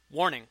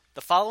Warning,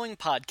 the following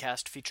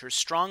podcast features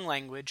strong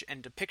language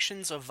and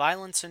depictions of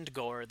violence and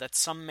gore that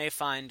some may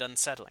find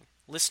unsettling.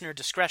 Listener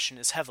discretion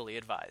is heavily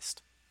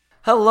advised.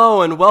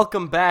 Hello and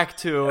welcome back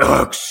to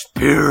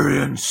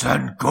Experience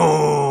and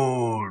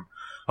Gold,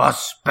 a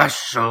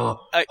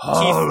special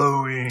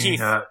Halloween.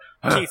 Keith,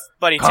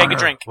 buddy, Connor, take a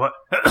drink. What?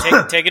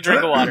 Take a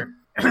drink of water.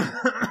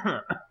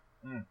 All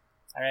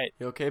right.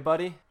 You okay,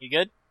 buddy? You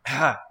good?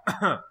 Yeah.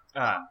 All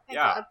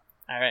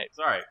right.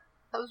 Sorry.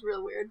 That was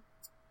real weird.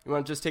 You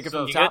want to just take it So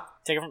from the You good?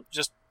 top? Take it from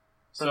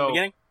the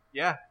beginning?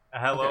 Yeah.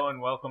 Hello Okay. and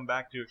welcome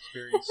back to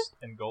Experience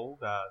and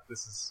Gold. This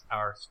is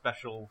our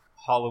special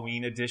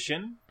Halloween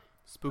edition.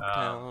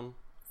 Spooktown.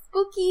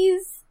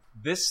 Spookies.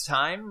 This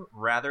time,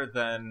 rather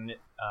than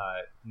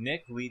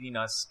Nick leading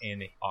us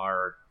in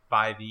our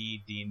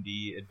 5e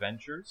D&D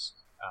adventures,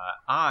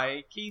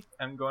 I, Keith,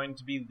 am going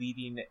to be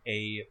leading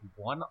a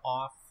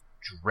one-off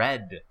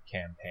Dread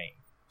campaign.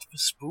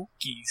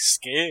 Spooky,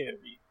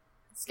 scary.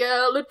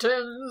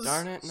 Skeletons.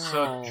 Darn it, no.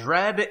 So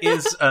Dread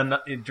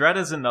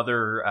is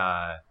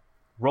another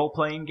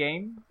role-playing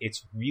game.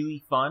 It's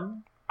really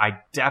fun. I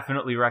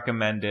definitely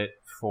recommend it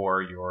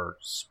for your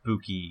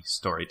spooky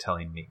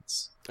storytelling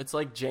needs. It's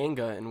like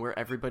Jenga and where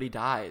everybody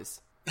dies.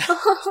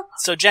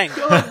 So Jenga.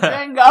 Oh,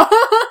 Jenga.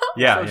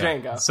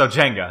 Yeah, So So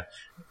Jenga.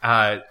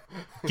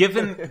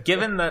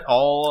 Given that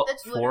all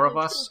That's four of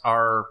literally us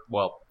are,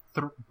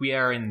 we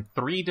are in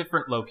 3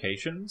 different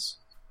locations,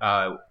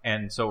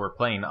 and so we're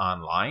playing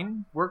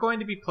online, we're going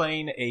to be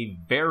playing a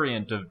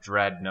variant of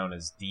Dread known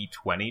as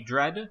D20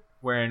 Dread,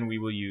 wherein we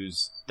will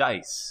use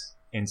dice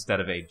instead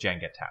of a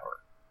Jenga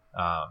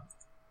tower.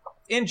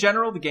 In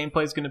general, the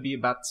gameplay is going to be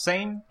about the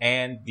same,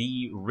 and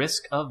the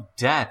risk of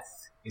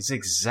death is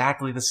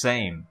exactly the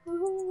same.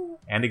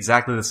 And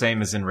exactly the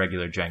same as in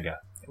regular Jenga.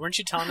 Weren't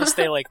you telling us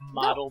they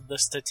modeled the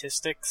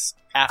statistics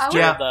after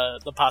Yeah.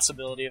 the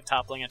possibility of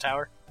toppling a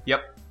tower?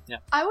 Yep.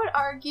 I would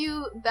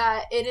argue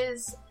that it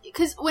is...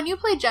 Because when you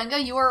play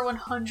Jenga, you are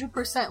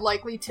 100%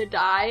 likely to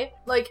die.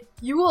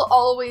 You will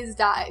always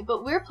die.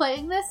 But we're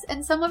playing this,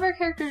 and some of our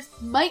characters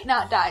might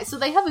not die. So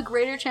they have a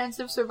greater chance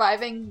of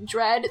surviving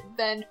Dread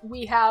than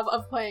we have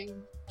of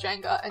playing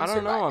Jenga and I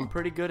don't know, surviving. I'm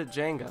pretty good at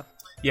Jenga.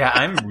 Yeah,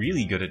 I'm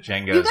really good at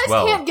Jenga You as guys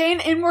well. can't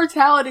gain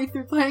immortality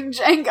through playing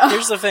Jenga.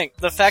 Here's the thing.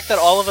 The fact that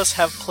all of us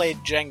have played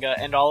Jenga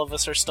and all of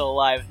us are still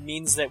alive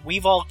means that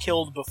we've all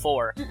killed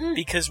before.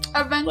 Because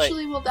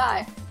Eventually we'll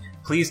die.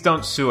 Please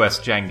don't sue us,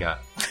 Jenga.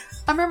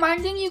 I'm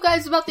reminding you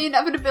guys about the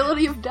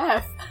inevitability of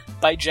death.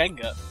 by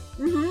Jenga.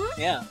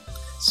 Mm-hmm. Yeah.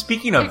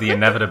 Speaking of the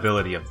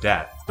inevitability of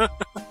death,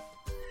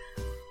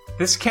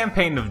 this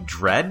campaign of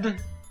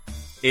Dread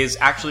is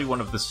actually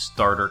one of the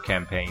starter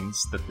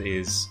campaigns that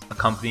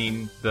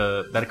accompanies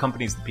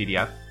the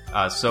PDF.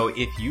 So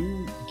if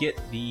you get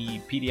the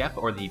PDF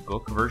or the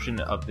book version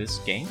of this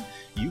game,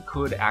 you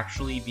could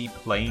actually be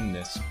playing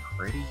this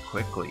pretty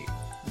quickly.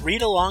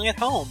 Read along at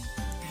home.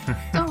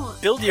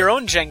 Don't. Build your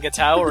own Jenga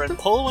tower and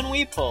pull when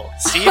we pull.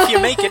 See if you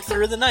make it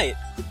through the night.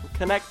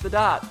 Connect the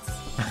dots.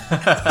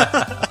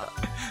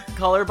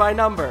 Color by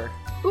number.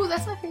 Ooh,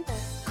 that's my favorite.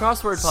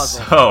 Crossword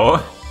puzzle.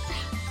 So,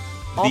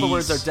 All the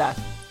words are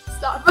death.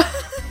 Stop.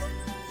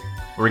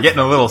 we're getting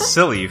a little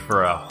silly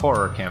for a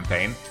horror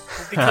campaign.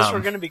 Because we're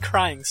going to be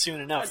crying soon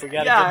enough. We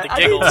got to Yeah, get I the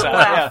need giggles to out.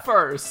 laugh Yeah.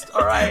 first,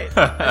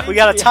 alright? We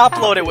got to top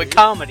load it with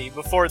comedy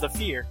before the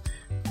fear.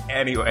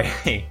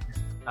 Anyway,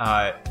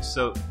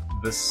 so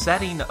the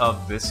setting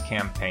of this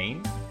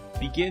campaign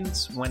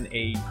begins when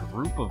a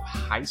group of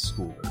high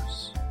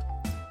schoolers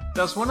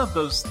does one of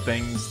those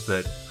things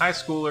that high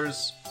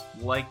schoolers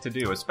like to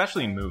do,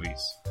 especially in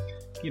movies.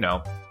 You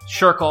know,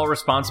 shirk all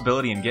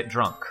responsibility and get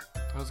drunk.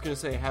 I was gonna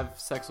say, have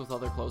sex with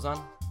other clothes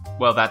on?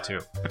 Well, that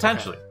too.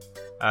 Potentially.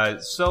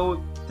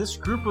 So this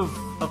group of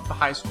the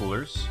high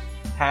schoolers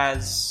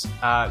has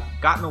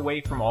gotten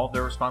away from all of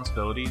their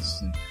responsibilities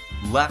and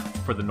left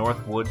for the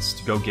North Woods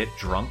to go get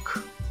drunk.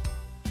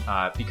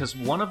 Because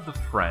one of the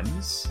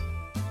friends,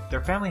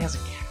 their family has a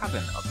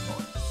cabin up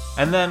north.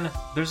 And then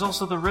there's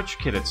also the rich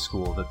kid at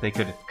school that they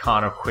could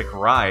con a quick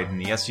ride in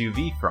the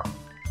SUV from.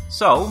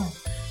 So,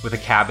 with a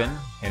cabin,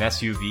 an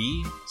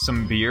SUV,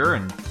 some beer,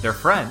 and their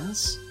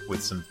friends,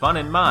 with some fun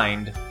in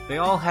mind, they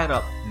all head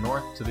up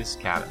north to this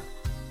cabin.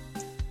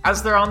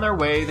 As they're on their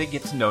way, they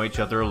get to know each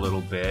other a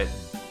little bit,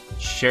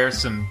 share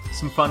some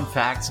fun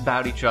facts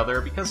about each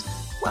other, because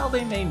while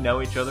they may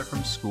know each other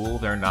from school,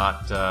 they're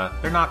not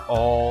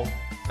all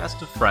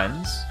best of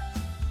friends.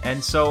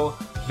 And so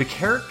the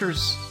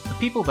characters, the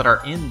people that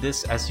are in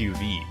this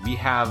SUV, we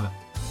have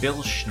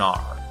Bill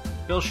Schnarr.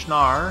 Bill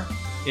Schnarr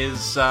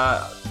is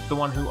the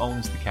one who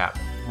owns the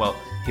cabin. Well,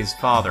 his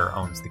father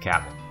owns the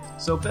cabin.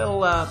 So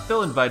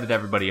Bill invited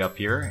everybody up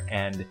here,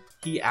 and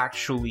he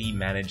actually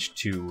managed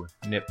to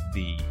nip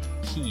the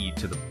key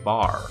to the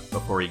bar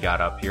before he got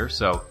up here.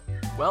 So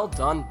Well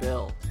done,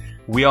 Bill.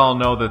 we all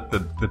know that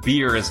the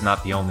beer is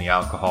not the only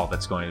alcohol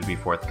that's going to be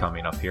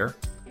forthcoming up here.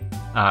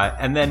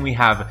 And then we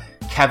have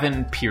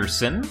Kevin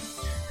Pearson,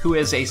 who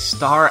is a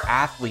star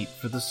athlete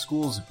for the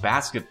school's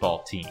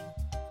basketball team.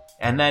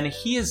 And then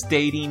he is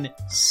dating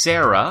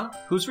Sarah,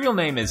 whose real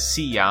name is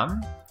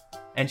Sian,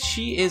 And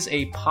she is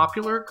a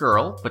popular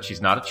girl, but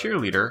she's not a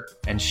cheerleader,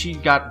 and she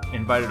got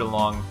invited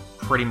along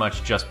pretty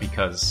much just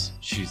because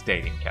she's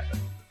dating Kevin.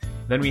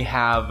 Then we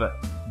have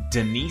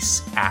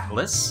Denise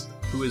Atlas,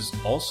 who is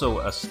also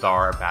a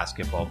star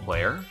basketball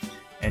player,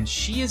 and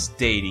she is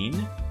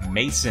dating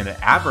Mason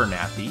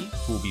Abernathy,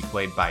 who will be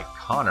played by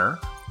Connor.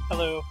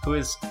 Hello. Who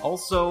is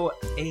also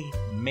a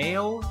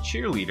male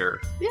cheerleader.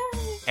 Yay!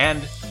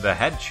 And the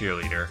head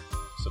cheerleader,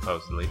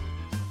 supposedly.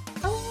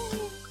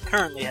 Oh,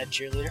 Currently head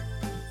cheerleader.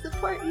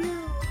 support you.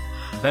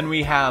 Then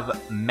we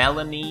have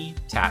Melanie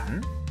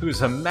Tatton,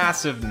 who's a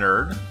massive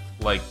nerd,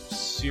 like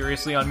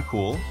seriously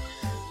uncool.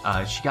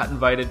 She got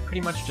invited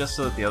pretty much just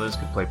so that the others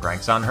could play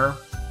pranks on her.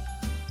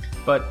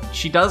 But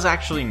she does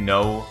actually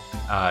know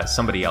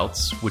somebody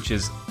else, which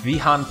is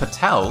Vihan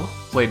Patel,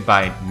 played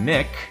by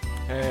Nick.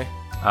 Hey.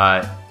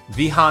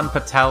 Vihan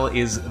Patel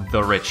is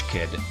the rich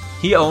kid.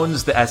 He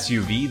owns the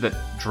SUV that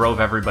drove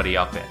everybody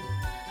up in.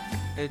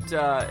 It's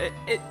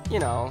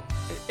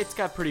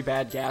got pretty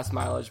bad gas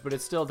mileage, but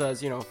it still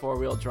does,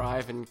 4-wheel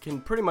drive and can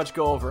pretty much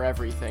go over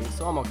everything,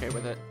 so I'm okay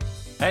with it.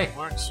 Hey.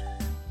 Works.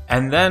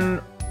 And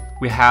then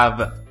we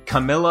have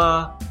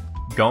Camilla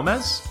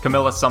Gomez?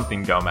 Camilla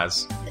something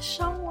Gomez.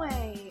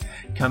 Shumway.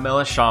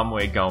 Camilla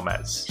Shumway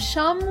Gomez.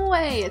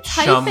 Shumway. It's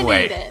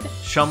hyphenated.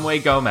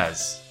 Shumway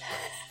Gomez.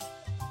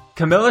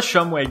 Camilla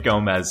Shumway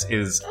Gomez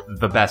is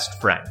the best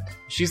friend.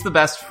 She's the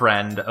best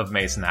friend of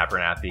Mason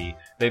Abernathy.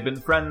 They've been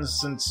friends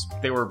since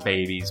they were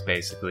babies,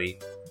 basically.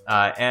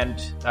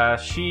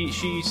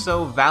 She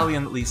so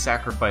valiantly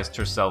sacrificed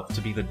herself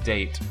to be the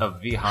date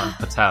of Vihan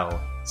Patel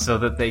so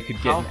that they could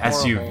get How an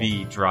horrible.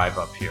 SUV drive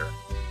up here.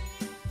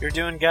 You're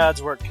doing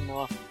God's work,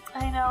 Camilla.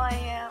 I know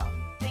I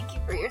am. Thank you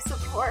for your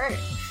support.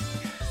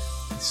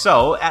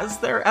 So, as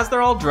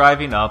they're all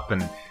driving up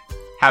and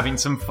having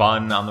some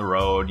fun on the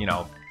road,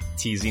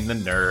 teasing the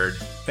nerd,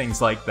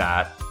 things like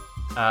that,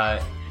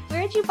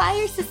 Where'd you buy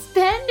your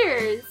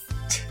suspenders?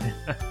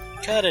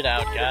 Cut it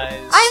out, guys.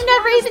 I've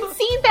never even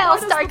seen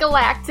Battlestar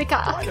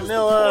Galactica. Why does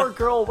Camilla. the poor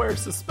girl wear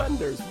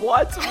suspenders?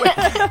 What?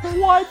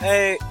 What?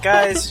 Hey,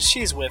 guys,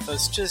 she's with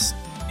us. Just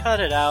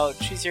cut it out.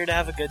 She's here to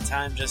have a good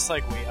time, just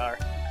like we are.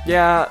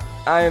 Yeah,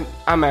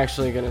 I'm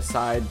actually gonna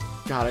side.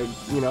 God,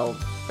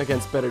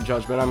 against better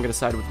judgment, I'm gonna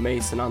side with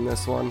Mason on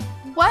this one.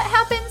 What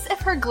happens if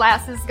her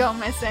glasses go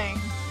missing?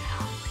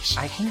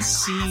 I can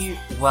see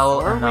well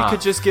Or enough. we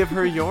could just give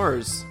her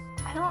yours.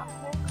 I don't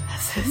wear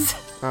glasses.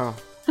 Oh,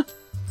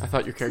 I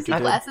thought your character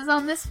did. Glasses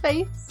on this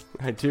face?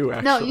 I do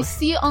actually. No, you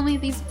see only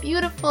these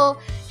beautiful,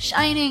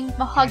 shining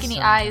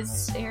mahogany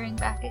eyes staring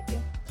back at you.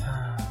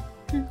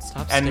 Stop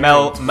And staring,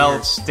 Mel it's Mel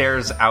weird.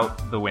 stares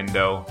out the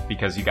window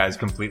because you guys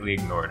completely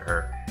ignored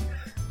her.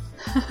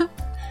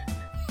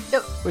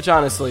 Which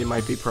honestly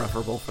might be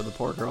preferable for the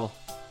poor girl.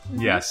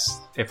 Yes,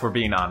 if we're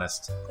being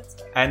honest.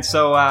 And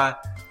so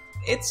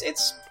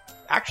it's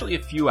actually a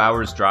few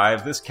hours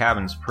drive. This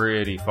cabin's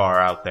pretty far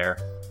out there.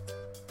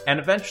 And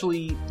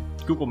eventually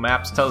Google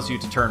Maps tells you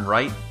to turn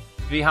right,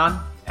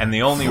 Vihan, and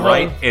the only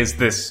right is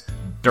this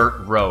dirt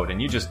road,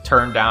 and you just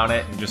turn down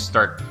it and just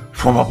start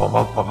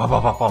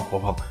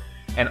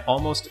and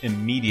almost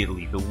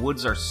immediately the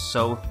woods are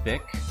so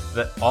thick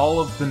that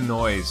all of the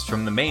noise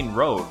from the main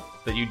road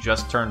that you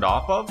just turned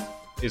off of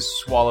is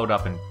swallowed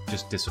up and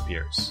just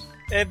disappears.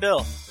 Hey,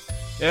 Bill.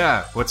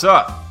 Yeah, what's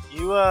up?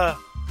 You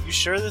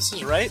sure this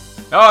is right?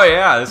 Oh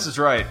yeah, this is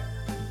right.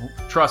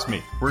 Trust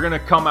me, we're gonna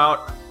come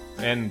out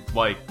in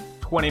like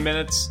 20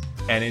 minutes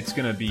and it's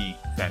gonna be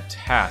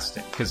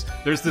fantastic. Because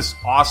there's this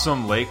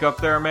awesome lake up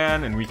there,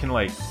 man, and we can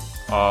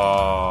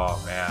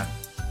oh man,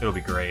 it'll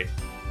be great.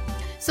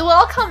 So we'll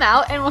all come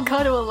out and we'll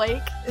go to a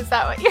lake? Is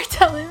that what you're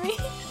telling me?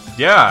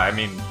 Yeah, I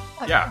mean,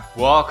 yeah,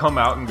 we'll all come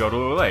out and go to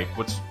a lake.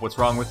 What's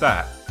wrong with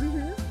that?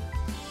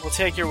 We'll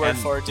take your word And-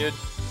 for it, dude.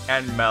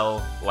 And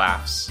Mel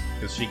laughs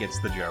because she gets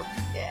the joke.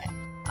 Yeah.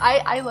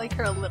 I like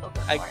her a little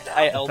bit more now.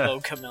 I elbow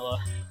Camilla.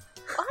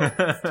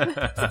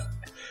 I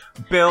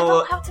Bill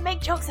don't have to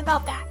make jokes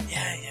about that.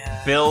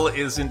 Yeah. Bill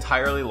is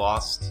entirely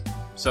lost.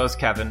 So is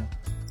Kevin.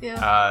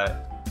 Yeah.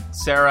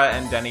 Sarah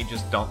and Denny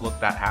just don't look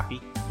that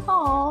happy.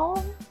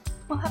 Aww.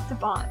 We'll have to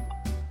bond.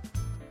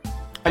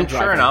 And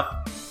driving.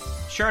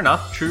 sure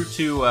enough, true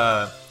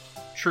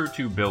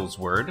to Bill's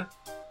word,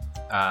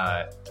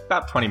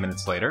 about 20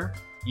 minutes later,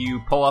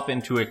 you pull up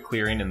into a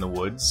clearing in the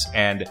woods,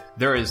 and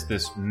there is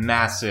this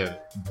massive,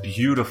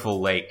 beautiful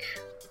lake.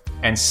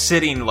 And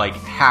sitting like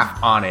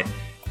half on it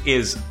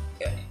is,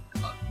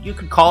 you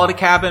could call it a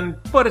cabin,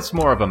 but it's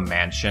more of a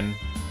mansion.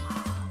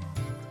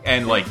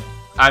 And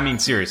I mean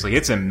seriously,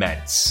 it's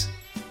immense.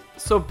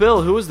 So,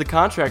 Bill, who was the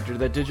contractor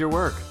that did your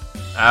work?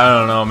 I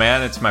don't know,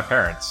 man, it's my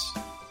parents.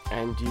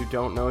 And you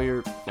don't know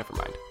your... Never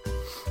mind.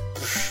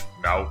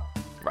 No.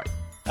 Right.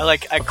 I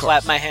clap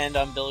course. my hand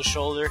on Bill's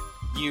shoulder.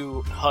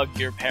 You hug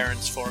your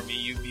parents for me,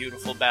 you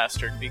beautiful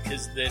bastard,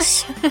 because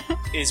this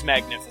is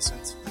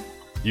magnificent.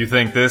 You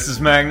think this is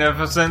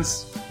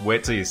magnificence?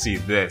 Wait till you see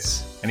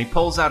this. And he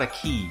pulls out a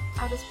key.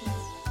 Out of space.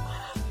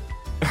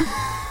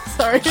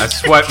 Sorry. I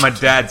swiped my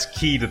dad's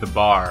key to the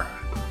bar.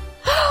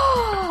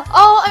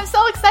 Oh, I'm so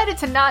so excited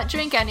to not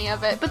drink any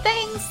of it, but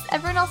thanks.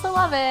 Everyone else will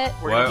love it.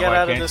 We're gonna get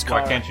out of this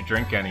car, Why can't you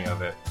drink any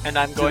of it? and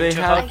I'm Do going they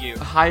to have hug you.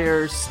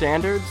 higher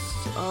standards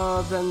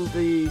than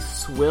the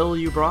swill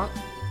you brought?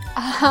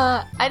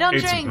 I don't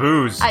It's drink.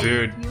 booze,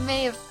 dude. You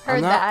may have I'm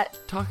heard not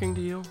that. talking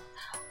to you.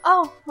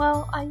 Oh,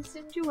 well, I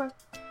assumed you were.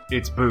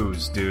 It's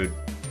booze, dude.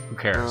 Who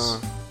cares?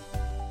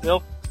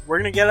 Bill, we're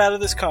gonna get out of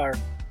this car,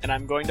 and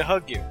I'm going to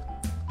hug you.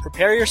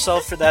 Prepare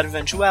yourself for that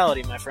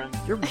eventuality, my friend.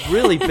 You're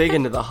really big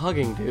into the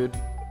hugging, dude.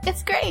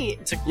 It's great.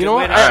 It's a good You know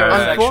way what? to show Alright,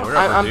 I'm, affection. cool.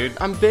 whatever, dude.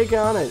 I'm big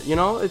on it. You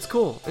know, it's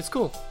cool. It's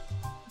cool.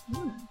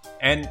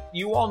 And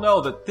you all know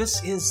that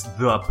this is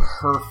the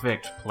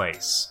perfect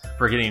place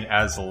for getting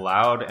as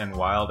loud and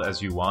wild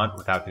as you want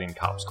without getting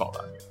cops called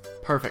on you.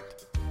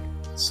 Perfect.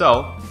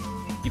 So,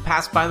 you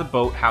pass by the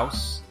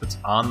boathouse that's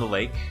on the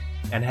lake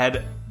and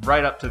head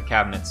right up to the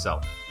cabin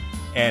itself.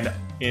 And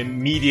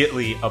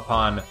immediately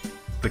upon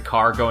the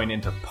car going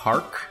into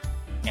park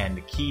and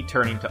the key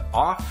turning to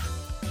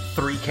off,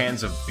 3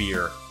 cans of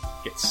beer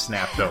get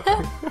snapped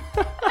open.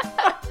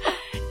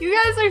 You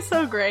guys are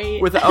so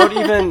great. Without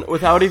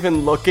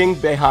even looking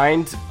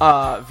behind,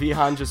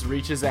 Vihan just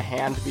reaches a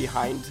hand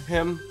behind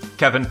him.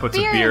 Kevin puts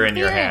a beer in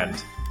your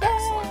hand.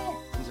 Excellent.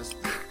 And just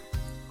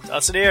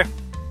Toss it here.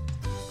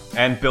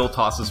 And Bill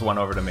tosses one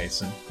over to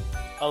Mason.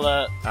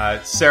 I'll,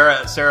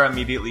 Sarah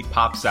immediately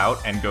pops out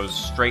and goes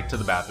straight to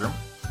the bathroom.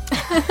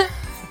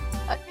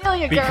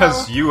 Amelia, girl.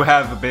 Because you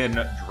have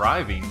been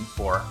driving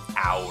for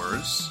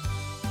hours.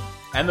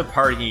 And the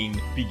partying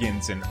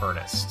begins in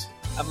earnest.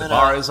 I'm The gonna...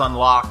 bar is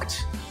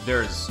unlocked.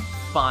 There's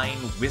fine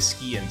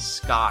whiskey and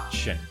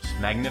scotch and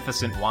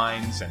magnificent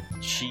wines and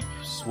cheap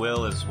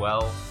swill as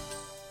well.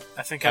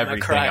 I think I'm gonna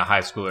Everything cry. a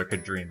high schooler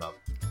could dream of.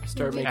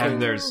 start making.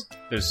 And there's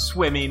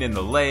swimming in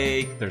the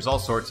lake. There's all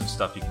sorts of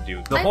stuff you can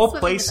do. The I'm whole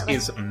swimming place in the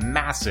lake. is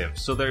massive.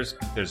 So there's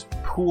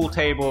pool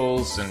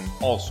tables and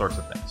all sorts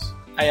of things.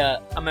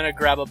 I'm gonna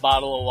grab a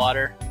bottle of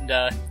water and,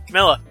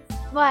 Camilla,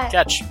 What?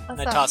 catch. What's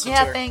And I up? toss it Yeah,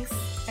 to her. thanks.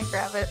 I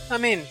grab it. I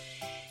mean,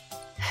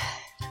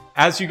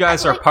 As you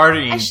guys are Like,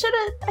 partying, I should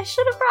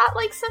have brought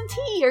like some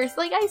tea or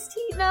like iced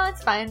tea. No,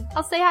 it's fine.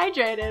 I'll stay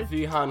hydrated.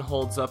 Vihan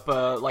holds up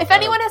If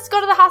anyone has to go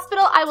to the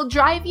hospital, I will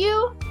drive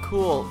you.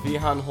 cool,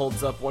 Vihan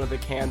holds up one of the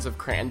cans of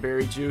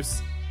cranberry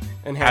juice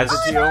and hands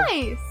As- it to Oh,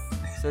 you.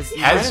 nice. Says,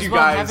 As might you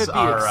well guys have it be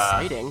are,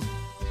 exciting.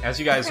 As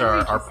you guys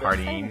Cranberry are juice is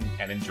partying exciting.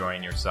 and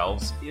enjoying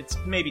yourselves, it's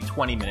maybe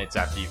 20 minutes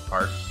after you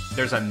part.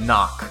 There's a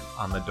knock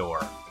on the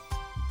door.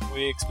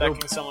 we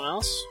expecting someone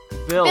else?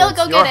 Bill, Bill, it's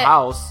go your get it.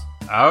 house.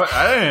 Oh,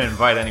 I didn't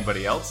invite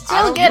anybody else. It's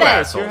Bill, you get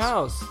it. It's your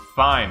assholes. house.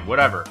 Fine,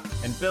 whatever.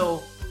 And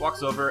Bill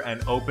walks over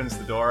and opens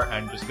the door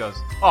and just goes,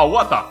 "Oh,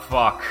 what the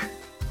fuck?"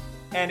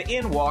 And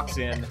in walks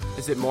in.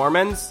 Is it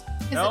Mormons?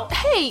 Is No. it,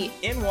 hey,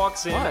 In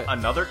walks in What?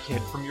 another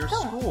kid from your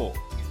Oh. school.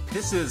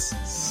 This is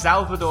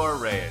Salvador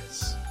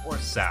Reyes, or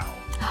Sal.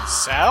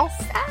 Sal?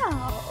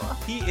 ow.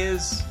 He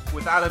is,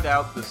 without a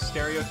doubt, the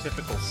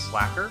stereotypical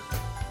slacker,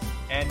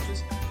 and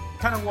just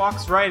kind of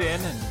walks right in,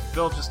 and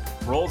Bill just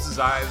rolls his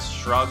eyes,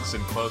 shrugs,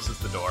 and closes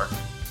the door.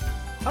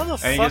 How the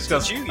And he fuck just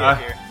goes, did you get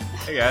here?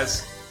 "Hey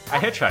guys, I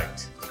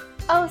hitchhiked."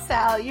 Oh,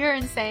 Sal, you're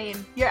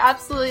insane. You're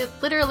absolutely,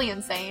 literally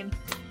insane.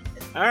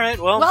 Alright,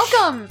 well.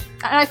 Welcome.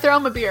 And I throw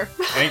him a beer.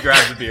 And he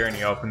grabs a beer and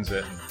he opens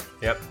it. And,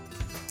 yep.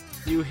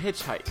 You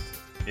hitchhiked.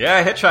 Yeah,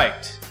 I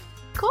hitchhiked.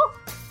 Cool.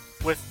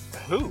 With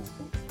who?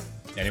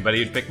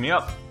 Anybody who'd pick me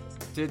up.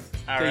 Did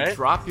All they right.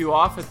 drop you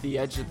off at the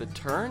edge of the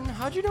turn?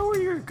 How'd you know where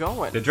you were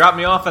going? They dropped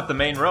me off at the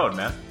main road,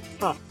 man.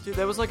 Dude,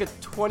 that was like a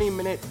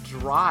 20-minute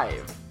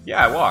drive.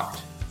 Yeah, I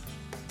walked.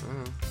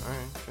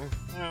 Alright,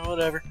 sure.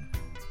 Whatever.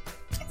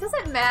 It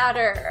doesn't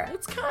matter.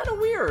 It's kind of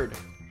weird.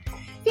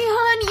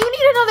 Vihan, you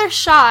need another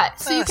shot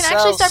so you can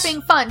actually Sal's- start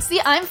being fun. See,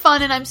 I'm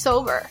fun and I'm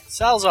sober.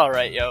 Sal's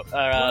alright, yo.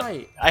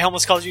 Right. I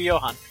almost called you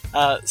Johan.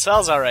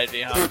 Sal's alright,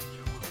 Vihan.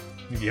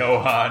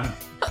 Johan.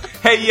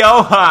 Hey,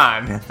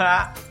 Johan!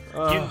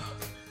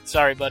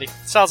 Sorry, buddy.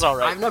 Sal's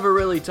alright. I've never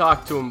really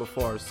talked to him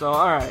before, so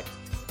alright.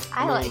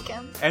 I like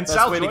him. And Best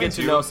Sal way to get joins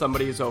to you. know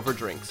somebody is over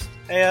drinks.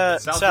 Hey,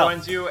 Sal Sal.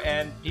 joins you,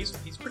 and he's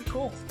pretty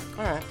cool.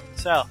 Alright.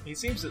 Sal, He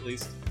seems at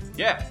least.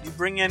 Yeah. you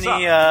bring What's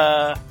any,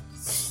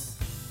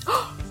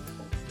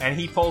 And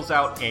he pulls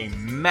out a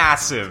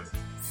massive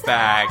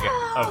bag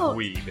Sal! of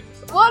weed.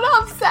 What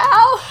up,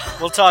 Sal?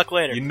 We'll talk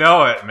later. You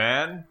know it,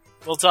 man.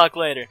 We'll talk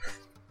later.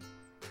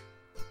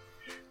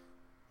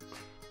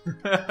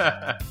 Just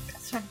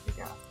trying to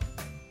figure out.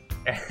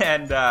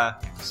 And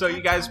so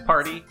you guys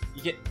party,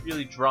 you get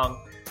really drunk,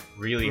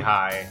 really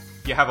high,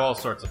 you have all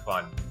sorts of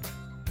fun.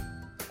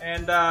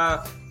 And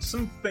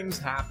some things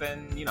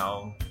happen, you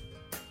know,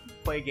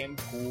 play a game of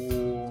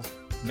pool,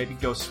 maybe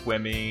go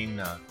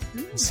swimming.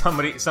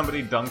 Somebody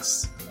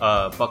dunks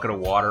a bucket of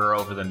water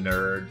over the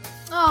nerd.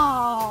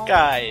 Oh.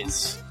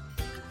 Guys.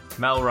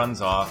 Mel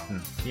runs off,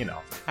 and, you know,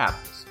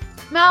 happens.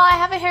 Mel, I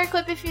have a hair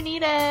clip if you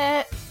need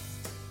it.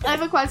 I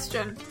have a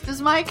question.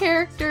 Does my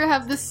character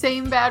have the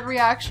same bad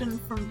reaction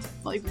from,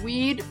 like,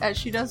 weed as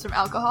she does from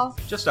alcohol?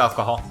 Just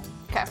alcohol.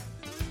 Okay. So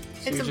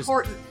It's you're just-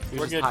 important. You're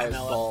We're just good, high as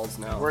Camilla. balls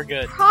now. We're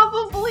good.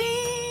 Probably.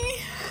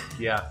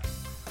 Yeah.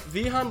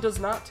 Vihan does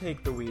not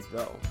take the weed,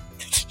 though.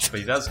 But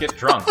he does get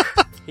drunk.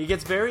 He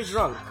gets very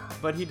drunk,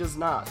 but he does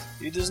not.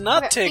 He does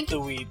not Okay, take thank the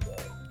you. weed,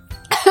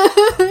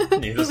 though.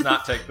 He does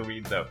not take the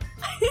weed, though.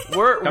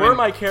 Were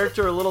my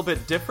character a little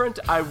bit different,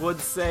 I would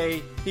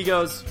say he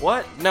goes,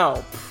 "What?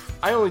 No,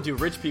 I only do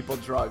rich people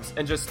drugs,"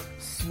 and just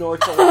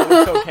snorts a line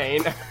of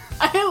cocaine.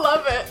 I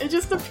love it. It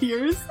just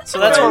appears. So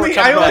that's what we're I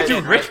talking only about.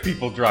 do rich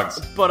people drugs.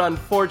 But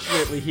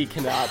unfortunately, he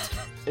cannot.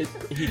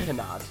 He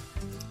cannot.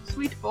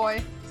 Sweet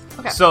boy.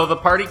 Okay. So the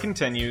party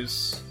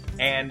continues,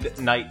 and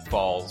night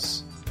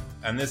falls.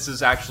 And this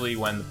is actually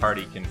when the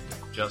party can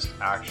just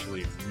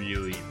actually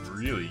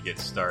really get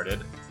started,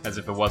 as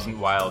if it wasn't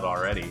wild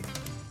already.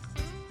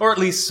 Or at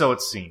least so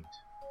it seemed.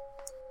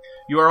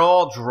 You are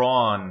all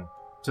drawn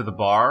to the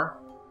bar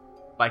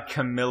by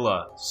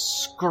Camilla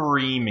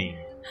screaming.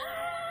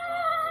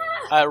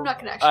 I'm not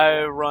gonna actually.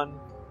 I run.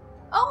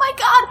 Oh my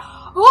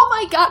god! Oh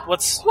my god!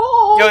 What's...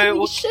 Holy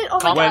Yo, shit! Oh my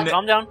Calm god! down,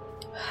 calm down.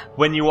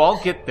 When you all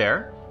get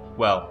there,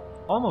 well,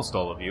 almost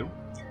all of you,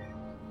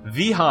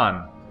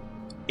 Vihan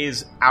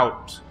is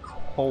out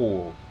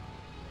cold.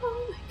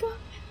 Oh my god!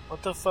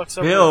 What the fuck's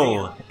up with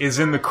Bill you? is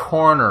in the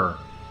corner,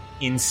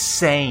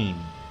 insane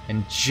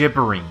and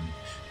gibbering,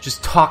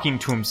 just talking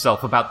to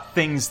himself about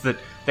things that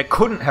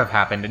couldn't have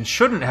happened and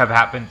shouldn't have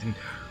happened, and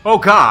oh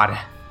god!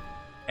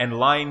 And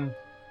lying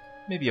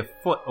maybe a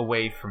foot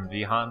away from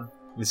Vihan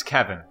is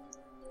Kevin.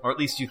 Or at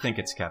least you think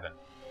it's Kevin.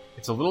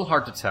 It's a little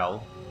hard to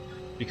tell,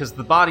 because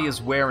the body is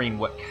wearing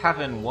what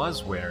Kevin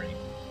was wearing,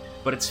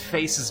 but its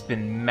face has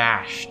been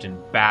mashed and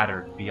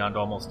battered beyond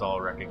almost all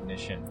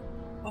recognition.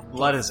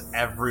 Blood is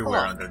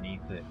everywhere fuck?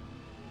 underneath it.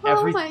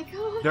 Oh my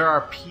god! There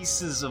are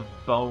pieces of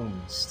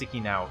bone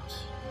sticking out,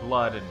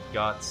 blood and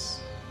guts.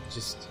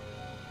 Just,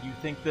 you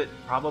think that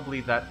probably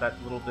that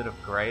little bit of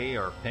gray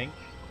or pink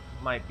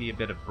might be a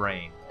bit of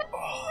brain.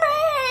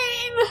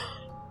 Rain!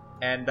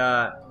 And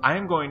I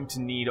am going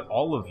to need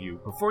all of you,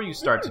 before you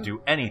start to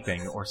do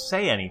anything or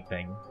say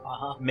anything,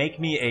 Uh-huh. make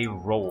me a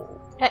roll.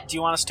 Do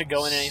you want us to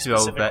go in any So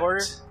specific that-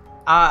 order?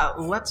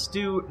 Let's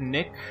do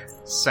Nick,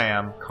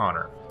 Sam,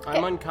 Connor.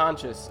 I'm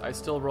unconscious. I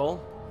still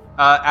roll?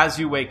 As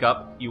you wake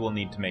up, you will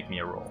need to make me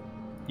a roll.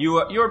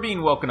 You're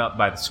being woken up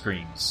by the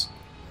screams.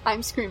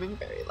 I'm screaming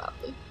very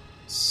loudly.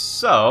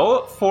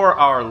 So, for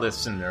our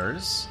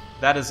listeners,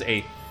 that is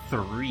a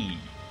 3.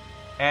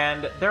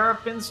 And there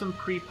have been some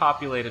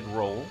pre-populated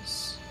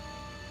rolls,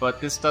 but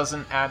this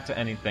doesn't add to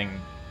anything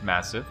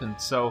massive, and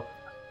so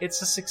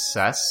it's a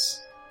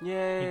success.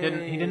 Yay.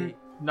 He didn't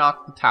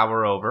knock the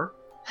tower over.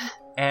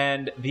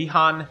 And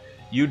Vihan,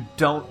 you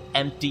don't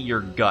empty your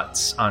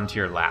guts onto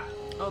your lap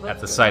Oh, that's at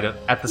the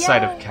good.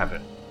 sight of Yay.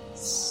 Kevin.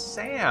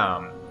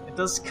 Sam,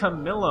 does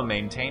Camilla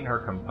maintain her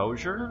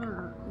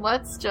composure?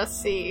 Let's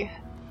just see.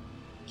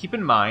 Keep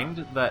in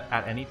mind that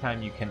at any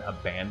time you can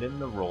abandon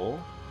the roll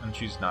and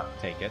choose not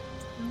to take it,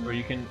 or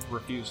you can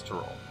refuse to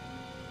roll.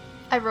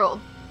 I rolled.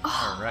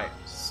 Alright,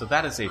 so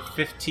that is a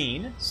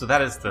 15. So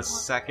that is the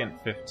second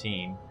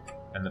 15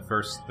 and the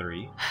first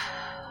 3.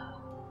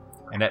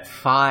 And at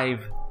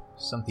 5,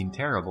 something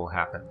terrible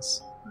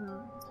happens.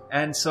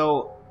 And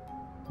so,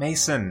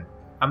 Mason,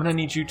 I'm gonna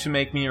need you to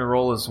make me a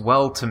roll as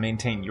well to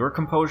maintain your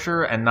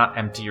composure and not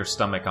empty your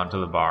stomach onto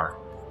the bar.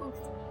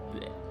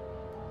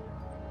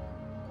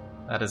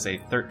 That is a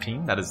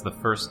 13. That is the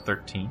first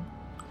 13.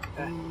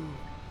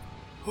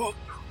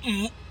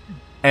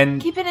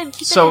 And Keep it in,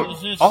 keep so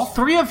it in. all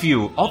three of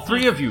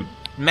you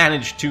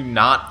managed to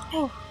not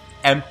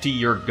empty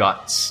your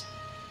guts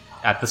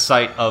at the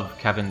sight of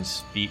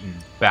Kevin's beaten,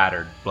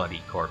 battered,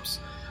 bloody corpse.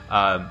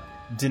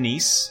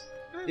 Denise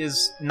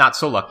is not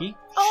so lucky.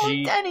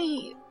 Oh,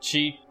 Denny!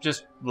 She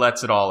just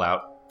lets it all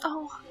out.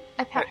 Oh,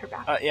 I pat her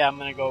back. Yeah, I'm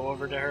gonna go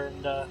over to her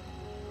and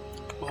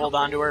hold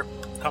on to her,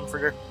 comfort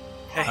her.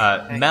 Hey,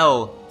 hey,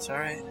 Mel it's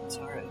alright, it's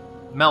alright.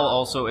 Mel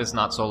also is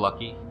not so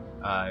lucky.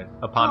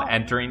 Upon Oh.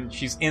 entering,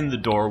 she's in the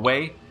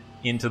doorway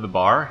into the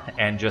bar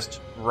and just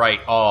right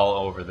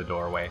all over the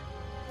doorway.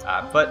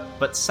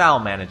 But Sal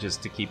manages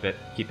to keep it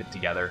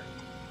together,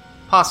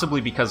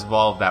 possibly because of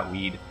all of that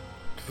weed.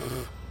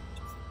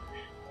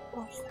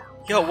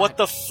 Yo, what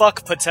the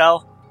fuck,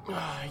 Patel?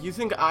 You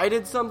think I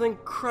did something?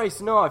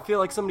 Christ, no, I feel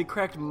like somebody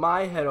cracked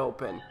my head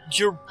open.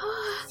 You're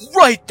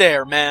right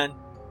there, man.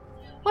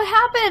 What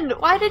happened?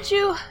 Why did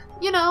you,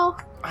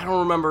 I don't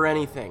remember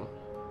anything.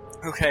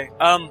 Okay,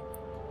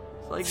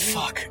 Like,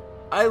 fuck.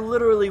 I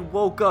literally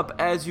woke up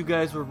as you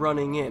guys were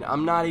running in.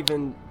 I'm not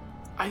even...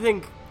 I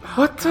think...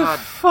 What the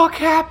fuck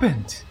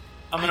happened?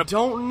 I'm I gonna...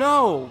 don't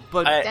know,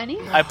 but... Denny?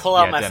 I pull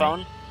out Yeah, my Denny.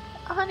 phone.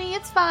 Honey,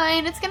 it's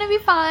fine. It's gonna be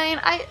fine.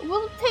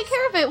 We'll take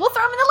care of it. We'll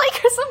throw him in the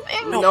lake or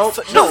something. Nope.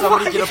 no,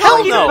 Somebody get a hell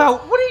blanket. no.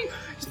 What are you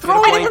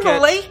throwing him in the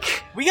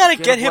lake? We gotta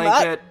Get get a him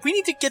blanket. out. We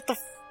need to get the...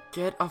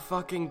 Get a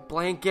fucking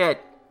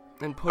blanket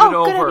and put it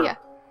Oh, good over. idea.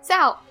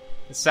 Sal,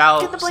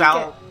 Sal Get the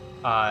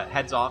blanket.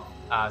 heads off,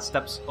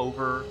 steps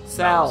over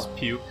Sal. Mel's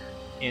puke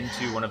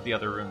into one of the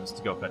other rooms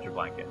to go fetch a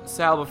blanket.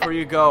 Sal, before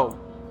you go,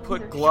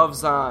 put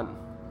gloves on.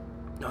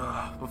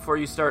 Before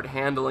you start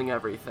handling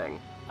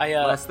everything. I,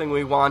 Last thing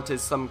we want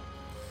is some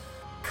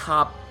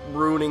cop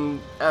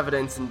ruining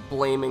evidence and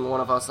blaming one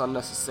of us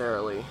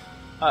unnecessarily.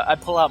 I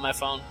pull out my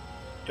phone.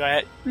 Do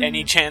I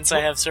any chance I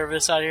have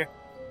service out here?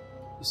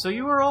 So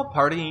you were all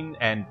partying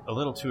and a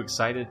little too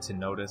excited to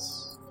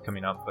notice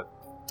coming up, but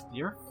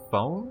your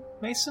phone,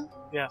 Mason?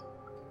 Yeah.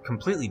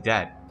 Completely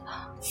dead.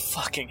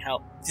 Fucking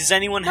hell. Does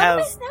anyone None have...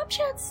 of my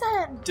Snapchat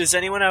sent. Does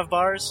anyone have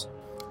bars?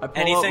 I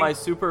pull Anything? out my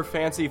super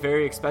fancy,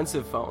 very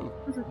expensive phone.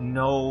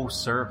 No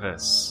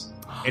service.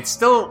 It's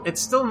still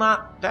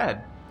not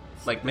dead,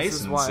 like This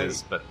is Mason's why-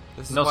 is, but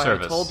This is no why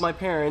service. I told my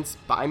parents,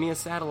 buy me a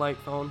satellite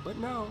phone, but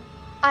no.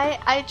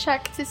 I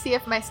checked to see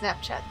if my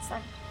Snapchat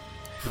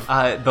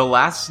sent. The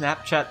last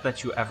Snapchat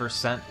that you ever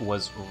sent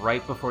was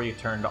right before you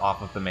turned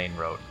off of the main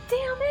road.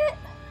 Damn it!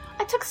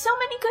 I took so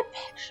many good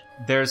pictures.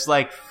 There's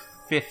like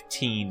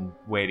 15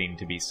 waiting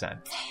to be sent.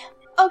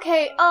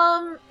 Okay,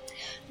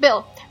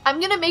 Bill, I'm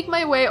gonna make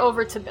my way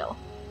over to Bill.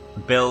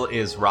 Bill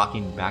is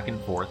rocking back and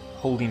forth,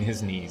 holding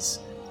his knees,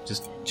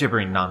 just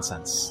gibbering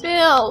nonsense.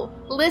 Bill,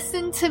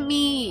 listen to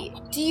me.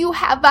 Do you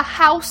have a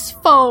house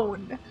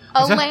phone?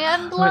 A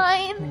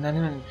landline?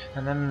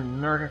 And then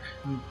murder,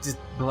 just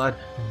blood,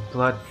 and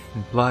blood,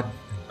 and blood,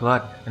 and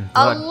blood, and A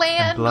blood,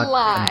 and blood,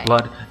 landline. and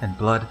blood, and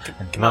blood,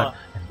 and blood,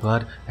 and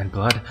blood, and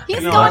blood. He's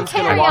and going blood.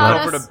 carry walk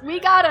on over us. to- We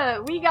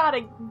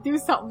gotta do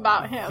something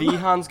about him.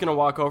 Vihan's gonna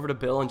walk over to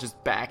Bill and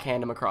just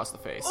backhand him across the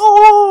face.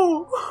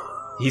 Oh!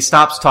 He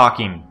stops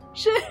talking.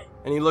 Shit.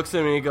 And he looks at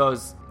him and he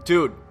goes,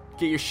 dude,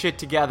 get your shit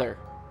together.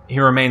 He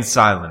remains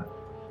silent.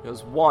 He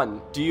goes, 1,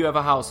 do you have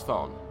a house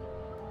phone?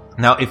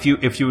 Now, if you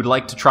would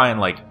like to try and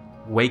like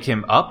wake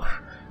him up,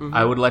 Mhm.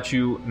 I would let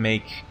you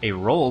make a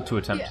roll to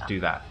attempt Yeah. to do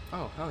that.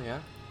 Oh, hell yeah.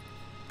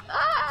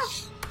 Ah!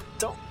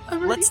 Don't.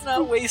 I'm Let's ready.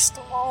 not waste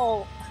them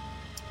all.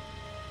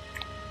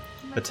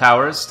 The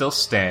tower is still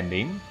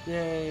standing,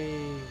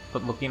 Yay.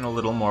 but looking a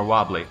little more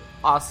wobbly.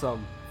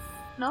 Awesome.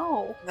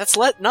 No. That's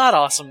not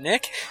awesome,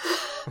 Nick.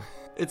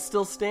 It's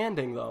still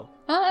standing, though.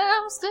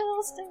 I'm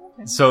still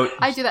standing. So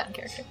I do that in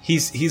character.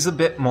 he's a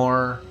bit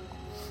more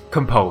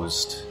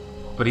composed,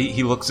 but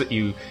he looks at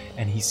you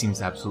and he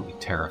seems absolutely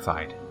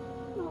terrified.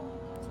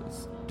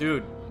 Says,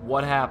 dude,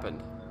 what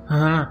happened?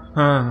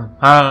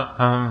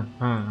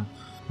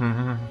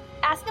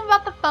 Ask him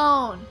about the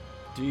phone.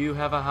 Do you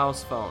have a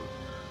house phone?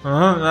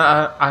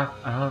 I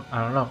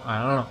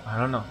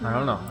don't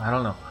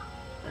know.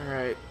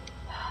 Alright.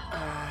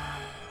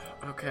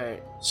 Okay.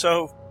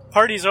 So,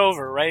 party's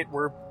over, right?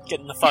 We're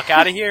getting the fuck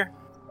out of here?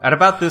 At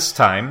about this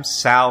time,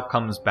 Sal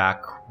comes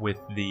back with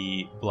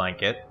the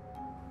blanket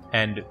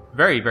and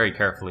very, very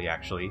carefully,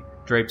 actually,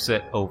 drapes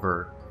it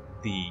over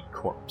the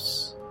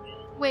corpse.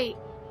 Wait,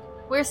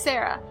 where's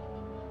Sarah?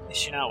 Is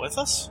she not with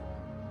us?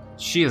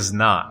 She is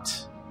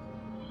not.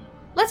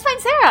 Let's find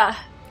Sarah,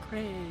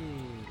 Great.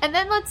 and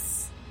then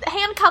let's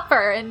handcuff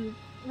her. And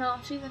no,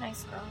 she's a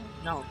nice girl,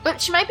 No.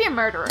 but she might be a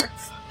murderer.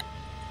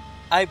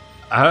 I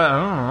I don't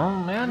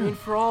know, I man. mean,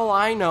 for all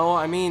I know,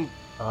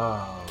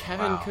 Oh,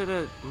 Kevin wow. could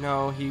have...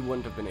 No, he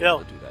wouldn't have been Bill.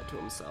 able to do that to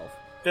himself.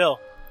 Bill.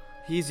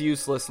 He's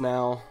useless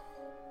now.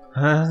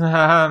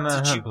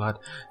 Did you- blood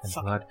and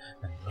Fuck. blood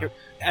and blood. Here,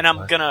 and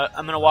I'm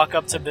gonna walk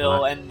up to And Bill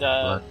blood, and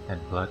blood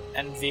and blood.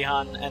 and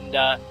Vihan and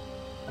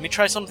let me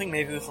try something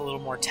maybe with a little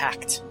more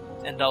tact.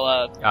 And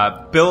I'll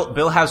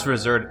Bill has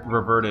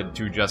reverted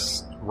to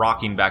just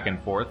rocking back and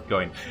forth,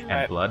 going and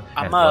Alright, blood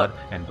I'm, and blood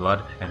and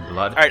blood and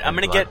blood. Alright, I'm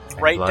and gonna blood get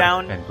and right blood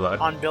down and blood.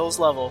 on Bill's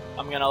level.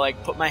 I'm gonna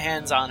like put my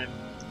hands on him.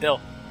 Bill,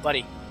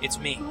 buddy, it's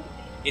me.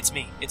 It's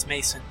me. It's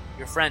Mason,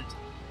 your friend.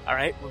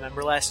 Alright?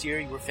 Remember last year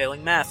you were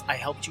failing math. I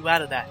helped you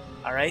out of that.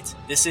 Alright?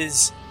 This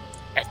is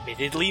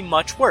admittedly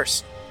much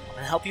worse. I'm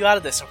gonna help you out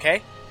of this,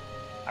 okay?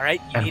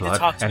 Alright? You and need blood to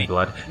talk to and me.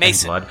 blood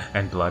Mason. and blood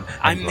and blood. And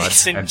I'm blood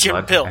Mason, and you're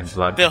blood Bill. and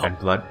blood Bill. and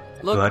blood.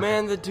 Look, blood.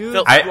 man, the dude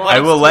Bill, lost I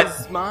will let-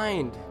 his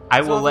mind. I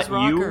He's will off let his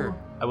rocker.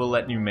 I will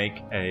let you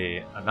make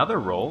another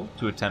roll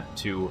to attempt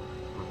to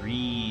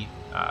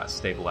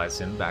stabilize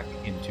him back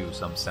into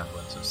some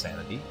semblance of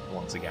sanity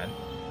once again.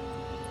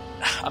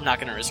 I'm not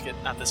gonna risk it.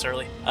 Not this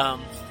early.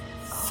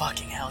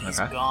 Fucking hell, he's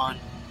Okay. gone.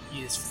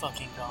 He is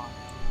fucking gone.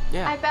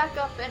 Yeah. I back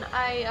up and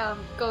I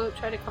go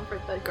try to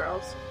comfort the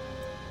girls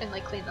and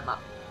like clean them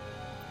up.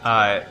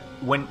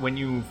 When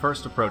you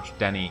first approach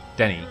Denny,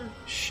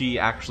 she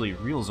actually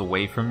reels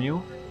away from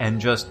you and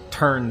just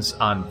turns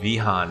on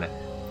Vihan.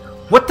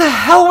 What the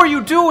hell were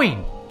you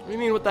doing? What do you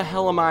mean, what the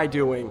hell am I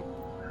doing?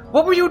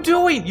 What were you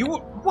doing?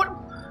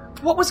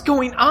 What was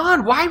going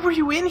on? Why were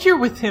you in here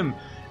with him?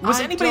 Was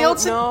anybody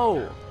else in?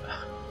 No.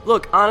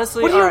 Look,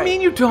 honestly, What do you alright,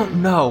 mean you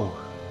don't know?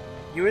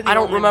 You were the I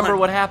don't only remember one-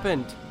 what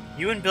happened.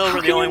 You and Bill How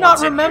were the can only you not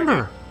ones in here.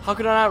 remember? How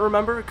could I not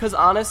remember? Because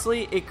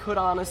honestly, it could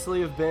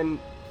honestly have been...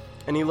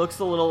 And he looks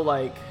a little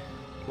like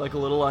a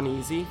little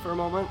uneasy for a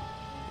moment.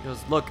 He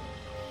goes, look,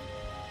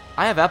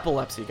 I have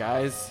epilepsy,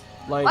 guys.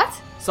 Like, What?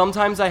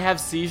 sometimes I have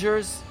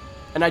seizures,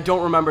 and I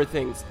don't remember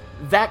things.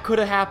 That could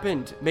have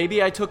happened.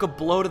 Maybe I took a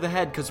blow to the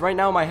head, because right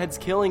now my head's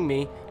killing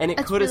me, and it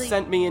That's could have really-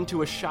 sent me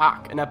into a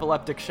shock, an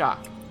epileptic shock.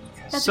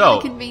 That's So-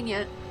 really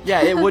convenient.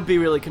 Yeah, it would be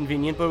really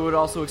convenient, but it would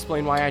also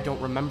explain why I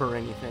don't remember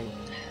anything.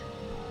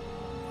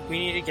 We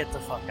need to get the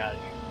fuck out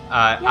of here.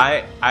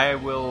 I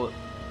will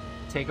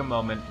take a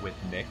moment with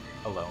Nick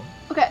alone.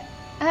 Okay.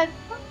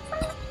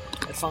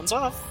 Headphones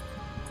off.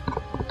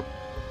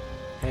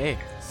 Hey,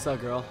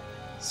 sup, girl?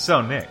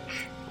 So, Nick,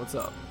 What's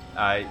up?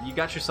 you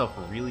got yourself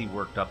really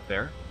worked up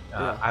there.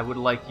 Yeah. I would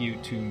like you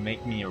to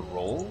make me a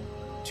roll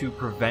to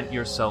prevent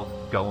yourself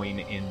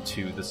going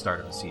into the start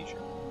of a seizure.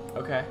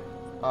 Okay.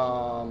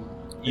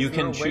 You is there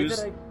can a way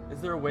choose. that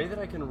is there a way that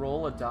I can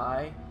roll a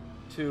die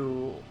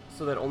so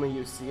that only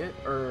you see it,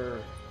 or?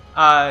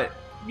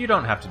 You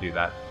don't have to do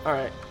that. All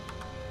right.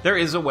 There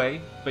is a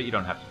way, but you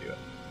don't have to do it.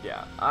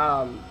 Yeah.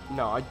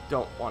 No, I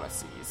don't want to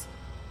seize.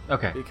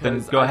 Okay,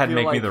 Because then go I ahead and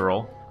feel make me like- the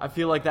roll. I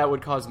feel like that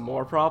would cause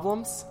more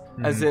problems.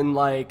 Mm-hmm. As in,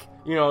 like,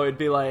 it'd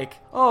be like,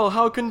 oh,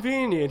 how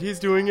convenient, he's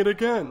doing it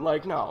again.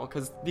 Like, no,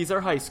 because these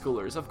are high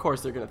schoolers. Of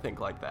course they're going to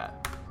think like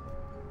that.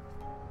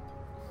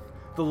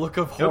 The look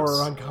of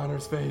horror on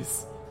Connor's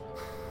face.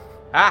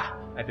 Ah!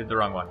 I did the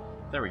wrong one.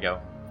 There we go.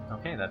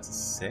 Okay, that's a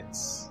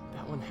 6.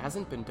 That one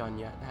hasn't been done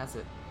yet, has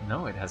it?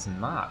 No, it has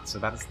not. So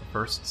that is the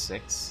first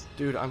 6.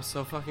 Dude, I'm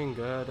so fucking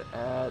good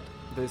at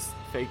this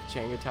fake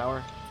Jenga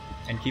tower.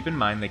 And keep in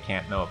mind, they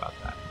can't know about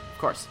that. Of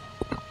course.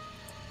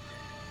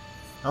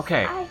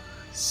 Okay,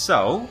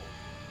 so,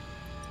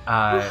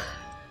 at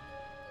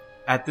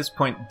this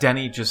point,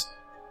 Denny just...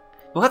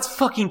 Well, that's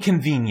fucking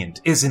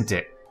convenient, isn't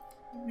it?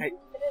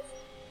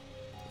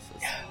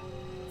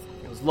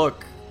 He goes,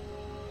 look,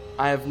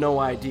 I have no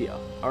idea,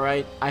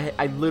 alright?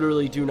 I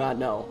literally do not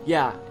know.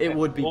 Yeah, it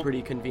would be well,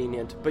 pretty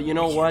convenient, but you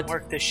know We can what?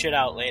 work this shit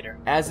out later.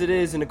 As it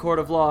is in a court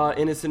of law,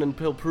 innocent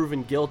until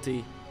proven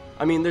guilty.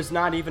 I mean, there's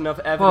not even enough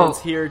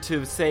evidence here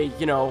to say,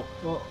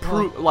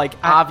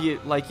 obvious,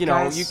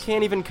 guys- you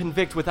can't even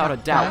convict without a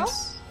doubt.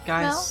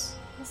 Guys,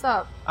 What's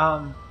up?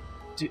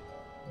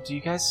 do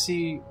you guys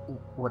see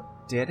what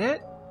did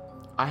it?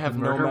 I have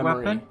no Murder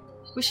memory. weapon?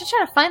 We should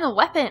try to find the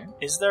weapon.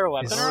 Is there a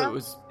weapon Is- No, it around?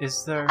 was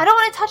Is there... I don't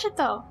want to touch it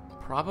though. Do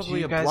probably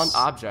you a guys- blunt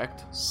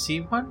object. see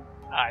one?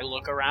 I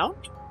look around.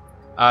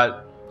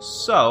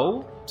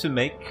 So, to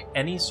make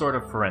any sort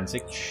of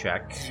forensic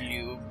check,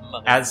 You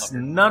as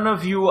motherfucker. none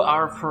of you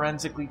are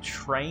forensically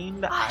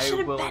trained, I should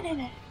have will been in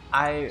it.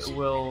 I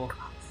will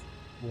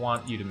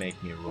want you to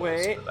make me rolls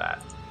Wait. for that.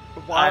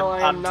 While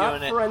I'm I'm not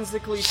doing it.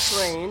 forensically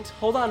trained...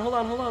 Hold on.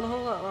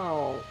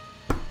 Oh.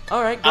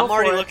 Alright, go I'm for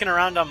already it. looking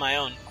around on my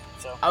own.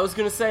 So I was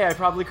gonna say, I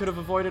probably could have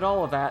avoided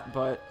all of that,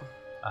 but...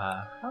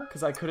 Uh,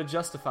 Because I could have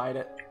justified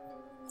it.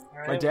 all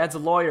right. My dad's a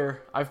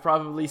lawyer. I've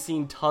probably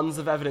seen tons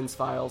of evidence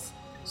files.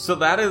 so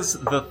that is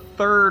the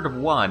third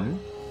one.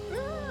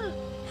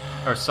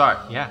 Or sorry,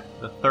 yeah,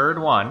 the third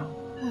one.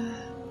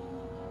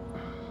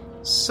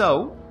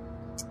 So,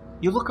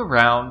 you look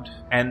around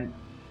and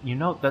you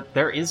note that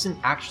there isn't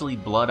actually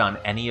blood on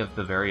any of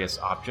the various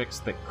objects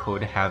that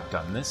could have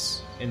done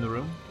this in the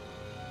room.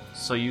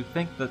 So you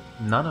think that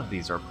none of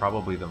these are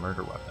probably the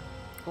murder weapon.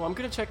 Well, I'm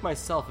gonna check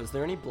myself. Is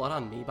there any blood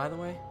on me, by the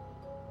way?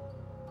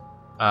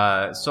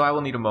 So I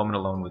will need a moment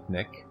alone with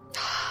Nick.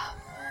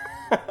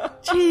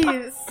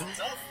 Jeez.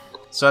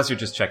 So as you're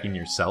just checking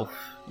yourself,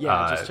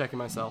 Yeah, just checking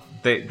myself.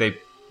 they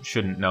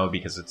shouldn't know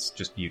because it's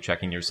just you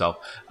checking yourself.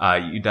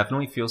 You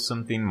definitely feel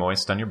something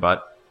moist on your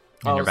butt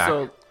and your back.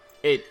 So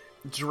it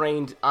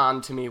drained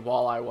onto me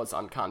while I was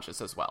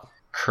unconscious as well.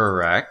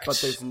 Correct. But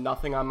there's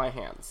nothing on my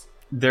hands.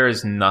 There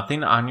is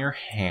nothing on your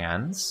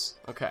hands.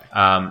 Okay.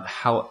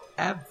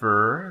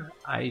 However,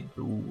 I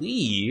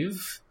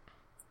believe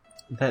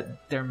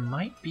that there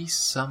might be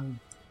some...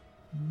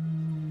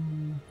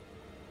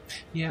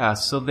 Yeah,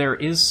 so there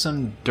is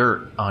some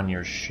dirt on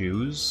your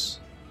shoes,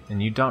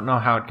 and you don't know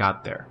how it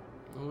got there.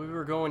 Well, we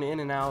were going in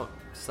and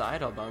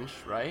outside a bunch,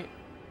 right?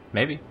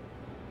 Maybe.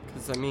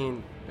 Because, I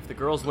mean, if the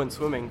girls went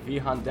swimming,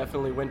 Vihan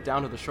definitely went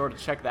down to the shore to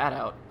check that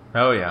out.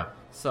 Oh, yeah.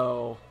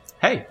 So,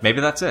 Hey,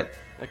 maybe that's it.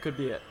 that could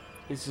be it.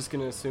 He's just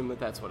going to assume that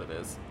that's what it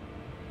is.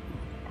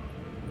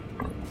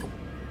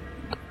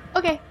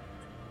 Okay.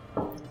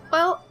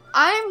 Well,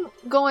 I'm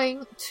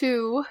going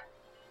to...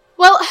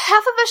 Well,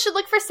 half of us should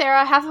look for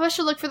Sarah, half of us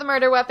should look for the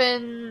murder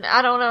weapon.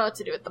 I don't know what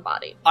to do with the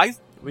body.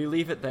 We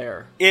leave it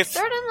there. If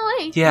Throw it in the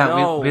lake. Yeah,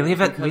 No, we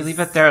leave it. We because- leave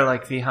it there,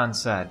 like Vihan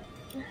said.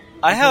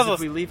 I have Because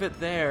if we leave it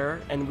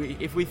there, and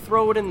if we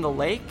throw it in the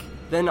lake,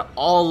 then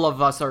all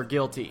of us are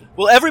guilty.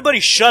 Will everybody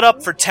shut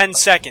up for 10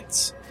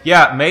 seconds?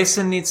 Yeah,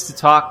 Mason needs to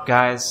talk,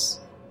 guys.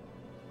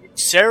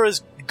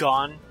 Sarah's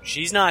gone.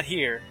 She's not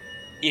here.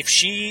 If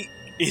she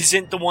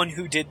isn't the one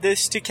who did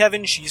this to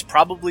Kevin, she's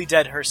probably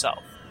dead herself.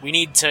 We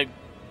need to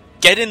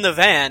get in the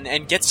van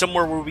and get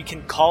somewhere where we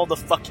can call the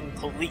fucking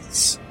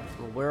police.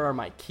 Well, where are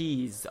my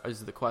keys,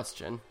 is the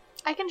question.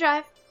 I can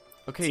drive.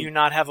 Okay, Do you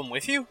not have them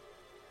with you?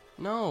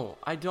 no,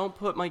 I don't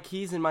put my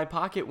keys in my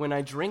pocket when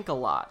I drink a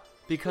lot.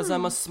 Because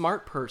I'm a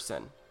smart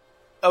person.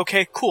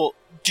 Okay, cool.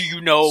 Do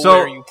you know So-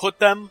 where you put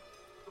them?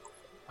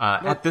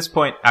 At this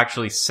point,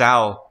 actually,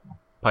 Sal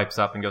pipes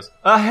up and goes,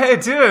 hey,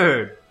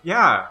 dude!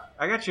 Yeah,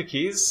 I got your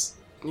keys.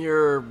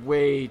 You're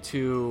way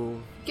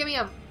too Give me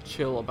 'em.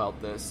 chill about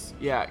this.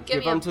 Yeah, Give give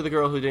me them a- to the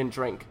girl who didn't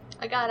drink.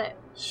 I got it.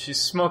 She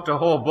smoked a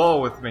whole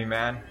bowl with me,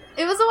 man.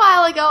 It was a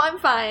while ago. I'm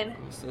fine.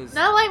 This is,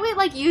 Not lightweight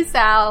like you,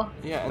 Sal.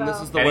 yeah, and this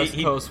is the And West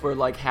he- Coast where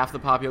like half the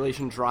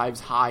population drives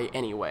high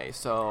anyway.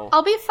 So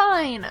I'll be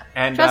fine.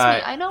 And Trust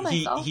me, I know he,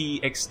 myself. he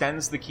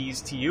extends the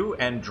keys to you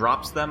and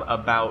drops them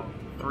about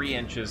 3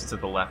 inches to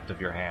the left of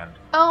your hand.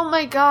 Oh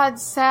my god,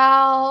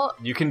 Sal.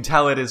 You can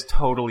tell it is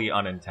totally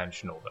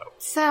unintentional, though.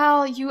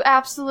 Sal, you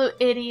absolute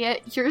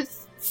idiot. You're.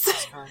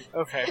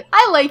 Okay.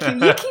 I like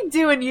you. You keep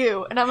doing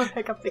you. And I'm gonna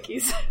pick up the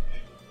keys.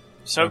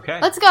 So, Okay.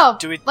 Let's go.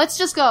 Do we- Let's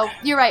just go.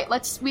 You're right.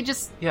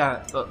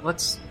 Yeah,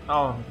 let's...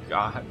 Oh,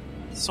 God.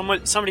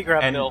 somebody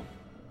grab And- Bill.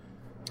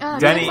 Oh,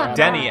 Denny that's not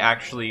Denny bad.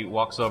 actually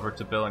walks over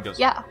to Bill and goes,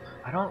 Yeah.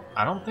 I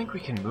don't think we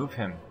can move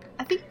him.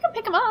 I think you can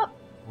pick him up.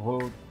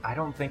 Well, I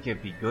don't think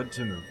it'd be good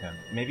to move him.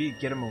 Maybe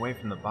get him away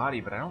from the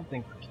body, but I don't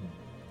think we can...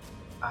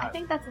 I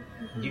think that's.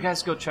 You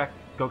guys go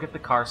get the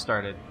car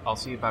started. I'll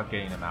see about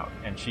getting him out.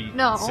 And she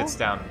No. sits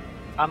down.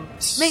 I'm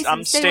Mason,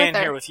 I'm stay staying with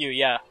her. here with you.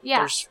 Yeah. Yeah.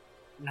 There's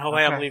no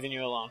way I'm Okay. leaving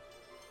you alone.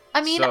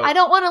 I mean, So- I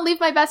don't want to leave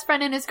my best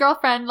friend and his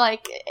girlfriend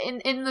like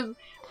in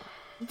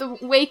the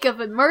wake of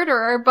a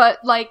murderer, but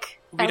like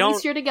We at don't-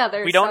 least you're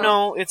together. We don't so-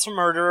 know it's a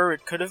murderer.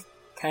 It could have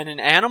been an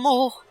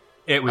animal.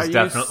 It was Are you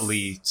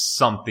definitely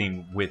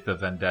something with a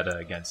vendetta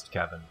against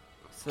Kevin,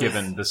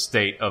 given the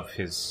state of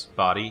his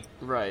body.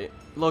 right.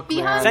 Look,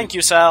 Behind- man. Thank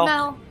you, Sal.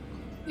 Mel,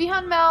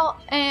 Vihan, Mel,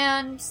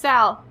 and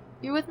Sal,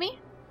 you with me?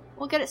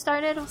 We'll get it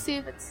started. We'll see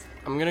if it's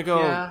I'm gonna go.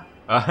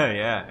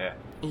 Yeah.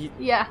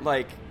 yeah.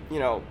 Like, you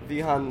know,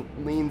 Vihan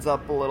leans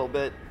up a little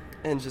bit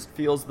and just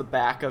feels the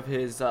back of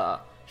his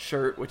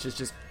shirt, which is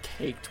just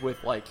caked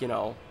with, like, you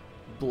know,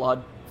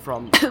 blood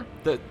from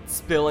the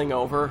spilling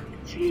over.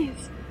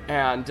 Jeez,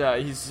 And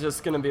he's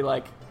just gonna be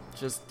like,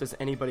 does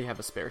anybody have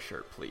a spare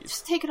shirt, please?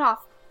 just take it off.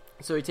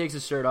 So he takes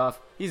his shirt off.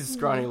 He's a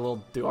scrawny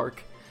little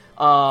dork.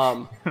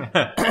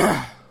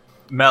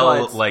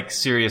 Mel, But- like,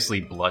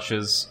 seriously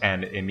blushes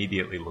and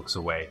immediately looks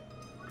away.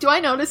 Do I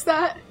notice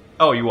that?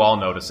 Oh, you all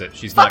notice it.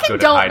 She's not Fucking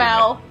good don't, at hiding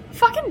Mel.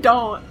 Fucking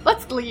don't.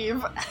 Let's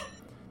leave.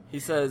 He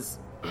says,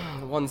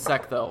 "One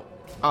sec, though."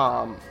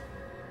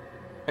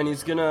 And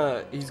he's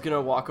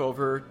gonna walk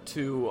over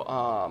to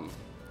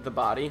the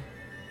body.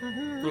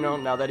 You know,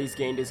 now that he's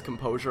gained his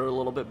composure a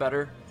little bit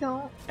better,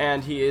 Don't.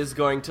 and he is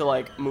going to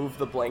like move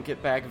the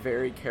blanket back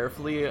very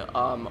carefully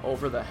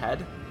over the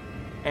head.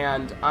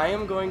 And I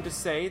am going to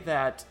say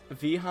that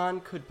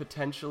Vihan could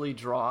potentially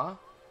draw,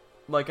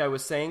 like I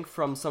was saying,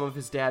 from some of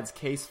his dad's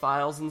case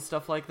files and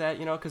stuff like that,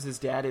 you know, because his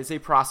dad is a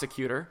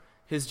prosecutor.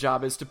 His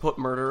job is to put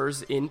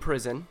murderers in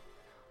prison.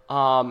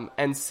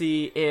 And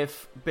see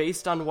if,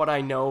 based on what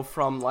I know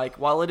from, like,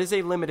 while it is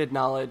a limited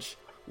knowledge,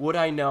 would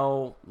I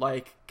know,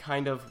 like,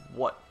 kind of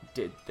what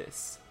did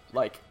this?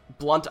 Like,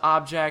 blunt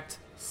object,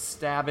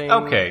 stabbing,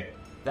 Okay.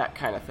 that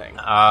kind of thing.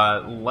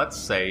 Let's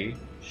say,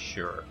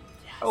 sure.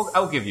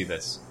 I'll give you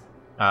this.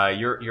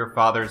 Your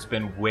father's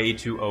been way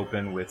too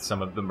open with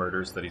some of the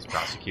murders that he's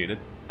prosecuted.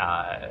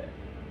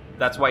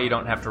 That's why you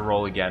don't have to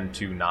roll again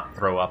to not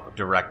throw up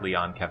directly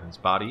on Kevin's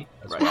body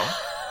as Right. well.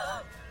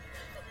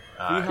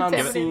 Vihan's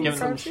given- seen given-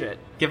 some shit.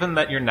 Given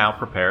that you're now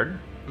prepared,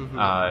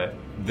 Mhm.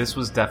 this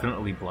was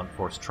definitely blunt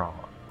force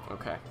trauma.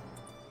 Okay.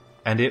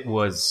 And it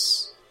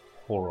was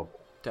horrible.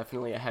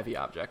 Definitely a heavy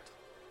object.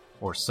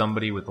 Or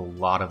somebody with a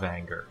lot of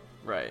anger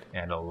Right,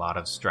 and a lot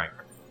of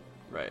strength.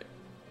 right.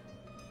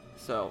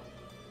 So,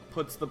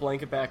 puts the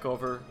blanket back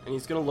over, and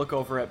he's gonna look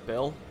over at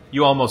Bill.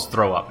 You almost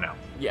throw up now.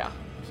 Yeah.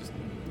 Just,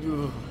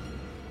 ugh.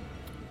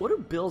 What do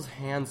Bill's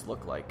hands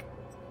look like?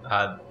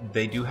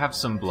 They do have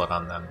some blood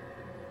on them.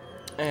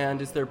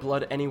 And is there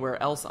blood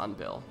anywhere else on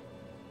Bill?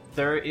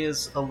 There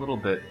is a little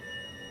bit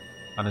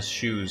on his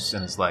shoes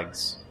and his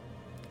legs.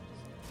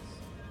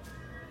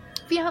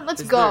 Vihan,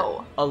 let's Is go.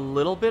 there a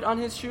little bit on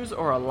his shoes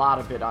or a lot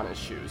of it on his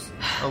shoes?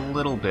 A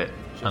little bit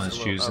on Just his a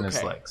little- shoes and his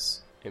okay.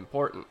 legs.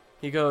 Important.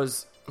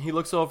 He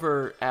looks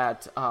over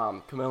at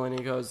Camilla and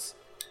he goes,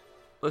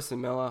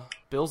 "Listen, Milla,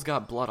 Bill's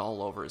got blood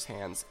all over his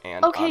hands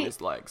and Okay. on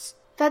his legs."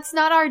 That's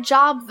not our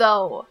job,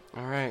 though.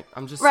 All right,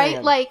 I'm just Right?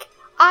 saying. Like,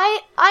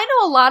 I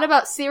know a lot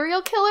about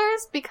serial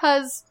killers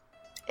because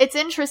it's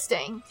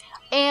interesting.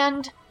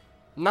 And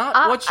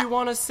not what you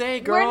want to say,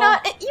 girl. we're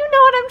not, you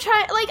know what I'm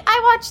trying, like, I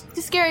watch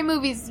the scary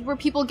movies where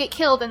people get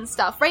killed and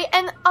stuff, right?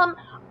 And,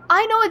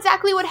 I know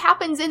exactly what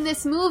happens in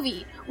this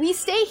movie. We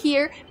stay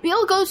here,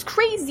 Bill goes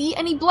crazy,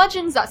 and he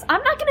bludgeons us.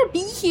 I'm not gonna be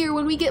here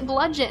when we get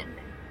bludgeoned.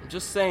 I'm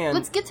just saying.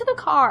 Let's get to the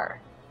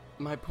car.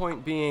 My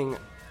point being,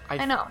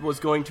 I know. was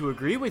going to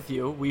agree with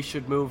you. We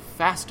should move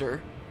faster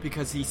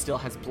because he still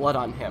has blood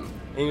on him.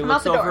 And he I'm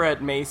looks out the door. over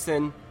at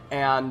Mason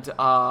and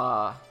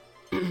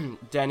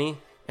Denny,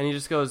 and he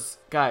just goes,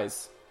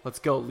 "Guys, let's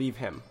go. Leave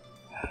him."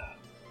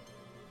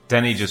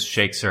 Denny just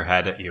shakes her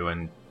head at you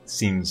and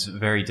seems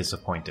very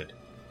disappointed.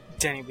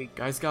 Danny,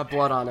 Guy's got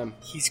blood on him.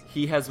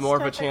 He has more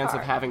of a Start the chance of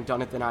car. having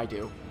done it than I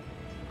do.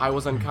 I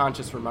was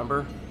unconscious,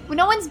 remember?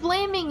 No one's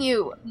blaming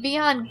you.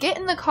 Vihan, get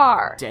in the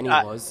car. Denny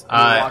Uh, was.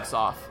 And he walks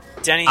off.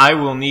 Denny, I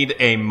will need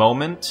a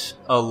moment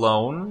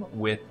alone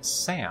with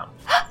Sam.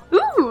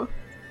 Ooh!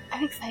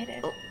 I'm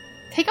excited.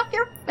 Take off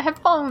your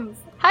headphones.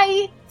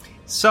 Hi!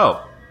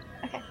 So,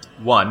 Okay.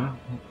 one,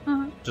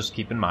 Mhm. just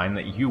keep in mind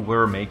that you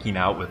were making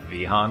out with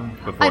Vihan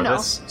I before know.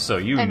 this, so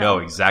you I know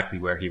know. exactly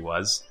where he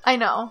was. I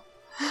know.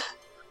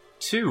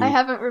 Two, I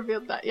haven't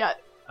revealed that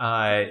yet.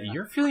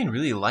 you're feeling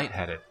really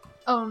lightheaded.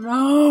 Oh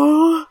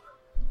no.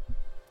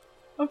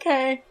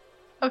 Okay.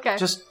 Okay.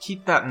 Just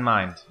keep that in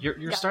mind. You're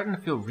Yeah. starting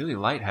to feel really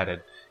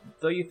lightheaded,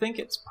 though you think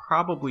it's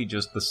probably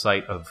just the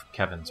sight of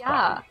Kevin's Yeah.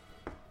 body.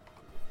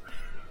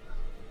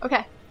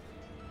 Okay.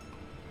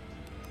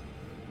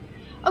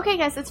 Okay,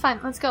 guys, it's fine.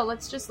 Let's go.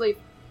 Let's just leave.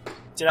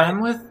 Did I?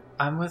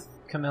 I'm with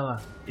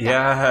Camilla.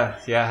 Yeah.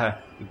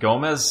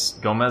 Gomez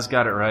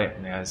got it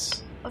right,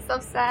 guys. What's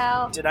up,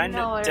 Sal? Did I You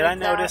know where did I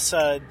it's at.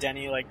 notice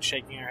Denny like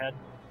shaking her head?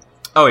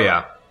 Oh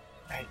yeah.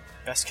 Right.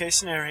 Best case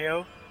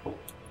scenario,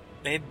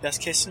 babe.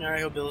 Best case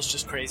scenario, Bill's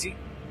just crazy,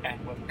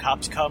 and when the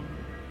cops come,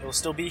 he'll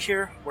still be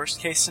here. Worst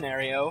case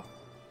scenario,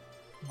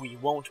 we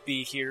won't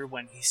be here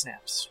when he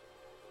snaps.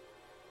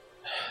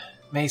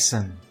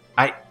 Mason,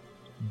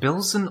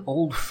 Bill's an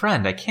old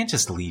friend. I can't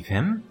just leave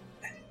him.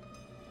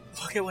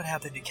 Look at what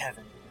happened to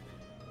Kevin.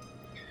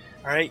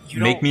 All right, you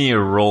Make don't. me a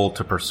roll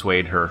to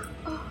persuade her.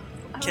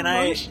 I'm Can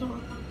I- emotional.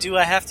 Do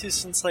I have to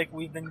since like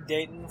we've been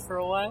dating for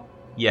a while?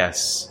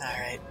 Yes. All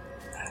right.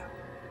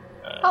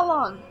 How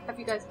long have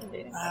you guys been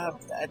dating?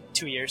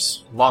 2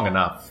 years. Long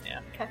enough.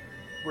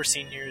 We're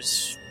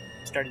seniors.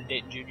 Started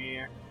dating junior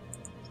year.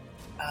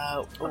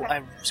 Oh, Okay.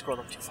 I scrolled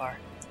up too far.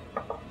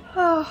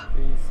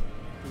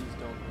 Please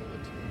don't roll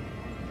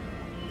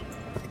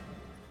it.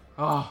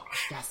 Oh,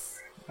 yes.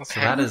 So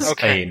that is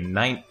Okay. a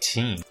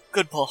 19.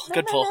 Good pull.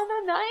 Good pull.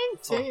 No,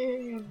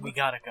 19. We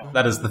gotta go.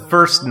 That is the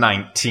first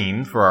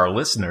 19 for our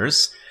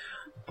listeners.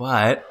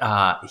 But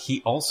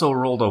he also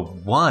rolled a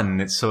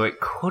 1, so it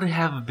could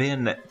have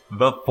been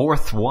the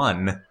fourth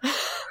one.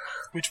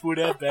 Which would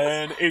have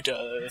been a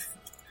death.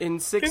 In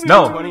 6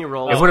 No, to 20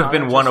 rolls, it would have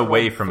been Connor one just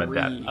away rolled from a 3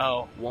 death.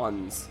 Oh.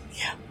 ones.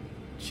 Yeah.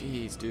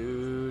 Jeez,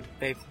 dude.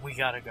 Babe, we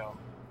gotta go.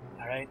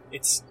 Alright?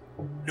 It's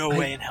no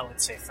way in hell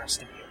it's safe for us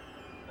to be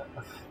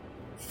here.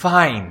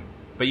 Fine.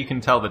 But you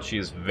can tell that she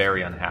is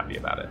very unhappy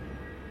about it.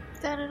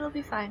 Then it'll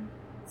be fine.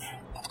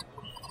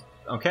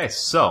 Okay,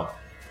 so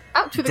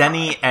Out to the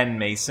Denny car. and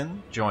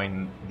Mason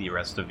join the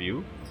rest of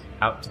you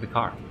out to the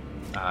car.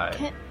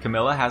 Can-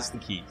 Camilla has the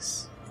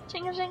keys.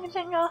 Jingle, jingle,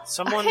 jingle.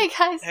 Someone. Okay,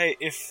 guys. Hey,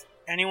 if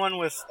anyone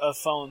with a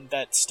phone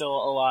that's still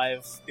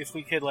alive, if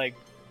we could, like,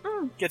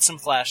 get some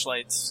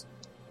flashlights.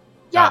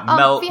 Yeah,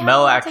 Mel Fiona,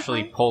 Mel wanna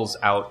actually take pulls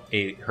out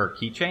her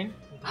keychain,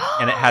 mine?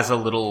 and it has a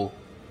little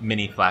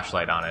mini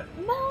flashlight on it.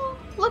 Mel,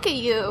 look at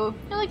you.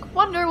 You're like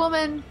Wonder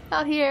Woman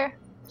out here.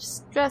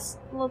 Just dressed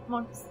a little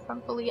more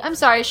frumpily. I'm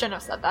sorry, I shouldn't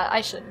have said that.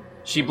 I shouldn't.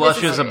 She This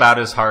blushes is about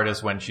as hard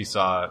as when she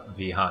saw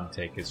Vihan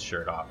take his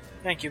shirt off.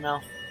 Thank you,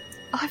 Mel.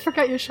 Oh, I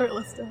forgot you're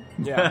shirtless still.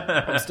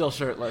 Yeah, I'm still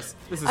shirtless.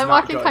 This is I'm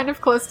not walking good. kind of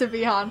close to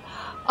Vihan,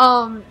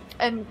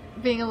 and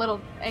being a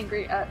little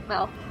angry at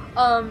Mel.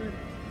 No,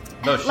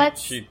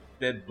 Let's- she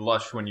did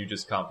blush when you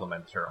just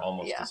complimented her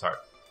almost Yeah. as hard.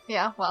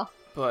 Yeah, well.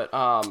 But,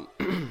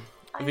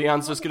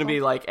 Vian's just gonna be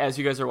like, as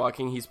you guys are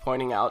walking, he's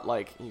pointing out,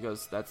 like, he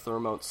goes, that's the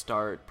remote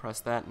start, press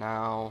that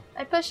now.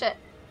 I push it.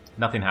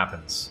 Nothing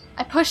happens.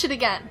 I push it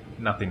again.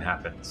 Nothing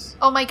happens.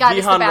 Oh my god,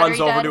 is the Vihan battery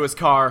runs over dead? to his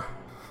car,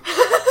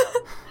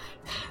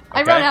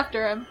 I Okay. run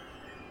after him.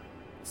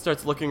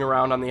 starts looking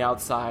around on the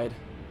outside.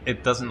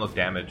 It doesn't look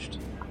damaged.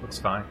 Looks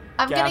fine.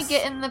 I'm gonna Gas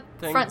get in the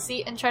thing. front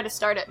seat and try to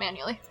start it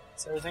manually.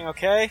 Is everything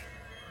okay?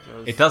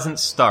 Goes, It doesn't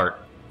start.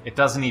 It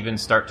doesn't even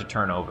start to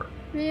turn over.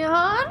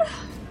 Vihan?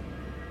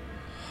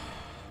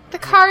 The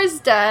car is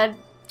dead.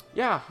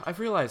 Yeah, I've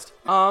realized.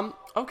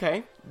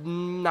 Okay,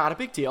 not a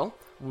big deal.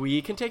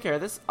 We can take care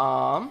of this.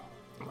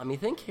 Let me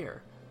think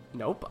here.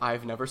 Nope,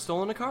 I've never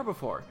stolen a car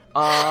before.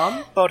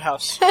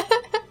 Boathouse.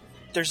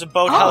 There's a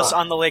boathouse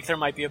on the lake. There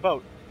might be a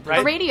boat, A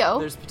right? radio.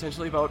 There's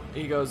potentially about.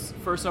 He goes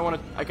first.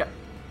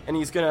 And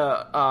he's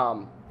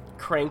gonna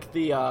crank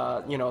the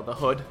the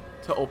hood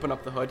to open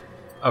up the hood.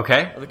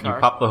 Okay, Of the you car.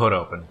 pop the hood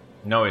open.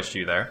 No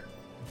issue there.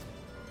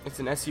 It's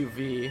an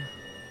SUV,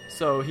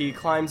 so he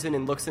climbs in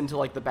and looks into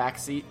like the back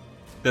seat.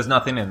 There's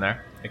nothing in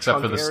there except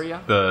Trunk for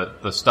area?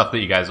 the stuff that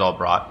you guys all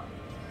brought.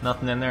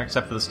 Nothing in there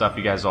except for the stuff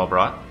you guys all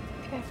brought.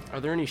 Okay. Are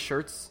there any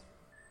shirts?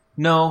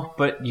 No,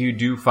 but you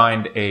do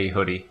find a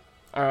hoodie.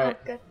 All right.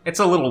 Oh, good. It's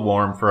a little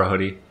warm for a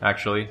hoodie,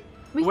 actually.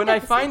 We can When get I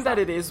the find seats that up.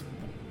 it is,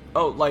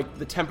 like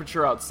the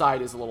temperature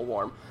outside is a little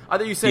warm.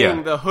 Either you saying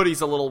Yeah. the hoodie's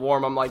a little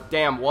warm, I'm like,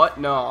 damn, what?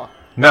 No.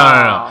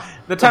 No.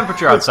 The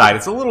temperature outside,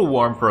 it's a little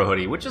warm for a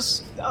hoodie, which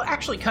is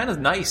actually kind of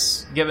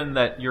nice, given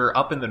that you're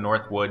up in the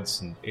North Woods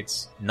and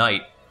it's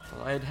night.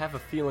 Well, I'd have a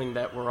feeling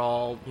that we're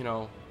all,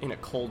 in a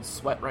cold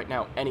sweat right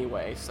now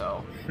anyway,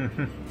 so.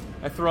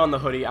 I throw on the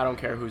hoodie, I don't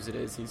care whose it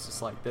is, he's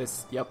just like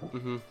this, yep,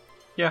 mm-hmm.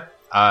 Yeah.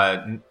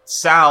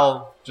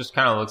 Sal just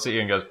kind of looks at you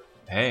and goes,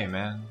 "Hey,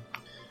 man,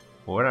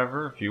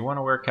 whatever. If you want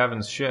to wear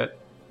Kevin's shit,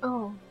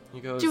 Oh. He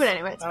goes, Do it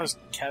anyway. It's That fine. was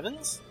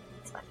Kevin's?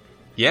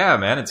 yeah,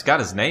 man, it's got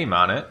his name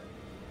on it."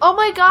 Oh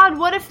my god,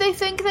 what if they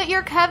think that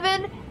you're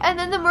Kevin and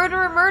then the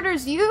murderer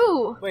murders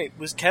you? Wait,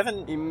 was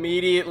Kevin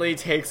Immediately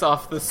takes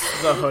off the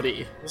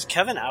hoodie.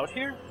 out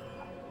here?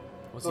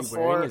 Was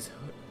before.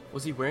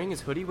 Was he wearing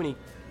his hoodie when he?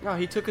 No,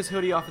 he took his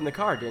hoodie off in the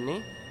car, didn't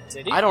he?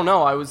 Did he? I don't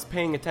know. I was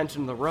paying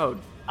attention to the road.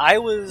 I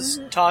was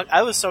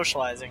I was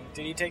socializing.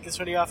 Did he take his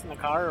hoodie off in the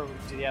car, or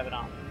did he have it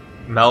on?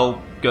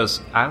 Mel goes,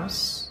 I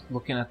was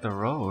looking at the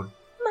road.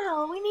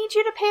 Mel, we need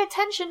you to pay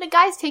attention to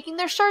guys taking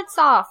their shirts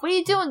off. What are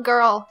you doing,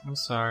 girl? I'm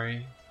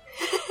sorry.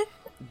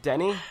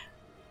 Denny,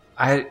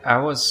 I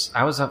was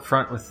up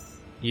front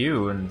with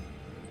you, and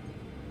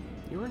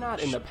you were not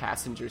in the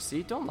passenger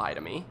seat. Don't lie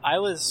to me. I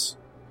was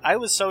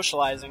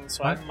socializing,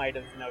 so What? I might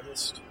have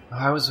noticed.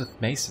 I was with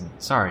Mason.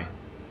 Sorry.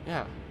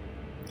 Yeah.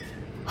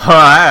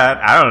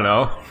 I don't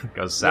know.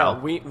 Goes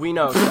Sal. Yeah, we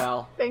know,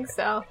 Sal. Thanks,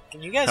 Sal.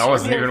 Can you guys I hear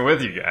wasn't me? even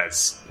with you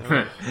guys.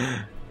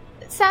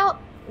 Sal,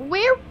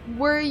 where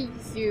were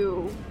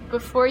you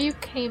before you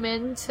came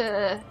in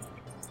to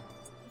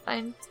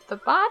find the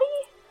body?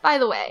 By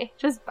the way.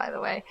 Because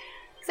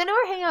I know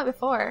we're hanging out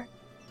before.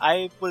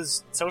 I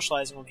was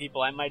socializing with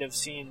people. I might have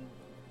seen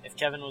if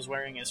Kevin was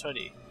wearing his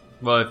hoodie.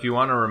 Well, if you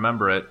want to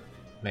remember it,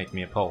 make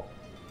me a poll.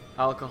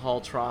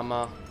 Alcohol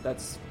trauma.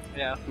 That's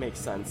Yeah. makes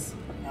sense.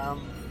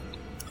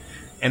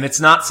 And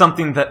it's not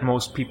something that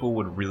most people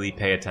would really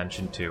pay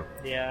attention to.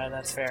 Yeah,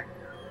 that's fair.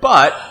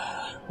 But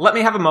let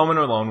me have a moment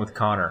alone with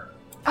Connor.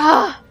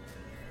 Ah!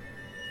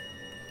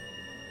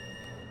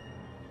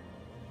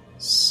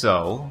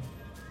 So,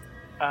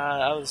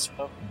 I was.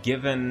 Oh,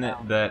 given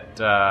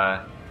that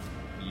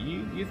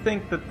you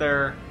think that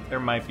there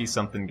might be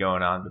something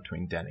going on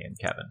between Denny and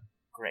Kevin.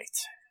 great.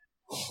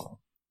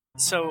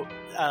 So,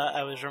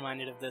 I was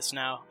reminded of this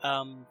now.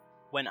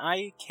 When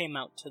I came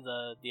out to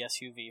the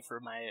SUV for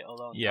my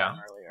alone time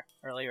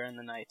earlier in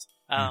the night,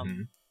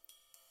 Mhm.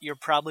 you're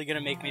probably going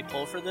to make me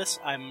pull for this.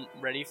 I'm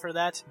ready for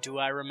that. Do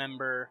I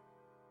remember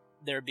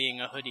there being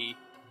a hoodie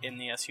in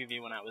the SUV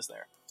when I was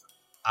there?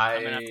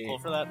 I'm going to have to pull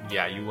for that?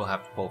 Yeah, you will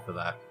have to pull for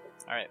that.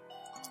 Alright.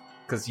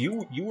 Because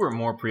you were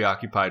more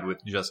preoccupied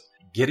with just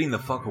getting the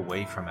fuck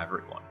away from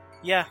everyone.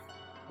 Yeah,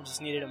 I just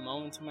needed a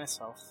moment to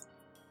myself.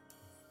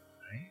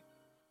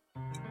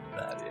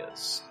 That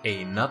is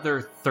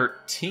another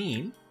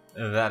 13.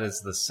 That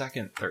is the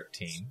second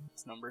 13.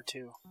 It's number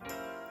 2.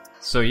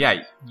 So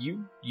yeah,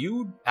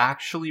 you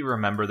actually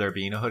remember there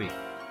being a hoodie.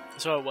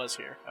 So it was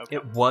here. Okay.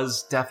 It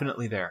was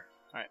definitely there.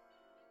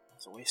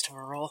 It's a waste of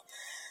a roll.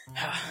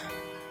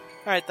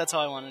 Alright, that's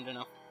all I wanted to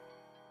know.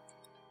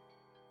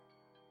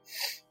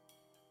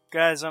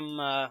 Guys,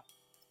 I'm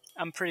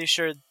pretty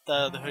sure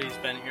the hoodie's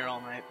been here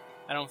all night.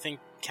 I don't think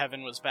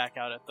Kevin was back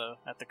out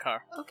at the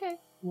car. Okay.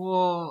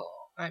 Whoa.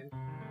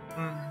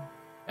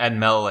 And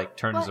Mel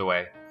turns What?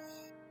 away.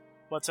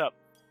 What's up?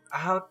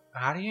 How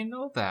do you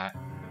know that?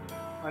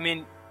 I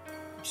mean,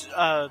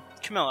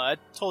 Camilla, I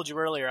told you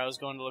earlier I was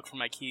going to look for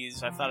my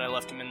keys. I thought I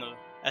left them in the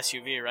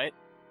SUV, right?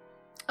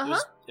 Uh-huh.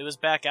 It was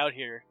back out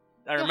here.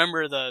 I Yeah.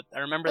 remember that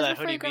Before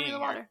hoodie you grab me being the here.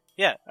 water.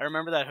 Yeah, I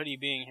remember that hoodie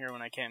being here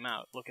when I came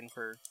out looking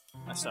for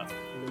my stuff.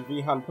 And then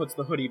Vihan puts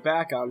the hoodie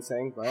back on,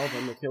 saying, "Well,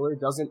 then the killer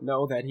doesn't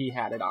know that he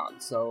had it on,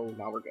 so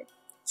now we're good."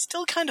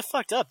 Still kind of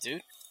fucked up,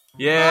 dude.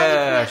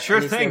 Yeah, sure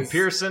And he thing, says-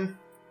 Pearson.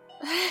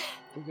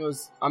 He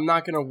goes, "I'm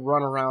not gonna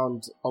run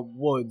around a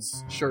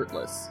woods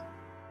shirtless."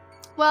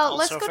 Well, Also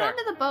let's go fair. down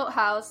to the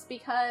boathouse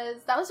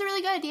because that was a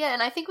really good idea,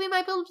 and I think we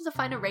might be able to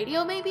find a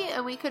radio maybe,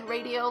 and we could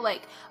radio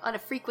on a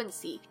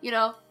frequency, you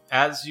know?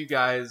 As you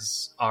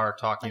guys are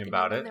talking Like,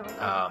 about and it, then they were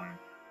going.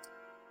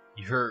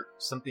 you hear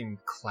something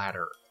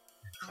clatter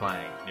and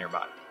clang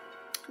nearby.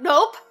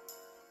 Nope.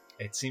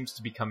 It seems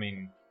to be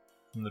coming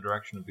from the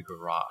direction of the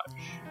garage.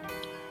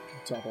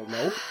 Double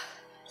nope.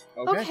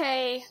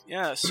 Okay.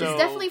 Yeah, so There's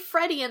definitely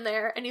Freddy in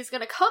there, and he's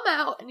gonna come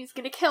out, and he's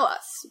gonna kill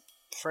us.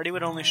 Freddy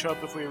would only show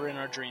up if we were in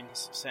our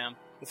dreams, Sam.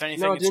 If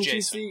anything, No, it's didn't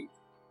Jason. you see?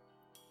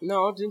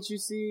 No, didn't you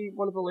see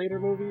one of the later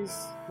movies?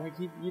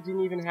 You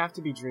didn't even have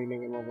to be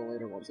dreaming in one of the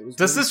later ones. It was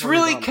Does this totally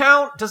really done.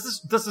 count?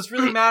 Does this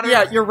really matter?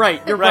 Yeah, you're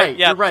right. You're right.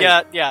 Yeah, You're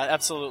right. yeah,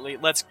 absolutely.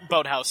 Let's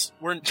boathouse.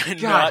 We're not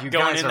you going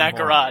guys in are that morons.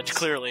 garage,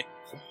 clearly.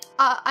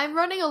 I'm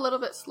running a little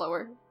bit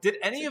slower. Did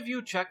any of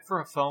you check for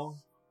a phone?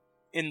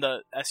 In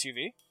the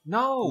SUV?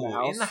 No, In the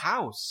house? in the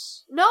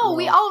house. No,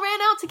 we No. all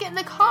ran out to get in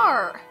the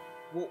car.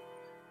 Well,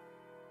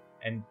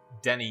 and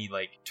Denny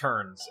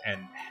turns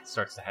and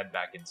starts to head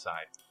back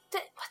inside.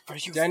 What Are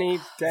you Denny,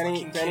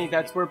 fucking kidding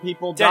that's me? where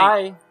people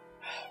Denny. die.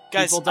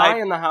 Guys, People die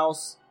in the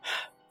house.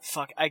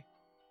 Fuck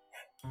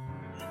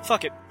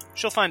it.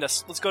 She'll find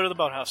us. Let's go to the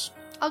boathouse.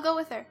 I'll go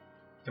with her.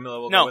 Camilla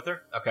will No. go with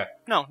her? Okay.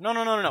 No.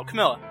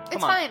 Camilla, It's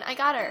come on. fine. I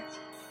got her.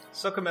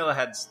 So Camilla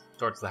heads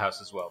towards the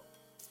house as well.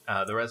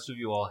 The rest of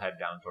you all head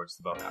down towards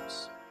the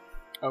boathouse.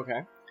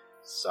 Okay.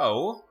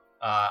 So,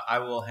 I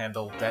will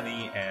handle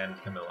Denny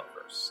and Camilla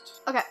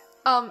first. Okay.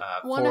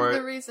 One of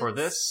the reasons for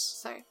this,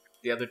 Sorry.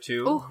 the other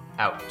two, Ooh.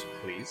 out,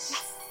 please.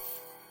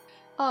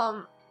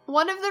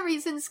 One of the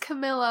reasons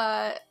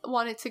Camilla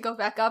wanted to go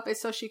back up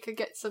is so she could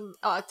get some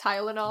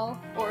Tylenol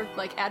or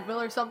Advil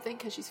or something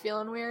because she's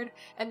feeling weird,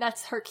 and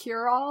that's her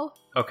cure-all.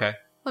 Okay.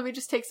 Let me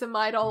just take some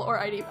Midol or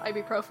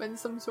ibuprofen,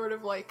 some sort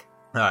of You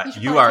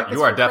should You probably are take this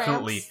you are for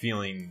definitely cramps.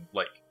 feeling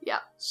Yeah.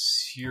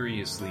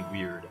 seriously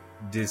weird,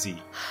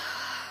 dizzy.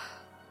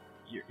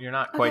 you're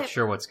not quite Okay.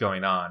 sure what's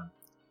going on.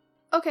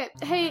 Okay,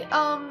 hey,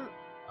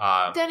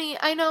 Denny,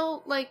 I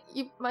know, like,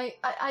 you might,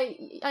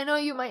 I know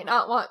you might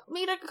not want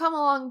me to come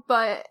along,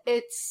 but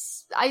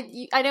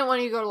I didn't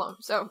want you to go alone,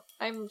 so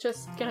I'm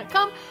just gonna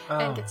come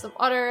and get some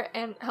water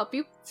and help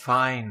you.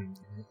 Fine.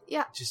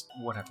 Yeah. Just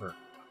whatever.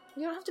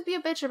 You don't have to be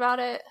a bitch about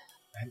it.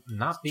 I'm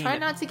not being Try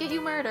not to get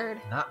you murdered.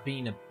 not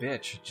being a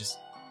bitch. Just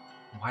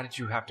why did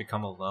you have to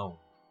come alone?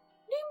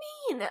 What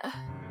do you mean?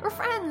 We're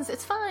friends,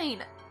 it's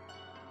fine.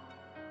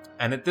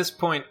 And at this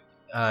point,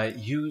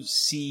 you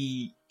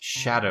see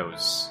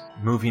shadows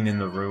moving in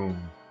the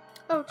room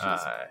Oh,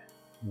 jeez.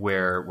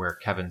 where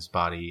Kevin's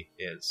body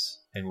is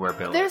and where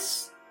Bill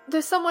is.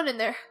 There's someone in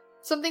there.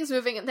 Something's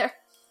moving in there.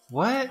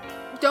 What?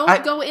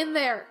 Don't go in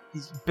there.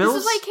 Bill's, This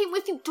is why I came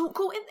with you. Don't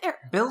go in there.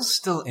 Bill's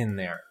still in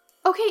there.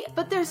 Okay,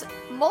 but there's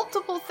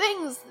multiple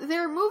things.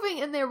 They're moving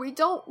in there. We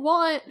don't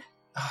want...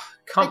 I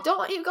Come, don't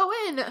want you to go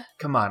in.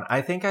 come on.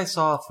 I think I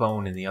saw a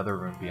phone in the other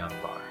room beyond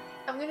the bar.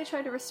 I'm gonna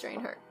try to restrain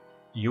her.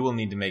 You will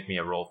need to make me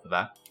a roll for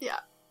that. Yeah.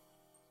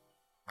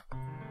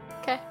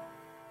 Okay.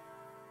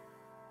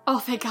 Oh,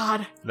 thank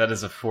God. That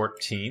is a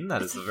 14.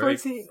 That It's is a the very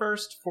 14.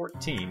 first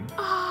 14.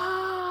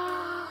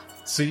 Ah,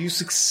 So you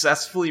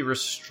successfully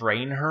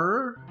restrain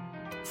her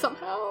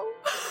somehow.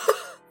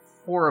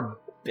 for a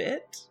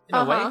bit, in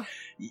a way. Uh-huh.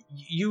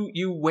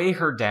 You weigh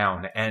her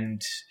down,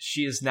 and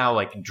she is now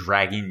like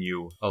dragging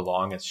you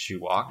along as she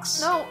walks.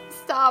 No,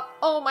 stop.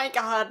 Oh my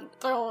God.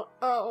 Don't.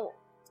 Oh.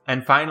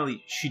 And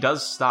finally, she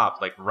does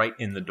stop, like right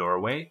in the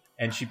doorway,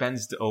 and she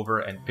bends over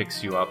and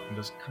picks you up and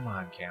goes, "Come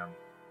on, Cam.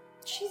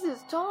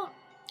 Jesus, don't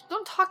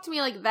talk to me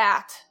like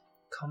that.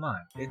 Come on.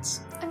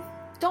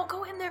 Don't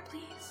go in there,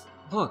 please.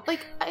 Look."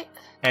 Like,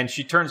 And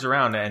she turns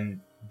around,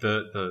 and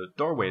the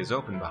doorway is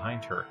open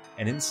behind her,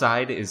 and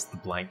inside is the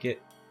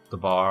blanket, the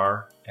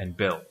bar, and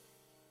Bill.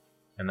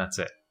 And that's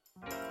it.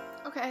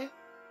 okay.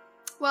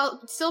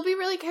 Well, still be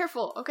really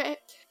careful, okay?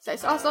 'Cause I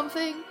saw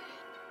something,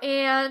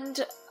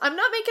 and I'm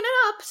not making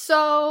it up,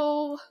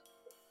 so...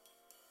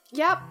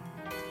 Yep.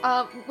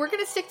 We're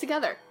gonna stick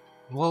together.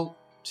 Well,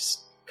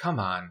 just come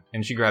on.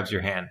 And she grabs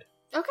your hand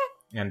Okay,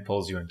 and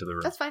pulls you into the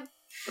room. that's fine.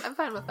 I'm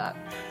fine with that.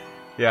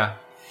 Yeah.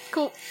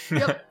 Cool.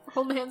 Yep.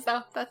 Holding hands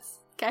now. That's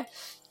okay.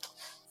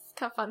 It's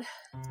kind of fun.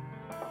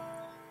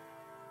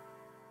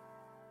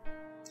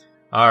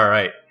 All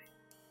right.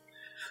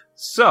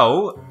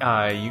 So,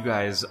 you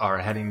guys are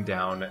heading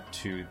down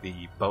to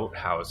the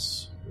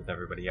boathouse with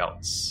everybody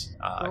else.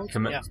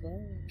 Yeah.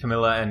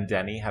 Camilla and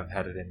Denny have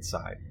headed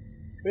inside.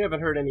 We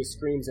haven't heard any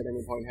screams at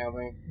any point, have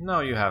we?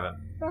 No, you haven't.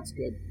 That's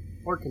good.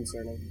 Or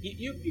concerning.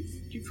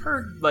 You've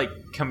heard like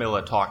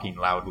Camilla talking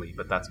loudly,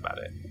 but that's about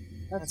it.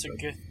 That's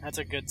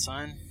a good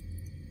sign.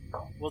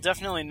 We'll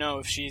definitely know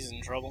if she's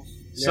in trouble.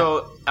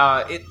 So,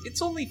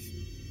 it's only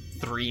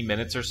 3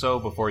 minutes or so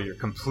before you're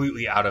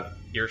completely out of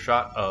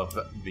earshot of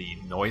the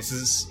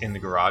noises in the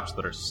garage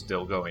that are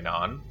still going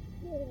on,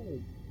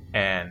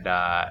 and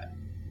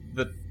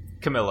the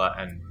Camilla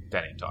and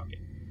Denny talking.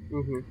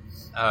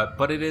 Mm-hmm.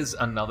 But it is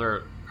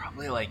another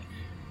probably like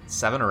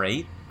 7 or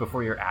 8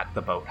 before you're at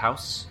the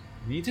boathouse.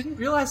 You didn't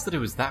realize that it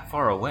was that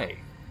far away.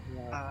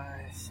 Yeah.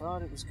 I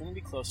thought it was going to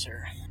be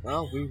closer.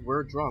 Well, we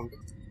were drunk.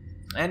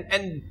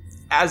 And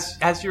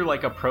as you're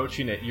like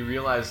approaching it, you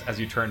realize as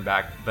you turn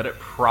back that it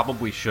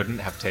probably shouldn't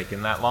have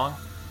taken that long.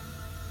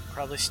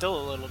 Probably still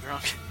a little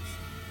drunk.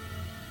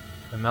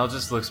 And Mel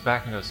just looks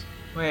back and goes,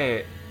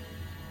 "Wait,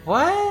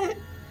 what?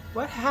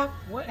 What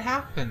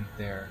happened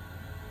there?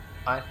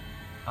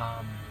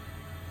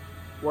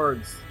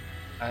 Words.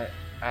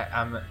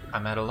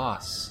 I'm at a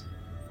loss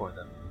for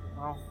them."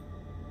 Well,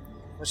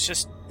 let's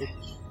just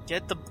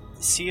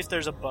see if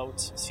there's a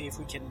boat. See if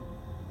we can.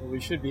 Well, we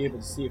should be able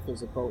to see if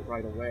there's a boat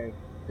right away.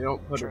 They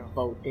don't put True. a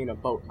boat in a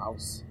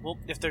boathouse. Well,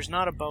 if there's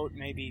not a boat,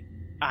 maybe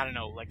I don't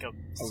know, like a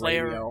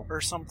flare radio. or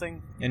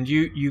something. And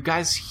you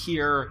guys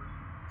hear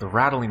the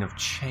rattling of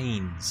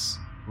chains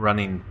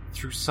running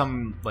through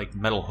some like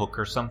metal hook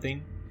or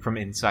something from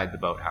inside the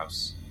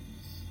boathouse.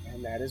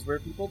 And that is where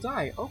people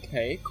die.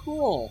 Okay,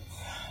 cool.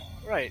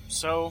 Right.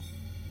 So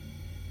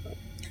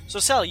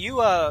Sal, you're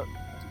I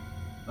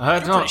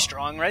pretty don't.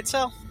 strong, right,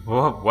 Sal?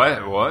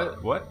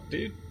 What,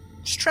 dude?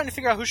 Just trying to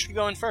figure out who should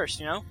go in first.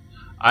 You know.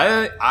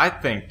 I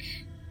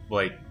think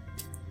like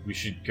we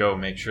should go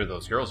make sure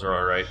those girls are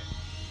all right.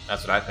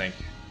 That's what I think.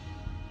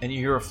 And you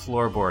hear a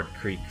floorboard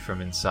creak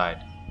from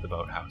inside the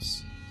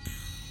boathouse.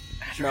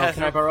 Mel,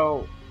 can I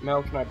borrow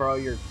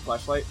your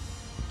flashlight?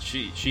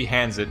 She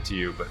hands it to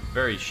you, but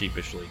very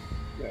sheepishly.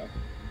 Yeah.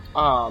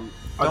 Are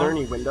there Don't-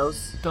 any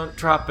windows? Don't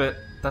drop it.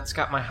 That's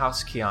got my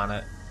house key on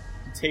it.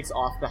 He takes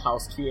off the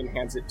house key and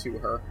hands it to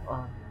her.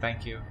 Oh,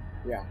 thank you.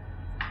 Yeah.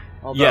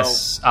 Although,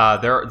 Yes,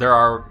 there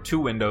are 2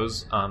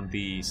 windows on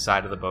the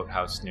side of the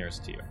boathouse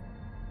nearest to you.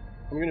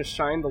 I'm gonna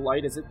shine the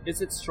light. Is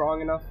it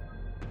strong enough?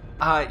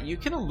 You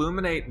can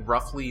illuminate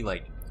roughly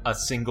like a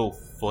single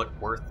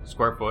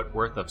square foot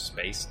worth of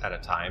space at a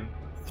time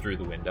through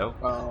the window,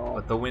 Oh,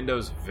 but the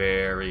window's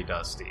very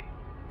dusty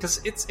because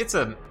it's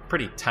a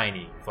pretty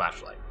tiny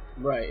flashlight.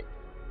 right.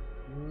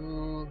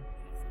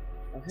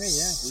 Okay,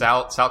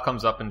 yeah. Sal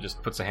comes up and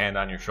just puts a hand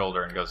on your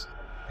shoulder and goes,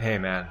 "Hey,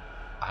 man,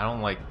 I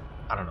don't like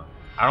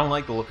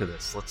the look of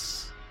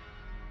this.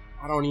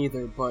 I don't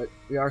either, but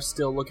we are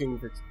still looking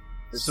for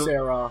So-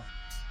 Sarah.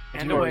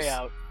 And a way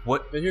out.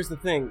 What But here's the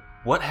thing.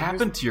 what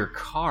happened to your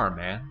car,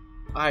 man?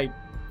 I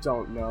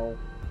don't know.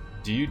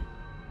 Do you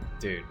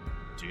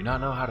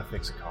not know how to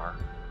fix a car?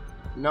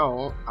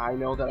 No, I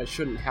know that I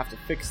shouldn't have to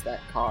fix that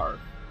car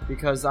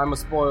because I'm a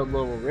spoiled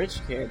little rich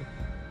kid.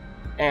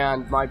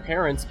 And my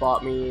parents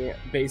bought me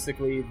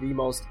basically the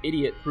most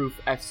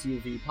idiot-proof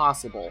SUV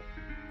possible.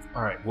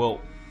 All right,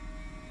 well,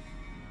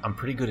 I'm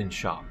pretty good in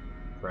shop,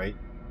 right?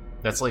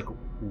 That's like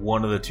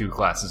one of the 2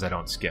 classes I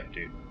don't skip,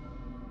 dude.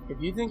 If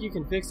you think you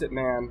can fix it,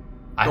 man,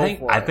 I go think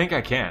for I it. think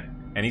I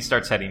can. And he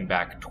starts heading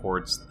back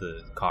towards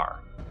the car.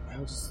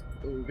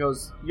 He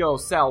goes, "Yo,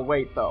 Sal,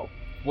 wait though.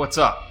 What's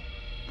up?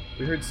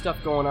 We heard stuff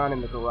going on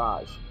in the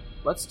garage.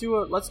 Let's do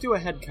a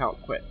head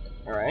count quick,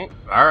 all right?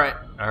 All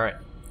right.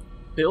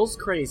 Bill's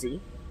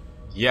crazy.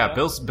 Yeah, Yeah.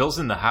 Bill's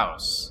in the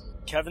house.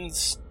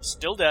 Kevin's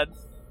still dead.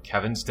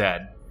 Kevin's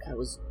dead.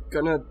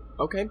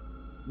 Okay.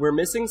 We're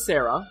missing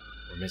Sarah,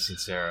 We're missing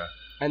Sarah.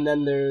 and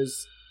then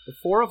there's the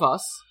 4 of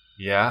us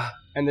Yeah.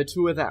 and the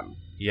 2 of them.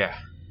 Yeah.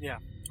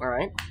 All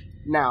right.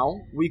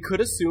 Now we could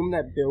assume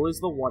that Bill is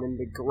the one in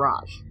the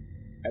garage,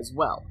 as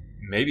well,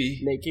 Maybe.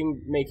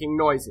 making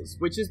noises,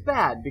 which is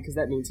bad because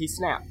that means he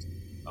snapped.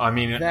 I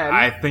mean, Then-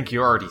 I think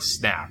you already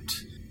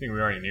snapped. I think we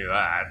already knew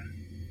that.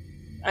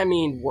 I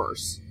mean,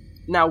 worse.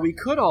 Now we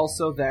could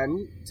also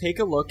then take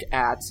a look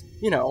at,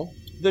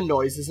 the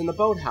noises in the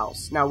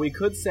boathouse. Now we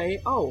could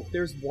say, oh,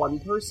 there's one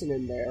person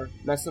in there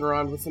messing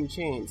around with some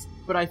chains.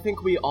 But I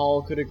think we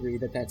all could agree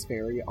that that's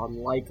very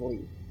unlikely.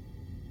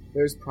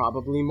 There's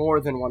probably more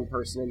than one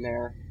person in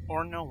there.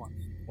 Or no one.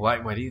 Why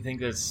do you think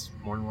there's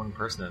more than one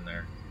person in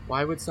there?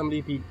 Why would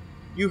somebody be...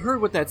 You heard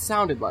what that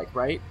sounded like,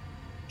 right?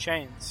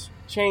 Chains.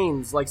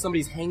 Chains, like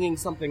somebody's hanging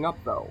something up,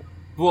 though.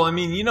 Well, I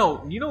mean, you know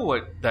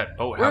what that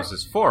boathouse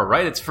is for,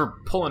 right? It's for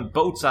pulling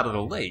boats out of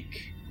the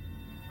lake.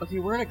 Okay,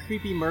 we're in a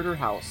creepy murder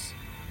house.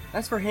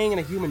 That's for hanging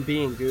a human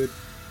being, dude.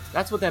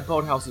 That's what that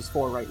boathouse is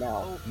for right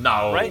now.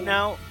 No. Right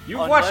now,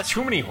 You've unless- watched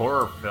too many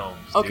horror films,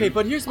 Okay, dude.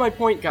 but here's my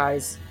point,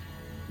 guys.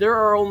 There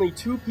are only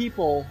 2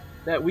 people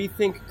that we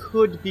think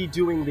could be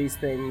doing these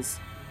things,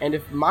 and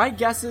if my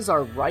guesses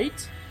are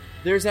right,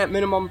 there's at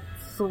minimum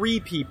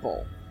 3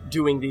 people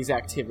doing these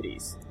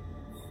activities.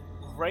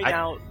 Right I-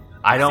 now,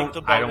 I think don't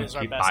the boat I is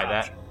our don't keep best by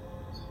that. option.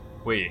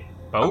 Wait,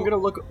 I'm boat?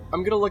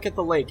 gonna look at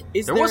the lake.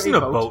 Is There there wasn't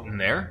a a boat in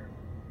there.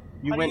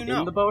 You How do went you know?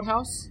 in the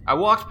boathouse? I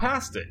walked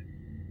past it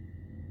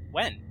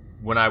when?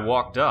 when I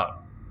walked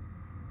up.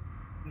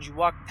 Did you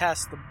walk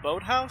past the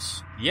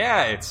boathouse?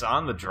 Yeah, it's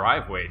on the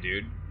driveway,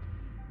 dude.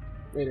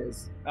 It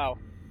is. Oh,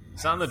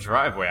 It's on the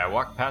driveway. I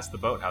walked past the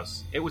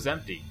boathouse. It was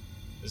empty.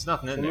 There's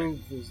nothing in I there.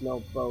 mean, there's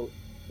no boat.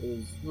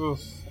 Oof.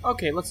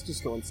 Okay, let's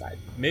just go inside.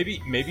 Maybe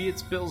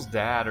it's Bill's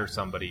dad or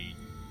somebody.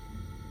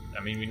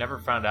 I mean, we never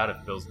found out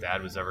if Bill's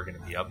dad was ever going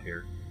to be up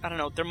here. I don't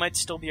know. There might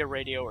still be a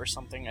radio or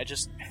something.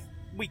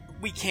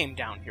 We came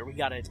down here. We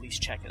gotta at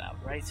least check it out,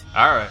 right?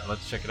 All right,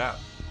 let's check it out.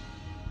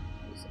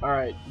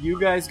 Alright, you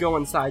guys go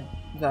inside,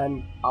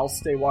 then I'll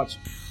stay watch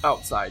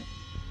outside.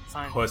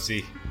 Fine.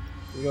 Pussy.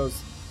 He goes,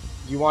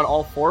 do you want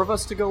all 4 of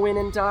us to go in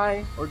and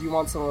die, or do you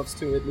want some of us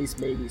to at least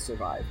maybe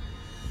survive?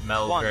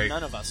 Mel One, very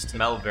none of us. Today.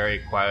 Mel very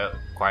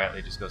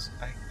quietly just goes,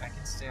 I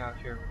can stay out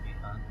here with you,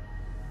 hon.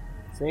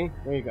 See?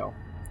 There you go.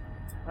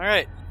 All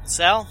right,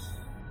 Sal.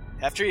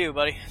 After you,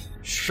 buddy.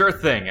 Sure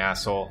thing,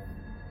 asshole.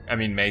 I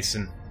mean,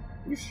 Mason.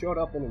 You showed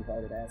up and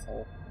invited,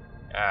 asshole.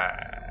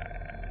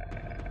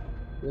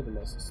 You're the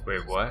most suspicious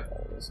Wait, what? of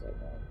all this right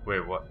now.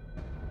 Wait, what?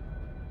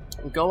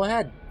 Go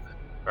ahead.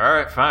 All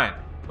right, fine.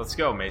 Let's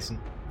go, Mason.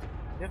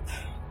 Yep.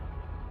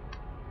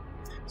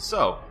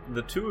 So,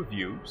 the 2 of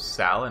you,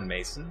 Sal and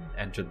Mason,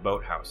 enter the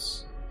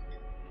boathouse.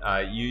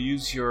 You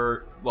use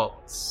your...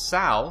 Well,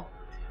 Sal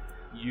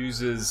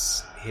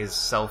uses his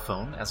cell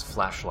phone as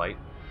flashlight,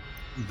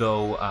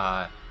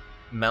 though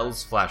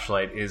Mel's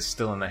flashlight is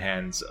still in the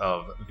hands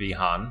of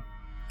Vihan.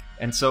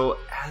 And so,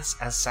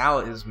 as Sal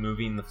is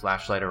moving the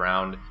flashlight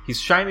around,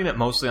 he's shining it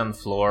mostly on the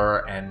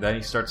floor, and then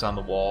he starts on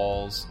the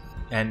walls,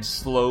 and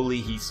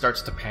slowly he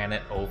starts to pan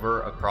it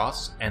over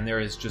across, and there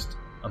is just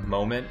a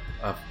moment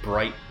of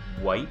bright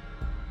white,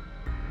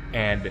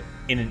 and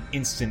in an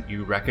instant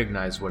you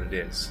recognize what it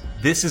is.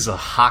 This is a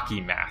hockey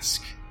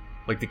mask,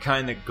 like the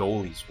kind that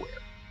goalies wear,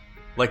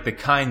 like the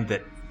kind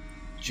that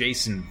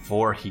Jason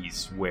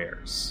Voorhees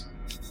wears.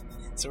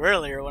 So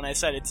earlier when I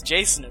said it's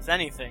Jason, if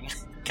anything,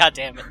 god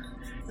damn it.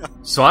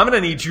 So I'm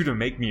gonna need you to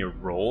make me a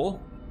roll.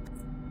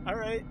 All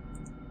right.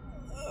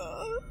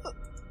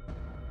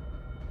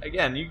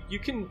 Again, you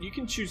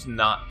can choose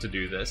not to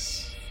do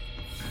this.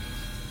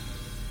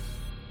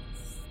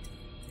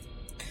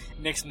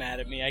 Nick's mad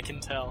at me. I can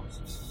tell.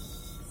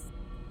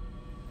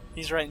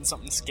 He's writing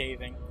something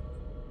scathing.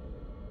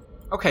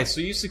 Okay, so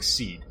you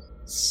succeed.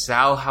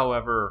 Sal,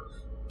 however,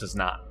 does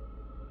not.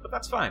 But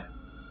that's fine.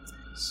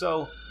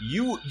 So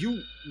you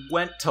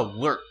went to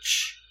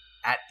lurch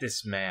at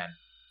this man,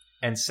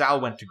 and Sal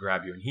went to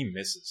grab you, and he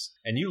misses.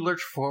 And you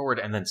lurch forward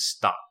and then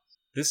stop.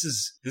 This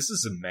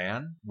is a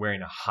man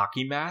wearing a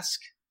hockey mask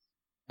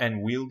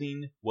and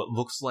wielding what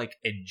looks like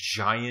a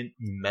giant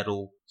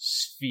metal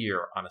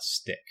sphere on a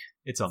stick.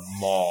 It's a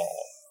maul.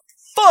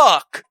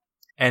 Fuck!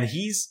 And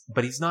he's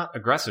not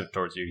aggressive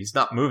towards you. He's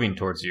not moving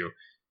towards you.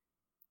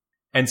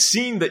 And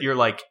seeing that you're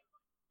like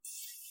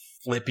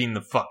flipping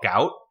the fuck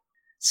out,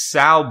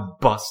 Sal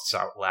busts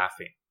out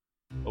laughing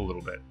a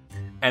little bit.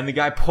 And the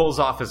guy pulls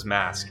off his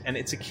mask, and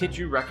it's a kid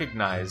you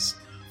recognize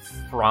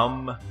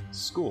from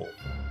school.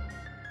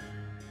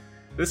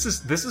 This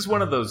is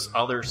one of those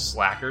other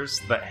slackers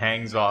that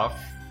hangs out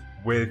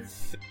with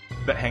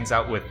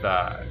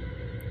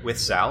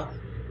Sal.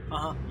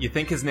 Uh-huh. You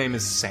think his name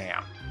is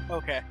Sam.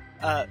 Okay.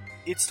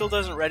 It still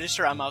doesn't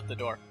register. I'm out the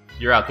door.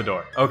 You're out the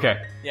door.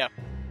 Okay. Yeah.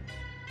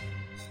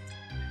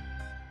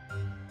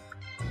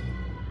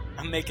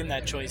 I'm making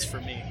that choice for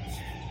me.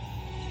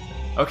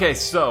 Okay,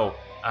 so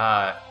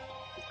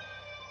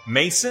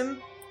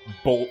Mason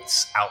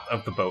bolts out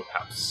of the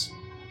boathouse.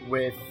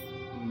 With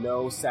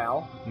no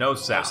Sal. No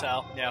Sal. Oh,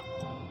 Sal, yeah.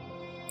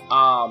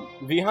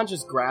 Vihan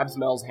just grabs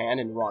Mel's hand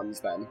and runs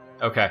then.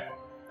 Okay.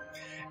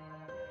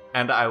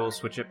 And I will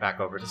switch it back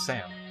over to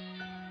Sam.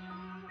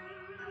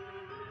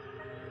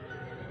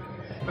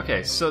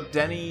 Okay, so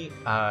Denny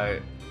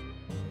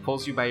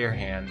pulls you by your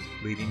hand,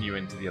 leading you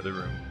into the other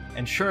room.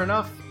 And sure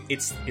enough,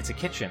 it's a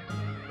kitchen.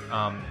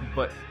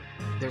 But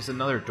there's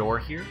another door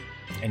here,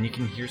 and you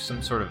can hear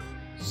some sort of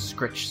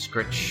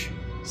scritch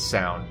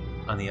sound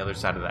on the other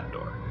side of that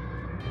door.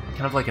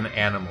 Kind of like an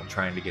animal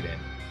trying to get in.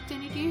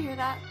 Denny, do you hear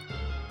that?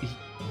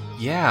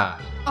 Yeah.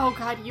 Oh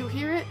god, you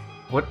hear it?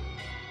 What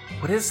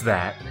is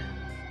that?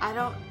 I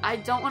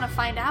don't want to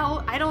find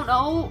out. I don't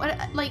know.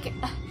 Like,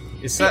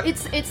 Is that...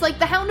 It's like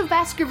the Hound of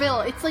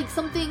Baskerville. It's like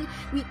something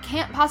we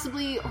can't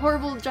possibly,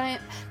 horrible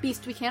giant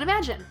beast we can't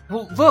imagine.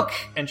 Well, look!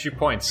 And she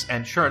points,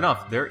 and sure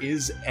enough, there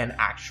is an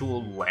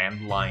actual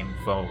landline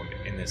phone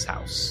in this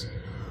house.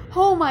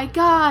 Oh my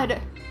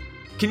god!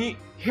 Can you...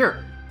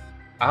 Here.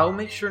 I'll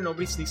make sure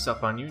nobody sneaks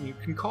up on you, and you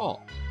can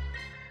call.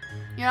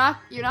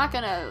 You're not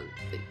gonna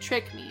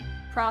trick me.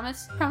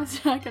 Promise?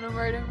 Promise you're not gonna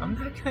murder me? I'm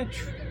not gonna...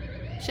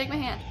 Shake my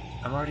hand.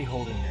 I'm already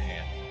holding your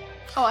hand.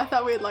 Oh, I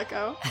thought we'd let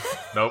go.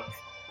 Nope.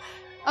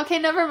 Okay,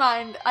 never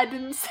mind. I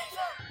didn't say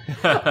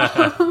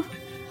that.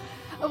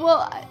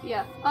 Well,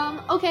 yeah.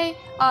 Okay.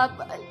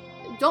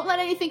 Don't let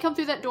anything come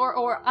through that door,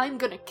 or I'm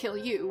gonna kill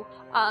you.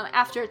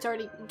 After it's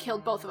already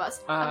killed both of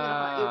us. I'm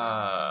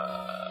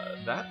gonna hunt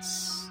you.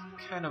 That's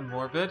kind of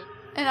morbid.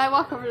 And I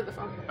walk over to the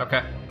phone.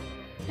 Okay.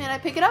 And I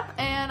pick it up,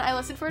 and I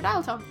listen for a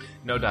dial tone.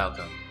 No dial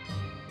tone.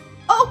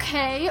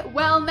 Okay,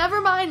 well,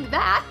 never mind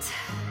that.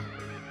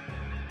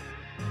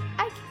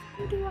 I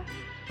can't do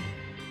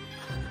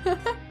it.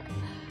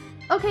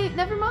 Okay,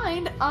 never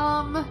mind.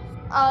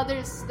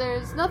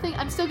 There's nothing.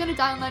 I'm still gonna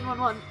dial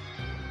 911.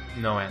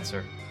 No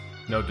answer.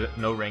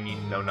 No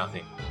ringing. No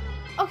nothing.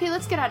 Okay,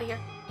 let's get out of here.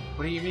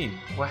 What do you mean?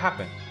 What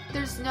happened?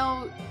 There's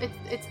no.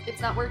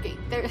 It's not working.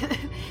 There.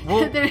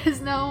 Well, there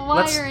is no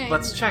wiring.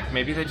 Let's check.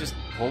 Maybe they just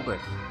pulled it.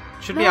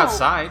 Should be No.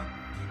 outside.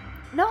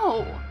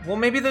 No, Well,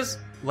 maybe there's.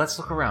 Let's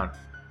look around.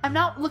 I'm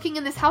not looking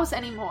in this house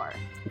anymore.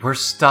 We're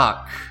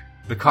stuck.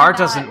 The car Why not?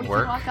 doesn't We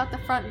work. can walk out the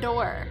front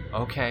door.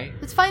 Okay.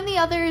 Let's find the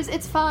others.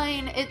 It's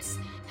fine.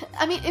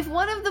 I mean, if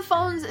one of the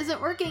phones isn't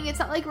working, it's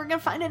not like we're gonna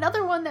find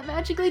another one that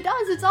magically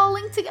does. It's all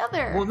linked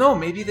together. Well, no.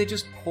 Maybe they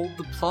just pulled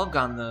the plug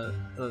on the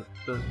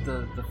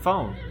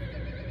phone.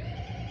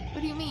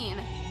 What do you mean?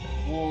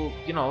 Well,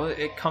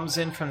 it comes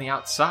in from the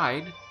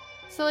outside.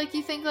 So, like,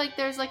 you think, like,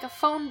 there's, like, a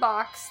phone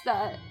box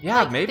that...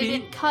 Yeah, like, maybe. they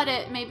didn't cut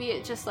it. Maybe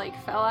it just, like,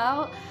 fell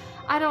out.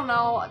 I don't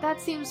know. That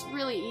seems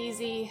really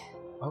easy.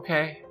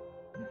 Okay.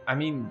 I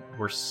mean,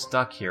 we're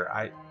stuck here.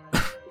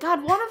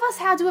 God, one of us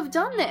had to have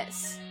done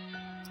this.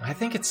 I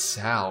think it's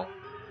Sal.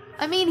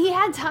 I mean, he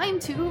had time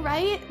to,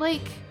 right?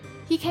 Like,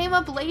 he came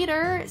up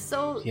later,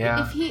 so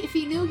Yeah. if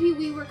he knew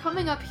we were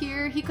coming up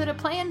here, he could have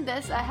planned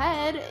this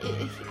ahead.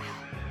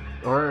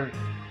 Or,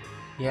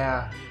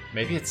 yeah,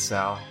 maybe it's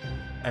Sal.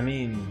 I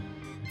mean,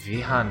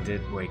 Vihan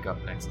did wake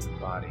up next to the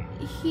body.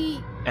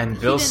 And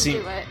he Bill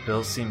didn't do it.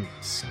 Bill seemed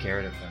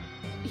scared of him.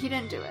 He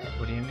didn't do it.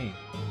 What do you mean?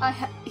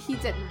 He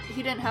didn't.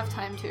 He didn't have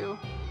time to.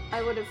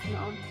 I would have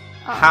known.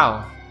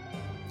 How?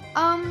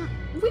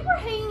 We were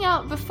hanging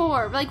out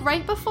before, like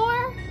right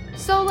before.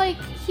 So like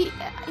he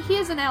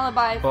has an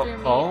alibi through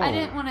me. oh. I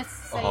didn't want to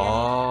say.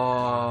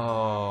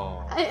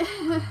 Oh.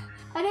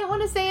 I didn't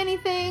want to say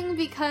anything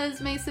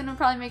because Mason would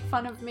probably make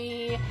fun of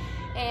me.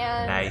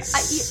 And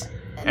Nice.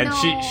 And no,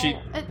 she-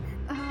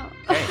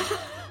 Hey.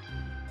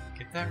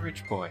 Get that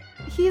rich boy.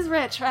 He's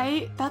rich,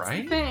 right? That's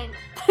Right? the thing.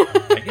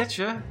 I get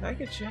you.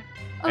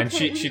 And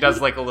Okay. she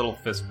does like a little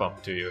fist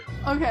bump to you.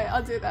 Okay,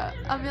 I'll do that.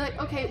 I'll be like,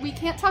 okay, we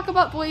can't talk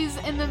about boys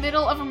in the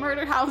middle of a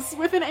murder house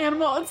with an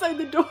animal outside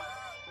the door.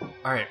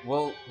 All right.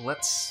 Well,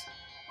 let's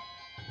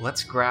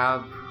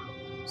grab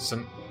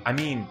some. I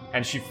mean,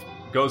 and she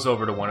goes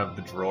over to one of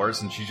the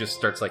drawers and she just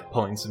starts like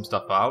pulling some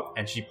stuff out,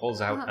 and she pulls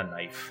out a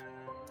knife.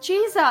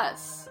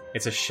 Jesus.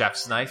 It's a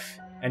chef's knife,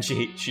 And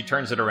she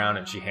turns it around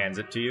and she hands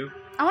it to you.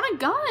 I want a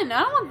gun.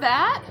 I don't want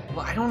that.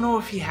 Well, I don't know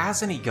if he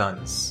has any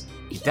guns.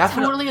 He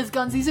totally has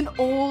guns. He's an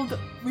old,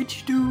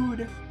 rich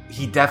dude.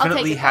 He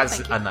definitely it. has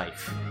Thank you. a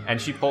knife. And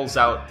she pulls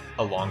out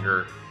a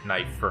longer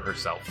knife for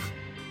herself.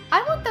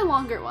 I want the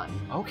longer one.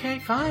 Okay,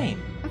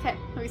 fine. Okay,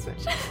 let me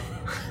switch.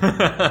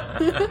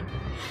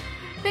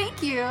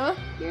 Thank you.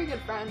 You're a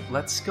good friend.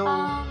 Let's go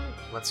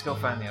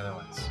find the other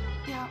ones.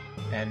 Yeah.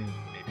 And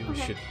maybe we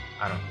Okay. should,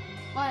 I don't know.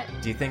 What?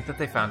 Do you think that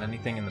they found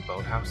anything in the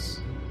boathouse?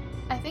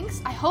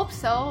 I hope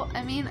so.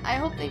 I mean, I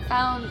hope they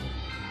found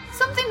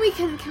something we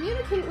can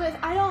communicate with.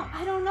 I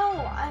don't know.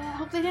 I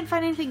hope they didn't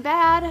find anything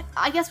bad.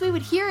 I guess we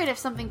would hear it if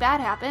something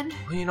bad happened.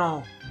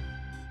 Well,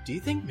 do you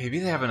think maybe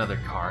they have another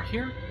car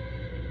here?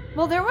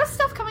 Well, there was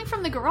stuff coming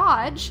from the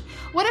garage.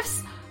 What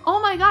if... Oh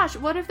my gosh,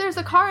 what if there's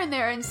a car in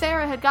there and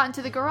Sarah had gotten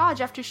to the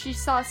garage after she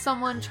saw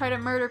someone try to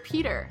murder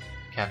Peter?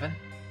 Kevin?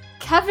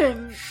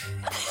 Kevin!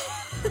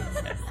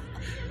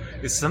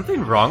 Is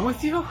something wrong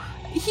with you?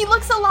 He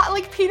looks a lot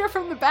like Peter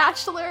from The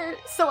Bachelor,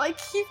 so I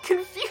keep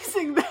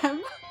confusing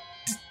them.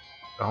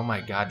 Oh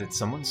my god, did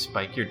someone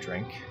spike your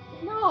drink?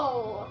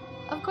 No,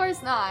 of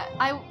course not.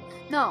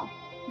 No.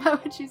 Why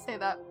would you say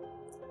that?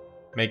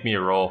 Make me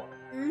a roll.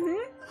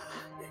 Mm-hmm.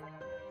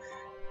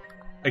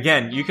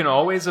 Again, you can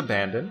always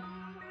abandon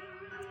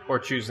or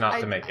choose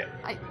not to make it.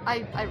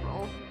 I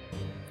roll.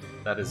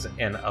 That is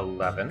an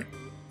 11.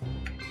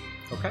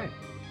 Okay.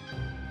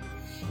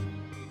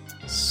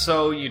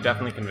 So you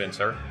definitely convince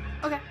her.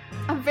 Okay.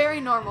 I'm very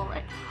normal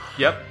right now.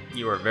 Yep,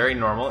 you are very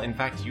normal. In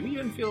fact, you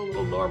even feel a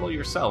little normal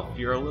yourself.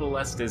 You're a little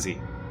less dizzy.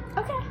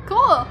 Okay,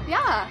 cool.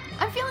 Yeah,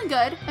 I'm feeling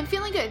good.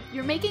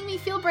 You're making me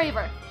feel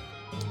braver.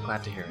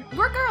 Glad to hear it.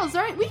 We're girls,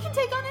 alright? We can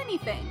take on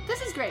anything.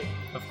 This is great.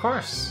 Of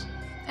course.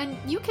 And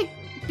you can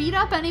beat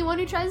up anyone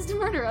who tries to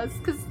murder us,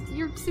 because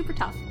you're super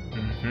tough.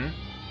 Mm-hmm.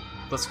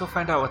 Let's go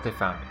find out what they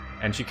found.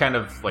 And she kind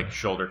of,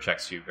 shoulder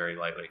checks you very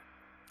lightly.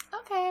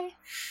 Okay.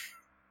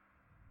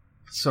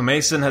 So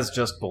Mason has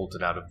just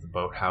bolted out of the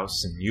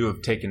boathouse, and you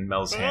have taken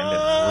Mel's hand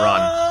and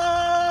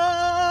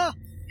run.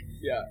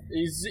 Yeah,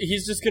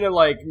 he's just gonna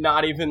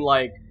not even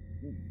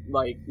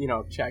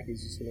check.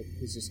 He's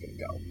just gonna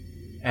go.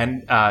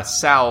 And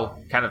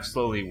Sal kind of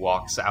slowly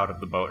walks out of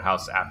the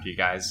boathouse after you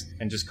guys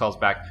and just calls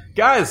back,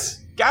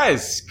 Guys,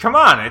 come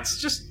on,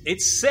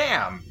 it's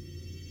Sam.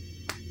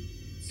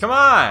 Come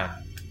on.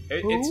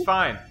 It's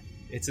fine.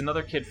 It's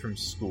another kid from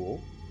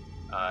school.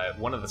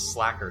 One of the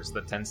slackers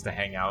that tends to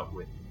hang out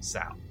with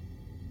Sal.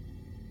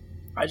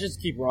 I just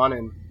keep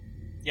running.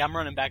 Yeah, I'm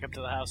running back up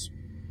to the house.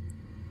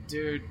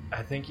 Dude,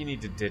 I think you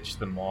need to ditch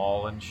the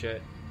mall and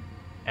shit.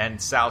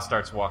 And Sal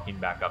starts walking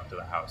back up to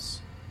the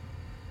house.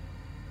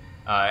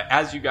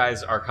 As you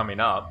guys are coming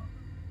up,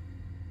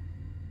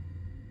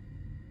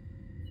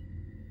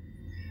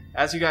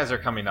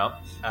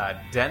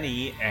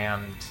 Denny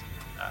and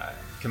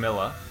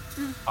Camilla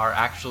are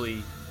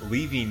actually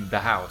leaving the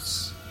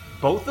house.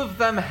 Both of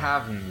them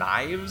have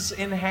knives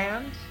in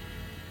hand.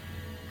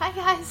 Hi,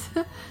 guys.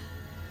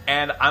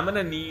 And I'm going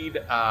to need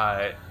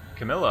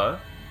Camilla,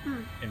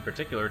 in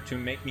particular, to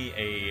make me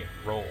a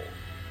roll.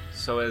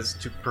 So as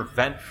to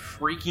prevent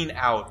freaking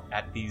out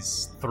at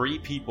these 3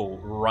 people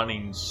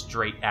running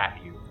straight at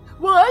you.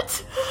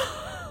 What?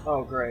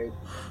 Oh, great.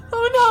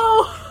 Oh,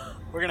 no.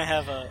 We're gonna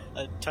have a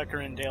Tucker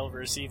and Dale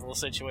vs. Evil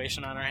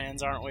situation on our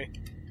hands, aren't we?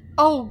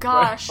 Oh,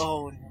 gosh.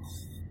 Oh,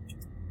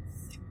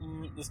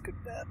 no. This could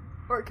be bad.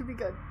 Or it could be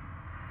good.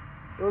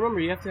 Remember,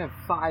 you have to have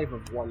 5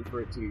 of one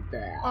for it to be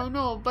bad. Oh,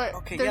 no, but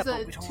Okay, there's yeah, a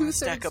but we don't want to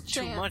stack 2/3 up too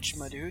chance much,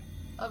 my dude.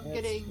 of That's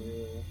getting...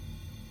 true.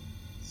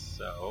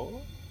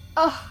 So...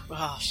 Ugh.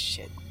 Oh,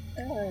 shit.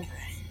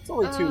 It's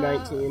only 2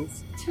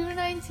 19s. 2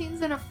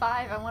 19s and a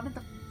 5. I wanted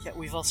the... Yeah,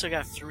 we've also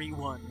got 3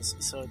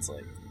 1s, so it's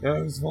like... Yeah,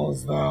 as well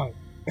as that.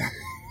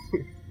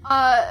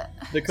 The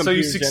So you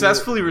computer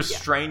successfully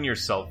restrain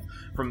yourself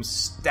from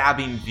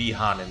stabbing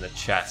Vihan in the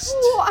chest.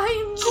 Oh,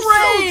 I'm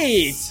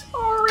Great! so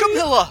sorry.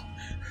 Camilla!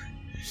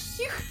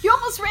 You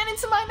almost ran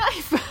into my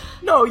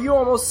knife. No, you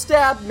almost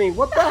stabbed me.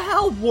 What the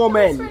hell, Almost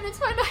woman? ran into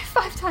my knife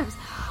 5 times.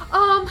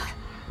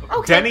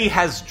 Okay. Denny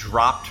has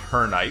dropped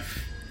her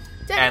knife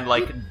Denny,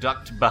 and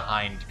ducked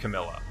behind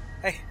Camilla.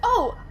 Hey,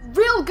 Oh,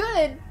 real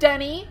good,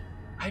 Denny.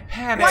 I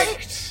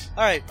panicked.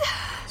 alright.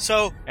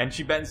 So, And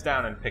she bends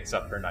down and picks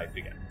up her knife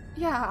again.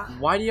 Yeah.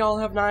 Why do y'all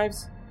have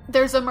knives?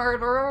 There's a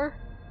murderer.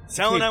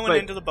 Sal and I went but-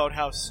 into the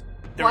boathouse.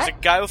 There was a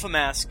What? guy with a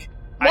mask.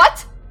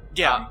 What?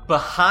 Yeah.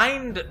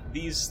 Behind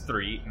these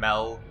 3,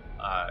 Mel,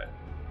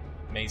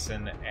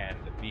 Mason, and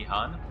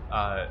Vihan,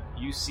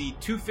 you see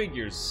 2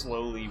 figures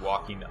slowly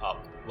walking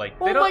up. They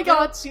Oh don't, my they God.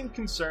 don't seem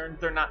concerned.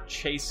 They're not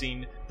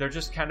chasing. They're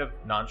just kind of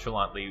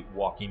nonchalantly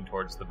walking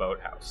towards the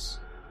boathouse.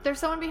 There's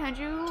someone behind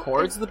you.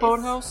 Towards the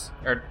boathouse?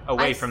 Or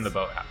away I from the s-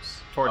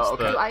 boathouse. Towards Oh,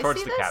 okay. Do I towards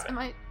see the this? cabin. Am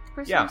I the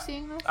person Yeah. who's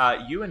seeing this?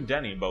 You and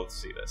Denny both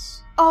see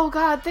this. Oh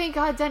God! Thank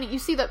God, Denny. You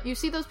see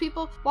those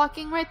people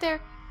walking right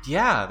there?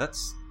 Yeah,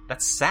 that's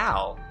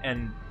Sal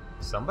and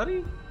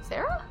somebody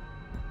Sarah?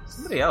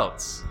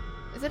 else.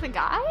 Is it a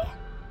guy?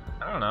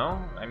 I don't know.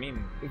 I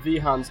mean,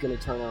 Vihan's gonna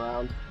turn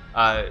around.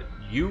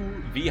 You,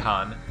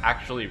 Vihan,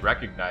 actually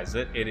recognize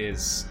it. It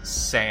is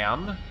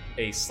Sam,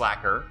 a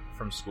slacker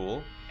from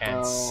school,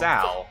 and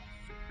Sal,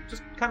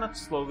 just kind of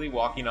slowly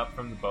walking up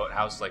from the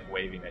boathouse, like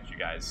waving at you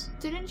guys.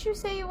 Didn't you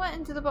say you went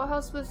into the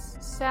boathouse with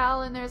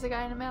Sal and there's a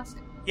guy in a mask?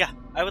 Yeah,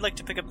 I would like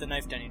to pick up the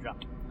knife Denny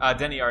dropped.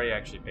 Denny already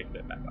actually picked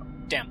it back up.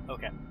 Damn,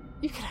 okay.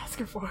 You can ask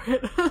her for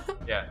it.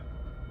 Yeah.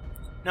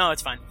 No,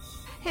 it's fine.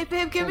 Hey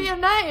babe, give me a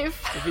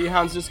knife!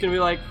 Vihan's just gonna be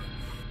like,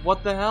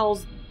 what the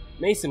hell's...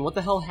 Mason, what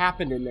the hell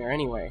happened in there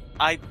anyway?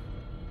 Are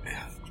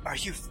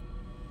you...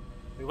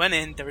 We went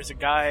in, there was a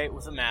guy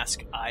with a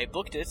mask. I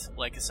booked it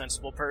like a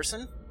sensible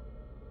person.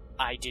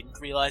 I didn't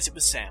realize it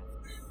was Sam.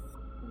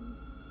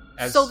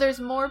 So there's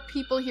more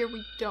people here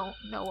we don't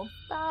know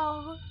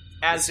about.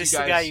 Is this the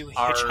guy you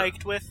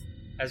hitchhiked with?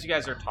 As you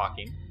guys are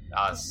talking,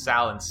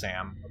 Sal and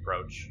Sam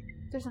approach.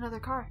 There's another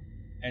car.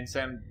 And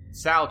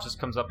Sal just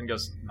comes up and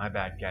goes, "My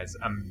bad, guys.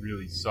 I'm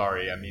really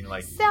sorry. I mean,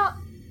 like..." Sal...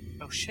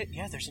 Oh shit,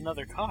 yeah, there's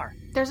another car.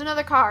 There's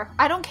another car.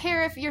 I don't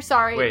care if you're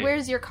sorry. Wait.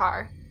 Where's your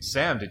car?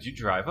 Sam, did you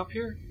drive up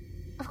here?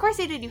 Of course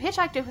he did. You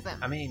hitchhiked it with him.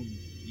 I mean,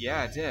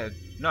 yeah, I did.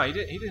 No, he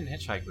didn't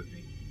hitchhike with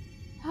me.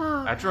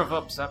 I drove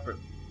up separate.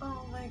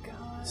 Oh my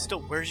god. Still,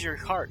 where's your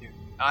car, dude?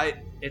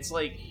 It's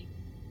like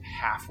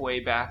halfway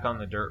back on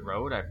the dirt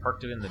road. I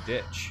parked it in the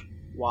ditch.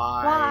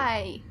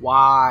 Why?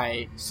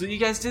 So you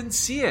guys didn't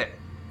see it.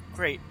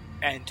 Great.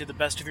 And to the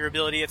best of your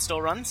ability, it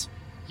still runs?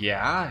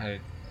 Yeah?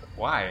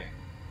 Why?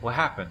 What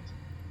happened?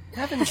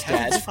 Kevin's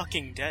Kevin's dead.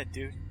 fucking dead,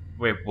 dude.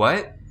 Wait,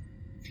 what?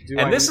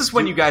 This is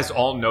when you guys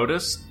all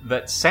notice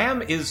that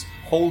Sam is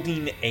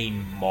holding a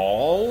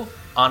maul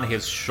on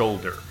his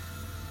shoulder.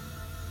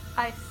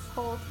 I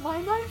hold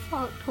my knife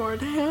out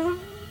toward him.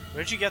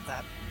 Where'd you get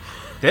that?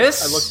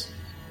 This?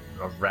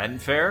 A Ren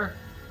Fair?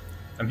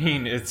 I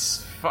mean,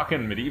 it's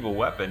fucking medieval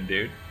weapon,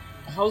 dude.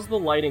 How's the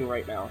lighting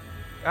right now?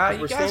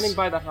 We're standing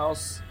by the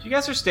house. You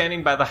guys are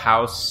standing by the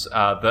house.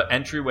 The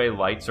entryway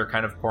lights are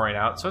kind of pouring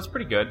out, so it's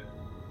pretty good.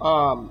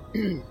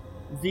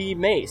 The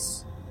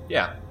mace.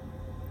 Yeah.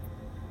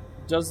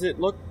 Does it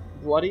look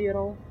bloody at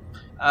all?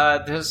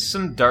 There's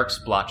some dark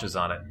splotches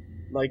on it.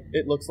 Like,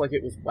 it looks like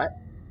it was wet?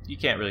 You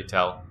can't really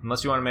tell,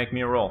 unless you want to make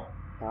me a roll.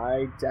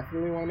 I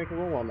definitely want to make a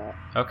roll on that,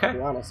 Okay. to be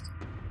honest.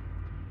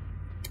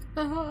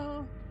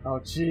 Oh,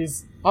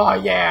 jeez. Oh,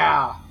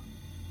 yeah!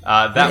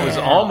 That was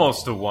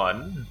almost a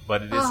 1,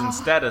 but it is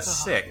instead a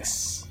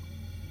 6.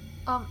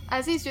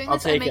 As he's doing I'll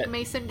this, I take make it.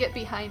 Mason get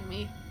behind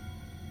me.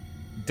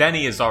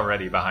 Denny is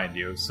already behind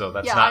you, so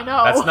that's Yeah, not I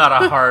know. that's not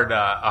a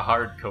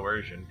hard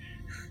coercion.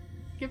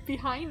 Get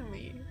behind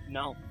me.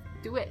 No.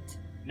 Do it,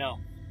 No.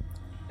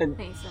 And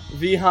Mason.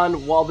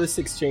 Vihan, while this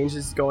exchange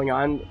is going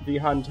on,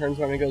 Vihan turns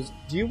around and goes,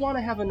 "Do you want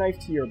to have a knife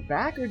to your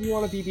back, or do you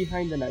want to be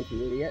behind the knife,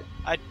 you idiot?"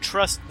 I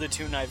trust the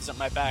 2 knives at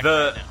my back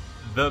The right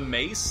now. the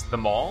mace, the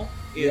maul,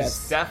 is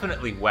Yes.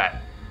 definitely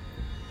wet.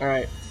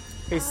 Alright.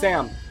 Hey,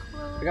 Sam.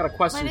 I got a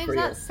question My for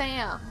name's you. not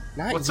Sam.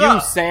 Not What's you,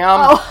 up? Sam!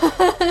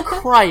 Oh.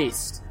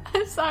 Christ!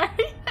 I'm sorry.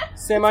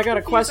 Sam, I got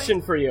a confusing.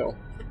 question for you.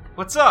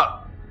 What's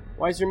up?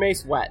 Why is your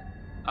mace wet?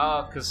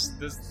 Cause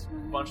there's a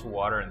bunch of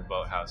water in the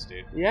boathouse,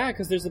 dude. Yeah,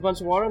 because there's a bunch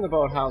of water in the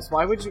boathouse.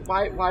 Why would you?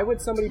 Why would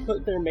somebody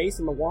put their mace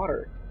in the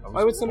water? I was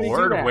Why would somebody do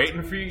bored that?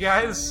 waiting for you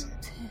guys.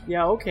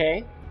 Yeah,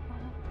 okay.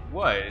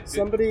 What?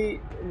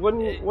 Somebody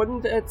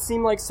wouldn't it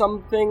seem like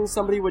something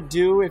somebody would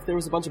do if there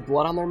was a bunch of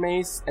blood on their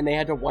mace and they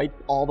had to wipe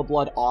all the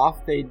blood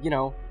off? They'd,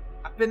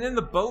 I've been in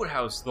the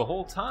boathouse the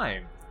whole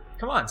time.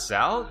 Come on,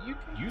 Sal.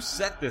 You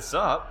set this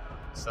up.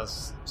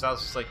 Sal's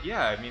just like,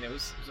 yeah, I mean, it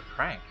was a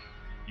prank.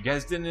 You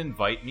guys didn't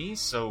invite me,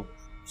 so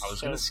I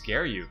was gonna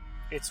scare you.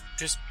 It's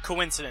just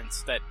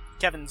coincidence that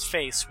Kevin's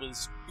face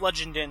was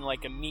bludgeoned in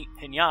like a meat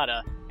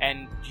pinata,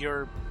 and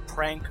your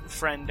prank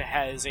friend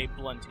has a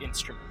blunt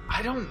instrument.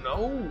 I don't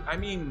know. I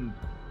mean,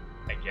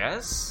 I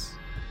guess.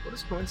 What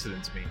does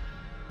coincidence mean?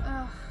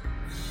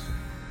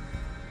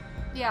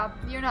 Yeah,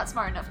 you're not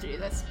smart enough to do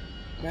this.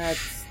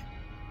 That's...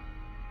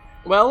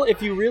 Well,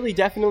 if you really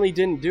definitely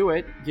didn't do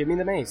it, give me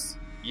the mace.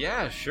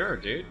 Yeah, sure,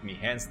 dude. And he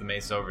hands the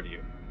mace over to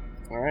you.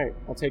 Alright,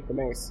 I'll take the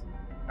mace.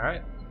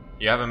 Alright.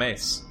 You have a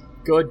mace.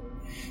 Good.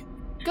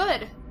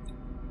 Good.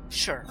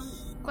 Sure.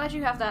 Glad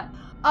you have that.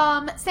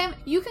 Sam,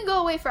 you can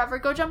go away forever.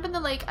 Go jump in the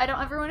lake. I don't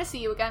ever want to see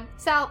you again.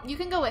 Sal, you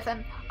can go with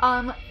him.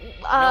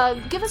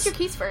 Give us your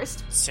keys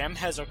first. Sam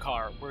has a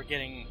car. We're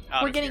getting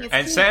out of here. his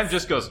And keys. Sam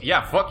just goes,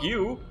 yeah, fuck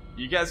you.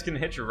 You guys can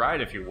hitch a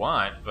ride if you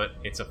want, but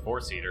it's a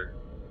 4-seater.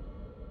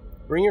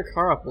 Bring your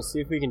car up, we'll see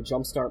if we can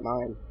jumpstart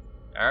mine.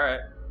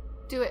 Alright.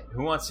 Do it.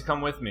 Who wants to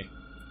come with me?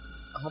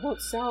 How about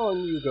Sal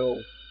and you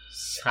go?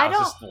 Sal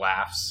just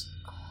laughs.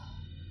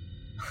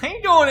 I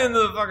ain't going into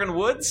the fucking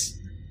woods.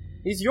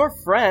 He's your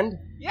friend.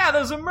 Yeah,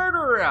 there's a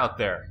murderer out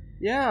there.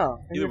 Yeah. and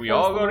Either your we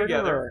friend's all the go murderer.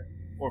 together,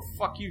 or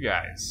fuck you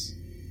guys.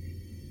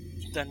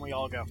 Then we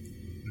all go.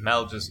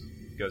 Mel just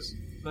goes,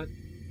 but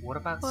what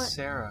about What?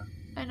 Sarah?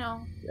 I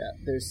know. Yeah,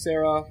 there's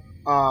Sarah.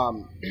 I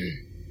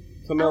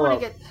Camilla.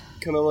 want to get...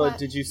 Camilla, What?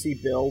 did you see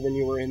Bill when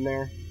you were in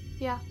there?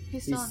 Yeah,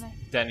 he's still He's- in there.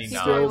 Denny He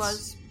nods. still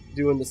was.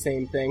 Doing the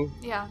same thing?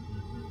 Yeah.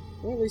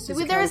 Well, at least he's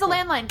There is a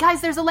kind of- landline. Guys,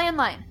 there's a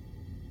landline.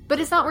 But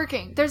it's not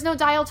working. There's no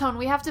dial tone.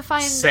 We have to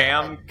find...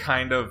 Sam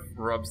kind of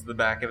rubs the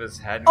back of his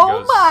head and Oh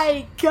goes,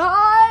 my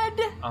god!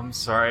 I'm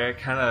sorry,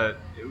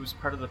 it was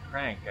part of the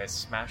prank. I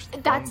smashed the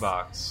phone That's-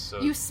 box.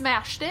 So You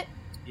smashed it?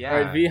 yeah.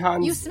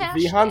 Alright, You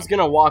smashed Vihan's it.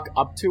 gonna walk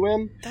up to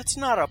him. That's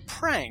not a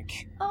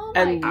prank. Oh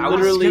my And I god. was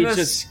literally gonna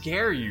just-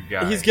 scare you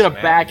guys. He's gonna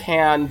man.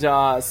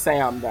 backhand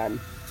Sam then.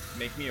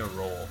 Make me a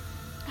roll.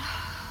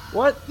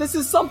 What? This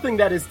is something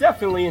that is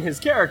definitely in his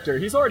character.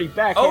 He's already Oh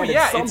backhanded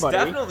yeah, somebody.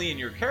 it's definitely in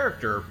your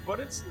character, but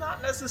it's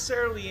not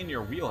necessarily in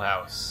your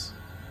wheelhouse.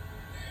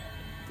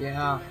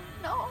 Yeah.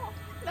 No.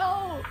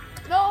 No.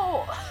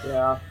 No.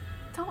 Yeah.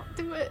 Don't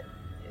do it.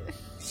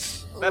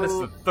 That is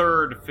the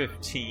third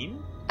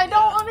 15. I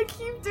don't want to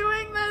keep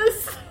doing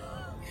this.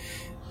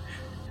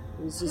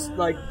 It's just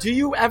like, do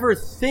you ever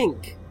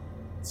think?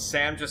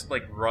 Sam just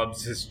like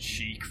rubs his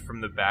cheek from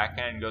the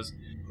backhand and goes,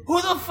 "Who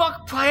the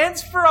fuck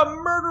plans for a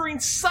murdering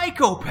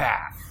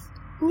psychopath?"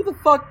 Who the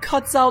fuck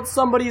cuts out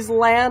somebody's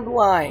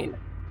landline?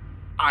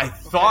 I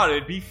thought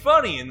it'd be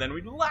funny and then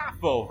we'd laugh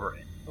over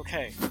it.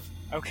 Okay.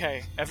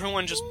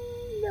 Everyone just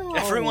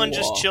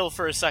No. chill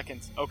for a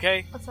second,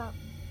 okay? What's up?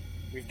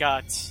 We've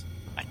got...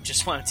 I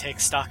just want to take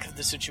stock of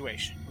the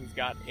situation. We've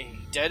got a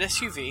dead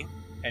SUV.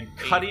 And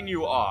cutting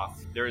you off,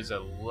 there is a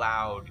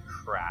loud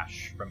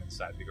crash from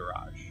inside the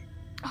garage.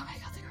 Oh my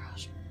god, the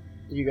garage.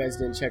 You guys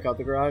didn't check out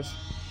the garage?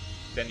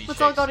 Then he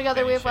Let's all shakes- go together,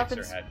 then we he have shakes her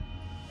weapons. head,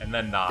 and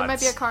then nods. There might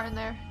be a car in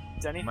there.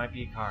 Denny? It might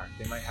be a car.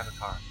 They might have a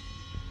car.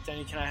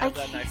 Denny, can I have I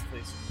that can't. knife,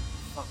 please?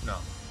 Fuck no.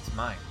 It's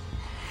mine.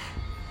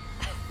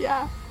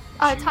 Yeah.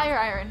 Tire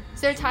iron.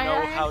 Is there a You tire know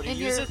iron how to in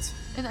use your it?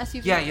 in the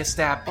SUV? Yeah, you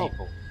stab Oh.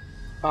 people.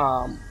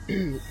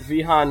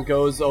 Vihan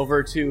goes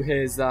over to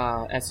his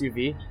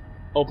SUV,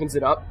 opens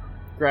it up,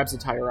 grabs a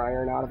tire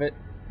iron out of it.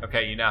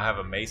 Okay, you now have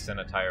a mace and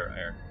a tire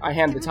iron. I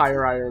hand the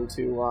tire iron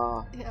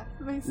to Yeah.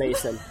 Mason.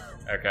 Mason.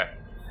 Okay.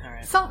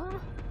 Alright. Something.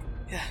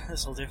 Yeah,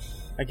 this'll do.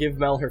 I give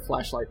Mel her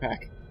flashlight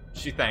pack.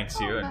 She thanks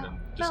you Oh, and no. then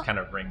just No. kind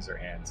of wrings her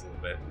hands a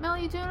little bit. Mel,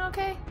 you doing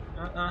okay?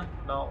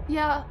 No.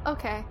 Yeah.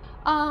 Okay.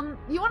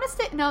 You want to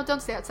stay? No,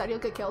 don't stay outside. You'll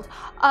get killed.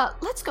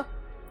 Let's go.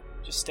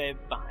 Just stay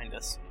behind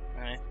us,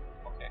 alright?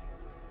 Okay.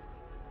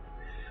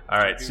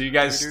 Alright, so you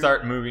guys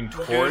start moving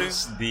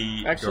towards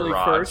the Actually,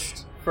 garage.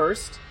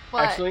 first,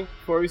 What? actually,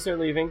 before we start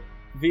leaving,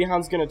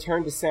 Vihan's gonna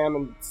turn to Sam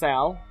and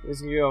Sal.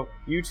 He's gonna go,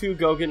 you two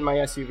go get in my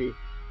SUV.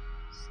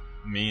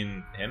 Me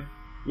and him?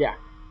 Yeah.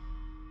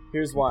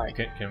 Here's why.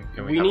 Can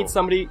we We have need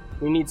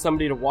a-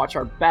 somebody to watch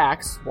our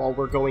backs while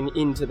we're going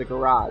into the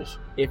garage.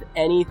 If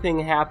anything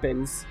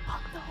happens,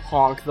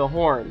 honk the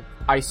horn.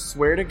 I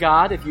swear to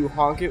God, if you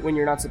honk it when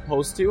you're not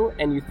supposed to,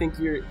 and you think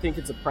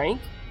it's a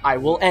prank, I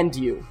will end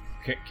you.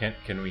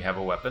 Can we have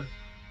a weapon?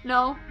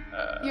 No.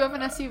 You have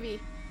an SUV.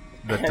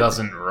 That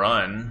doesn't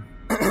run.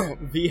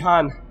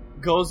 Vihan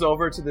goes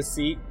over to the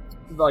seat,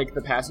 like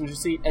the passenger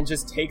seat, and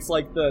just takes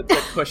like the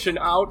cushion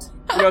out.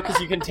 You know, because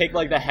you can take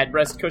like the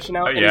headrest cushion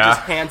out, and he yeah.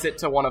 just hands it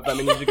to one of them,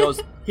 and he just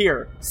goes,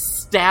 "Here,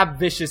 stab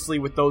viciously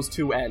with those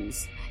two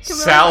ends."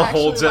 Camilla Sal is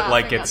actually holds it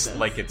like laughing at it's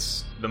this.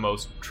 it's the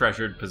most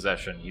treasured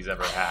possession he's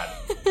ever had.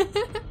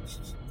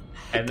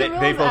 And they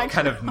Camilla's both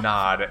kind actually of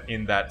nod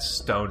in that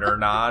stoner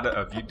nod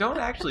of you don't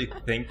actually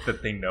think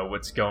that they know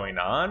what's going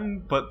on,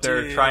 but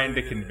they're Dude. trying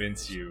to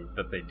convince you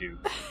that they do.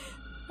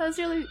 That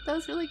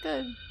was really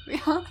good.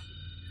 Yeah,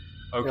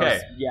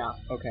 Okay, Yeah.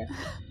 Okay.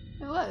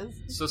 it was.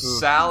 so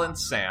Sal and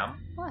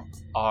Sam What?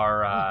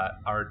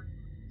 are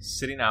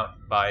sitting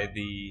out by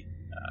the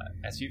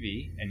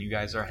SUV, and you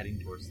guys are heading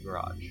towards the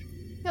garage.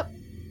 Yep.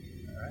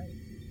 All right.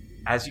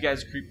 As you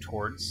guys creep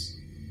towards,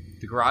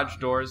 the garage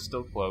door is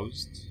still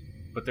closed,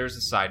 but there's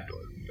a side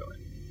door you can go in.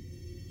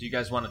 Do you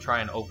guys want to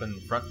try and open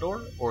the front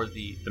door, or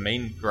the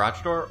main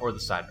garage door, or the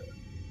side door?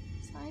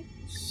 Side.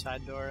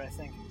 Side door, I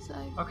think.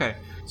 Side. Okay,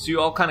 so you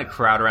all kind of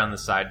crowd around the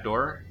side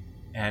door,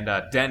 and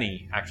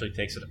Denny actually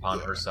takes it upon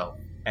herself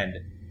and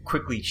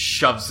quickly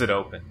shoves it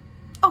open.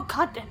 Oh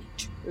God,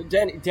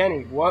 Danny.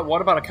 Danny,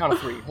 what about a count of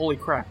three? Holy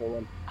crap,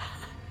 Owen.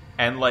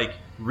 And like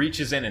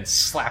reaches in and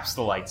slaps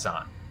the lights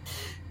on.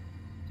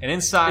 And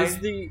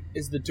inside,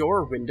 Is the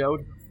door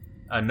windowed?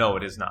 no,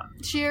 it is not.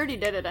 She already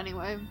did it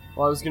anyway.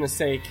 Well, I was gonna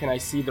say, can I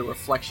see the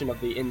reflection of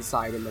the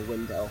inside in the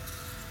window,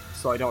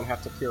 so I don't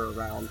have to peer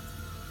around?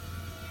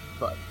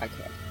 But I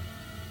can't.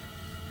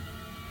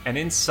 And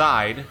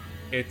inside,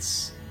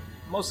 it's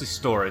mostly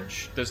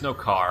storage. There's no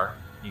car,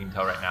 you can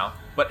tell right now.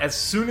 But as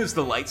soon as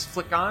the lights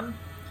flick on,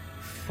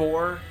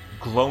 4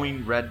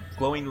 glowing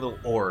little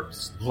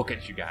orbs look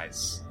at you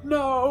guys.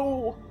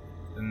 No.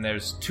 And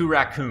there's 2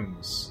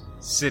 raccoons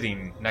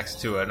sitting next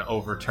to an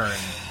overturned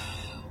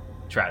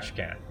trash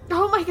can.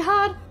 Oh my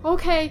God.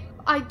 Okay,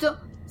 I don't.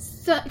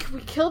 Can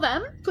we kill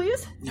them,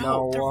 please? No,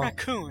 No. they're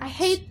raccoons. I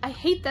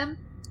hate them.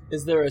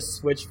 Is there a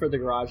switch for the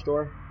garage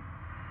door?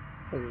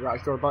 The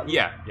garage door button?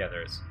 Yeah,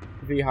 there is.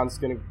 Vihan's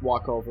gonna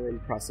walk over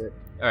and press it.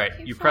 Alright,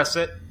 Okay, you fine. press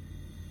it,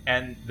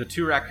 and the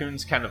 2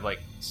 raccoons kind of like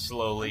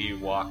slowly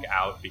walk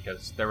out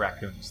because they're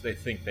raccoons. They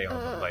think they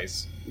own the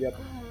place. Yep.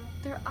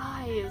 Their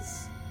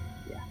eyes.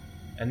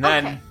 And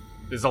then Okay.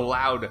 there's a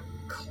loud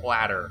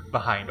clatter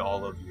behind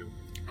all of you.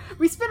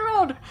 We spin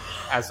around.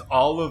 As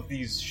all of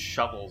these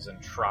shovels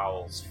and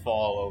trowels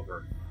fall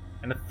over,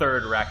 and a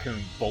third raccoon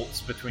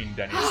bolts between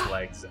Denny's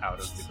legs out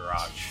of the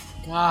garage.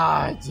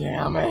 God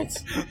damn it.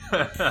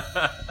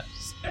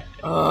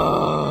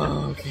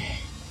 Oh, okay.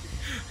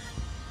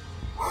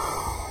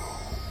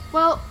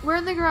 Well, we're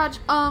in the garage.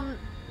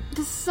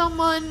 Does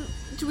someone...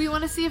 Do we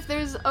want to see if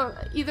there's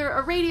either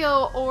a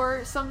radio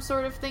or some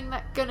sort of thing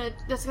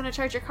that's gonna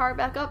charge your car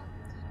back up?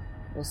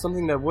 Well,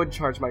 something that would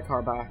charge my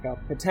car back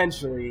up,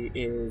 potentially,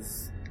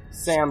 is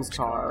Sam's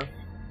car.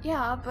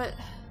 Yeah, but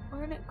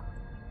where did it...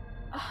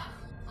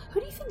 who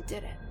do you think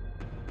did it?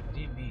 What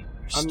do you mean?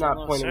 I'm not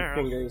pointing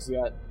fingers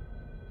yet.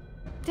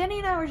 Danny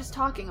and I were just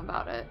talking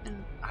about it,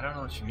 and I don't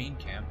know what you mean,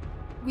 Cam.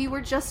 we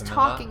were just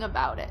Camilla? talking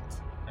about it.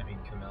 I mean,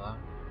 Camilla.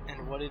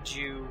 And what did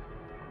you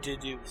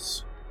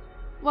deduce?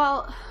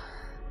 Well,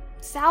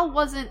 Sal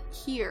wasn't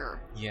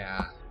here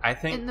Yeah, I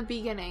think... in the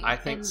beginning. I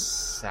think and,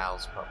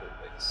 Sal's probably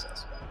the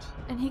suspect.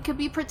 and he could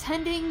be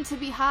pretending to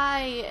be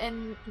high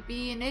and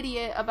be an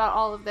idiot about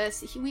all of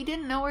this. We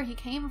didn't know where he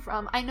came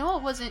from. I know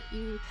it wasn't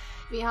you,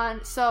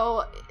 Vihan,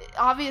 so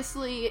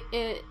obviously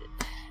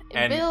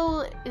And,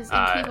 Bill is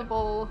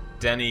incapable,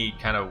 Denny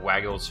kind of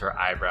waggles her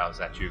eyebrows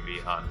at you,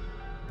 Vihan.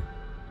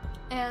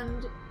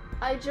 and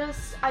I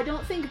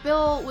don't think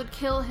Bill would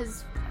kill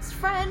his best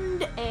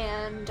friend,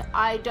 and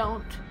I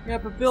don't... Yeah,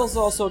 but Bill's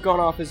also gone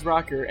off his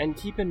rocker, and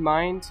keep in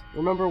mind,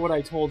 remember what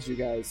I told you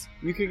guys.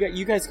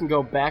 You guys can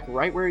go back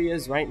right where he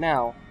is right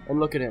now, and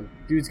look at him.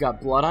 Dude's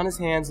got blood on his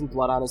hands and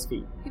blood on his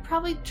feet. He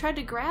probably tried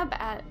to grab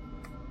at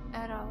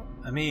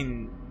I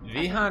mean,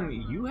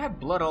 Vihan, you had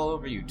blood all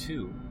over you,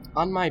 too.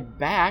 On my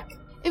back?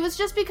 It was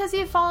just because he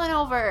had fallen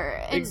over.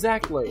 And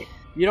Exactly.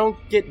 You don't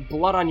get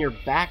blood on your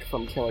back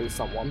from killing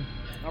someone.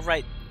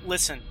 Alright,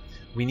 listen.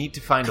 We need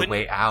to find a Couldn't-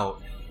 way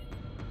out.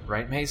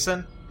 Right,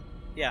 Mason?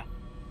 Yeah.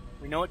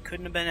 We know it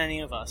couldn't have been any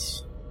of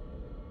us.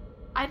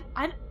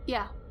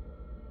 Yeah.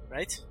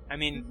 Right? I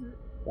mean, Mhm.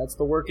 That's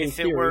the working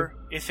theory.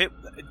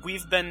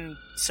 we've been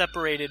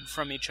separated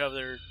from each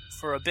other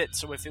for a bit,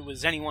 so if it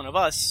was any one of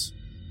us,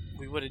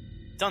 we would have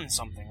done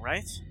something,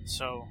 right?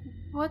 So,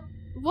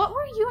 What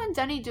were you and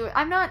Denny doing?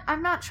 I'm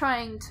not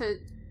trying to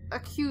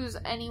accuse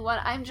anyone.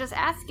 I'm just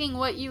asking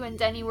what you and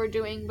Denny were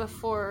doing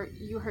before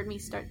you heard me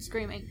start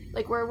screaming.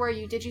 Like, where were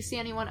you? Did you see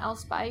anyone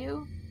else by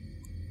you?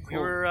 we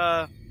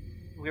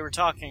were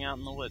talking out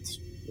in the woods.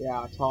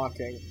 Yeah,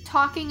 talking.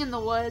 Talking in the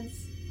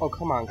woods? Oh,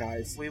 come on,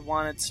 guys. We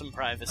wanted some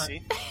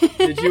privacy.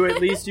 Did you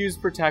at least use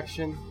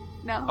protection?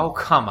 No. Oh,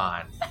 come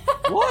on.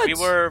 What? We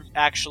were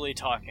actually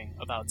talking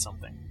about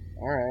something.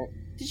 Alright.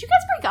 Did you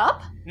guys break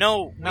up?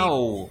 No,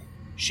 No.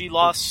 she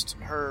lost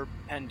her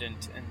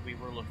pendant, and we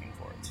were looking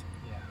for it.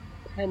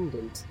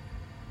 Pendant.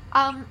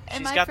 Am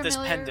She's I got this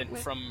familiar pendant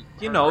with... from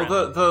You her know,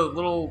 grandma. the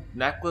little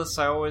necklace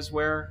I always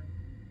wear?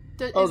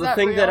 Oh, is the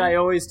thing that real? I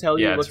always tell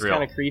you Yeah, it's looks real.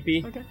 kind of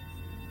creepy? Okay.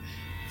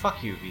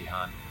 Fuck you,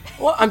 Vihan.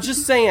 Well, I'm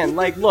just saying,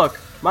 like, look,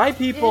 my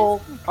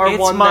people are It's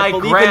one my that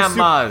believe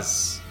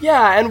grandma's.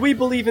 Yeah, and we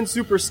believe in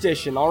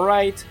superstition,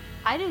 alright?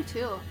 I do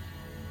too.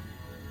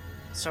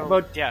 So, How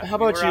about- yeah, how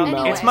we about were you, out- Mel?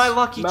 Anyway. It's my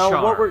lucky Mel,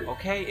 charm, what were-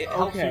 okay? It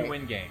helps Okay. me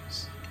win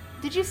games.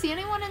 Did you see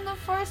anyone in the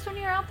forest when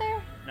you were out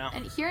there? No,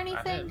 And hear I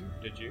anything?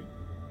 did. Did you?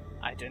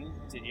 I didn't.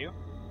 Did you?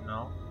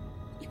 No.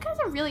 You guys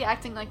are really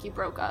acting like you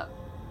broke up.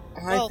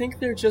 I Well- think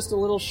they're just a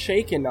little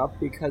shaken up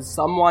because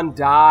someone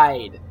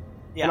died.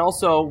 Yeah. And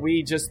also,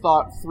 we just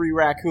thought 3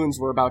 raccoons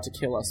were about to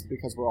kill us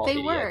because we're all They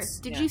idiots.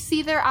 were. Did Yeah. you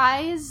see their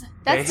eyes?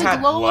 That's They the had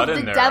glow blood of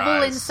in the their devil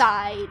eyes.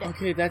 inside.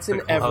 Okay, that's The in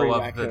glow every of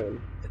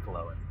raccoon. The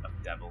glow of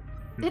devil.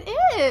 It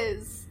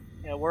is.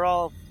 Yeah, we're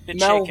all a bit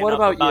Mel, shaken what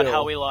up about you?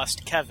 how we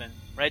lost Kevin,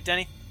 right,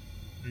 Denny?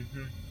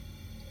 Mm-hmm.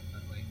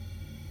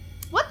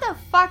 What the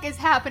fuck is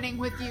happening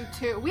with you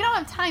two? We don't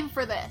have time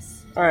for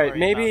this. Alright,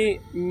 Worry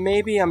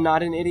maybe I'm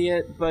not an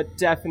idiot, but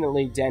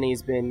definitely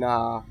Denny's been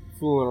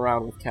fooling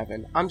around with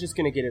Kevin. I'm just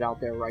gonna get it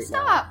out there right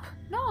now. Stop.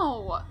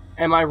 No.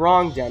 Am I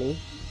wrong, Denny?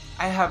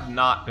 I have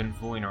not been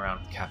fooling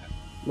around with Kevin.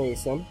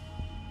 Mason?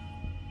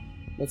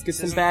 Let's get This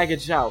some isn't-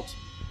 baggage out.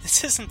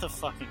 This isn't the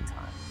fucking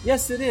time.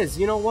 Yes, it is.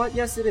 You know what?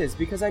 Yes, it is,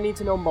 because I need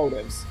to know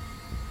motives.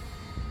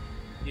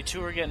 You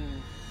two are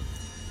getting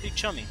pretty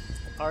chummy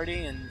at the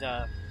party, and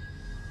I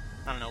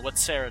don't know what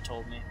Sarah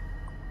told me.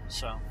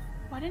 So,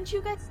 Why didn't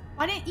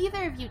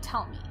either of you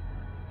tell me?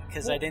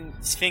 because I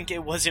didn't think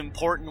it was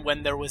important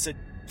when there was a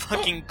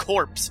fucking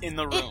corpse in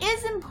the room. It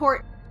is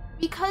important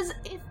because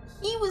if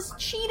he was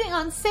cheating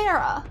on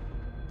Sarah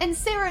and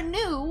Sarah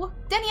knew,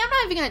 Denny, I'm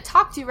not even going to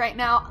talk to you right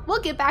now.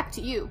 We'll get back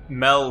to you.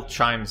 Mel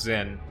chimes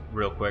in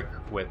real quick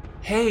with,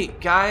 "Hey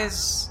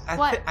guys,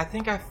 What? I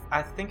think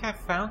I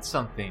found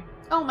something."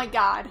 Oh my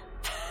god.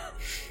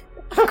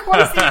 Of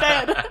course he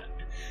did.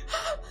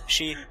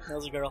 She,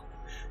 Mel's a girl.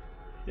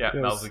 Yeah,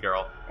 Yes. Mel's the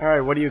girl,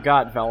 Alright, what do you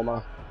got,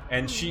 Velma?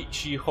 and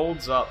she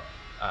holds up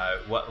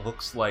what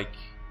looks like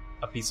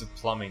a piece of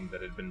plumbing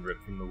that had been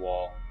ripped from the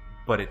wall,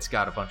 but it's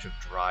got a bunch of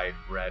dried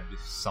red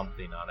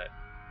something on it.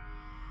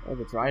 Oh,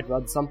 the dried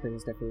red something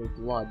is definitely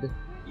blood.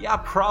 Yeah,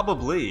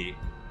 probably.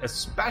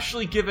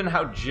 Especially given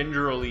how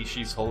gingerly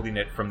she's holding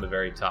it from the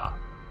very top.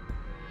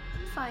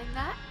 find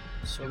that.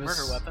 So It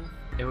murder was- weapon.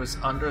 It was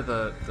under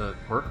the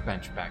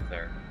workbench back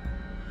there.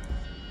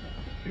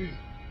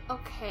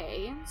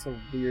 Okay. It's a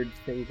weird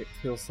thing to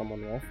kill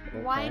someone with.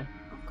 Okay. Why?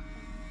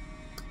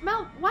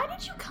 Mel, why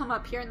did you come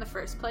up here in the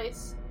first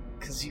place?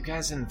 Because you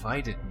guys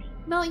invited me.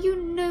 Mel, you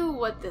knew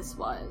what this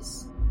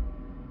was.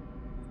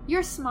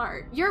 You're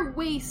smart. You're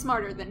way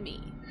smarter than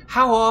me.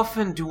 How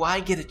often do I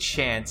get a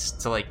chance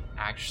to, like,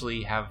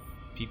 actually have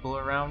people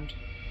around?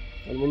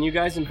 And when you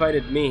guys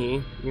invited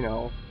me,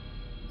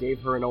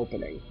 gave her an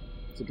opening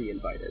to be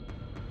invited.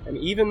 And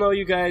even though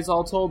you guys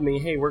all told me,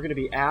 hey, we're gonna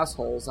be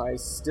assholes, I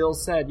still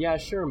said, yeah,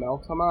 sure, Mel,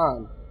 come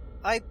on.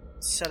 I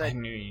said I I'd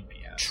knew you'd be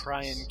assholes.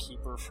 try and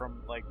keep her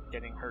from, like,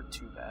 getting hurt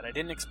too bad. I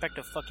didn't expect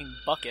a fucking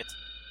bucket.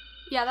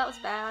 Yeah, that was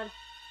bad.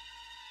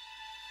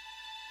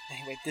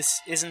 Anyway,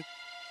 this isn't...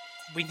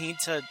 We need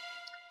to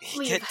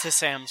Leave. get to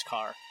Sam's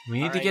car. We need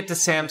to Alright, get to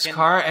Sam's we can-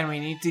 car, and we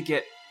need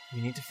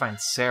to find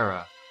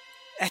Sarah.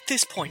 At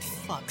this point,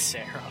 fuck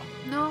Sarah.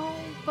 No,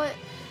 but...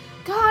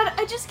 God,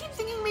 I just keep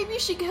thinking maybe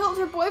she killed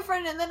her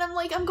boyfriend, and then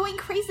I'm going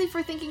crazy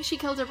for thinking she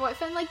killed her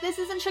boyfriend. Like, this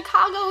isn't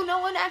Chicago, no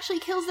one actually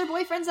kills their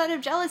boyfriends out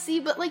of jealousy,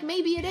 but,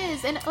 maybe it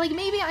is. And,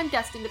 maybe I'm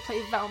destined to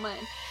play Velma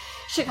in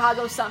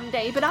Chicago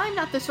someday, but I'm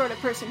not the sort of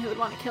person who would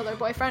want to kill their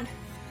boyfriend.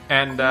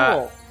 And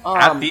Cool.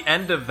 at the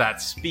end of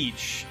that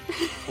speech,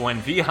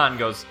 when Vihan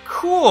goes,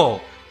 cool,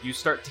 you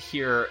start to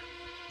hear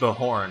the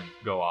horn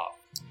go off.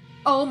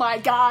 Oh my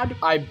god.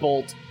 I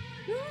bolt.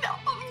 No!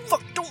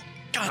 Fuck, don't...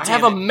 God I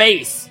damn have a it.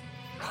 mace!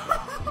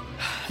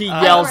 He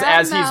yells grab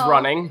as he's Mel.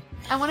 running.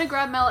 I want to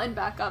grab Mel and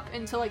back up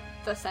into,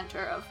 the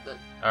center of the...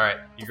 Alright,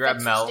 you grab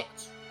defensive Mel,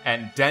 stance.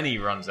 and Denny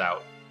runs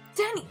out.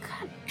 Danny,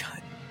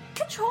 God,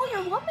 control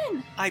your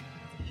woman!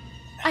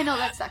 I know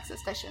that's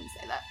sexist, I shouldn't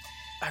say that.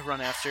 I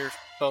run after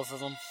both of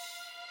them.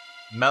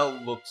 Mel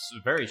looks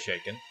very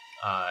shaken.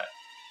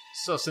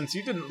 So since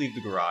you didn't leave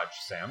the garage,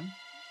 Sam,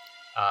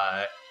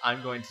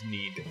 I'm going to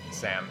need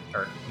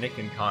Nick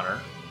and Connor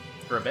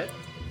for a bit.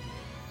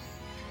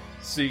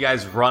 So you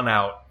guys run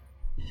out,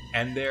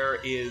 and there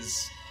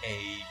is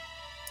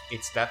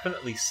it's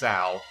definitely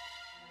Sal,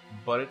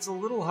 but it's a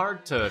little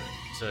hard to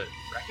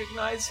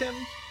recognize him,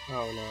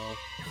 Oh no.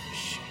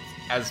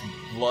 as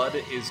blood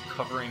is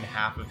covering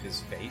half of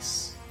his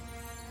face.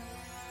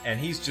 And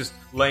he's just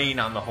laying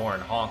on the horn,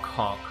 honk,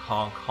 honk,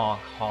 honk,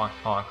 honk, honk,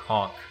 honk,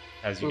 honk,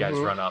 as you guys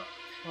Mhm. run up.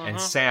 And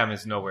Sam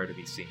is nowhere to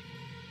be seen.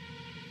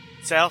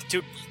 Sal,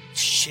 dude,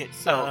 shit.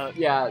 So,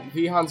 yeah,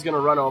 Vihan's gonna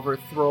run over,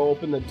 throw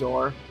open the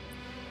door,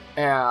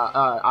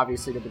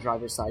 obviously to the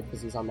driver's side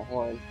because he's on the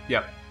horn.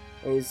 Yep.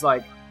 And he's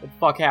like, what the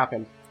fuck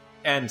happened?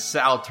 And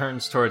Sal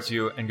turns towards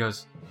you and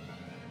goes,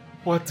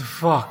 "What the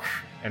fuck?"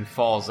 and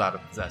falls out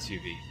of his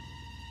SUV.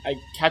 I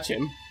catch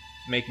him.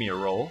 Make me a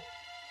roll.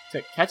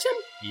 To catch him?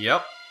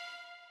 Yep.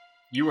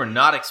 You were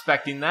not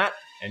expecting that,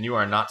 and you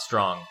are not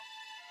strong.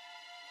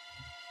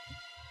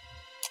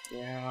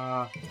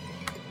 Yeah,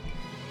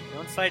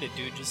 Don't fight it,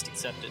 dude. Just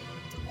accept it.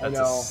 I That's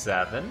know. a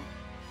 7.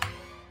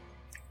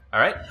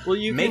 Alright. Well,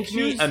 you Make can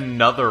me choose...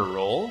 another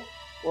roll.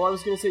 Well, I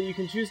was gonna say you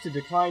can choose to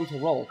decline to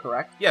roll,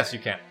 correct? Yes, you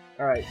can.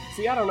 Alright.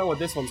 See, I don't know what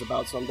this one's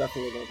about, so I'm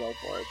definitely gonna go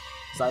for it.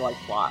 Because I like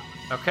plot.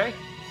 Okay.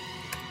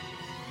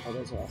 Oh,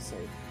 those are all safe.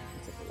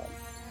 Except for one.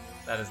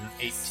 That is an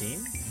 18.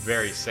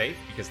 Very safe,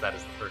 because that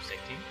is the first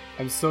 18.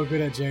 I'm so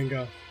good at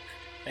Jenga.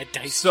 That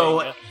dice. So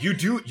Jenga. you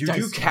do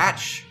Dice.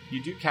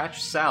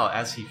 catch Sal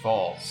as he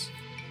falls,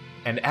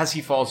 and as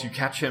he falls, you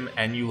catch him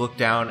and you look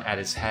down at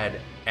his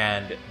head,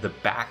 and the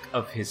back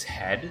of his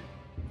head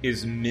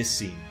is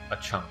missing a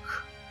chunk.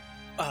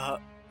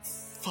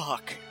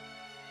 Fuck.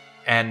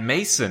 And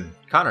Mason,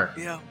 Connor,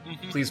 Yeah.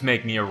 mhm. please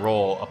make me a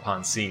roll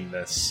upon seeing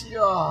this.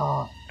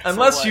 Yeah.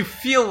 Unless what? you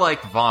feel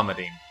like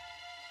vomiting.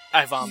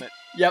 I vomit.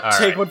 Yep, All take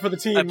right. one for the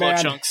team, I blow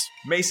man. chunks.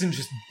 Mason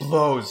just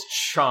blows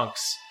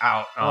chunks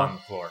out on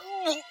the floor.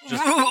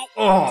 Just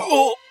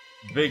Oh.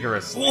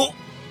 vigorously.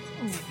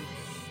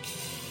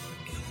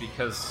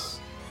 Because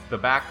the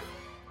back,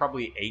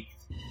 probably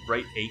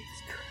right eighth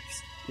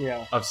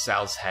Yeah. of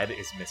Sal's head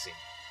is missing.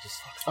 Just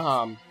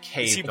Is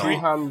he caved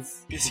breathing?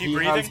 off. Is he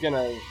Vihan's breathing?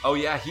 gonna... Oh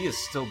yeah, he is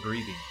still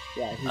breathing.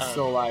 Yeah, he's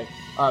still alive.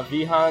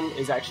 Vihan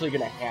is actually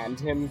gonna hand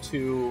him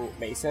to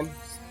Mason.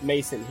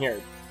 Mason,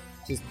 here.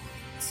 Just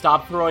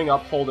stop throwing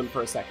up, hold him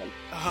for a second.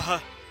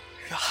 God.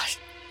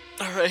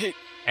 Alright.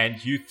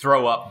 And you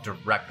throw up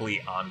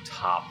directly on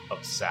top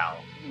of Sal.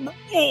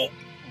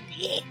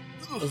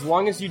 As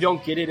long as you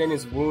don't get it in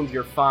his wound,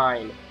 you're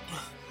fine.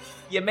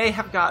 You may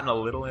have gotten a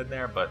little in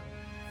there, but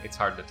it's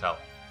hard to tell.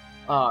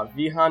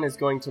 Vihan is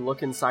going to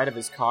look inside of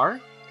his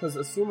car, because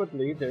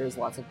assumedly there is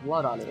lots of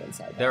blood on the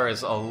inside. There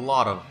is a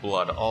lot of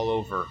blood all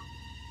over.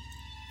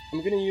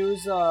 I'm gonna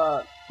use,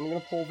 I'm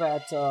gonna pull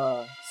that,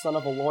 son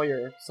of a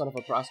lawyer, son of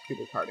a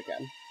prosecutor card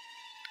again.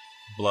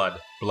 Blood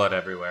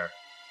everywhere.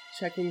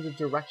 Checking the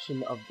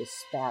direction of the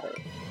spatter.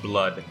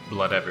 Blood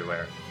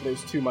everywhere.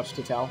 There's too much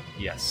to tell.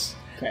 Yes.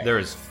 Okay. There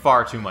is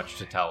far too much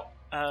to tell.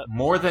 Uh,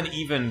 More than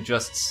even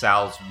just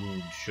Sal's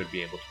wound should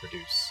be able to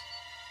produce.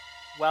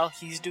 while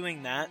he's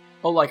doing that,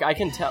 Oh, like, I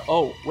can tell.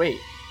 Oh, wait.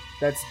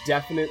 That's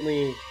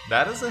definitely...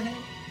 That is a hint?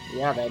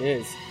 Yeah, that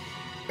is.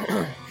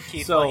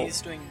 Keith, So- while he's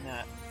doing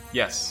that,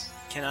 Yes.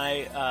 can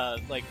I,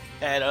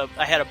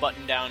 I had a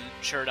button-down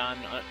shirt on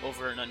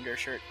over an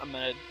undershirt. I'm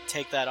gonna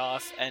take that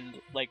off and,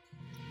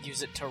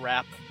 use it to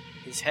wrap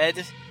his head.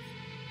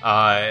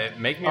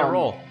 Make me a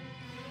roll.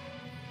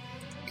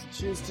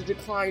 Choose to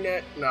decline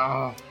it.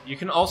 No. You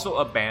can also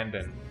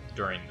abandon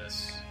during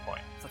this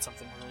point. But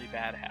something really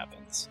bad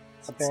happens.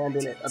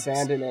 Abandon it.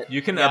 Abandon it.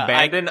 You can Yeah,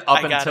 abandon I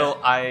up gotta-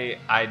 until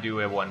I do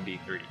a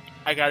 1d3.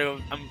 I gotta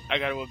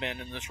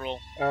abandon this roll.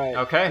 All right.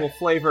 Okay. We'll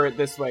flavor it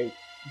this way.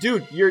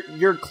 Dude,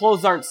 your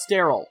clothes aren't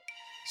sterile.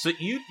 So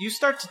you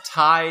start to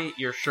tie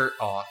your shirt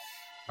off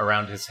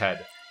around his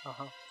head,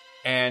 Uh-huh.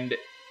 and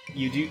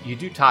you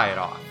do tie it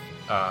off.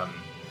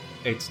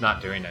 It's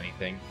not doing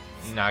anything.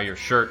 Now your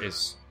shirt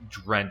is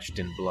drenched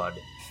in blood.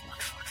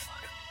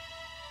 Fuck.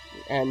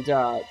 And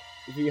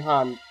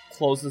Vihan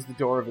closes the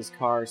door of his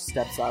car,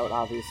 steps out,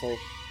 obviously,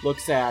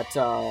 looks at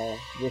the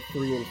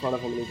three in front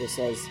of him, and he just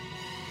says,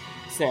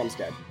 Sam's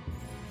dead.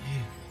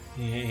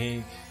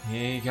 He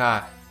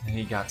got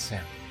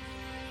Sam.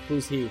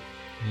 Who's he?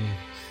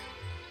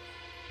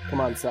 Come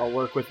on, Sal,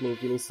 work with me.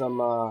 Give me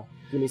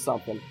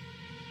something.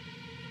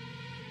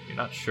 You're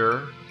not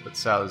sure, but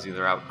Sal is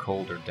either out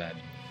cold or dead.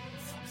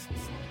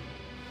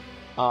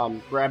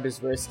 Grab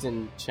his wrist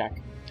and check.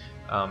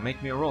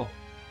 Make me a roll.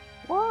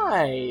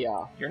 Why?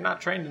 You're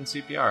not trained in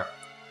CPR.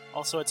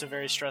 Also, it's a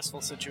very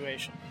stressful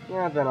situation.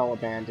 Yeah, then I'll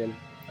abandon.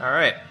 All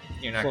right,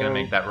 you're not So- gonna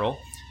make that roll.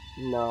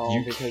 No,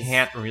 You because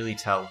can't really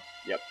tell.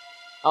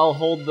 I'll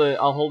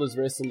hold his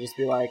wrist and just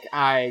be like,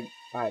 I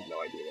have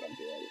no idea what I'm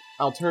doing.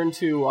 I'll turn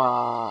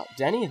to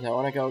Denny though,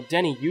 and I go,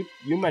 Denny,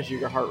 you measure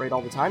your heart rate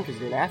all the time because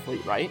you're an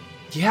athlete, right?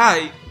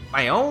 Yeah,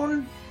 my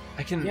own.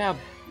 I can. Yeah,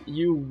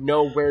 you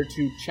know where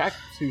to check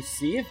to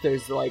see if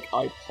there's like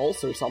a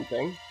pulse or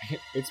something.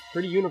 It's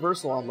pretty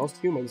universal on most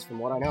humans, from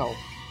what I know.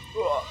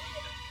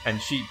 And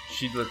she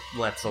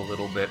lets a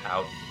little bit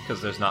out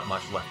because there's not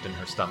much left in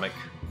her stomach.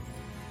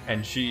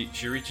 And she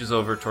reaches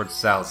over towards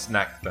Sal's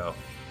neck though,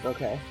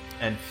 Okay.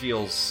 and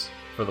feels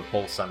for the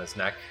pulse on his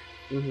neck,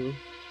 Mm-hmm.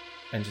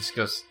 and just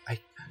goes, I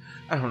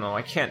don't know,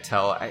 I can't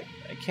tell. I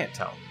can't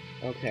tell.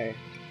 Okay.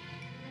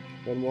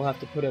 Then we'll have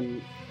to put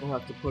him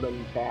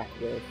back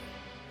with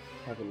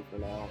Kevin for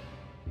now.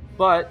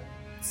 But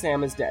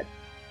Sam is dead.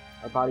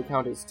 Our body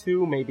count is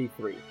 2, maybe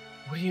 3.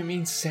 What do you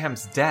mean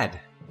Sam's dead?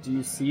 Do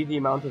you see the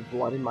amount of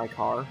blood in my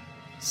car?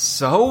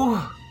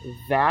 So?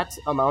 That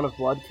amount of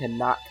blood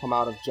cannot come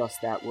out of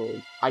just that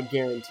wound. I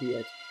guarantee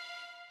it.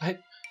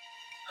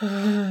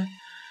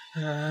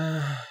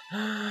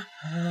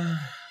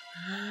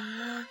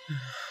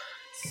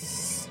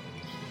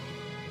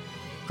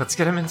 Let's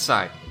get him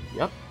inside.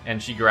 Yep.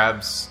 And she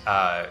grabs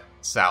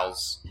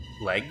Sal's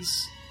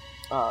legs.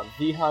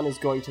 Vihan is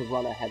going to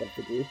run ahead of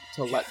the group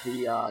to let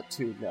the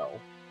two know.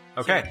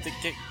 Okay.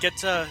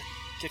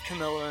 Get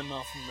Camilla and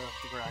Mel from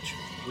the garage.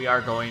 We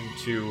are going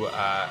to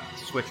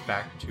switch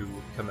back to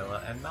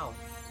Camilla and Mel.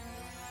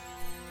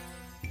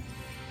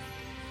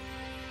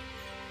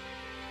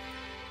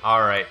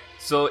 All right.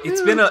 So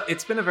it's been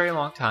a very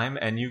long time,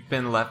 and you've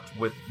been left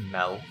with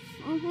Mel,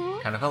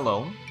 kind of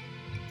alone.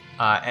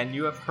 And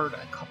you have heard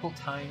a couple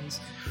times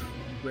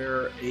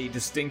where a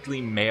distinctly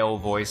male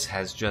voice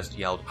has just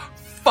yelled,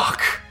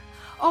 "Fuck!"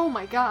 Oh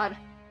my god.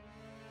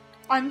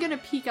 I'm gonna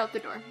peek out the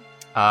door.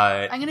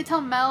 I'm I'm gonna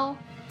tell Mel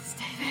to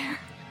stay there.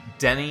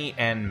 Denny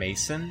and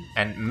Mason,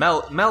 and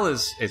Mel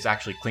is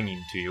actually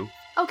clinging to you.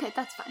 Okay,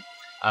 that's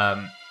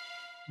fine.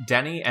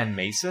 Denny and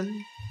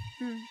Mason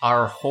Hmm.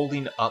 are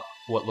holding up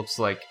what looks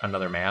like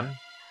another man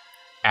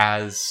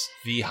as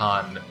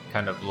Vihan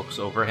kind of looks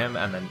over him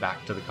and then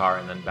back to the car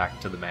and then back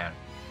to the man.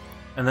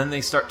 And then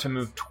they start to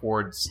move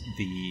towards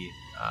the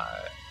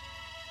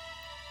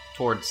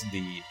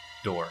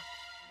door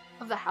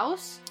Of the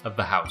house? of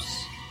the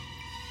house.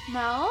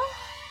 Mel?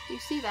 Do you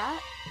see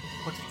that?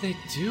 What did they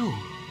do?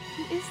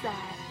 Who is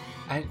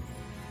that?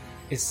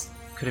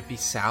 Could it be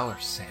Sal or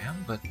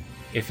Sam? But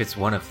if it's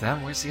one of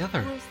them, where's the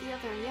other? Where's the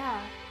other?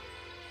 Yeah.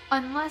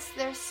 Unless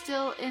they're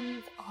still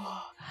in...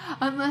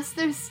 unless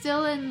they're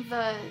still in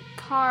the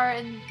car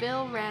and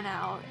Bill ran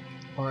out.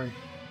 Or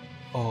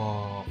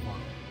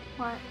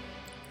What?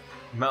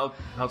 Mel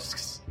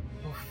just,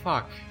 oh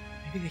fuck.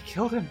 Maybe they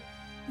killed him.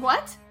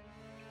 What?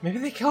 Maybe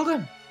they killed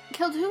him.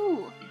 Killed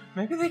who?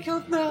 Maybe they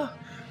killed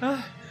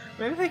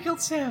maybe they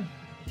killed Sam.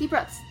 Deep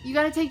breaths. You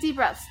gotta take deep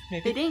breaths.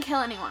 Maybe. They didn't kill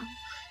anyone.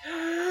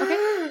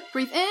 Okay?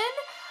 Breathe in.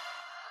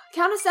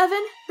 Count to 7.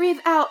 Breathe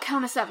out.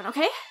 Count to 7,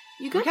 okay?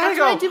 You good? That's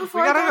what I do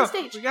before I go on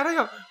stage. We gotta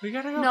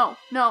go.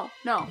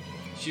 No.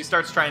 She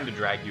starts trying to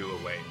drag you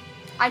away.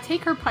 I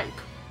take her pipe.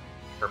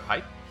 Her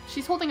pipe?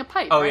 She's holding a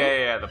pipe, Oh, right?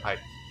 yeah, the pipe.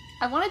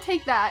 I want to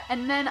take that,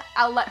 and then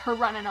I'll let her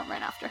run, and I'll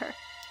run after her.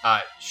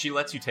 She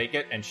lets you take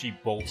it, and she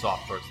bolts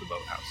off towards the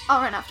boathouse.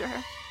 I'll run after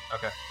her.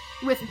 Okay.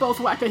 With both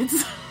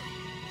weapons.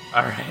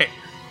 Alright.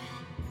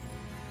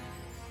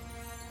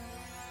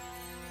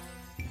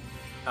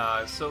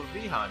 So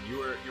Vihan, you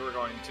were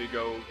going to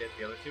go get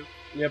the other two?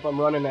 Yep, I'm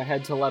running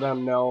ahead to let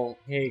them know,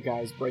 hey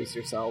guys, brace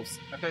yourselves.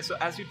 Okay, so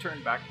as you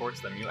turn back towards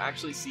them, you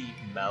actually see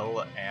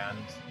Mel and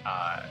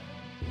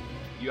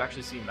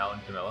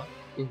Camilla.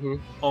 Mm-hmm.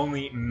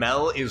 Only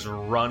Mel is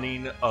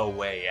running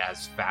away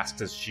as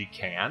fast as she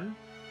can,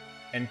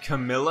 and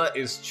Camilla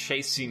is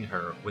chasing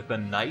her with a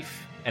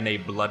knife and a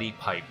bloody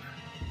pipe.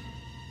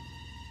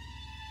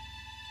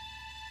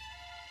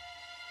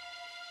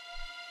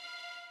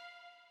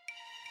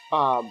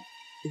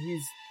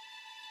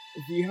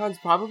 Vihan's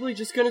probably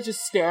just gonna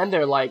stand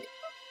there like,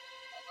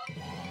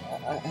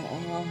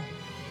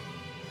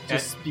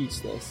 just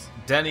speechless.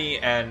 Denny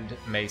and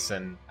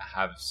Mason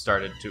have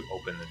started to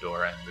open the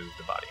door and move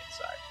the body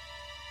inside,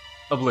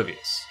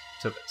 oblivious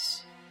to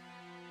this.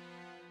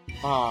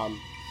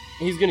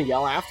 He's gonna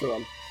yell after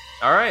him.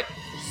 All right,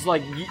 Just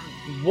like,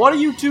 what are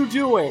you two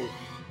doing?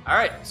 all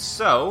right.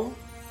 So,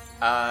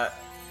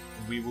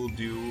 we will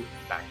do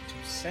back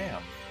to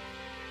Sam.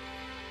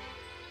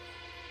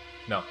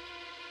 No.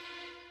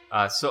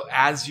 So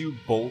as you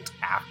bolt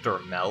after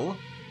Mel,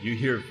 you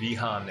hear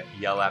Vihan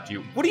yell after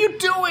you, "What are you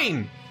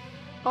doing?"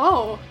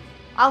 Oh,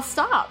 I'll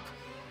stop.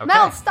 Okay.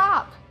 Mel,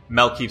 stop!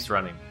 Mel keeps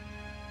running.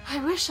 I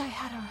wish I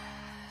had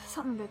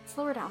something to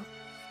slow her down.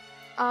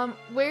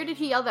 Where did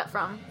he yell that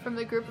from? From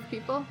the group of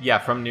people? Yeah,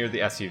 from near the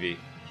SUV.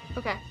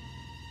 Okay.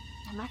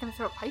 I'm not gonna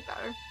throw a pipe at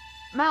her.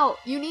 Mel,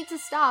 you need to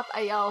stop,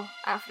 I yell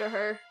after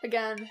her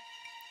again.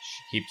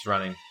 She keeps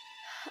running.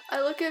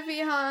 I look at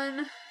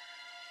Vihan.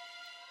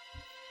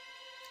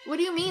 What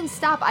do you mean,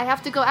 stop? I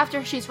have to go after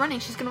her. She's running.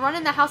 She's gonna run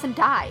in the house and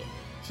die.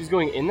 She's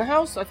going in the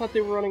house? I thought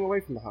they were running away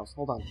from the house.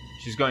 Hold on.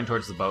 She's going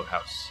towards the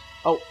boathouse.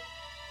 Oh.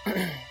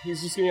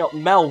 He's just gonna yell,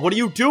 Mel, what are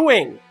you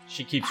doing?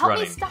 She keeps Help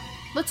running. me stop.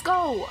 Let's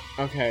go.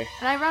 Okay.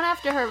 And I run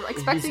after her,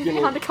 expecting gonna-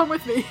 Vihan to come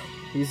with me.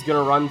 He's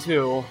gonna run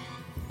too.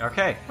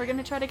 Okay. We're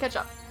gonna try to catch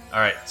up. All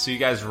right. So you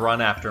guys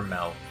run after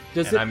Mel.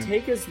 Does And it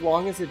take as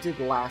long as it did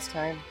last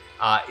time?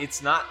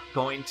 It's not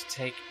going to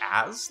take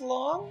as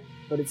long.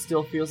 But it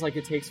still feels like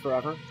it takes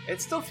forever?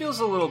 It still feels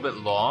a little bit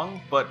long,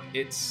 but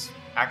it's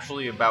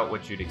actually about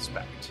what you'd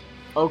expect.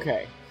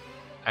 Okay.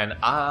 And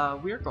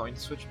we're going to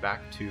switch back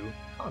to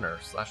Connor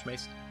 /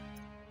 Mason.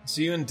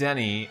 So you and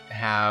Denny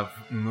have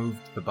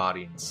moved the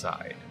body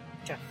inside.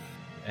 Okay.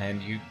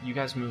 And you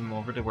guys move him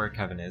over to where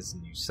Kevin is,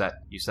 and you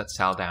set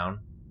Sal down.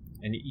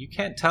 And you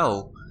can't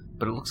tell,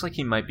 but it looks like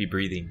he might be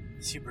breathing.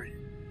 Is he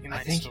breathing? He I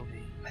might think- still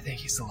be. I think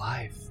he's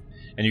alive.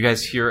 And you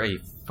guys hear a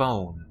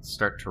phone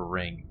start to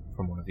ring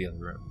from one of the other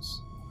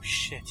rooms. Oh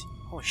shit.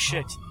 Oh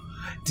shit.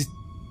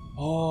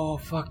 Oh,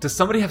 fuck. Does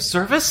somebody have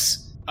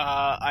service? We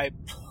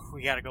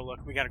gotta go look.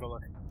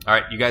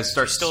 Alright, you guys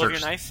start Do you to still search.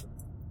 have your knife?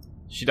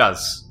 She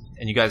does.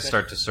 And you guys Good.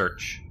 start to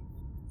search.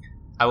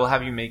 I will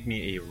have you make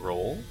me a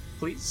roll,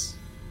 please,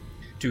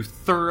 to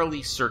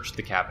thoroughly search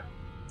the cabin.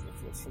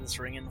 Look for this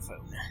ring in the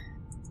phone.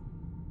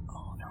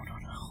 Oh,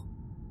 no.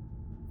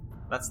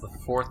 That's the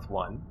fourth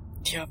one.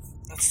 Yep,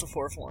 that's the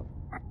fourth one.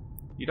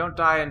 You don't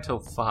die until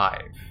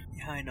 5.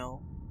 Yeah, I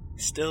know.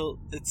 Still,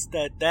 it's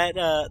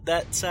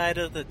that side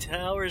of the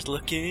tower is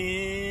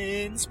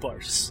looking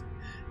sparse.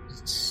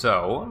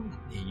 So,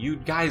 you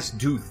guys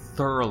do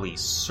thoroughly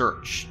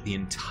search the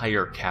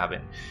entire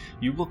cabin.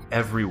 You look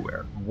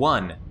everywhere.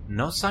 1,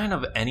 no sign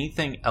of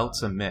anything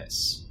else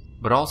amiss.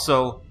 But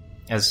also,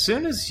 as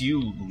soon as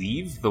you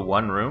leave the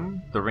one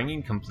room, the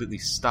ringing completely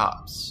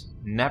stops,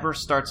 never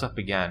starts up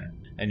again,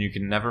 and you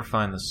can never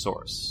find the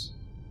source.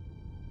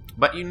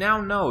 But you now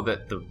know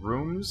that the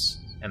rooms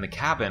and the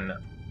cabin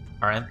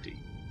are empty.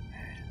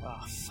 Oh,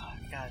 fuck,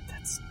 God,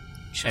 that's And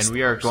just we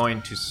the are worst.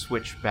 going to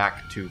switch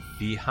back to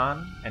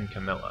Vihan and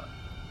Camilla.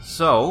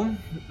 So,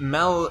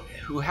 Mel,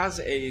 who has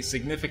a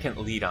significant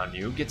lead on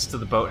you, gets to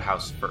the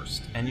boathouse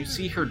first, and you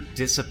see her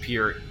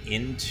disappear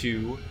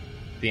into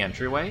the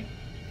entryway,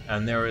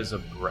 and there is a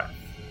breath.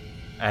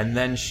 And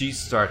then she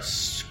starts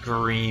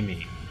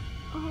screaming.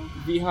 Oh.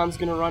 Vihan's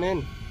gonna run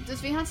in. Does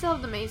Vihan still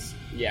have the mace?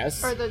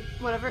 Yes. Or the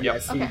whatever?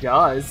 Yes, Okay. he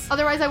does.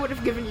 Otherwise, I would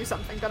have given you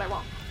something, but I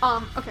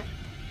won't. Okay.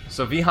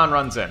 So Vihan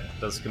runs in.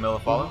 Does Camilla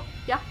follow?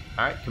 Yeah.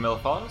 Alright, Camilla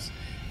follows.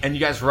 And you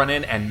guys run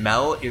in, and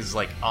Mel is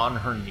like on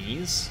her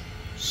knees,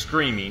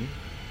 screaming,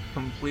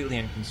 completely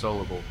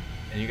inconsolable.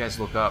 And you guys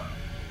look up,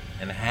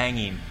 and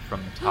hanging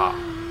from the top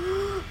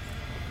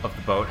of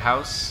the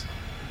boathouse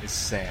is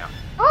Sam.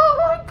 Oh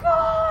my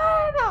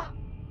god!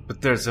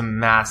 But there's a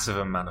massive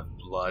amount of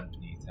blood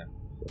beneath him.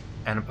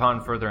 And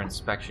upon further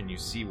inspection, you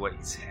see what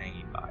he's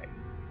hanging by.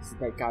 Is it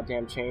that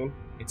goddamn chain?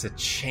 It's a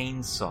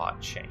chainsaw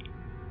chain.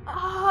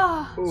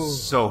 Ah! Ooh.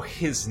 So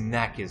his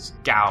neck is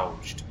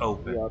gouged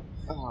open. Yep.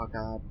 Oh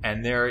god.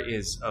 And there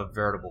is a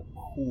veritable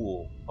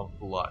pool of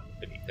blood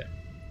beneath him.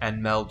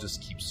 And Mel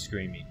just keeps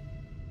screaming.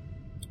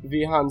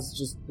 Vihan's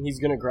just, he's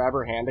gonna grab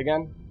her hand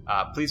again.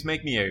 Please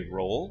make me a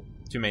roll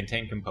to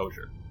maintain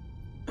composure.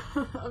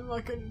 I'm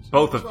not gonna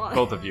Both try.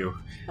 of you.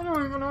 I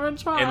don't even want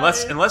to try.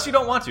 Unless you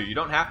don't want to. You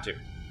don't have to.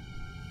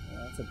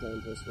 That's a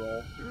dangerous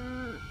roll.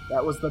 Mm,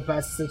 That was the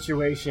best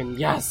situation.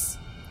 Yes!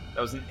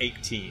 That was an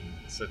 18,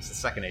 so it's the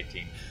second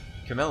 18.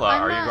 Camilla,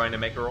 I'm are you not- going to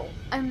make a roll?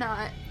 I'm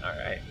not. All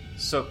right.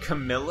 So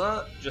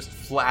Camilla just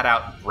flat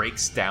out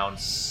breaks down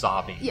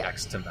sobbing Yeah.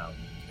 next to Mel.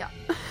 Yeah.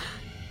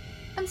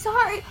 I'm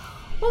sorry.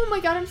 Oh my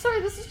god, I'm sorry.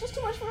 This is just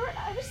too much for her.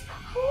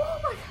 Oh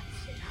my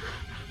god.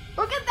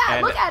 Look at that.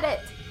 And- Look at it.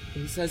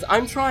 He says,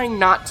 I'm trying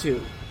not to.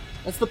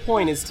 That's the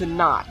point, is to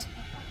not.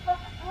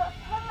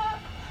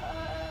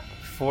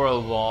 For a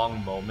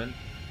long moment,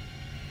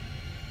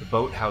 the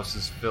boathouse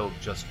is filled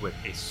just with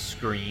a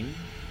scream,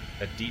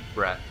 a deep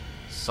breath,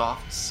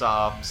 soft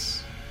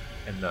sobs,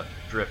 and the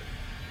drip,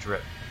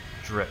 drip,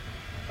 drip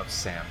of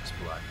Sam's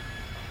blood.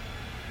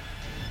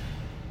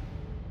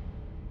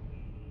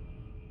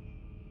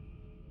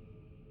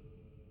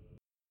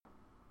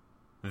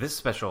 This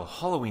special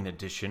Halloween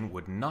edition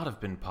would not have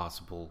been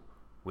possible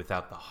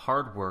without the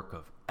hard work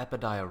of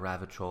Epediah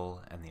Ravachol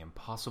and the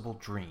Impossible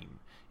Dream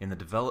in the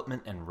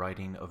development and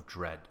writing of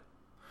Dread.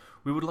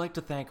 We would like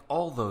to thank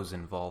all those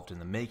involved in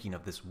the making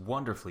of this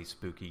wonderfully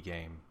spooky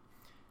game.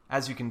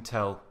 As you can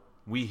tell,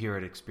 we here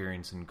at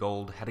Experience in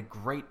Gold had a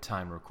great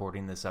time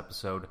recording this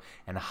episode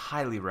and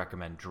highly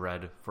recommend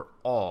Dread for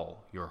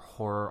all your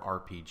horror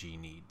RPG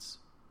needs.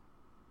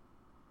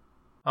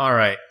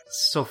 Alright,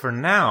 so for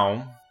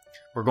now,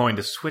 we're going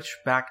to switch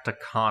back to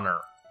Connor.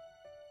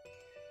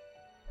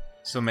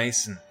 So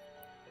Mason,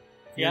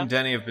 you Yeah? and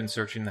Denny have been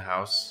searching the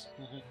house.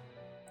 Mhm.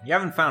 You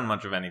haven't found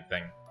much of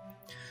anything,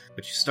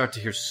 but you start to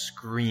hear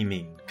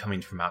screaming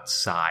coming from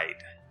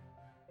outside.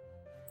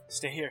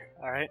 Stay here,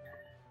 alright?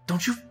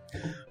 Don't you...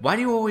 Why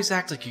do you always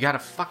act like you gotta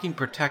fucking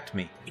protect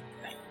me?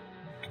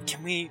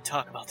 Can we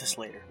talk about this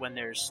later, when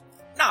there's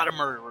not a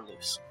murderer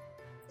loose?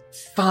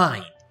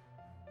 Fine.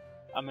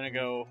 I'm gonna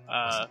go,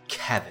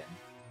 Kevin.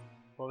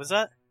 what was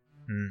that?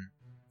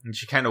 And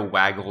she kind of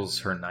waggles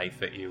her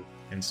knife at you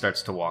and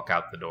starts to walk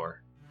out the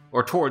door.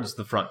 Or towards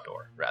the front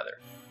door, rather.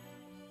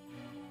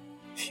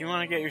 If you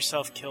want to get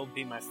yourself killed,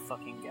 be my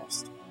fucking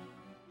guest.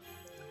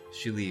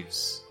 She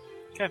leaves.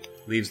 Okay.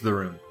 Leaves the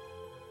room.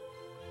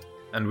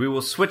 And we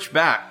will switch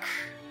back.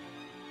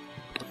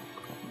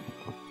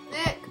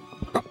 Nick.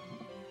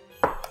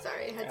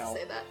 Sorry, I had to Ow.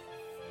 say that.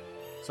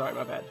 Sorry,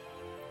 my bad.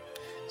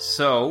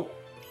 So,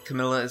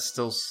 Camilla is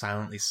still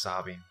silently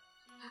sobbing.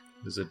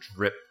 There's a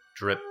drip,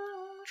 drip,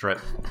 drip,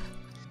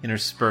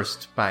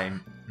 interspersed by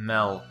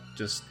Mel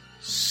just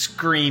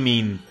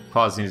screaming,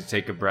 pausing to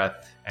take a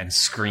breath, and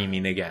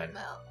screaming again.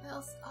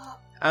 Mel,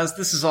 stop. As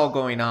this is all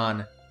going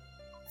on,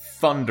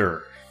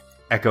 thunder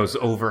echoes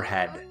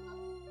overhead,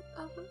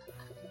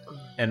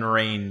 and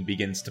rain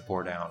begins to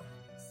pour down.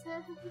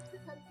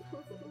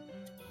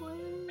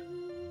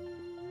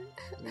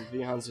 And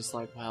Vihan's just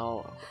like,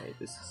 well, okay,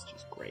 this is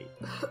just great.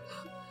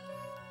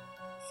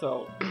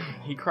 So,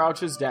 he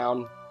crouches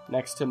down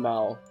next to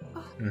Mel.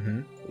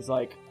 Mm-hmm. He's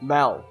like,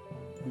 Mel,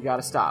 you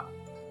gotta stop.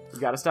 You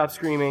gotta stop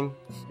screaming,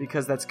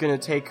 because that's gonna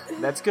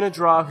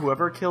draw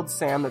whoever killed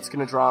Sam, that's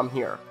gonna draw him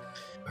here.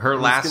 Her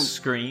He's last gonna-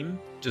 scream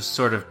just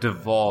sort of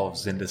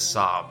devolves into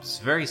sobs,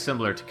 very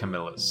similar to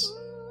Camilla's.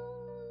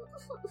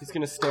 He's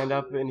gonna stand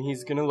up and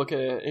he's gonna look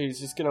at he's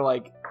just gonna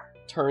like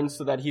turn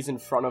so that he's in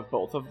front of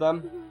both of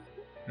them.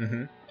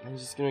 Mm-hmm. And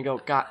he's just gonna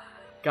go,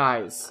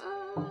 guys,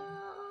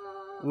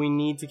 we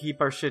need to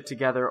keep our shit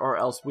together or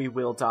else we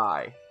will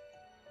die.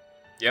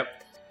 Yep.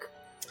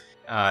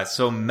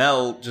 So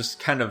Mel just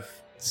kind of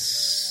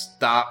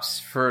stops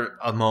for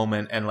a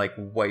moment and like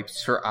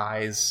wipes her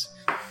eyes,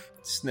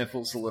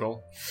 sniffles a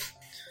little,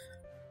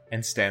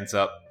 and stands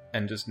up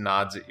and just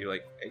nods at you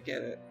like, I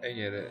get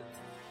it.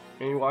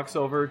 And he walks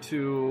over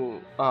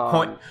to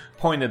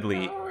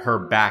Pointedly, her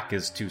back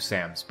is to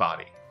Sam's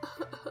body.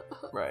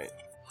 right.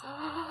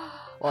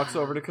 Walks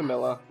over to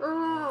Camilla.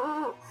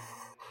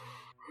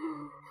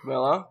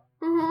 Camilla,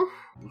 you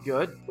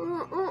good?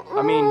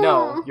 I mean,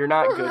 no, you're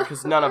not good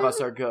because none of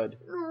us are good.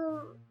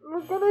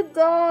 We're gonna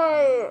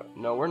die.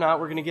 No, we're not.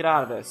 We're gonna get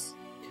out of this.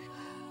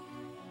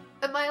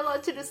 Am I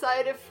allowed to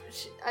decide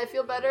if I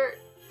feel better?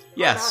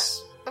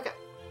 Yes.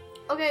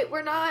 Okay,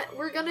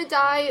 we're gonna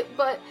die,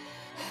 but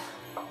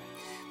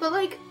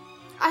like,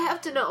 I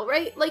have to know,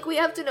 right? Like, we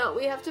have to know.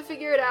 We have to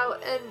figure it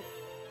out, and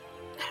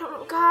I don't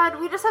know, God,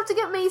 we just have to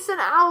get Mason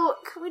out.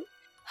 Can we?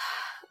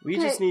 We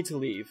Okay. just need to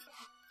leave.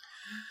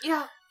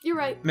 Yeah, you're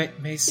right.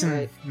 Mason, You're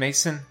right.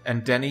 Mason,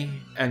 and Denny,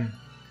 and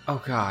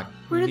oh god,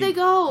 Where we did they need-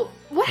 go?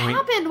 What we-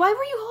 happened? Why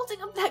were you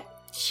holding up that?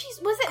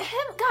 Jeez, was it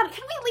him? God,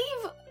 can we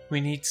leave?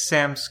 We need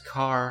Sam's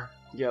car.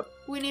 Yep.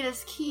 We need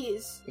his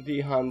keys.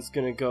 Vihan's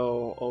gonna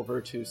go over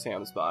to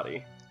Sam's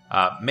body.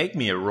 Make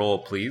me a roll,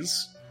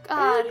 please.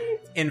 God.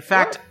 In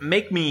fact,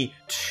 make me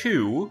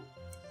 2.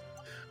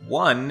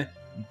 1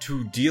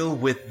 to deal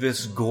with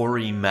this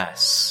gory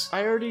mess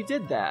I already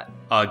did that.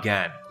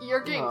 again. You're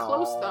getting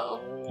close,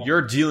 though.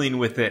 You're dealing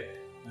with it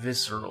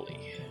viscerally.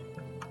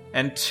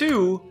 And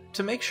 2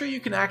 to make sure you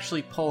can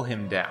actually pull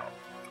him down.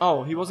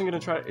 Oh, he wasn't gonna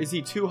try. Is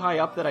he too high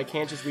up that I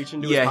can't just reach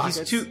into his Yeah,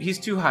 pockets? he's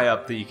too high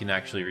up that you can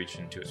actually reach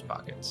into his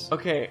pockets.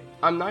 Okay,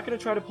 I'm not gonna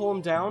try to pull him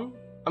down.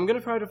 I'm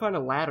gonna try to find a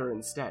ladder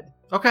instead.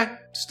 Okay,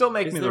 still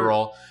make Is me the there-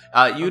 roll.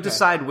 You Okay.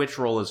 decide which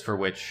roll is for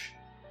which.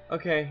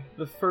 Okay,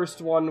 the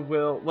first one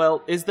will...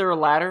 Well, is there a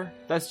ladder?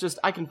 That's just...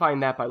 I can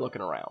find that by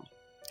looking around.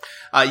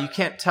 You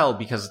can't tell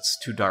because it's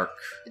too dark.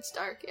 It's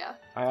dark, yeah.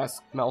 I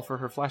ask Mel for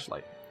her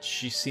flashlight.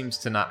 She seems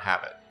to not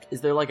have it.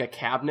 Is there like a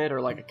cabinet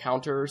or like a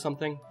counter or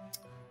something?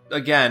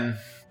 Again,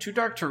 too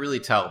dark to really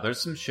tell.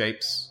 There's some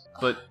shapes,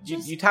 but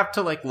you'd have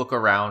to like look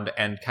around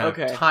and kind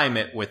of time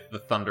it with the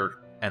thunder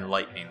and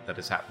lightning that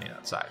is happening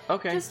outside.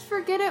 Okay. Just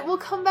forget it. We'll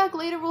come back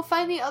later. We'll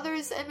find the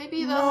others, and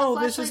maybe they'll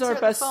have flashlights or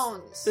the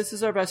phones. This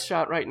is our best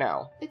shot right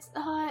now. It's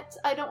not.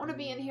 I don't want to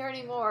be in here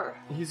anymore.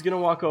 He's gonna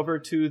walk over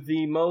to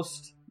the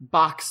most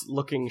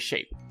box-looking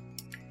shape.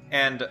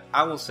 And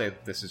I will say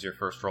that this is your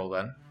first roll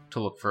then, to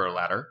look for a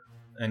ladder.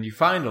 And you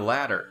find a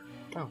ladder.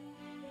 Oh.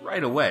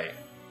 Right away.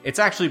 It's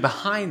actually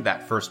behind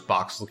that first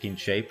box-looking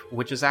shape,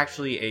 which is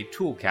actually a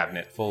tool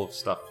cabinet full of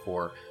stuff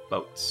for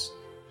boats.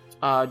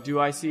 Do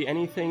I see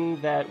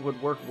anything that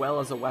would work well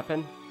as a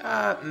weapon?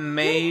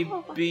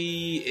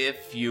 Maybe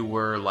if you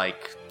were,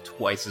 like,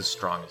 twice as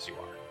strong as you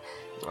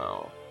are.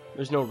 Oh.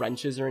 There's no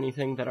wrenches or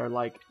anything that are,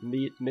 like,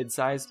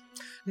 mid-sized?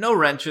 No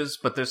wrenches,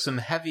 but there's some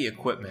heavy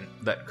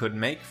equipment that could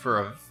make for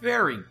a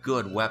very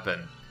good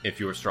weapon if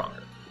you were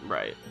stronger.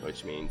 Right,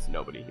 which means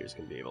nobody here's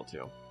gonna be able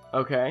to.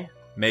 Okay.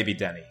 Maybe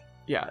Denny.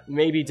 Yeah,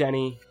 maybe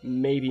Denny,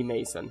 maybe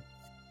Mason.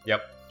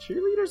 Yep.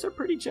 Cheerleaders are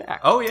pretty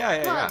jacked. Oh,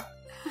 yeah.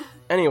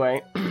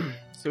 Anyway,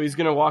 so he's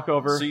gonna walk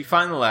over. So you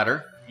find the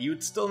ladder.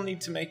 You'd still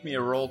need to make me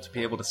a roll to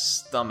be able to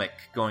stomach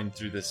going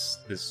through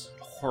this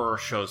horror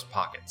show's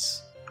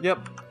pockets.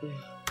 Yep.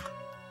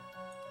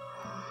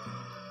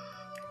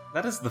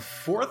 That is the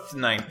fourth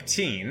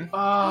 19.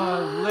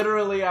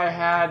 Literally I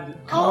had...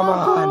 Come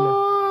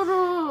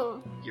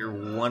on! You're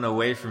one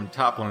away from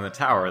toppling the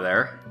tower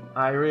there.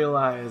 I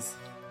realize.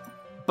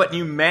 But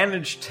you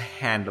managed to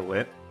handle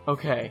it.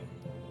 Okay.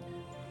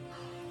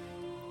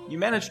 You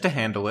managed to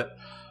handle it.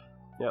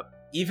 Yep.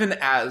 Even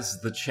as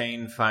the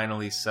chain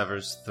finally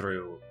severs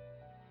through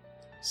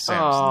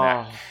Sam's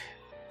neck.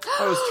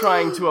 I was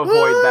trying to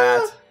avoid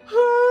that.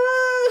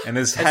 And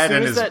his head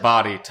and his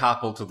body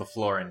topple to the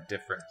floor in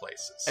different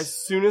places. As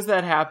soon as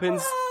that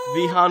happens,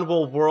 Vihan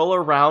will whirl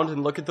around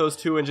and look at those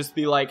two and just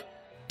be like,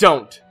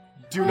 don't.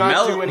 Do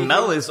not do anything.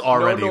 Mel is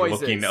already no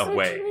looking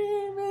away.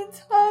 Dream and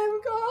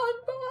time gone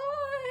by.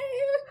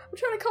 I'm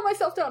trying to calm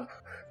myself down.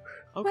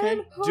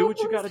 Okay, do what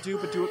you gotta do,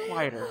 but do it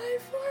quieter.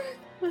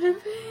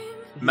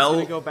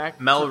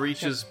 Mel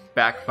reaches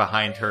back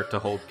behind her to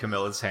hold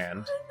Camilla's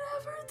hand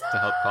to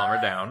help calm her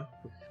down.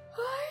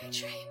 I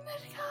dreamed that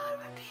God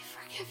would be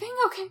forgiving.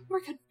 Okay, we're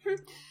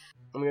good.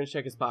 I'm gonna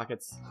check his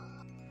pockets.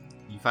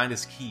 You find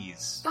his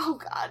keys. Oh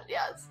God,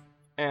 yes.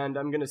 And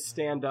I'm gonna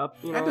stand up,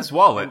 And his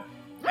wallet.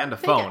 And a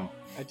phone.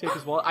 I take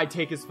his wallet. I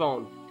take his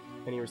phone.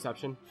 Any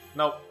reception?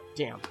 Nope.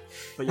 Damn.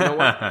 But you know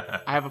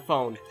what? I have a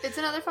phone. It's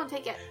another phone.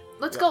 Take it.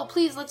 Let's go,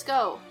 please. Let's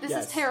go. This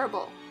is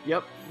terrible.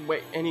 Yep.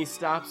 Wait. And he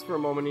stops for a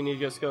moment and he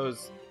just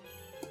goes,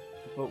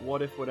 but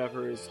what if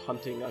whatever is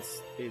hunting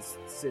us is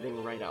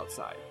sitting right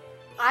outside?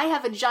 I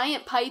have a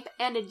giant pipe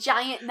and a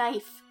giant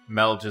knife.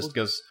 Mel just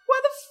goes, why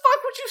the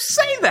fuck would you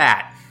say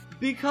that?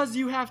 Because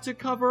you have to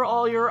cover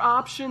all your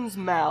options,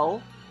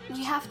 Mel.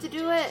 We have to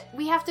do it.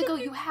 We have to go.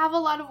 You have a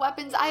lot of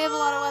weapons. I have a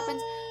lot of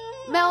weapons.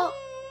 Mel,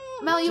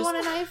 you want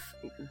a knife?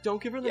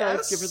 Don't give her the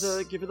knife.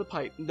 Give her the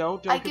pipe. No,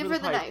 don't give her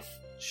the pipe. Knife.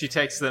 She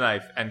takes the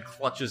knife and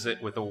clutches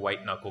it with a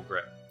white knuckle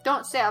grip.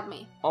 Don't stab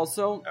me.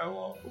 Also,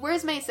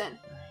 where's Mason?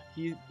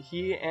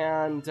 He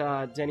and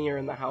Denny are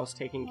in the house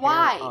taking care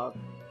of.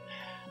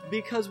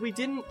 Because we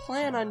didn't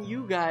plan on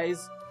you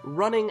guys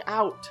running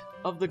out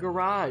of the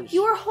garage.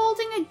 You were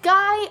holding a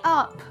guy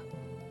up.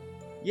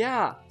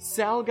 Yeah,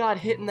 Sal got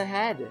hit in the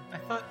head.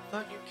 I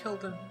thought you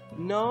killed him.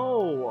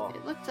 No.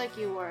 It looked like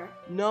you were.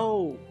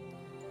 No.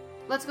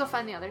 Let's go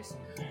find the others.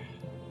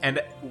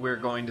 And we're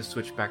going to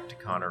switch back to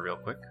Connor real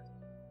quick.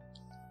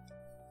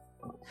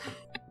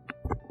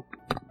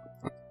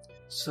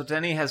 So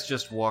Denny has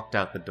just walked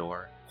out the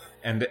door,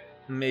 and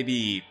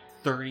maybe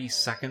 30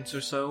 seconds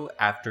or so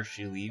after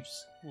she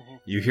leaves,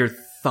 you hear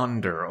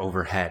thunder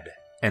overhead,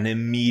 and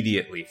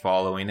immediately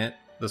following it,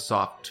 the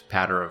soft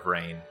patter of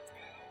rain.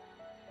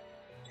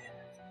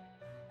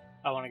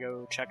 I want to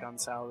go check on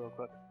Sal real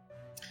quick.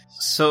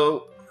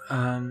 So,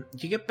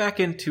 you get back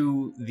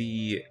into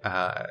the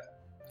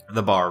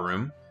bar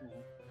room,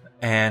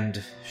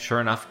 and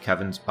sure enough,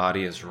 Kevin's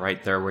body is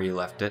right there where you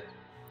left it.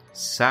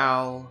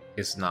 Sal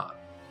is not.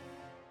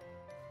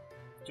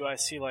 Do I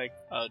see, like,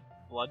 a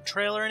blood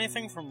trail or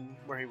anything from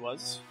where he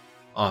was?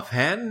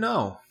 Offhand,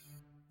 no.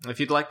 If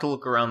you'd like to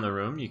look around the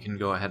room, you can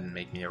go ahead and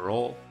make me a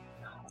roll.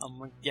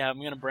 I'm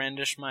gonna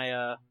brandish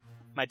my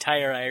my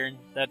tire iron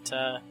that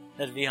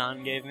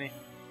Vihan gave me.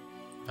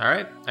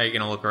 Alright, are you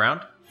gonna look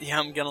around? Yeah,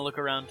 I'm gonna look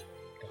around.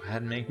 Go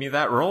ahead and make me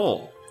that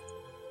roll.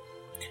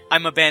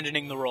 I'm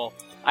abandoning the roll.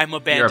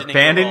 You're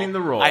abandoning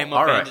the roll. I'm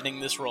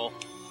abandoning this roll.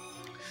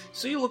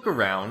 So you look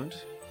around,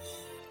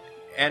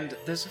 and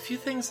there's a few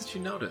things that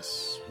you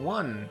notice.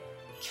 One,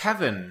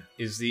 Kevin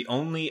is the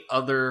only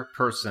other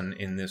person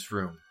in this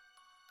room.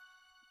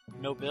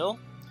 No Bill?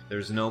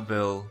 There's no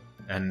Bill,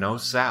 and no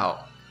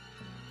Sal.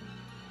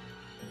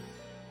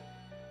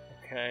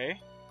 Okay.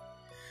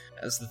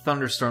 As the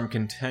thunderstorm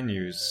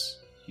continues,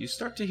 you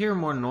start to hear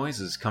more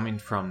noises coming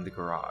from the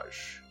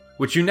garage,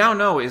 which you now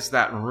know is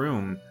that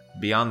room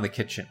beyond the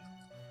kitchen.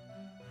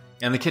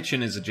 And the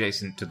kitchen is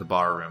adjacent to the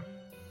bar room.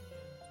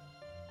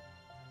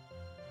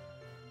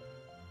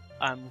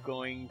 I'm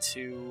going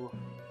to...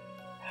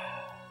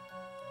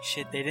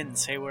 Shit, they didn't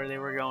say where they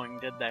were going,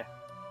 did they?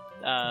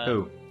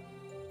 Who?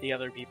 The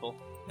other people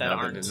that No,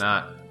 aren't. they did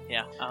not.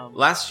 Yeah.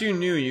 Last you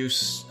knew, you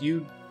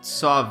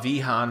saw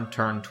Vihan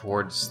turn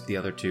towards the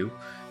other two,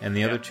 and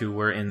the other two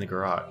were in the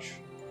garage.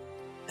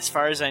 As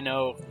far as I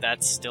know,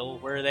 that's still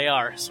where they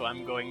are, so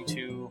I'm going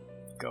to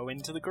go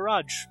into the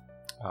garage.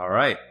 All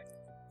right.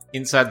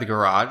 Inside the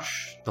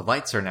garage, the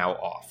lights are now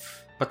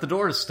off, but the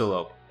door is still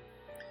open.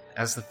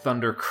 As the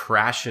thunder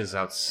crashes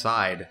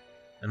outside,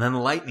 and then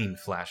lightning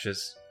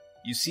flashes,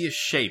 you see a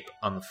shape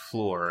on the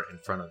floor in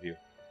front of you.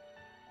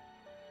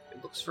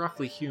 It looks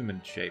roughly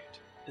human-shaped.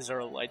 Is there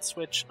a light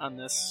switch on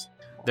this?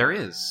 There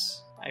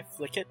is. I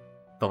flick it.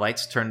 The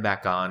lights turn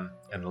back on,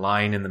 and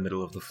lying in the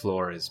middle of the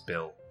floor is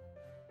Bill.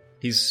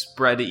 He's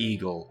spread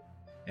eagle,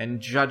 and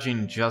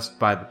judging just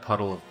by the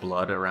puddle of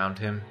blood around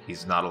him,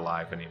 he's not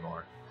alive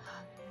anymore.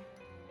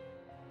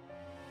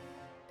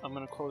 I'm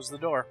going to close the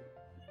door.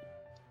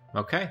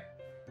 Okay.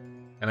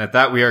 And at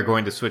that, we are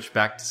going to switch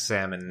back to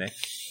Sam and Nick.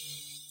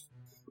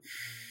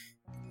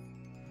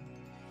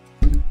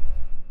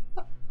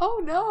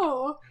 Oh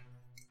no!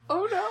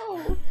 Oh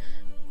no!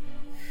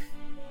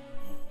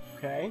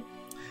 Okay.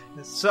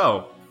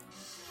 So,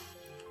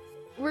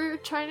 We're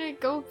trying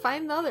to go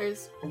find the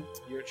others.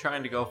 you're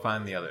trying to go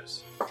find the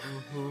others.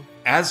 Mm-hmm.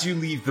 As you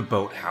leave the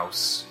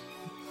boathouse,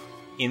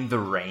 in the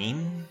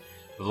rain,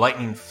 the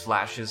lightning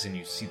flashes and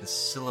you see the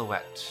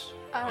silhouette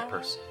of a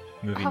person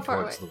moving how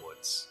far towards away? the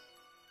woods.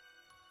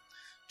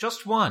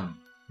 Just one,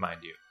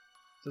 mind you.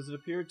 Does it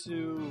appear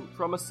to,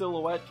 from a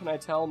silhouette, can I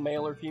tell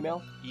male or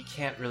female? You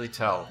can't really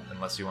tell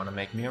unless you want to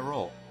make me a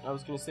roll. I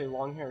was going to say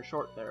long hair or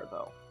short there,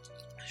 though.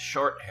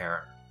 Short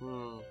hair,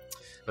 Hmm.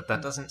 but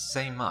that doesn't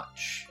say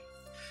much.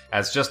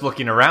 As just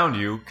looking around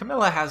you,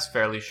 Camilla has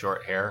fairly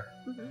short hair,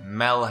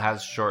 Mel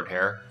has short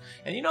hair,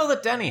 and you know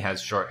that Denny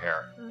has short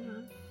hair.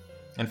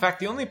 In fact,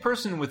 the only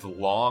person with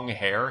long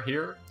hair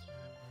here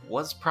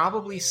was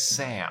probably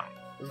Sam.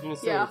 I was going to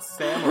say Yeah. it's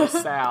Sam or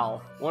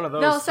Sal. One of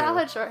those No, two. Sal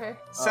had short hair.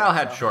 Sal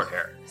had Sal. short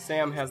hair.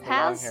 Sam has the long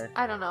Has? hair.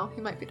 I don't know.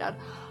 He might be dead.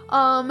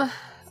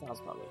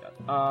 Sal's probably dead.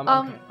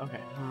 Okay.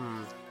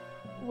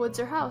 Woods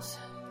or house?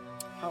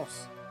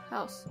 House.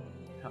 House.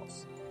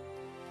 House.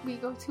 We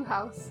go to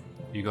house.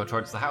 You go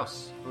towards the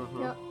house.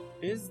 Mm-hmm. Yep.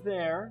 Is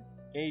there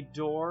a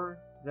door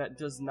that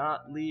does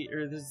not lead,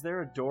 or is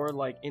there a door,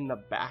 like, in the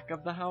back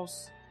of the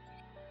house?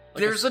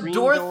 Like There's a screen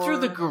door through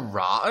the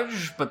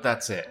garage, but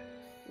that's it.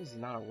 This is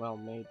not a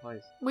well-made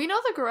place. We know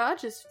the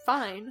garage is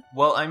fine.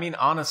 Well, I mean,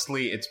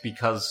 honestly, it's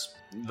because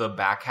the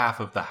back half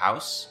of the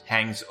house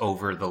hangs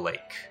over the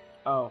lake.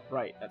 Oh,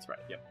 right, that's right,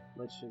 yep.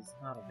 Which is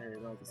not a very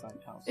well-designed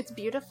house. It's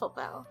beautiful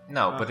though.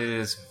 No, but it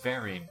is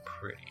very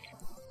pretty.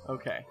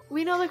 Okay.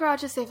 We know the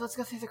garage is safe. Let's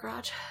go through the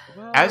garage.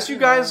 Well, As you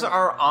guys know,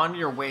 are on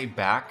your way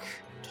back,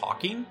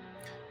 talking,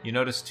 you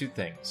notice two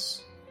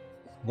things.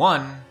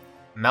 One,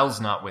 Mel's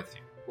not with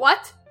you.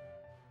 What?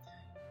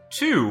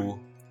 Two,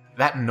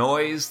 that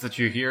noise that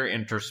you hear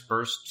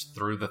interspersed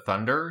through the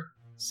thunder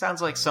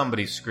sounds like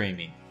somebody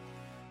screaming.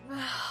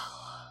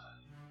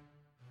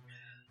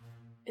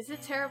 Is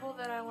it terrible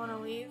that I want to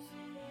leave?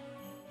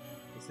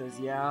 He says,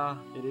 yeah,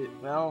 it is,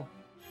 well...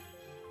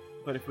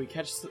 But if we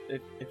catch,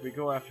 if we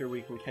go after,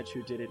 we can catch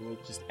who did it, and we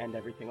can just end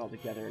everything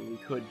altogether, and we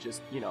could just,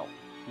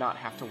 not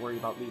have to worry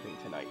about leaving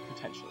tonight,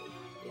 potentially.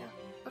 Yeah.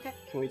 Okay.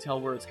 Can we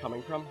tell where it's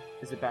coming from?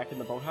 Is it back in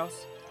the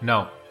boathouse?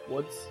 No,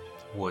 Woods?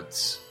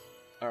 woods.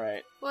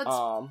 Alright.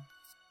 Woods.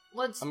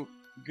 Woods. I'm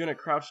gonna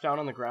crouch down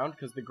on the ground,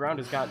 because the ground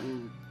has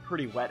gotten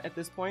pretty wet at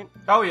this point.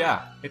 Oh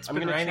yeah, it's I'm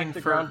been gonna raining check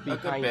the for ground a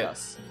good behind bit.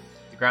 us.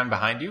 The ground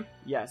behind you?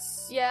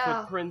 Yes.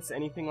 Yeah. Footprints,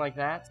 anything like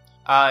that?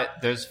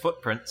 There's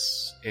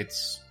footprints.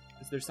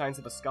 Is there signs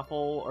of a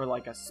scuffle, or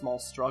like a small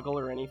struggle,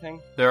 or anything?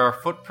 There are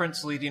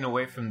footprints leading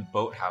away from the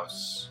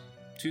boathouse.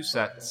 2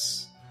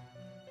 sets.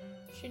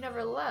 She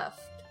never left.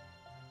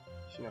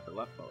 She never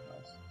left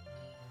boathouse.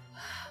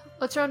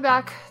 Let's run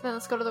back, then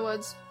let's go to the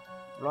woods.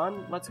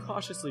 Run, let's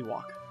cautiously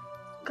walk.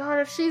 God,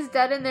 if she's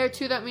dead in there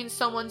too, that means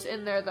someone's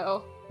in there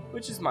though.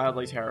 Which is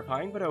mildly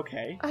terrifying, but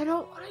okay. I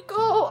don't want to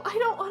go. I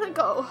don't want to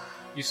go.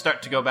 You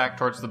start to go back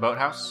towards the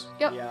boathouse.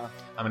 Yep. Yeah.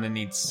 I'm gonna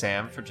need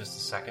Sam for just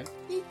a second.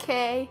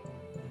 Okay.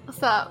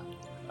 What's up?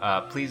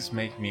 Please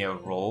make me a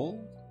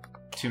roll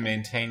to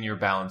maintain your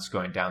balance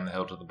going down the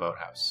hill to the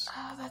boathouse.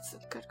 Oh, that's a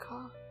good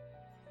call.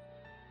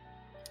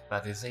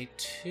 That is a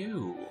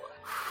 2.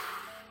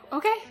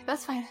 Okay,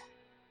 that's fine.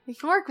 We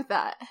can work with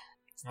that.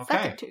 Okay.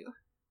 Second 2.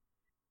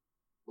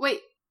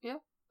 Wait. Yeah?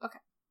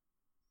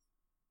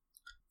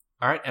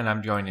 Alright, and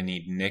I'm going to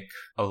need Nick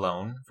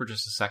alone for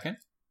just a second.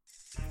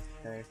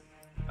 Okay.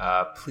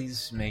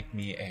 Please make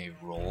me a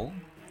roll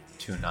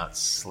to not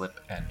slip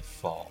and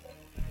fall.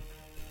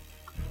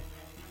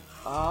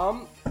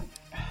 Um,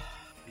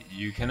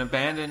 You can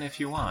abandon if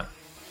you want.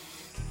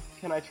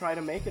 can I try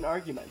to make an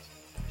argument?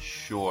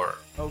 Sure.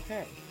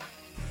 Okay.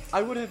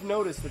 I would have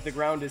noticed that the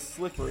ground is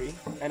slippery,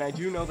 and I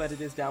do know that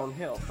it is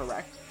downhill,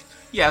 correct?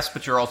 Yes,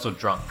 but you're also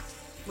drunk.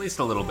 At least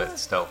a little bit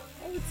still.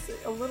 I would say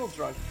a little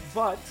drunk,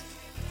 but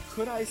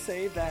could I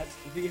say that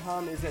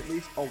Vihan is at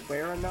least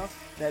aware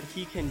enough that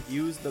he can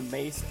use the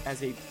mace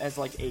as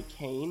like a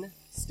cane,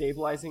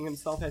 stabilizing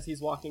himself as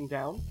he's walking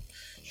down?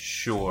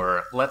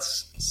 Sure.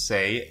 Let's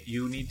say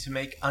you need to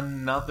make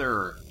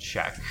another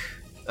check,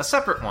 a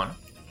separate one,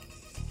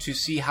 to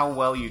see how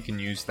well you can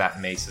use that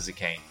mace as a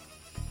cane.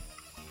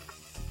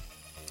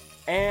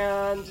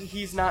 And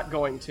he's not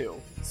going to.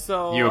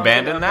 So You I'm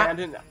abandon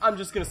gonna that? I'm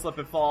just gonna slip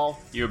and fall.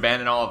 You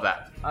abandon all of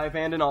that. I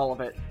abandon all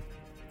of it.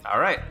 All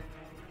right.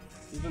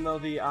 Even though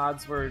the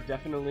odds were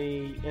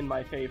definitely in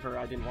my favor,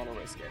 I didn't want to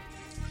risk it.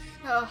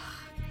 Ugh.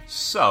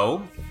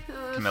 So,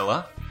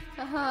 Camilla,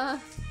 Uh-huh.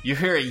 you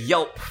hear a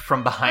yelp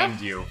from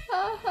behind you,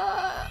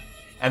 Uh-huh.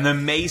 and the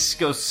mace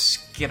goes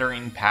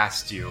skittering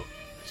past you.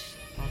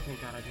 Oh,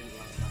 thank God I didn't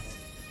lie about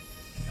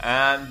it.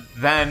 And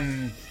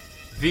then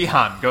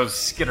Vihan goes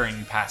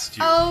skittering past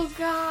you. Oh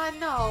god,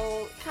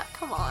 no.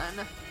 Come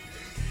on.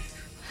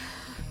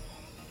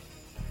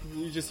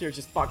 You just hear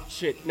fuck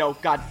shit. No,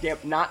 goddamn,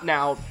 not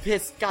now.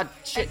 Piss, god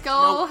shit.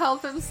 Go No.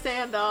 help him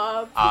stand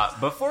up.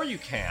 Before you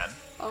can,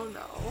 Oh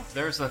no.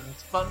 there's a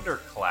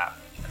thunderclap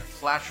and a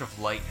flash of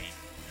lightning,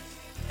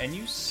 and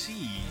you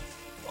see,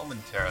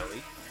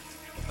 momentarily,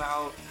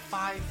 about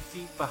 5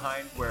 feet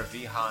behind where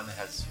Vihan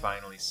has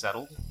finally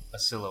settled, a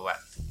silhouette.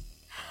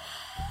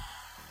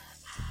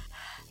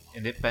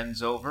 And it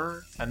bends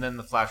over, and then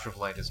the flash of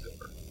light is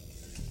over.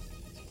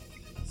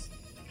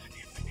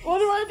 What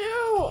do I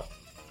do?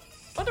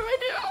 What do I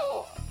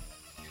do?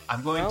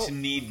 I'm going Well- to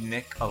need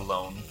Nick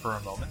alone for a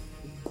moment.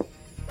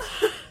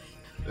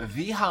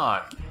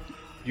 Vihan,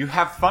 you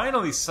have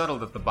finally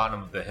settled at the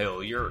bottom of the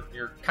hill. You're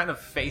kind of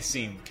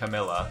facing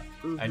Camilla,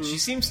 and she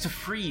seems to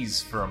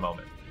freeze for a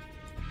moment.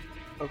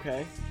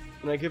 Okay.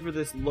 And I give her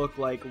this look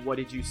like, what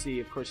did you see?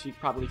 Of course, she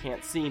probably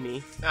can't see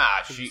me.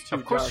 It's too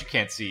Of course dark. she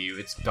can't see you.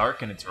 It's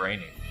dark and it's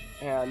raining.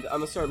 And I'm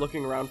gonna start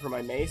looking around for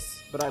my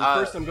mace, but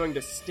first I'm going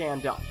to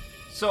stand up.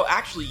 So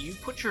actually, you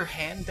put your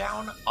hand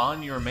down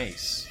on your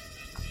mace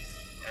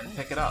and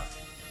pick it up,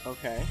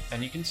 Okay.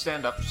 and you can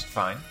stand up just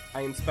fine.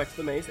 I inspect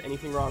the mace.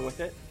 Anything wrong with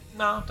it?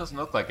 No, it doesn't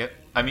look like it.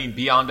 I mean,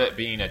 beyond it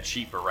being a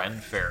cheap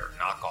Ren Fair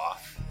knockoff.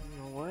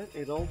 You know what?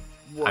 It'll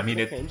work I mean,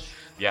 in a it- pinch.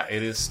 Yeah,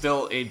 it is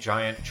still a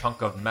giant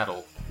chunk of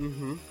metal,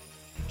 Mm-hmm.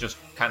 just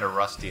kind of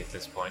rusty at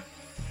this point.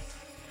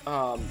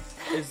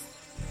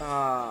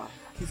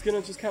 He's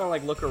gonna just kind of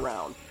like look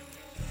around.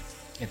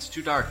 It's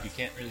too dark, you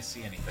can't really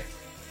see anything.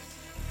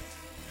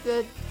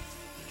 Good.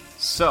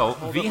 So,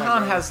 Hold up my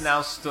Vihan mace. has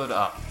now stood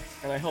up.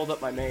 And I hold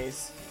up my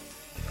mace.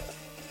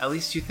 At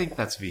least you think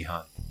that's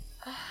Vihan.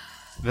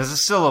 There's a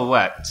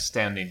silhouette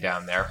standing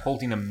down there,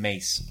 holding a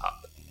mace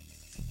up.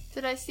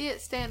 Did I see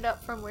it stand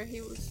up from where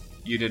he was?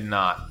 You did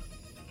not.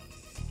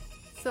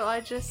 So I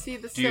just see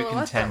the Do you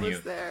silhouette that continue?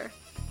 was there.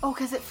 Oh,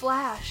 because it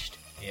flashed.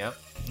 Yep.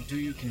 Do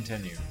you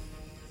continue?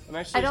 I'm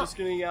actually don't- just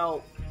gonna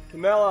yell,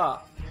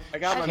 Camilla! I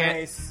got my Can't-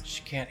 mace.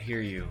 She can't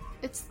hear you.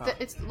 It's Oh.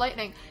 it's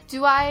lightning.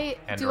 Do I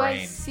And do I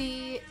rain.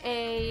 see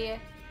a?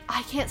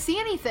 I can't see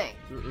anything.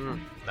 Mm-mm.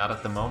 Not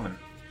at the moment.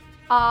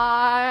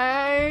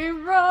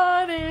 I'm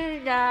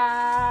running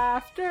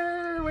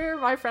after where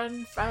my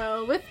friend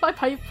fell with my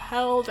pipe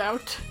held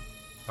out.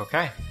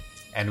 Okay.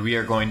 And we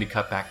are going to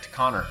cut back to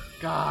Connor.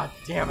 God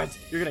damn it!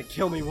 You're gonna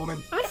kill me,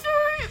 woman. I'm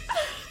sorry.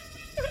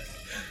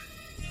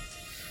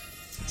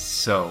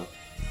 So,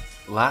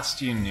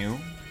 last you knew,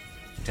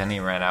 Denny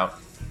ran out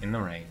in the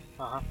rain.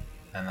 Uh-huh.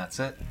 And that's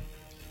it.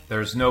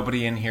 There's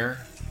nobody in here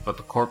but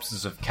the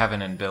corpses of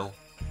Kevin and Bill.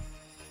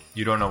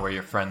 You don't know where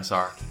your friends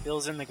are.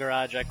 Bill's in the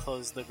garage. I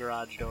closed the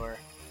garage door.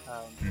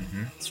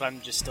 Mm-hmm. So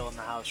I'm just still in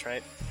the house,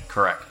 right?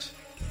 Correct.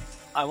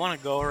 I want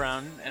to go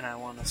around and I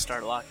want to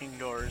start locking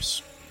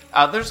doors.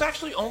 There's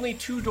actually only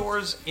 2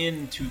 doors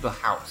into the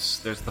house.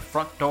 There's the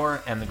front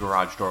door and the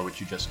garage door, which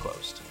you just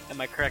closed. Am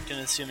I correct in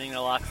assuming they're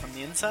locked from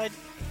the inside?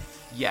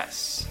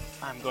 Yes.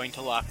 I'm going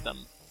to lock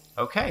them.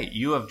 Okay,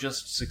 you have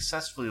just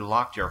successfully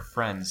locked your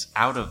friends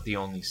out of the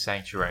only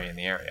sanctuary in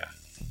the area.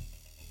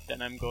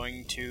 Then I'm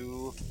going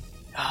to...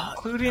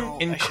 Including- I shouldn't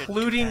do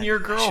including that. your I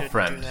shouldn't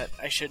girlfriend. do that.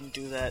 I shouldn't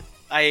do that.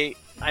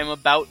 I'm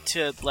about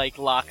to,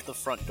 lock the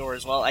front door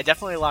as well. I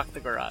definitely locked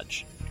the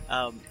garage.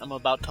 I'm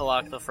about to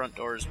lock the front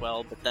door as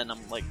well, but then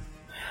I'm like...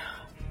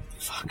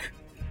 Fuck.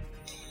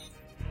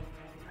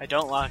 I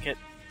don't lock it.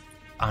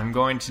 I'm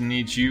going to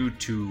need you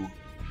to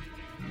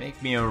make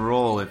me a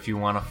roll if you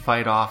want to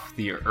fight off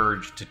the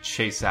urge to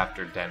chase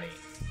after Denny.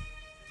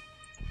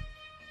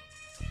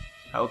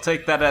 I'll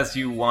take that as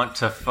you want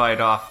to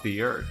fight off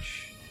the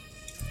urge.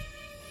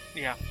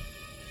 Yeah.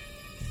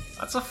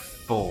 That's a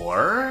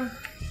 4.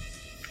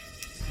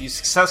 You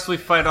successfully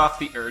fight off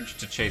the urge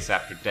to chase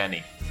after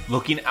Denny.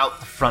 Looking out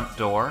the front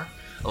door,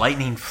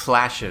 lightning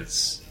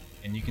flashes,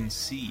 and you can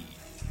see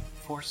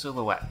 4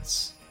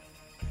 silhouettes.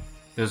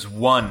 There's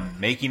one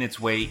making its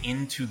way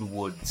into the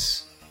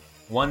woods,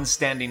 one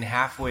standing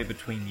halfway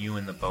between you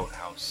and the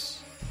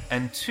boathouse,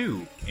 and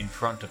two in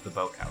front of the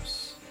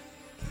boathouse.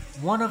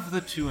 One of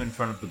the two in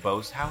front of the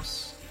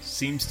boathouse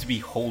seems to be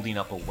holding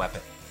up a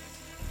weapon.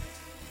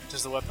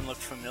 Does the weapon look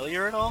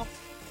familiar at all?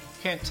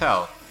 Can't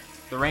tell.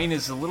 The rain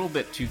is a little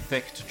bit too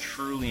thick to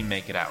truly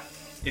make it out.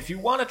 If you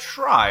want to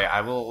try,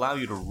 I will allow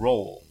you to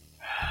roll.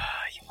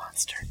 You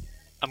monster.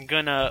 I'm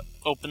gonna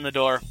open the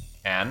door.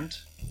 And?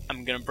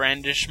 I'm gonna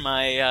brandish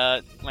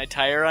my my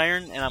tire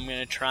iron, and I'm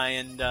gonna try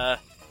and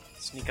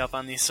sneak up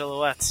on these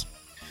silhouettes.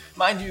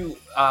 Mind you,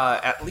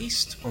 at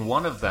least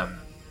one of them,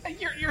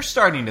 you're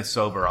starting to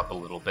sober up a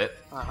little bit.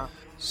 Uh-huh.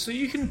 So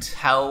you can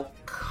tell,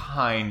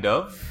 kind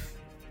of,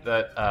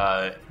 that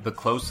the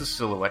closest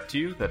silhouette to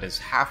you, that is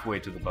halfway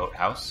to the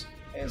boathouse,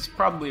 is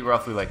probably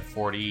roughly like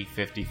 40,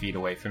 50 feet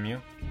away from you.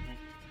 Mm-hmm.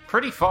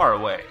 Pretty far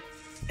away.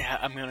 Yeah,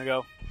 I'm gonna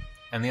go.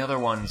 And the other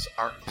ones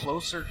are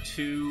closer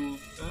to,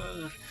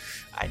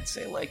 I'd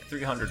say like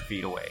 300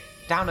 feet away.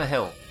 Down a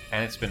hill.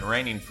 And it's been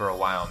raining for a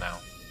while now.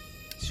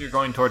 So you're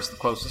going towards the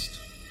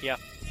closest? Yeah.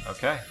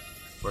 Okay.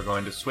 We're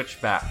going to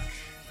switch back.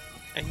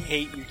 I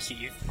hate you,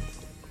 Keith.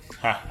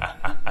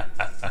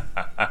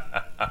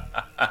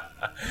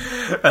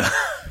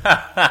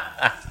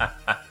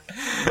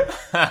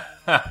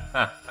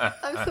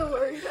 I'm so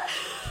worried.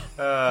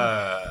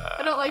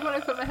 I don't like when I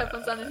put my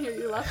headphones on and hear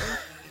you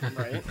laughing.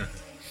 Right?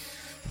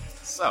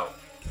 So,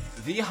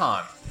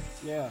 Vihan,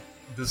 Yeah.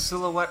 the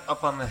silhouette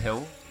up on the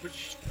hill,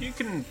 which you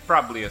can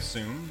probably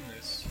assume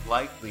is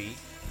likely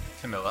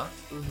Camilla,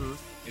 Mm-hmm.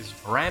 is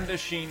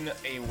brandishing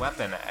a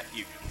weapon at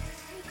you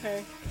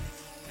Okay.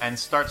 and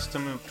starts to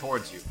move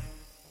towards you.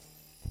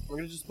 I'm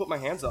gonna just put my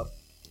hands up.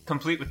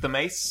 Complete with the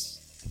mace.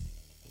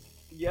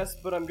 Yes,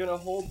 but I'm gonna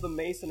hold the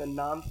mace in a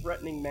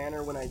non-threatening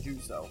manner when I do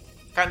so.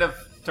 Kind of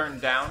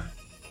turned down.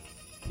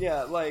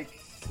 Yeah, like,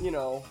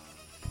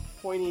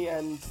 pointy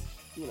and,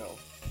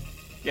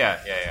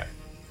 Yeah.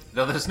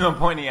 Though there's no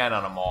pointy end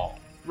on them all.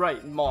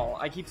 Right, maul.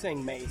 I keep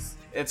saying mace,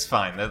 It's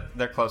fine.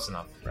 They're close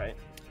enough. right?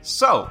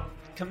 So,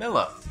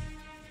 Camilla,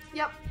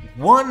 Yep.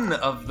 one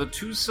of the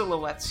two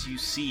silhouettes you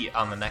see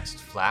on the next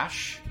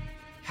flash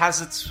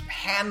has its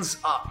hands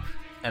up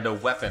and a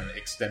weapon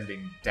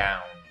extending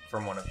down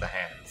from one of the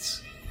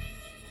hands.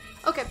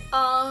 Okay,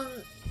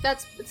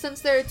 that's,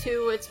 since there are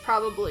two, it's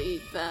probably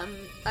them.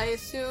 I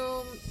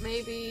assume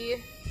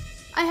maybe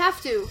I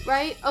have to,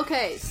 right?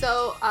 Okay,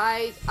 so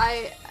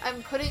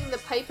I'm putting the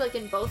pipe, like,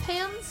 in both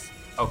hands,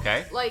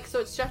 Okay. like, so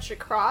it's stretched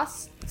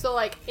across. So,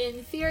 like,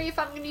 in theory, if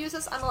I'm gonna use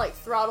this, I'm gonna, like,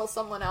 throttle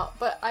someone out,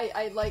 but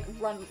I like,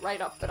 run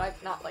right up, but I'm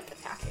not, like,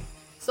 attacking.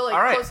 So, like,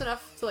 All right. close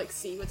enough to, like,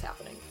 see what's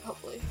happening,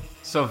 hopefully.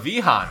 So,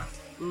 Vihan,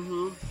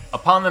 Mm-hmm.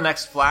 upon the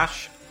next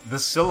flash, the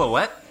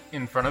silhouette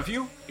in front of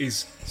you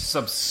is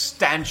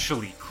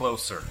substantially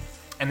closer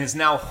and is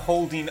now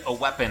holding a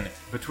weapon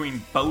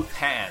between both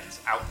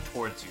hands out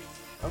towards you.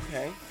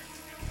 Okay.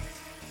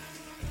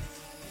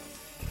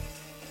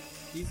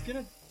 He's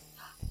gonna...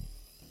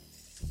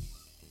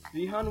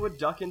 Vihan would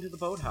duck into the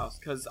boathouse,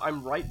 because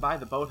I'm right by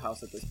the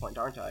boathouse at this point,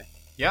 aren't I?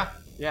 Yeah.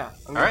 Yeah, I'm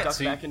All gonna right, duck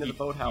so back into the you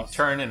boathouse.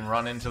 turn and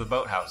run into the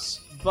boathouse.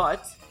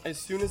 But, as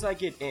soon as I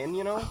get in,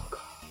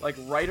 like,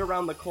 right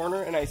around the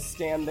corner, and I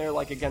stand there,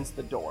 like, against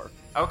the door.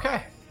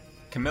 Okay.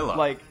 Camilla.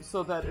 Like,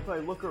 so that if I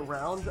look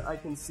around, I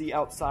can see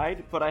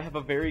outside, but I have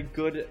a very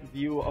good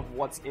view of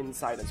what's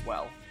inside as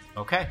well.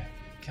 Okay.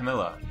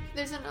 Camilla,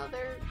 There's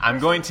another... I'm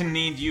going to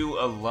need you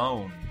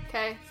alone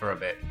Okay, for a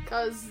bit.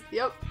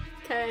 yep,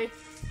 okay.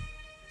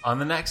 On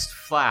the next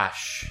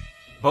flash,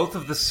 both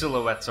of the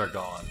silhouettes are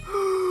gone.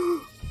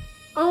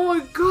 Oh my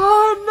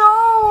god,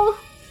 no!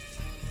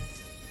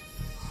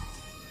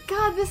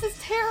 God, this is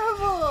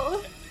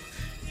terrible!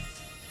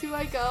 Do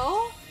I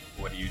go?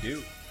 What do you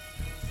do?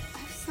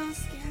 I'm so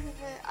scared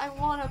of it. I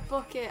want to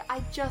book it.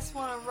 I just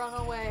want to run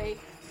away.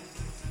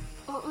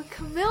 What would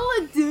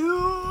Camilla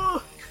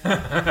do?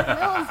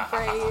 Camilla's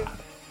brave.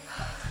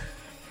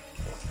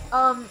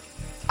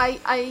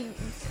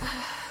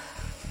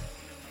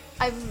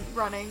 I'm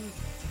running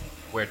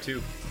Where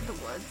to? the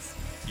woods.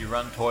 You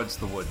run towards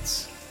the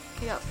woods.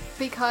 Yep,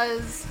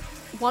 because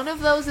one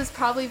of those is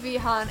probably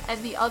Vihan,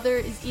 and the other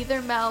is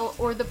either Mel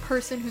or the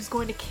person who's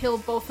going to kill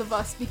both of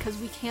us because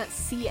we can't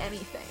see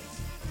anything.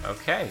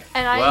 Okay.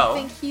 And I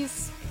think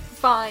he's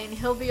fine.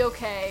 He'll be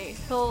okay.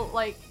 He'll,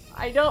 like,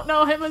 I don't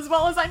know him as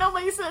well as I know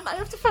Mason. I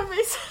have to find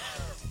Mason.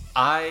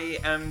 I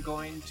am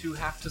going to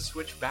have to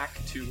switch back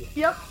to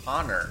Yep.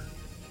 Honor.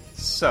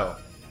 So,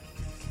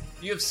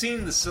 you have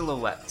seen the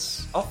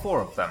silhouettes, all four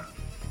of them.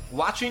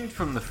 Watching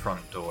from the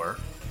front door,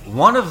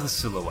 one of the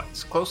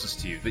silhouettes closest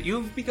to you that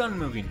you have begun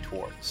moving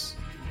towards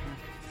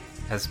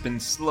has been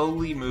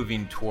slowly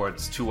moving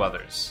towards two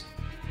others.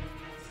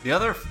 The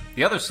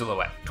other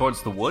silhouette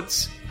towards the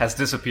woods has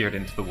disappeared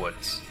into the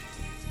woods.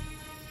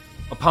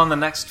 Upon the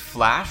next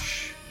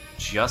flash,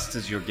 just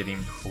as you're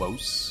getting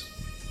close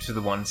to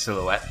the one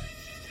silhouette,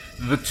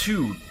 the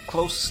two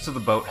closest to the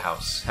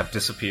boathouse have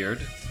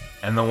disappeared,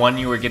 and the one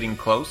you were getting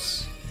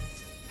close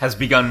has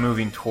begun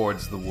moving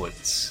towards the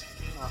woods.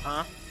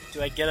 Uh-huh.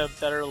 Do I get a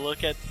better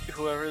look at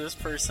whoever this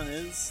person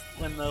is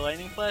when the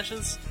lightning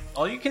flashes?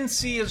 All you can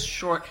see is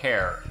short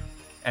hair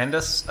and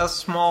a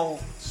small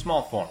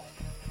form.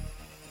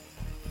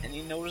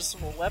 Any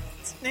noticeable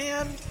weapons in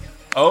hand?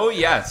 Oh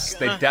yes,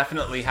 they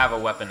definitely have a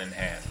weapon in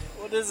hand.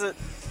 What is it?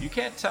 You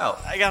can't tell.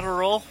 I gotta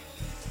roll.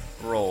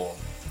 Roll.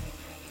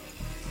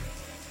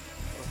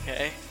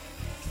 Okay.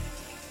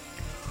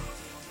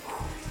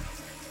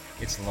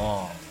 It's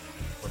long,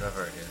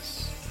 whatever it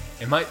is.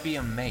 It might be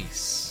a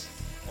mace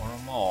or a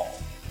maul.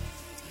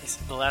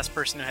 The last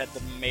person who had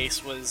the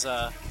mace was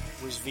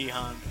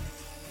Vihan.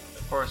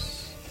 Of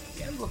course,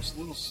 the end looks a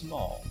little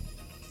small.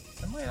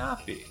 It might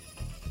not be.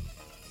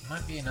 It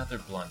might be another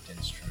blunt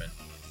instrument.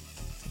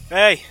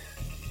 Hey,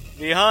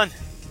 Vihan.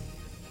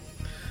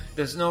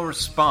 There's no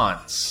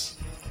response.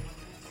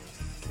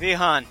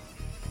 Vihan.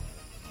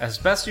 As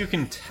best you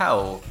can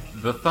tell,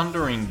 the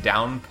thundering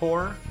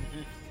downpour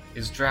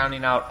is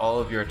drowning out all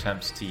of your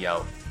attempts to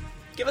yell,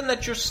 given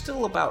that you're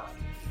still about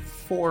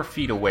 4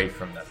 feet away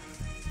from them.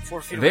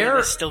 4 feet away,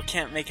 I still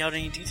can't make out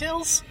any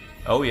details?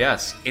 Oh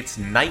yes, it's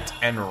night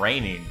and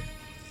raining.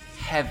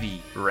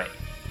 Heavy rain.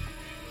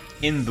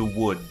 In the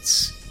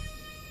woods.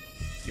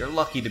 You're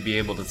lucky to be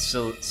able to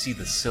see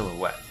the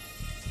silhouette.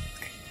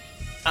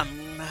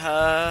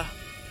 God,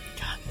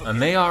 okay.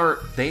 And they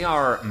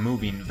are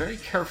moving very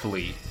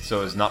carefully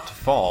so as not to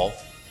fall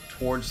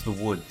towards the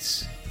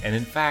woods. And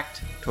in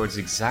fact, towards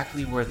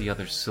exactly where the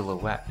other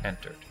silhouette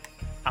entered.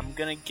 I'm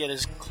gonna get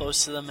as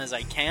close to them as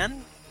I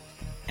can,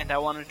 and I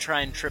want to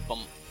try and trip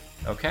them.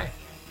 Okay.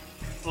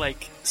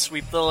 Like,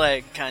 sweep the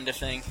leg kind of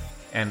thing.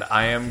 And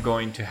I am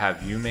going to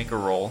have you make a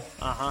roll.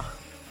 Uh-huh.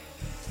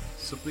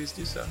 So please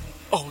do so.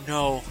 Oh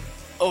no.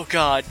 Oh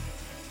god.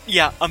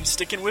 Yeah, I'm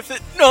sticking with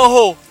it.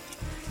 No!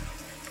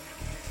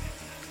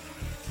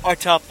 I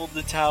toppled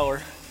the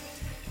tower.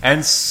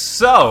 And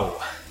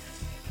so...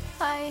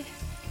 Hi.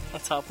 I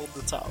toppled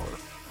the tower.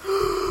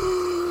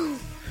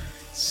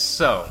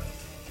 So...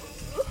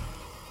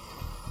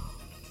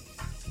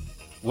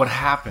 what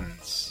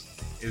happens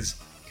is,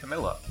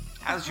 Camilla,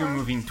 as you're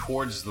moving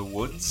towards the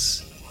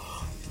woods...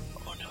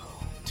 Oh no.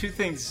 2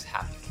 things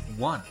happen.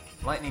 1,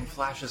 lightning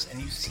flashes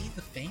and you see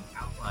the faint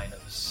outline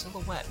of a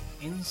silhouette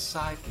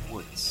inside the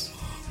woods.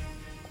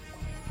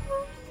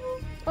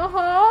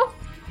 Uh-huh.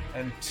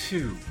 And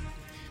 2,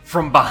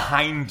 from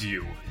behind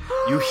you,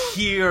 you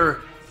hear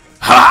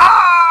 "Ha!"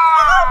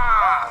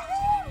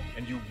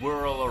 And you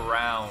whirl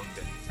around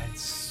and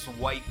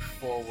swipe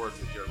forward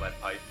with your lead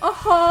pipe.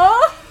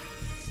 Uh-huh.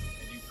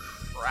 And you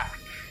crack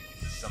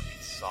into something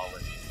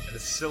solid. And a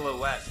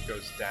silhouette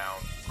goes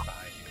down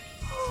behind you.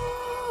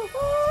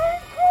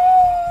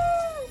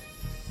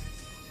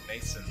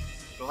 Mason,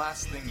 the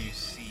last thing you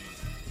see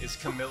is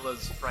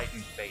Camilla's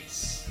frightened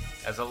face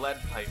as a lead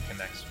pipe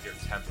connects with your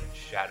temple and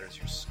shatters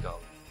your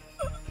skull.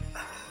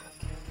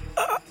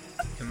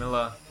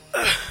 Camilla,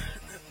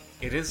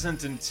 it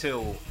isn't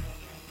until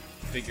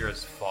the figure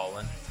has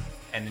fallen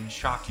and in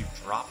shock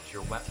you've dropped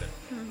your weapon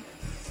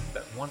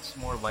that once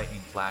more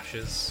lightning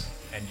flashes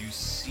and you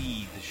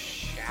see the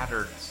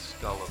shattered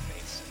skull of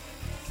Mason.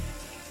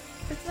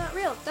 It's not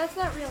real. That's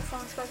not real.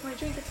 Someone spiked my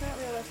drink. It's not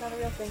real. That's not a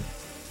real thing.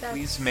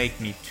 Please make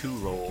me 2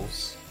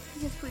 rolls.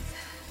 Yes, please.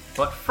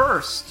 But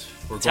first,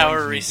 we're Tower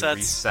going to need to resets.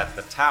 reset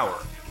the tower.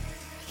 I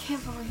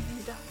can't believe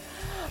you done.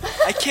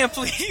 I can't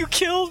believe you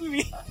killed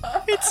me.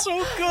 It's so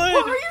good.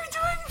 What were you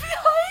doing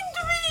behind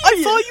me?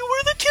 I thought you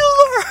were the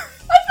killer.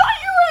 I thought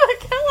you were the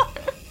killer.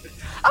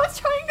 I was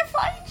trying to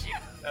find you.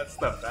 That's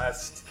the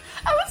best.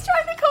 I was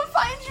trying to come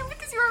find you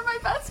because you were my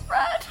best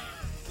friend.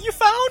 You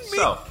found me.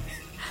 So,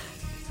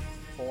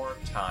 4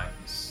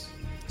 times.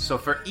 So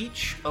for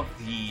each of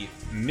the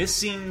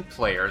missing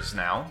players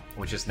now,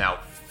 which is now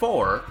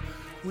 4,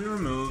 we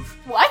remove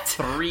What?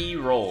 3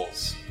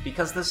 rolls.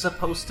 Because there's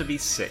supposed to be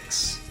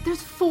 6.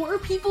 There's 4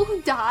 people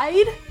who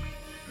died?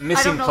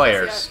 Missing know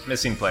players. this yet.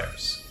 Missing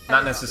players. I Not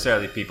don't know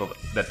necessarily people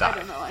that I die.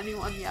 don't know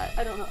anyone yet.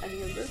 I don't know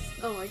any of this.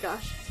 Oh my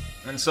gosh.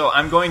 And so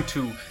I'm going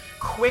to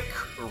quick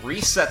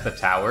reset the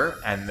tower,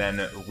 and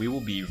then we will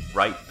be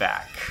right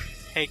back.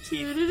 Hey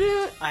Keith,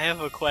 Doo-doo-doo. I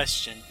have a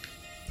question.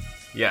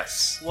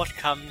 Yes. What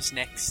comes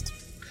next?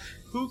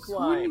 Who We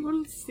climbed?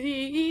 will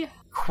see.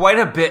 Quite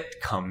a bit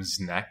comes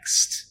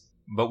next,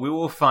 but we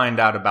will find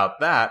out about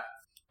that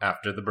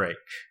after the break.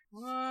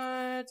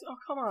 What? Oh,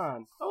 come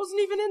on. I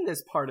wasn't even in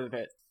this part of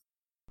it.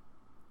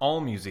 All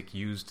music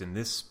used in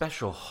this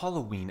special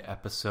Halloween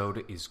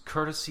episode is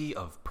courtesy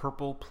of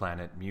Purple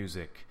Planet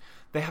Music.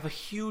 They have a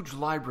huge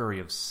library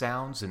of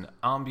sounds and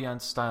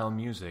ambient-style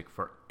music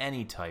for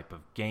any type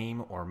of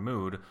game or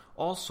mood,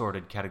 all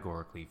sorted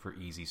categorically for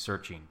easy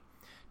searching.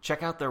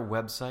 Check out their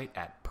website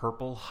at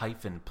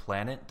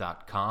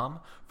purple-planet.com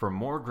for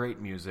more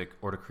great music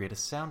or to create a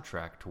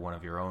soundtrack to one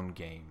of your own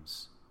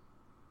games.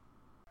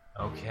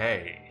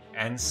 Okay,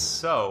 and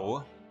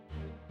so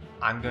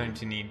I'm going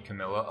to need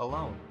Camilla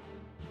alone.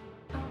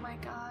 Oh my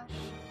gosh.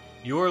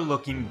 You're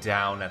looking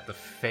down at the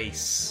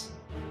face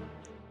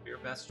of your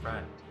best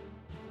friend.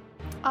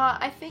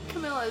 I think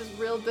Camilla is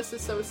real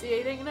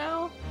disassociating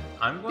now.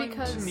 I'm going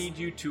Because- to need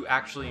you to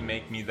actually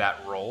make me that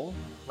roll,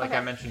 like Okay.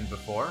 I mentioned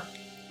before.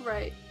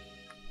 Right.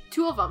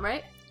 2 of them,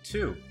 right?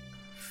 2.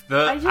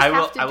 I just I will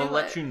have to I will do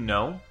let it. you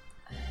know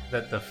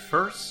that the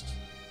first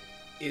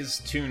is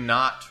to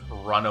not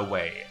run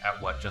away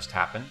at what just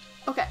happened,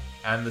 Okay.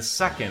 and the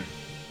second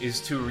is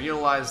to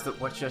realize that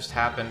what just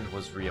happened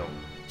was real.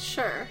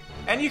 Sure.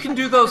 And you can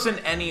do those in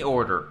any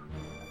order.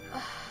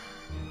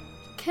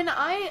 Can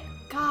I?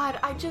 God,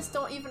 I just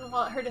don't even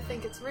want her to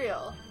think it's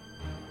real.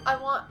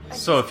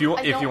 So if you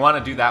want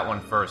to do that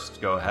one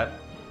first, go ahead.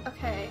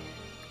 Okay.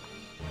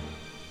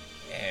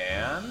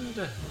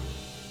 And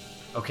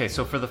okay,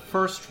 so for the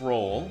first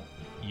roll,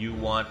 you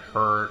want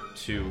her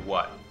to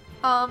what?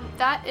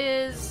 That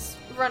is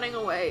running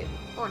away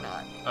or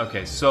not.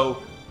 Okay,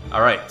 so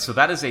all right, so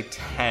that is a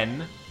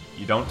 10.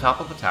 You don't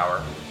topple the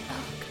tower.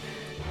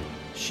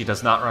 She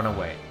does not run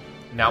away.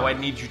 Now I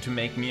need you to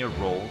make me a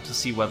roll to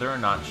see whether or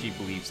not she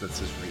believes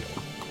this is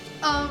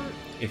real.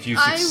 If you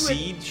I would-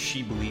 succeed,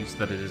 she believes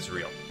that it is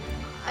real.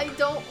 I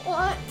don't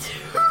want to.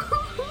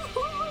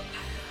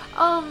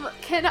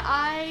 Can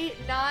I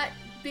not?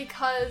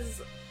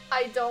 Because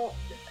I don't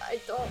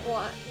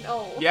want.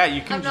 No. Yeah,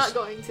 you can I'm just.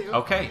 not going to.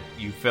 Okay,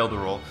 you failed the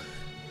roll.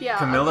 Yeah.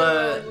 Camilla- I'm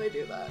gonna willingly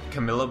do that.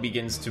 Camilla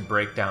begins to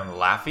break down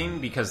laughing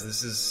because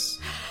this is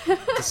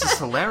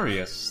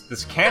hilarious.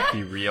 This can't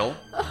be real.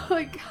 Oh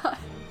my god.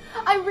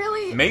 I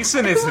really.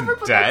 Mason Whoever isn't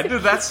put dead.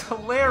 that That's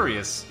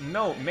hilarious.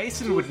 No,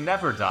 Mason would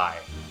never die.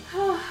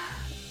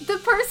 The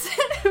person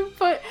who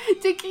put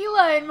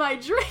tequila in my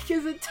drink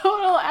is a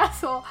total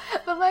asshole,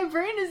 but my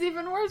brain is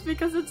even worse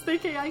because it's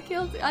thinking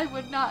I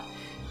would not.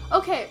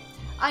 Okay,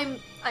 I'm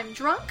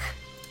drunk.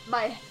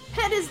 My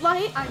head is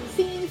light. I'm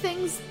seeing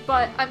things,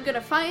 but I'm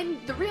gonna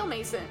find the real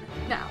Mason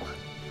now.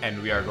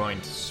 And we are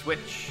going to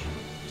switch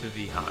to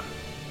Vihan.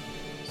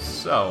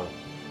 So,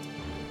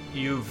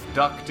 you've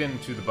ducked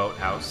into the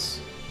boathouse.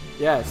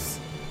 Yes.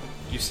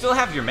 You still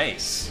have your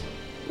mace,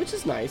 Which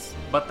is nice.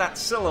 but that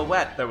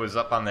silhouette that was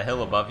up on the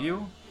hill above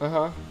you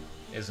Uh-huh.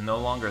 is no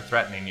longer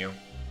threatening you.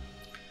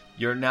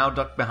 You're now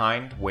ducked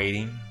behind,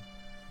 waiting.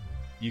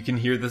 You can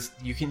hear this.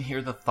 You can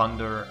hear the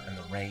thunder and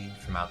the rain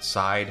from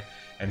outside,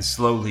 and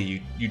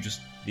slowly, you just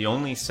the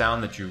only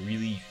sound that you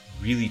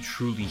really,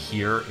 truly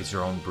hear is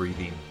your own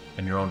breathing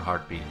and your own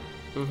heartbeat.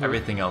 Mhm.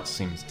 Everything else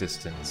seems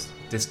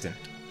distant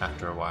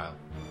after a while.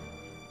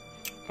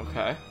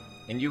 Okay.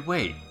 And you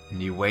wait,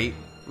 and you wait,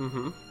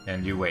 Mm-hmm.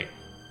 and you wait,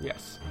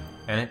 Yes.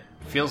 and it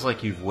feels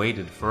like you've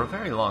waited for a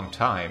very long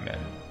time, and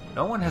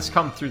no one has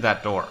come through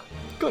that door.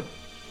 Good.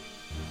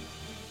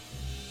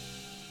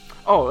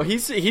 Oh,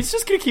 he's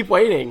just gonna keep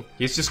waiting.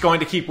 He's just going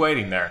to keep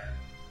waiting there.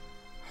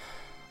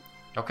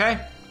 Okay.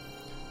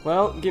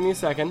 Well, give me a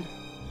second.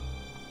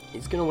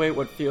 He's gonna wait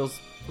what feels...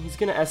 He's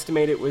gonna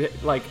estimate it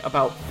with, like,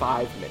 about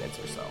 5 minutes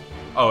or so.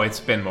 Oh, it's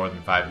been more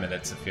than 5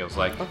 minutes, it feels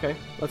like. Okay,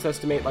 let's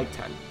estimate, like,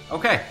 10.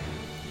 Okay.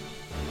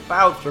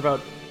 About After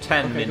about...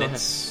 10 Okay, go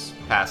minutes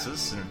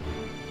passes, and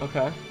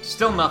Okay.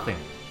 still nothing.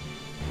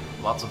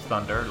 Lots of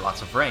thunder,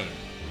 lots of rain.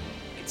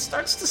 It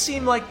starts to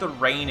seem like the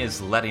rain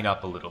is letting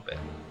up a little bit.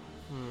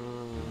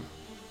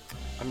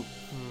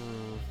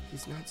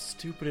 He's not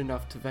stupid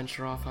enough to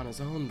venture off on his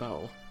own,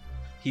 though.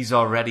 He's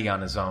already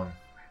on his own.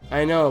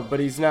 I know, but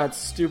he's not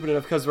stupid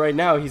enough, because right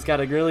now he's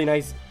got a really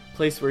nice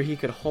place where he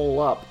could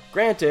hole up.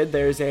 Granted,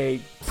 there's a...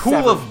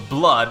 Pool of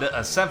blood,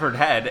 a severed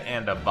head,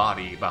 and a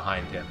body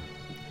behind him,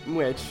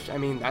 Which, I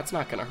mean, that's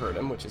not gonna hurt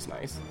him, which is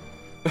nice.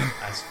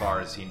 as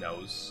far as he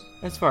knows.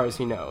 As far as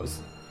he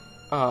knows.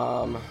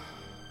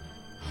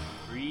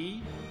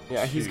 3.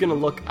 Yeah, he's 2. gonna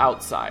look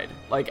outside.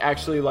 Like,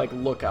 actually, like,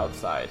 look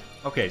outside.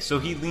 Okay, so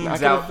he Not leans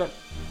gonna out. ven-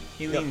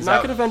 He Yep, leans not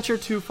out. gonna venture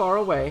too far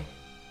away.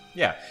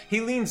 Yeah,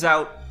 he leans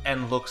out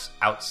and looks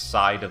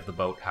outside of the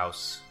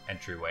boathouse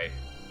entryway.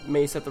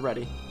 Mace at the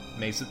ready.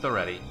 Mace at the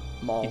ready.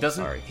 Maul, He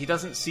doesn't. sorry. He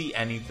doesn't see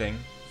anything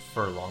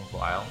for a long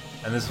while,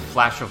 and there's a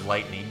flash of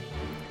lightning,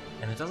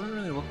 and it doesn't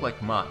really look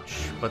like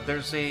much. But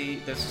there's a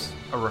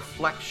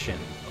reflection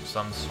of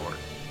some sort,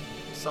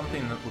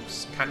 something that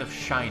looks kind of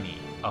shiny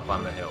up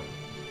on the hill.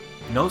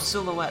 No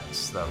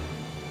silhouettes though.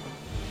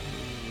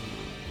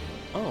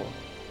 Oh.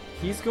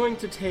 He's going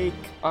to take,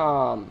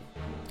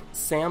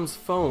 Sam's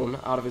phone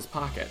out of his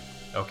pocket.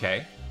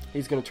 Okay.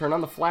 He's gonna turn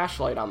on the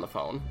flashlight on the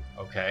phone.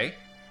 Okay.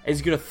 And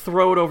he's gonna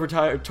throw it over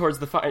towards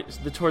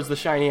the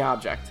shiny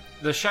object.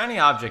 The shiny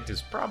object is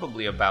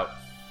probably about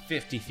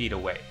 50 feet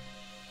away.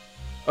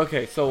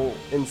 Okay, so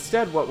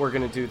instead what we're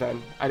gonna do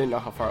then, I didn't know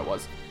how far it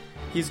was.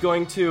 He's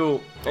going to,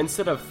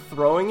 instead of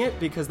throwing it,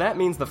 because that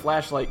means the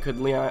flashlight could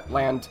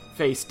land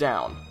face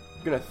down,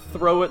 I'm gonna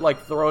throw it like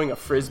throwing a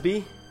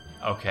frisbee,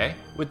 Okay.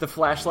 with the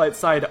flashlight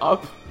side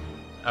up,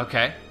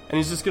 Okay. and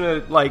he's just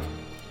gonna, like,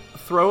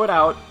 throw it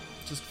out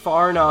just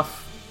far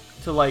enough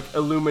to, like,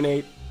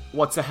 illuminate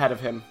what's ahead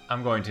of him.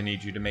 I'm going to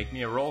need you to make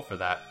me a roll for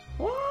that.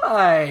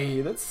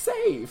 Why? That's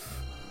safe.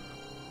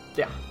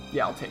 Yeah,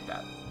 I'll take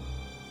that.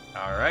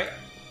 All right.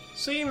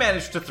 So you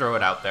managed to throw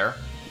it out there.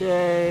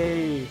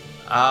 Yay!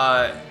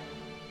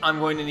 I'm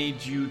going to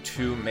need you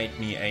to make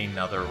me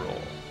another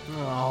roll.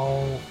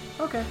 Oh.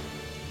 Okay.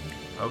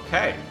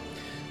 Okay.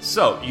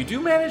 So, you do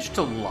manage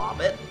to lob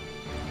it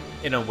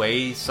in a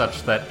way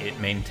such that it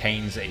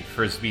maintains a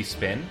frisbee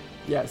spin,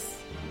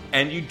 Yes.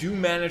 and you do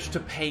manage to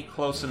pay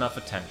close enough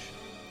attention.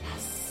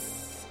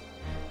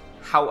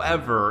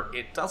 However,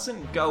 it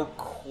doesn't go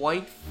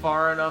quite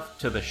far enough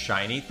to the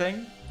shiny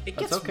thing. It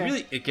That's gets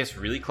okay.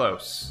 really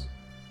close,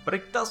 but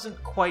it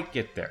doesn't quite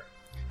get there.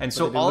 And But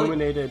so it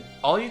illuminated.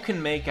 all you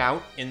can make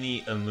out in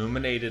the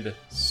illuminated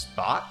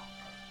spot,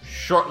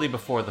 shortly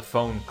before the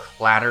phone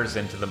clatters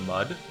into the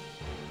mud,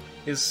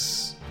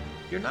 is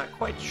you're not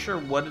quite sure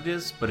what it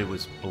is, but it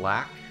was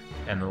black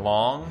and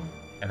long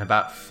and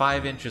about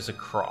 5 inches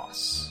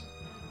across.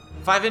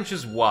 5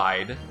 inches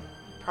wide,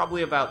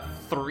 probably about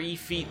 3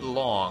 feet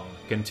long,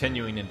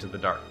 continuing into the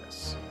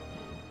darkness.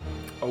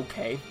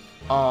 Okay.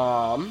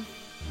 What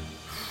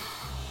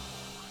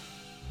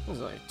was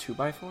it, like a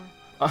 2x4?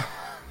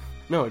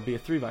 No, it'd be a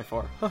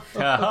 3x4.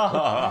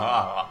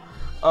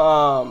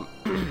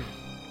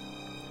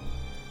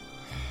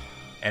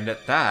 And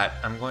at that,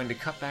 I'm going to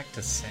cut back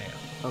to Sam.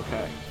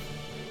 Okay.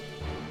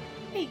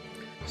 Hey.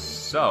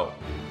 So,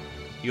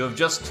 you have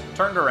just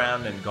turned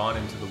around and gone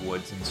into the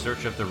woods in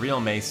search of the real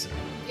Mason.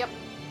 Yep.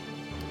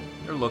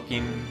 You're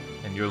looking,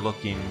 and you're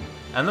looking,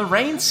 and the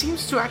rain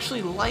seems to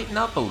actually lighten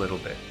up a little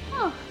bit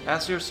Oh.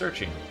 as you're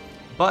searching.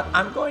 But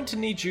I'm going to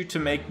need you to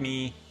make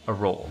me a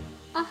roll.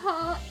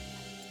 Uh-huh.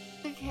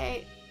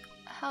 Okay.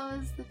 How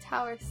is the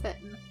tower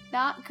sitting?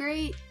 Not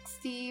great,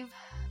 Steve.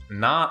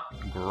 Not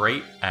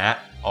great at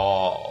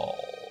all.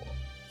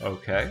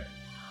 Okay.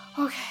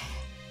 Okay.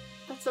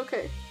 That's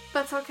okay.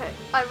 That's okay.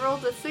 I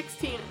rolled a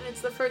 16, and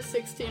it's the first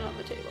 16 on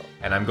the table.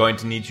 And I'm going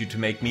to need you to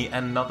make me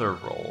another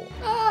roll.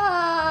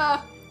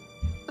 Ah!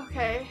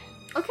 Okay.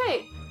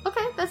 Okay.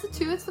 Okay, that's a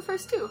 2. It's the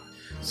first 2.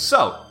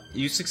 So,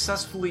 you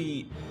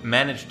successfully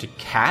managed to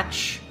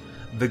catch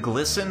the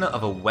glisten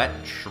of a wet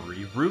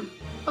tree root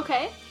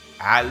Okay.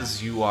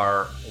 as you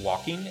are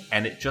walking,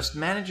 and it just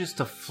manages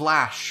to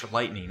flash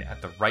lightning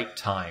at the right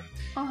time.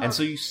 Uh-huh. And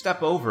so you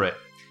step over it,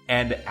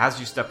 and as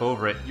you step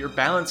over it, your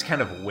balance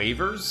kind of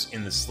wavers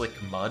in the slick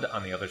mud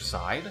on the other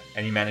side,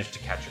 and you manage to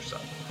catch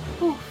yourself.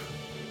 Whew.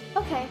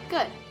 Okay,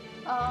 good.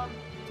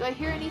 Do I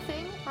hear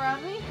anything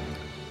around me?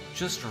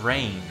 Just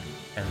rain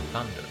and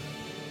thunder.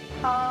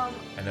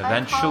 And I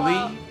eventually,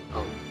 call out-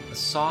 Oh, a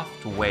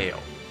soft wail.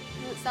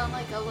 does it sound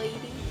like a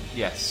lady?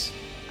 Yes.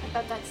 I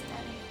bet that's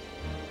Danny.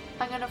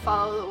 I'm gonna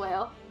follow the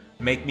whale.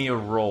 Make me a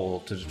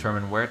roll to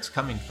determine where it's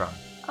coming from.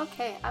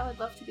 Okay, I would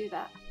love to do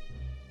that.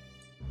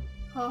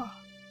 Oh,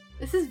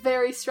 this is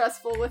very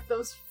stressful with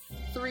those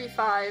 3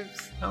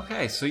 5s.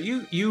 Okay, so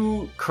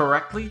you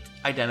correctly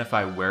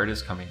identify where it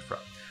is coming from.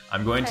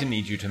 I'm going to Okay.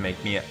 need you to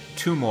make me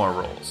 2 more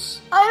rolls.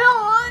 I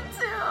don't want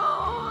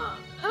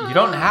to. You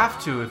don't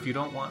have to if you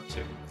don't want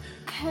to.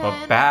 But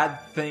Can- bad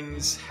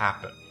things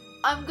happen.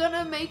 I'm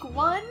gonna make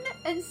 1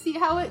 and see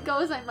how it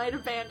goes. I might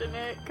abandon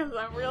it because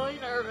I'm really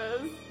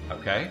nervous.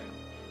 Okay?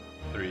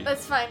 3.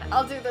 That's fine.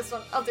 I'll do this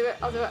one. I'll do it.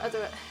 I'll do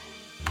it.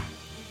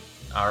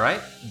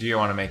 Alright, do you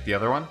want to make the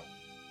other one?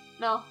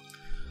 No.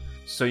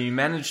 So you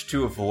manage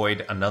to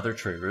avoid another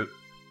tree root.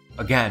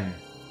 Again,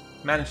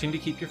 managing to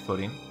keep your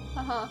footing.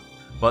 Uh-huh.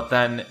 But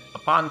then,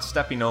 upon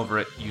stepping over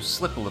it, you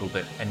slip a little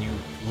bit and you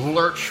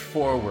lurch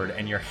forward,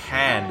 and your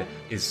hand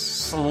is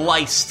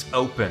sliced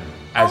open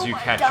as Oh you my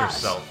catch gosh.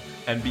 yourself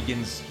and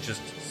begins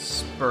just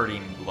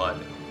spurting blood.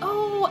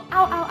 Oh,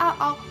 ow, ow,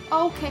 ow,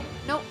 ow. Okay.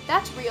 No,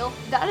 that's real.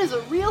 That is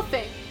a real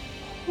thing.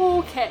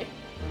 Okay.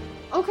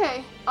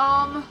 Okay.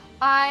 Am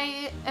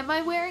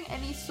I wearing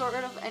any sort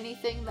of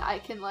anything that I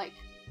can, like,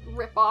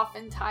 rip off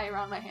and tie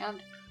around my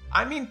hand?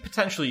 I mean,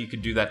 potentially you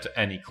could do that to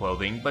any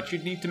clothing, but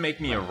you'd need to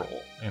make me a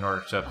roll in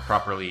order to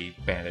properly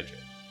bandage it.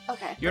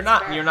 Okay. You're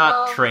that's not fair. you're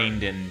not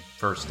trained in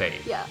first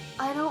aid. Yeah.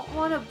 I don't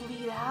want to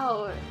bleed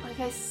out. Like,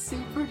 I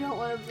super don't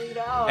want to bleed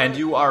out. And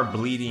you are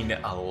bleeding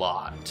a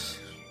lot.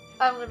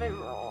 I'm gonna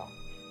roll.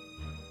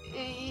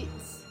 8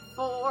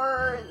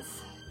 4s.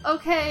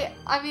 Okay,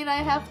 I mean, I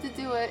have to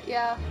do it,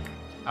 yeah.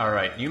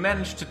 Alright, you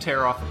managed to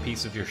tear off a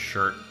piece of your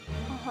shirt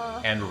Uh-huh.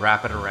 and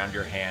wrap it around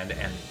your hand,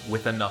 and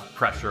with enough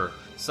pressure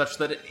such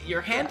that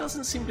your hand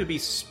doesn't seem to be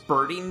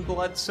spurting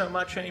blood so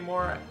much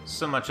anymore,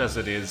 so much as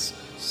it is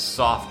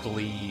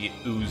softly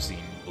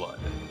oozing blood.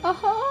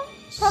 Uh-huh.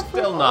 Still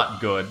Preferable. not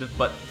good,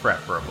 but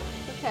preferable.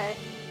 Okay,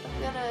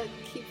 I'm gonna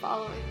keep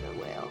following the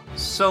whale.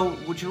 So,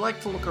 would you like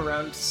to look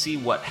around to see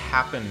what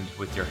happened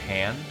with your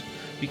hand?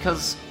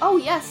 Because Oh,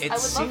 yes, it I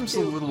would seems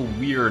a love to. little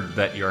weird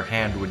that your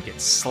hand would get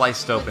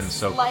sliced open Like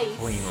so slice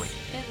cleanly.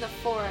 in the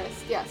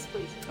forest. Yes,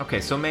 please. Okay,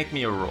 so make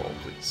me a roll,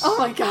 please. Oh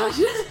my gosh.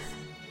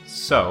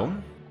 So,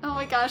 Oh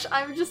my gosh,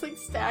 I'm just like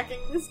stacking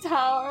this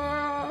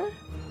tower.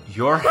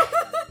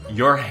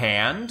 your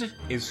hand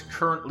is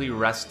currently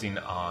resting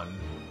on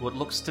what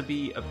looks to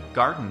be a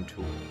garden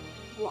tool,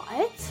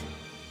 What?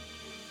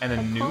 and a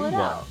Then new pull it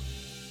one. out.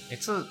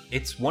 It's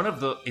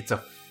a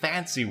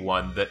fancy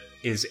one that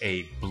is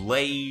a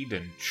blade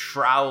and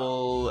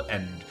trowel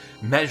and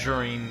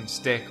measuring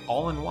stick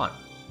all in one.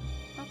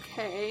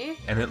 Okay.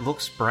 and it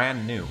looks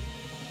brand new,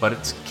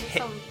 but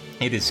Some-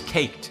 it is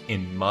caked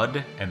in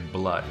mud and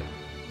blood.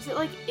 Is it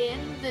like in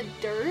the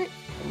dirt?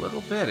 A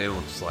little bit, it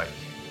looks like.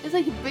 It's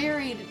like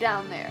buried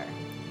down there.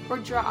 Or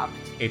dropped.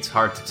 It's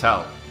hard to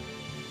tell.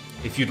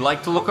 If you'd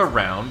like to look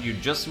around, you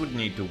just would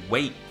need to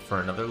wait for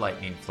another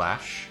lightning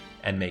flash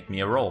and make me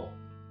a roll.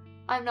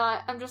 I'm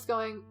not. I'm just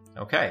going.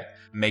 Okay,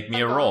 make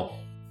me a Okay. roll.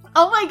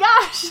 Oh my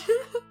gosh!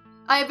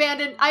 I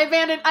abandoned.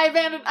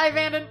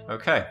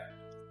 Okay.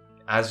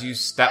 As you I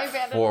step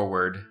abandoned.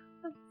 forward,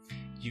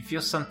 you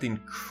feel something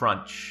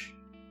crunch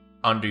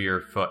under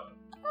your foot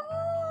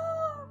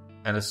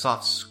and a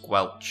soft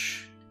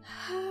squelch.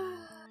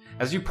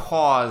 As you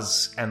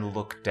pause and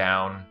look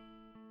down,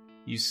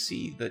 you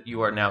see that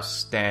you are now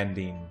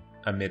standing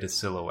amid a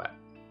silhouette.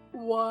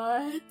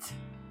 What?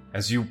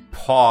 As you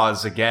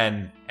pause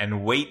again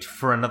and wait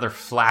for another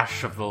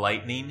flash of the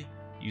lightning,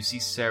 you see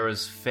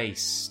Sarah's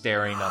face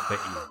staring up at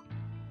you.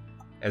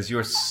 As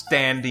you're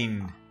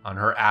standing on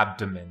her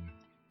abdomen,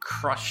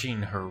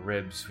 crushing her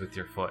ribs with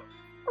your foot.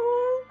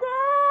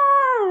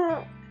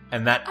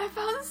 And I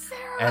found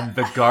Sarah. and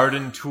the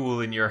garden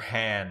tool in your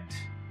hand,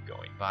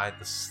 going by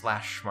the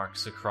slash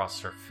marks across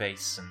her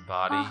face and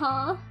body,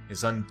 Uh-huh.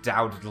 is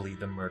undoubtedly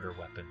the murder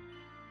weapon.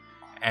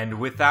 And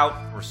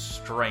without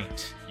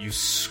restraint, you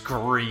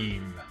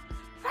scream.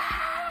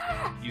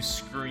 You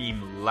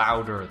scream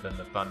louder than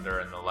the thunder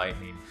and the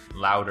lightning,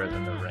 louder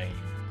than the rain.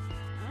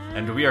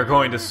 And we are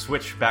going to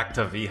switch back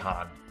to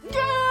Vihan.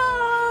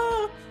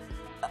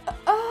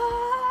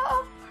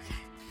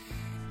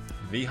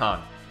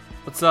 Vihan,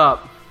 What's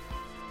up?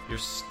 you're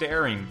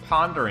staring,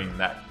 pondering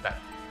that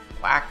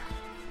black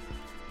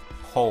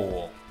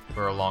hole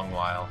for a long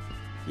while.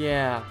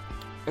 Yeah.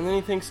 And then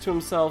he thinks to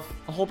himself,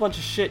 a whole bunch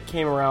of shit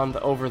came around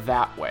over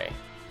that way.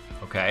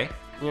 Okay?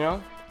 You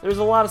know? There's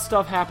a lot of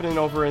stuff happening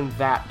over in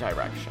that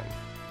direction.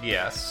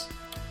 Yes.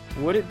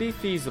 Would it be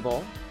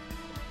feasible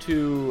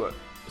to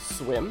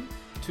swim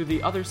to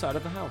the other side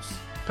of the house?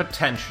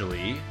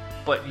 Potentially,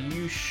 but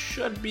you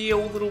should be a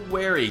little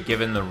wary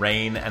given the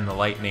rain and the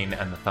lightning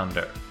and the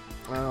thunder.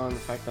 Well, and the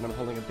fact that I'm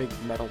holding a big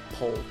metal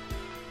pole.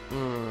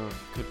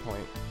 Good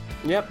point.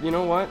 Yep, you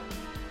know what?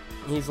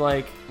 He's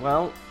like,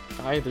 well,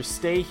 I either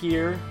stay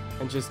here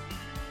and just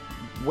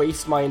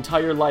waste my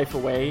entire life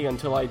away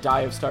until I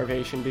die of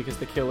starvation because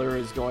the killer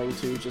is going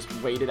to just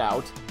wait it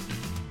out,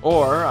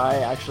 or I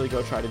actually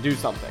go try to do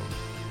something.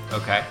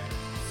 Okay.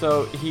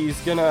 So he's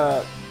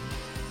gonna...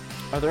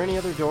 Are there any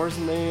other doors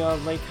in the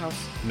lake house?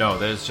 No,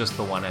 there's just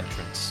the one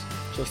entrance.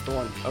 Just the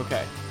one.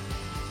 Okay.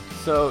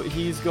 So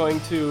he's going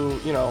to,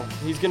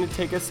 he's going to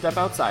take a step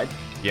outside,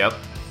 Yep.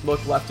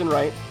 look left and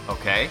right.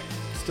 Okay.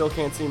 Still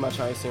can't see much,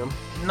 I assume.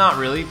 Not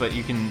really, but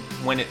you can,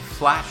 when it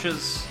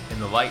flashes in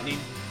the lightning,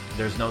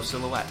 there's no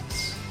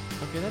silhouettes.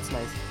 Okay, that's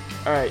nice.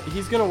 Alright,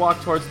 he's going to walk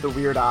towards the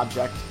weird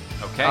object.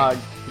 Okay.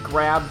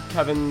 Grab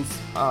Kevin's,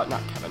 not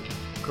Kevin.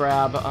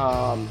 Grab,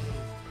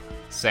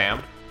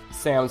 Sam?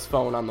 Sam's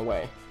phone on the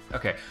way.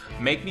 Okay.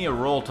 Make me a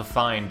roll to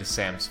find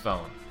Sam's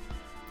phone.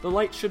 The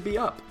light should be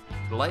up.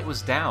 The light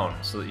was down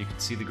so that you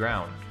could see the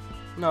ground.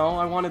 No,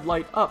 I wanted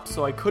light up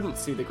so I couldn't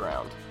see the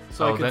ground.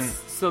 So Oh, I could, then-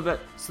 so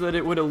that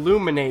it would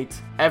illuminate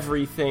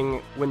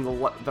everything when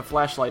the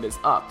flashlight is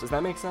up. Does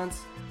that make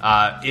sense?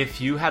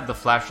 If you had the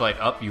flashlight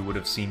up, you would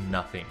have seen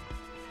nothing.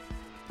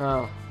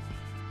 Oh.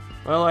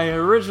 Well, I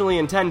originally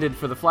intended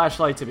for the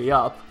flashlight to be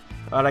up,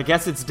 but I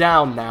guess it's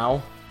down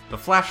now. The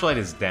flashlight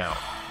is down.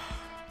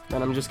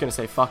 Then I'm just gonna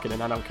say fuck it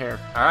and I don't care.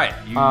 Alright,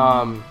 you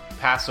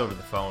pass over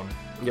the phone.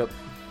 Yep.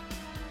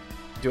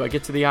 Do I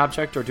get to the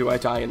object or do I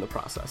die in the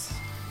process?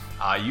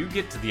 You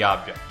get to the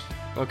object.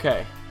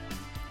 Okay.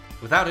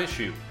 Without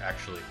issue,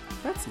 actually.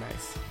 That's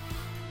nice.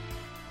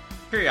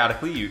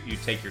 Periodically, you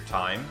take your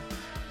time,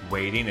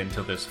 waiting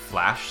until there's a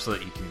flash so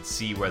that you can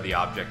see where the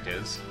object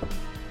is.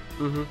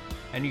 Mm-hmm.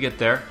 And you get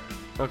there,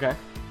 Okay.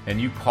 and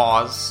you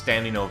pause,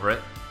 standing over it,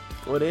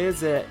 What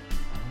is it?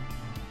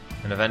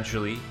 and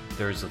eventually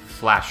there's a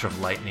flash of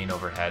lightning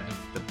overhead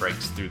that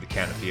breaks through the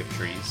canopy of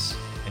trees,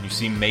 and you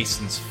see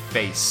Mason's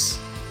face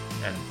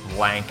and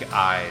blank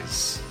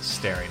eyes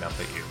staring up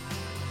at you.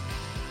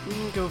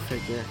 Go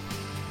figure.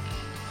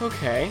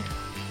 Okay.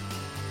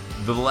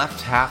 The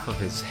left half of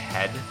his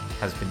head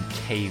has been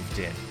caved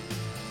in.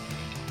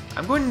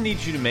 I'm going to need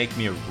you to make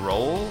me a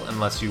roll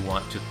unless you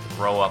want to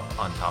throw up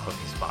on top of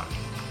his body.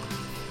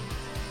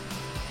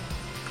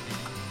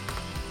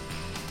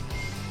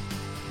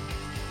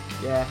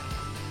 Yeah.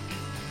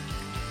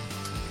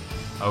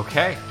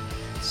 Okay.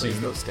 So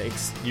Raise those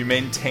stakes. you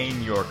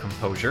maintain your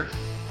composure.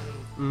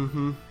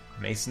 Mm-hmm.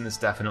 Mason is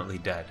definitely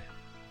dead.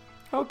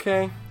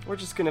 Okay. We're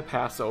just gonna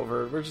pass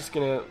over. We're just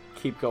gonna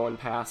keep going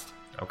past.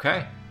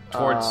 Okay.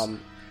 Towards... Um,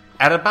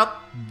 At about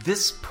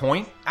this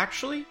point,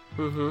 actually,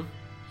 Mm-hmm.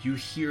 you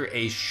hear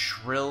a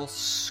shrill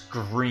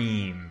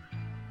scream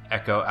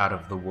echo out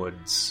of the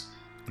woods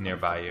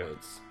nearby you.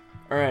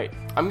 Alright.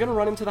 I'm gonna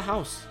run into the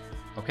house.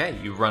 Okay,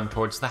 you run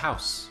towards the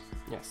house.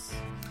 Yes.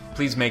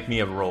 Please make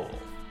me a roll.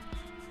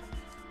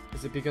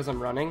 Is it because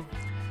I'm running?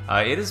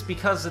 It is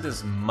because it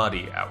is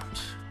muddy out.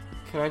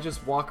 Can I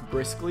just walk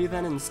briskly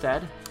then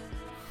instead?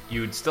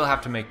 You'd still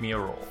have to make me a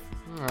roll.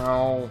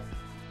 No.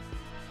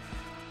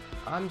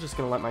 I'm just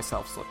gonna let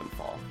myself slip and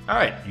fall.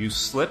 Alright, you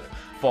slip,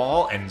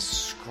 fall, and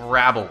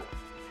Scrabble.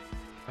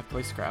 I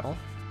play Scrabble?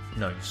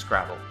 No, you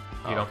Scrabble.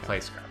 You Oh, don't okay. play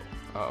Scrabble.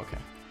 Oh, okay.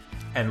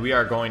 And we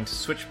are going to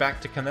switch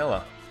back to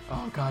Camilla.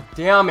 Oh, god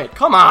damn it.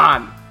 Come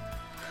on!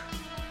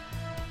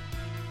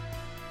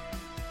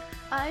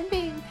 I'm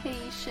being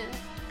patient.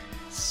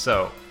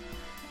 So,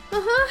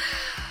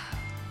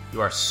 you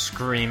are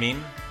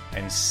screaming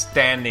and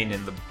standing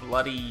in the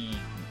bloody,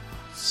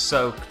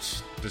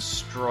 soaked,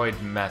 destroyed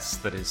mess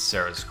that is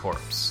Sarah's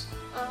corpse.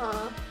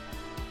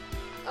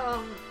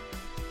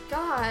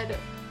 God.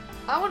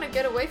 I want to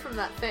get away from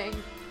that thing.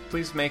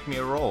 Please make me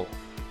a roll.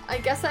 I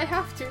guess I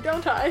have to,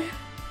 don't I?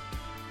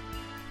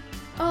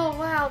 Oh,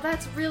 wow,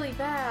 that's really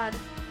bad.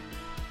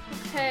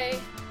 Okay.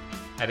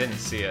 I didn't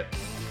see it.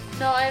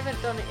 No, I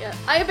haven't done it yet.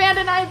 I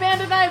abandon!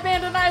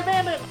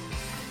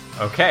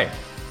 Okay.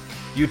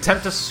 You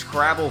attempt to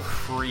Scrabble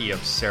free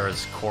of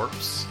Sarah's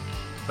corpse,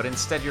 but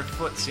instead your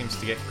foot seems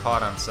to get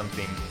caught on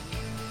something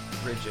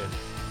rigid.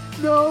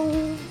 No!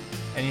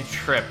 And you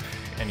trip,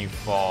 and you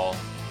fall,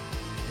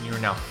 and you are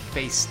now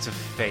face to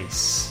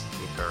face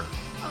with her.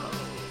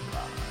 Oh,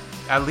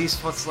 God. At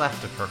least what's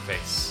left of her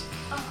face,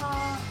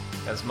 Uh-huh.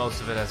 as most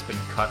of it has been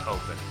cut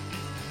open.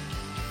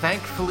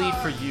 Thankfully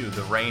for you,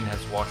 the rain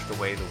has washed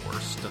away the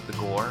worst of the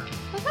gore.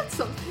 Well, that's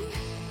something.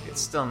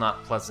 It's still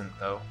not pleasant,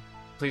 though.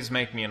 Please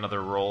make me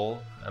another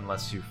roll,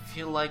 unless you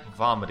feel like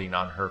vomiting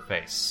on her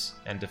face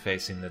and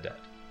defacing the dead.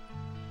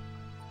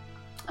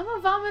 I'm gonna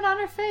vomit on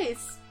her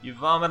face. You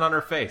vomit on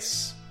her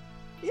face.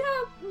 Yeah,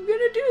 I'm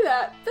gonna do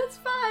that. That's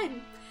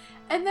fine.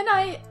 And then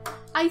I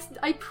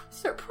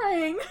start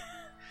praying.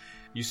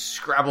 You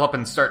Scrabble up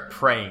and start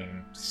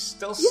praying.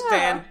 Still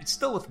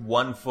with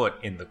one foot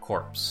in the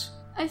corpse.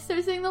 I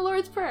start saying the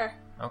Lord's Prayer.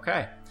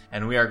 Okay.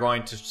 And we are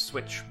going to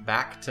switch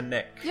back to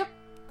Nick. Yep.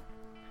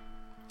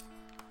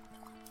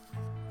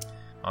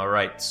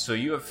 Alright, so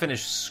you have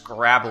finished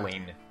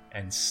scrabbling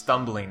and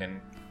stumbling and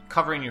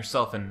covering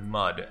yourself in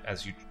mud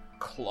as you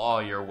claw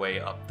your way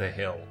up the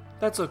hill.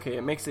 That's okay.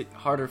 It makes it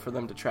harder for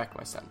them to track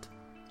my scent.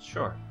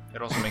 Sure.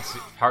 It also makes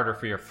it harder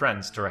for your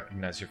friends to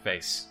recognize your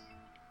face.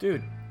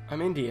 Dude,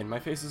 I'm Indian. My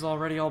face is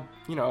already all,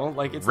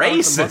 like it's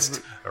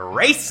Racist!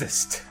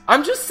 Racist!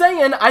 I'm just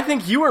saying, I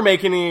think you were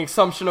making an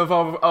assumption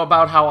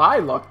about how I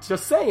looked.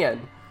 Just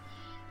saying.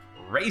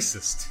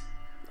 Racist.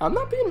 I'm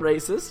not being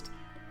racist.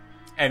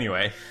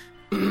 Anyway,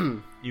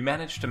 you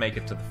manage to make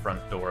it to the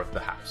front door of the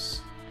house.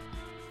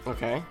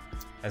 Okay.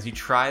 As you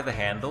try the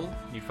handle,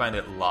 you find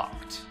it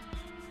locked.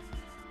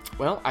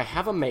 Well, I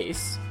have a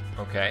mace,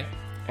 Okay.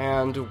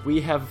 and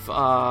we have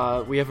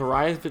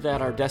arrived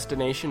at our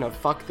destination of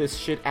Fuck This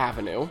Shit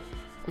Avenue.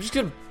 I'm just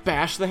gonna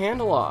bash the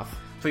handle off.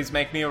 Please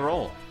make me a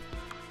roll.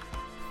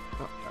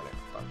 Oh, darn it.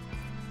 Fuck.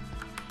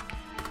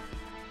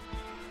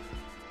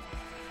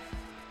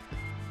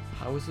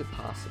 How is it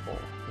possible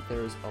that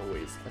there is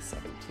always a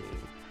 17?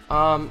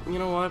 You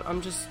know what?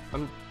 I'm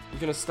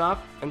gonna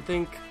stop and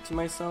think to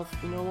myself,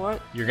 you know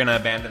what? You're gonna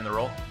abandon the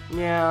roll?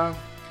 Yeah,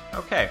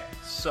 Okay,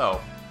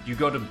 so you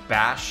go to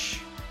bash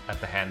at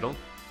the handle,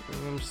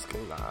 I'm just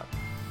gonna not.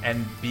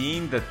 and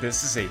being that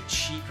this is a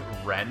cheap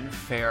Ren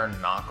Fair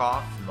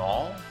knockoff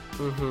mall,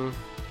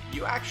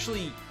 you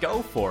actually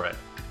go for it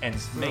and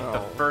make the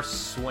No.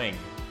 first swing,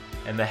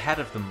 and the head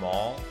of the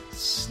mall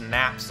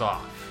snaps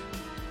off.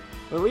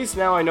 At least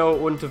now I know it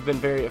wouldn't have been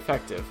very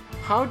effective.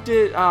 How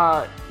did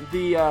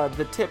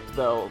the tip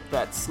though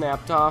that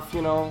snapped off?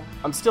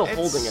 I'm still It's-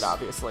 holding it,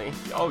 obviously.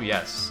 Oh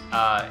yes,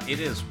 it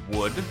is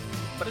wood,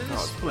 but it is Oh,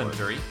 it's wood.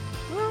 splintery.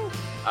 Well,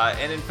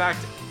 And in fact,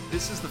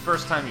 this is the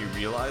first time you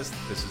realize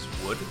that this is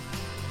wood,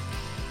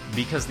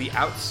 because the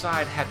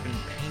outside had been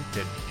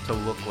painted to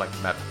look like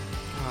metal.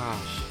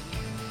 gosh.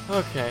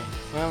 Okay.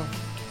 Well,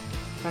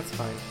 that's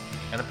fine.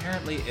 And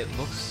apparently it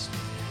looks,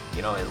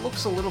 it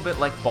looks a little bit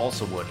like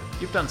balsa wood.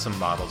 You've done some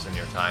models in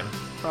your time.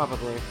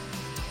 Probably.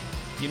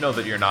 You know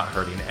that you're not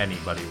hurting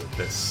anybody with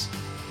this.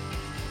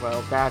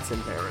 Well, that's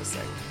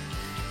embarrassing.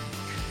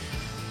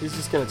 He's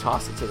just gonna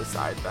toss it to the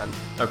side then.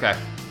 Okay.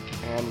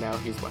 And now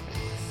he's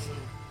weaponless.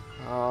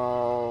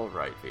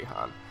 Alright,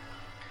 Vihan.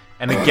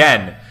 And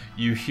again,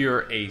 you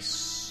hear a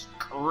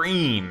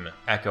scream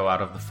echo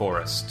out of the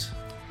forest.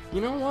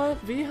 You know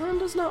what? Vihan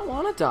does not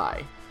want to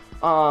die.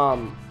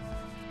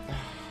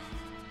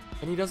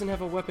 And he doesn't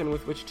have a weapon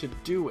with which to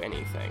do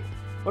anything.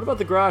 What about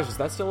the garage? Is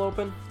that still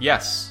open?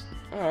 Yes.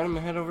 Alright, I'm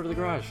gonna head over to the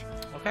garage.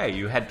 Okay,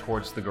 you head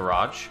towards the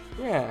garage.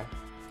 Yeah.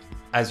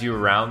 As you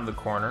round the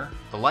corner,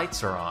 the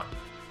lights are on.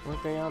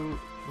 Weren't they on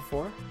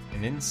before?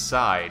 And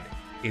inside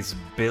is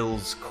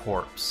Bill's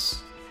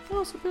corpse.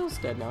 Oh, so Bill's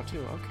dead now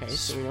too. Okay.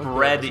 So we know Bill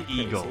Spread wasn't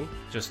eagle. crazy.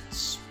 Just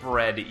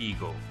spread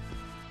eagle.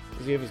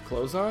 Does he have his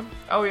clothes on?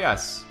 Oh,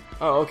 yes.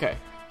 Oh, okay.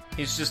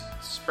 He's just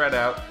spread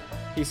out,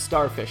 He's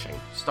starfishing.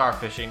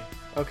 starfishing.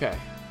 Okay.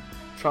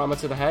 Trauma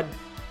to the head?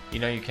 You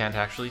can't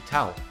actually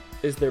tell.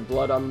 Is there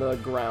blood on the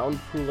ground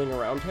pooling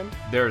around him?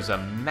 There's a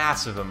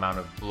massive amount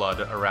of blood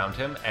around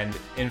him, and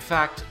in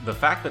fact, the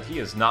fact that he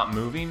is not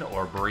moving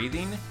or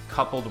breathing,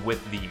 coupled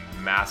with the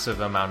massive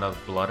amount of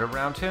blood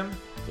around him,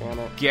 Damn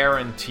it.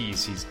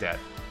 guarantees he's dead.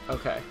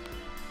 Okay.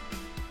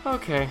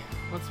 Okay,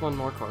 what's one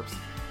more corpse?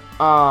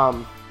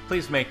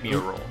 Please make me a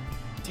roll.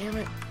 Damn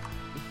it.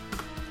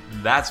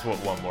 That's what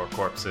one more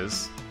corpse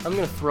is. I'm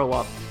gonna throw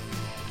up.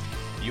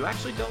 You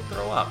actually don't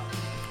throw up.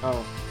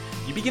 Oh.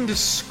 You begin to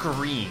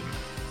scream.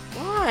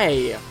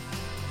 Why?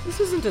 This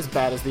isn't as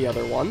bad as the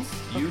other ones.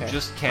 You Okay,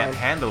 just can't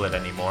fine. handle it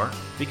anymore,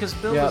 because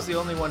Bill Yep. was the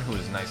only one who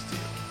was nice to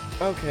you.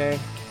 Okay.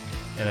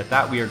 And at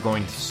that, we are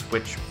going to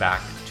switch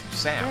back to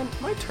Sam. Man,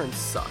 my turns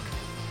suck.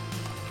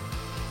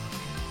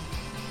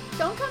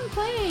 Don't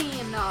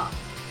complain.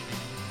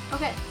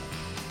 Okay.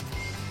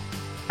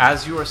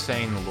 As you are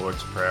saying the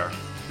Lord's Prayer,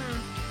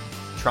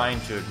 trying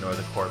to ignore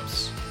the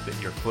corpse that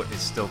your foot is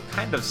still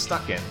kind of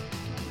stuck in,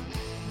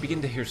 you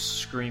begin to hear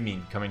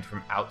screaming coming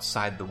from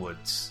outside the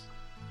woods.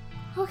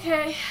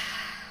 Okay.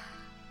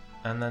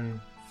 And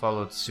then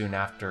followed soon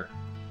after,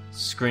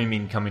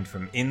 screaming coming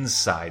from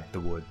inside the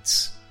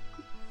woods.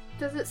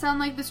 Does it sound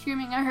like the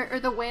screaming I heard, or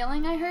the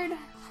wailing I heard?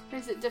 Or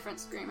is it different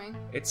screaming?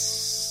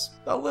 It's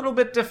a little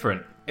bit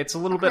different. It's a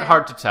little bit Okay.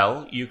 hard to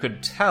tell. You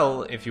could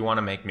tell if you want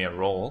to make me a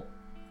roll.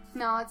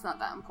 No, it's not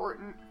that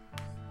important.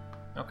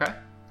 Okay.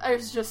 I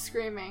was just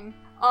screaming.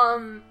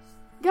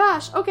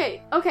 Gosh,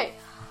 okay.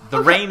 The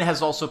Okay. rain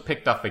has also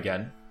picked up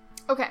again,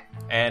 Okay.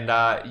 and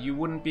you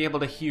wouldn't be able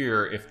to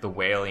hear if the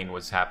wailing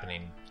was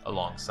happening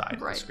alongside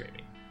Right. the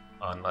screaming.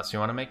 Unless you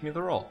want to make me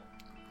the roll.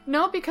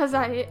 No, because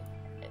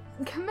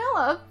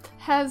Camilla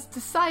has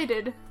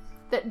decided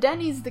that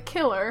Denny's the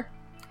killer,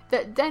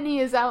 that Denny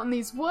is out in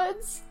these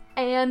woods,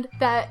 and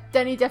that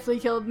Denny definitely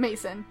killed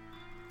Mason.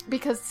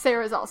 Because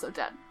Sarah's also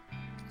dead.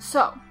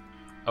 So,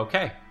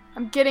 Okay.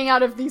 I'm getting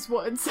out of these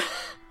woods.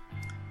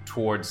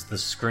 Towards the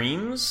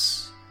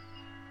screams.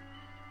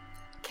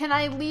 Can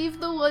I leave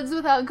the woods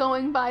without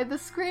going by the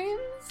screams?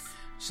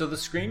 So the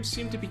screams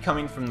seem to be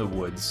coming from the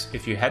woods.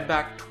 If you head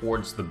back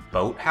towards the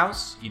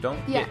boathouse, you don't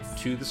get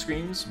Yes. to the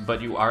screams,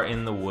 but you are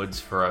in the woods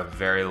for a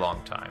very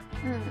long time.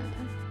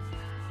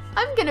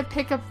 I'm gonna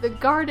pick up the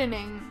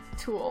gardening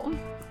tool,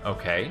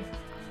 Okay.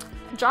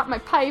 drop my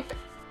pipe,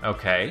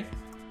 Okay.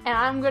 and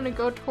I'm gonna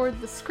go toward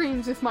the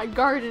screams with my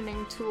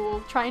gardening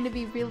tool, trying to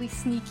be really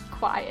sneaky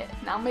quiet.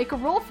 And I'll make a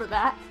roll for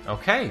that.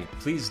 Okay.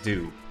 Please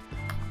do.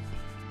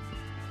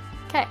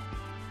 Okay,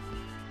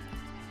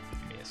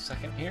 Give me a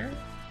second here.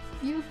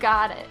 you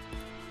got it.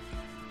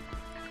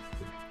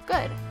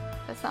 Good.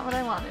 That's not what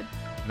I wanted.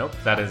 Nope,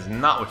 that is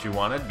not what you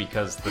wanted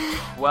because the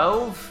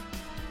 12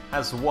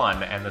 has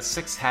 1 and the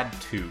 6 had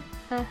 2.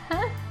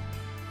 Uh-huh.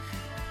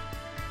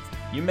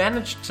 You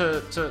managed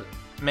to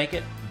make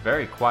it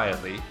very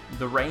quietly.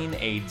 The rain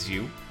aids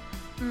you.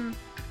 And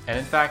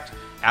in fact,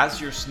 as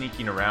you're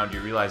sneaking around,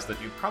 you realize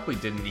that you probably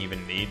didn't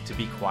even need to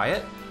be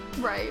quiet.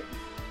 Right.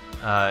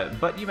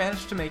 But you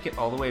managed to make it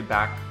all the way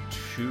back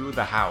to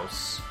the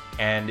house,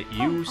 and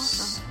you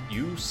awesome.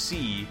 you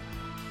see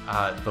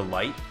the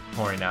light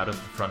pouring out of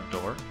the front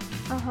door,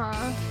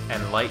 Uh-huh.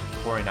 and light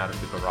pouring out of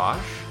the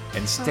garage.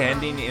 And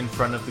standing in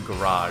front of the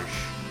garage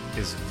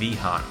is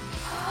Vihan,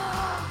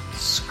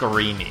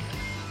 screaming.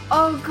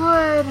 Oh,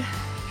 good.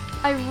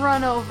 I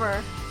run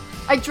over.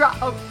 I drop.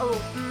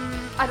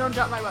 I don't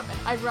drop my weapon.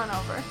 I run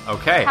over.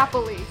 Okay,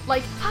 Happily.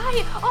 Like,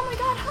 hi! Oh my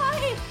god,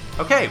 hi!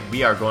 okay,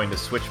 we are going to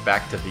switch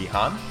back to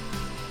Vihan.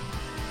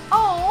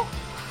 Oh!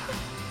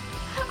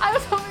 I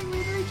was hoping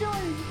we'd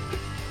rejoin.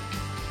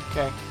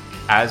 Okay.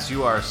 As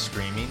you are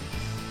screaming,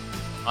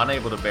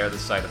 unable to bear the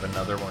sight of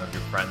another one of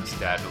your friends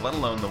dead, let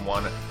alone the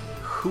one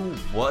who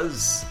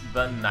was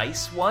the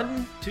nice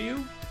one to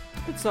you.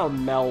 It's not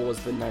Mel was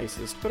the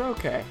nicest, but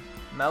okay.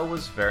 Mel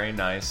was very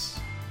nice,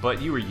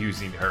 but you were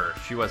using her.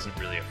 She wasn't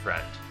really a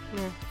friend.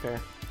 Fair.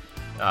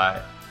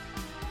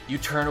 You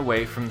turn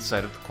away from the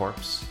sight of the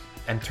corpse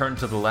and turn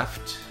to the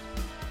left,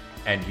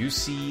 and you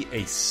see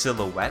a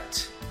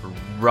silhouette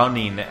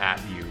running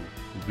at you,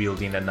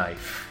 wielding a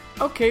knife.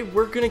 Okay,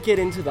 we're gonna get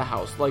into the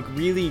house, like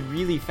really,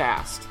 really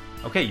fast.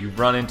 Okay, you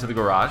run into the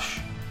garage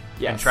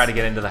Yes. and try to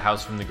get into the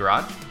house from the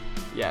garage.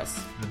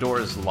 Yes. The door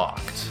is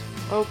locked.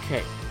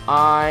 Okay.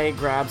 I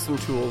grab some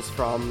tools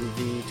from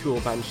the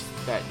tool bench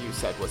that you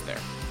said was there.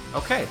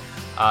 Okay,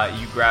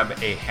 you grab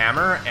a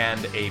hammer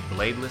and a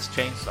bladeless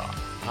chainsaw.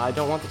 I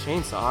don't want the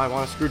chainsaw, I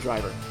want a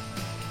screwdriver.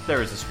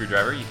 There is a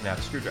screwdriver. You can have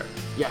a screwdriver.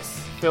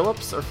 Yes.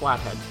 Phillips or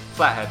flathead?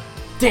 Flathead.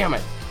 Damn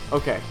it!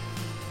 Okay.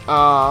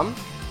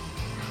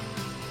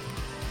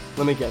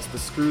 Let me guess, the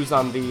screws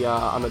on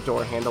the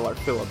door handle are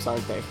Phillips,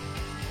 aren't they?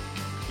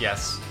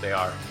 Yes, they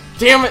are.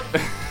 Damn it!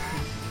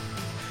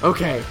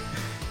 Okay.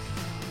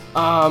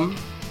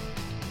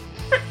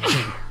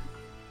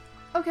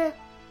 Okay.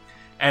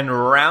 And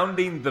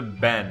rounding the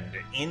bend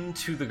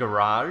into the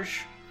garage,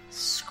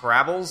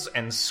 scrabbles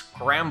and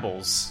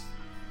scrambles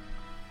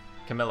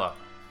Camilla.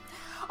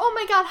 Oh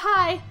my god,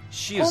 hi!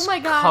 She is Oh my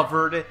God.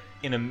 covered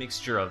in a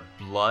mixture of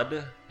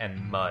blood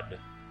and mud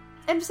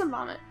And some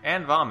vomit.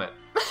 and vomit.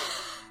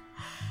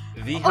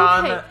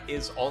 Vihan Okay.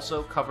 is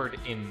also covered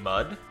in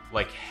mud,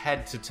 like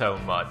head to toe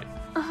mud.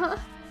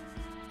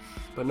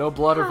 But no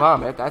blood or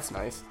vomit. That's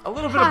nice. A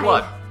little bit Hi. of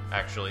blood,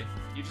 actually.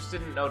 You just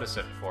didn't notice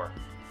it before.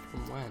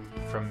 From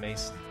when? From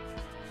Mason.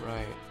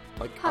 Right.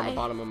 Like on the Hi.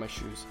 bottom of my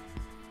shoes.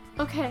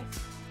 Okay.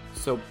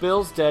 So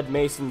Bill's dead,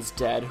 Mason's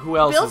dead. Who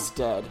else Bill's- is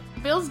dead?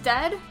 Bill's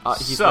dead?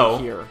 He's So-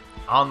 right here.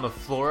 On the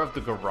floor of the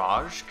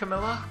garage,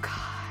 Camilla, Oh, God.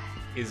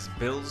 is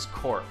Bill's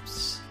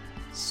corpse,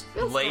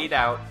 Bill's laid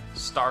out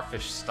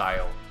starfish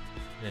style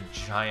in a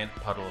giant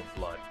puddle of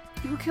blood.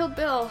 Who killed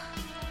Bill?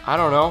 I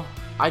don't know.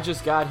 I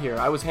just got here.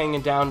 I was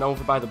hanging down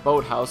over by the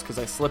boathouse because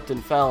I slipped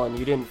and fell and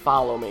you didn't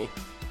follow me.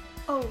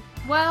 Oh,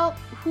 well,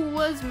 who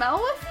was Mel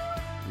with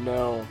you?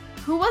 No.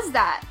 Who was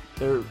that?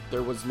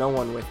 There was no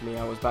one with me.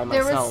 I was by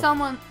There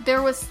myself.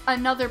 there was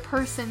another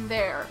person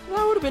there.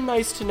 That would have been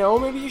nice to know.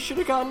 Maybe you should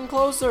have gotten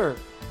closer.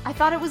 I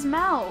thought it was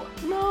Mel.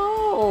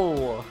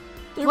 No.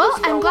 There Well,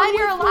 was no I'm glad one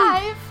you're with me.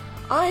 alive.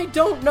 I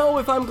don't know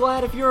if I'm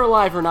glad if you're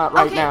alive or not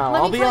right Okay, now. let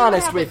me I'll be tell you what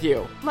honest with happened.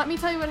 you. Let me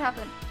tell you what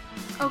happened.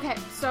 Okay,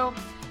 so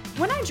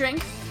when I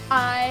drink,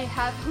 I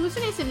have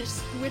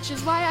hallucinations, which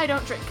is why I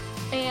don't drink.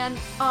 And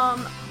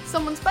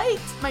someone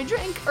spiked my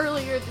drink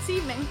earlier this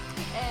evening,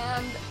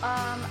 and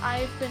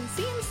I've been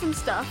seeing some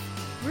stuff.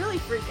 Really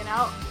freaking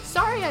out.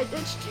 Sorry I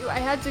ditched you. I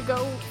had to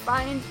go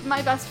find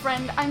my best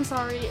friend. I'm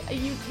sorry.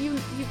 You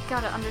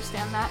gotta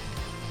understand that.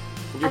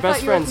 Your I best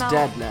thought you were friend's Mel.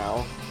 dead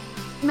now.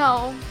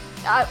 No.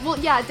 Well,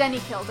 yeah, Denny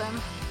killed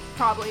him.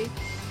 Probably.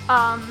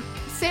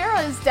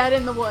 Sarah is dead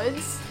in the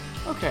woods.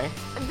 Okay.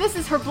 This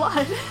is her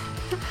blood.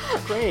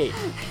 Great.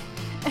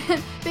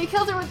 And they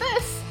killed her with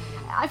this.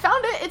 I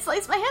found it. It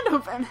sliced my hand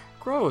open.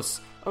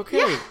 Gross. Okay.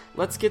 Yeah.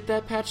 Let's get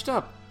that patched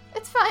up.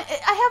 It's fine.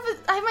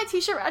 I have my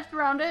t-shirt wrapped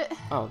around it.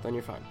 Oh, then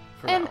you're fine.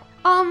 For And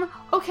now.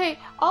 okay.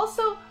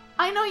 Also,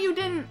 I know you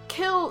didn't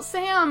kill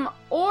Sam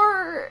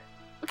or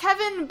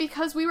Kevin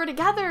because we were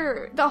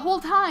together the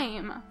whole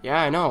time.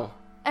 Yeah, I know.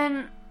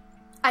 And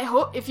I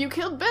hope if you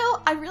killed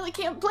Bill, I really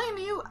can't blame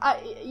you.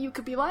 You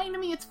could be lying to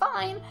me. It's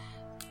fine.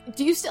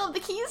 Do you still have the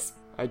keys?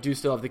 I do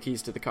still have the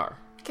keys to the car.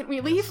 Can we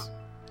leave?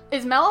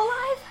 Is Mel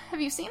alive?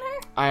 Have you seen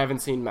her? I haven't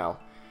seen Mel.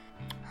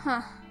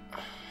 Huh.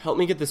 Help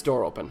me get this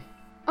door open.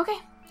 Okay.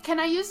 Can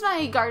I use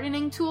my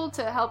gardening tool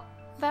to help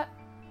that?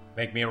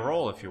 Make me a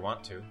roll if you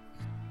want to.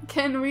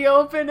 Can we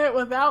open it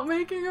without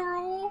making a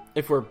roll?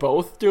 If we're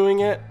both doing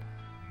it,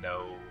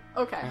 No.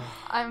 Okay.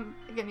 I'm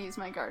gonna use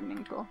my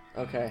gardening tool.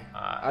 okay.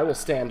 I will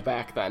stand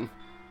back then.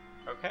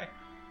 Okay.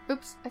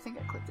 Oops, I think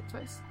I clicked it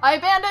twice. I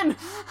abandoned!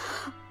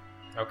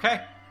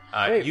 Okay.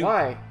 Wait,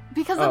 why?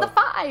 Because Oh. of the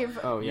 5!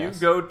 Oh, You yes.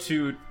 go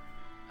to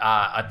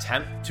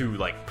attempt to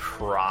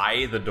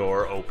pry the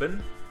door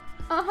open,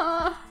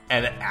 Uh-huh.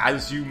 and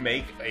as you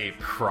make a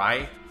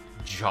pry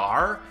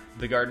jar,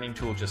 the gardening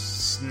tool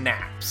just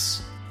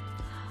snaps,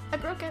 I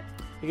broke it.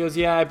 He goes,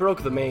 yeah, I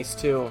broke the mace,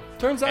 too.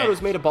 Turns out it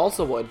was made of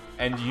balsa wood.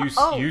 and you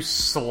Oh. you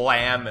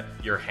slam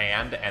your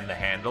hand and the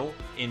handle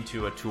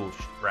into a tool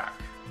rack,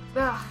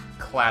 Ugh.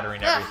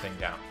 clattering everything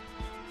down.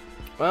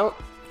 Well,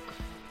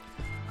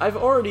 I've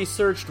already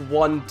searched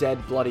one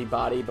dead, bloody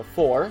body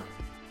before.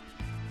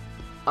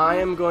 I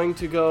am going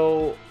to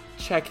go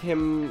check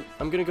him.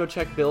 I'm going to go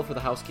check Bill for the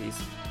house keys.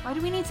 Why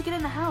do we need to get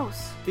in the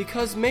house?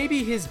 Because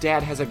maybe his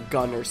dad has a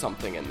gun or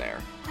something in there.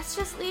 Let's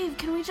just leave.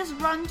 Can we just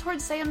run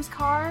towards Sam's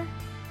car?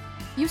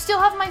 You still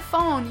have my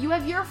phone. You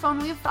have your phone.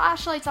 We have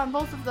flashlights on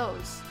both of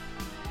those.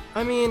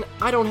 I mean,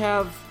 I don't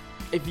have.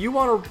 If you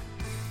want to.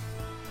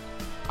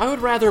 I would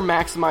rather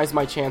maximize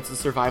my chance of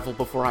survival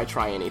before I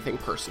try anything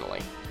personally.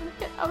 I'm gonna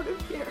get out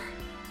of here.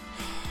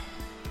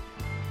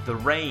 The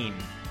rain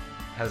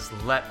has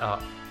let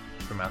up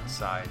from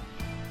outside,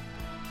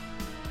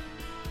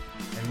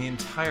 and the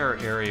entire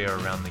area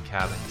around the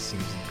cabin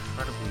seems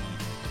incredibly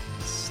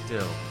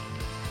still,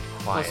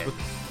 quiet.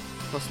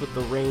 Plus with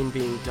the rain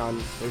being done,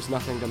 there's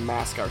nothing to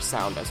mask our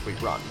sound as we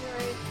run. You're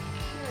right.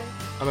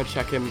 I'm gonna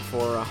check him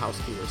for a house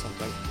key or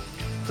something.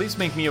 Please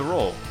make me a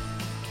roll.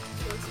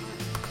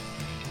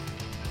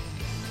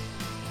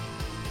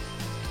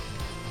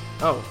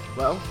 Oh,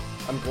 well,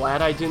 I'm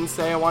glad I didn't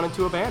say I wanted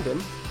to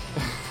abandon.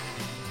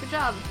 Good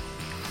job.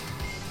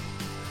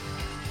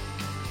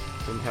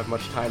 Didn't have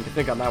much time to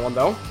think on that one,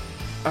 though.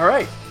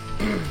 Alright.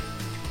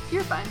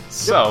 You're fine.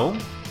 So,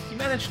 you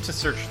managed to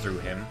search through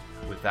him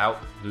without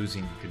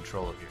losing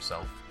control of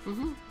yourself.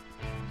 Mm-hmm. You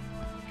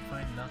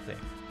find nothing.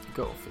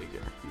 Go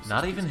figure. You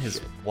Not piece even of his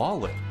shit.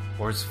 wallet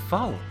or his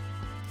phone.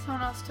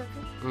 Someone else took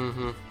it.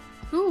 Mm-hmm.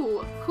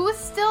 Who is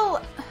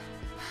still...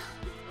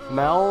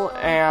 Mel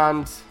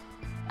and...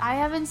 I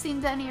haven't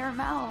seen Denny or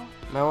Mel.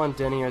 Mel and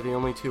Denny are the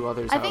only two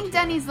others I out think here.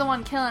 Denny's the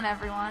one killing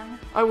everyone.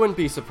 I wouldn't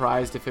be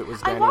surprised if it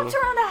was Denny. I walked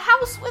around a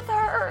house with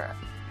her.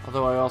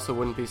 Although I also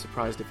wouldn't be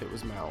surprised if it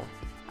was Mel.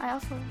 I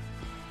also...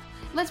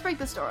 Let's break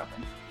this door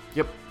open.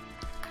 Yep.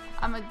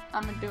 I'm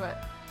gonna do it.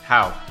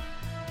 How?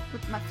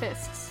 With my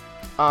fists.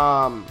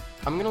 I'm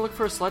gonna look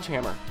for a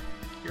sledgehammer.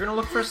 You're gonna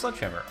look for a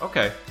sledgehammer.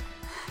 Okay.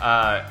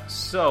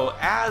 So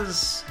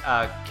as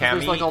There's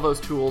Cammy, like all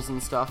those tools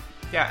and stuff.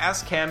 Yeah,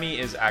 as Cammy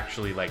is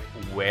actually, like,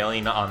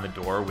 wailing on the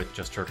door with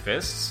just her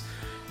fists,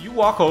 you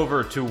walk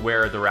over to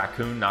where the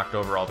raccoon knocked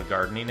over all the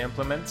gardening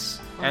implements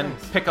and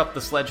nice. pick up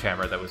the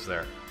sledgehammer that was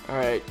there.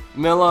 Alright,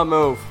 Milla,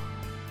 move.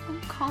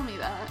 Don't call me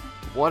that.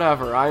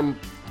 Whatever,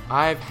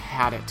 I've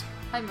had it.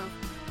 I moved.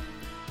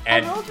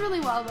 And I rolled really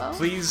well, though.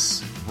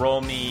 please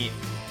roll me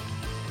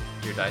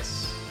your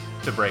dice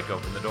to break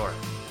open the door.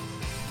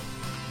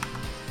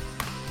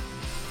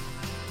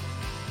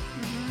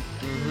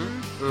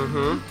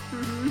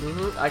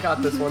 I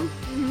got this one.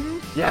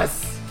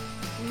 Yes!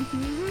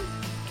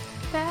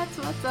 That's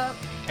what's up.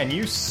 And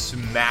you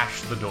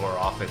smash the door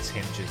off its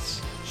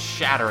hinges,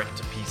 shatter it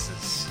to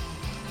pieces.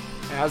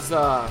 As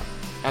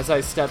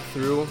I step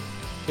through,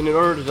 and in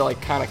order to,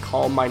 like, kind of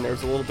calm my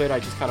nerves a little bit, I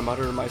just kind of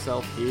mutter to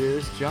myself,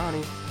 here's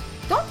Johnny.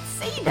 Don't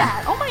say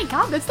that. Oh my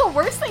god, that's the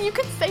worst thing you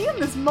could say in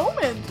this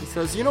moment. He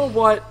says, you know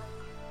what?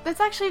 That's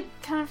actually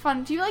kind of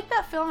fun. Do you like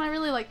that film? I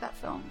really like that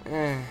film.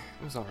 It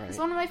was alright. It's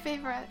one of my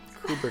favorites.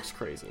 Kubrick's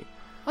crazy.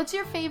 What's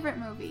your favorite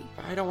movie?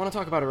 I don't want to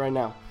talk about it right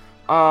now.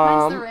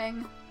 Mine's The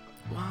Ring.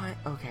 Why?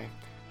 Okay.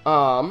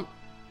 I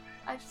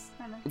just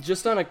kind of...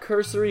 Just on a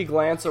cursory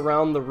glance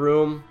around the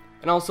room,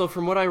 and also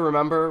from what I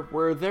remember,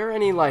 were there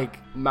any, like,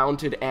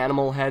 mounted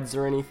animal heads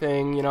or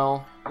anything, you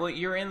know? Well,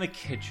 you're in the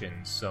kitchen,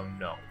 so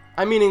no.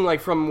 I'm meaning,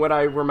 like, from what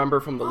I remember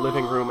from the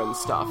living room and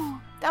stuff.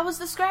 That was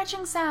the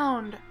scratching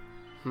sound.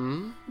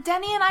 Hmm?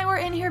 Denny and I were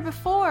in here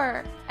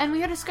before, and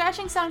we heard a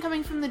scratching sound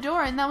coming from the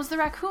door, and that was the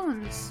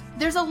raccoons.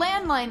 There's a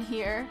landline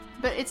here,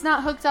 but it's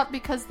not hooked up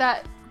because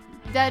that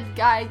dead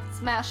guy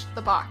smashed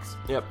the box.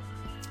 Yep.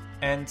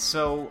 And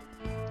so,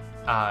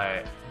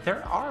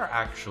 there are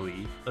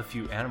actually a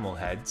few animal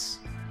heads.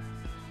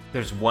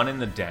 There's one in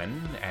the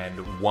den,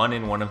 and one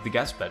in one of the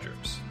guest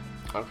bedrooms.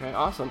 Okay,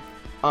 awesome.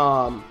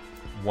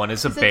 One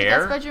is a Is it the bear.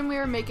 guest bedroom we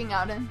were making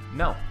out in?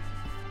 No.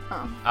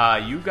 Oh.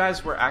 You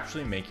guys were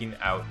actually making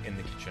out in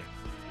the kitchen,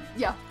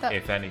 Yeah. That,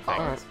 if anything.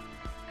 Alright.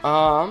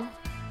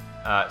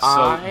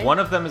 So one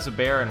of them is a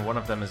bear and one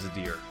of them is a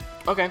deer.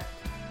 Okay.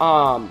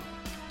 I'm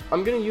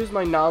gonna use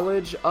my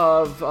knowledge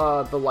of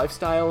the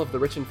lifestyle of the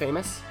rich and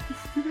famous,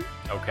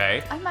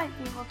 Okay. I might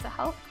be able to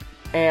help.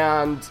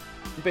 and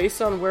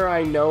based on where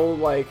I know,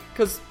 like,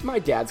 because my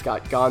dad's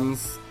got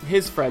guns,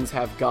 his friends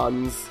have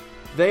guns,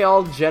 they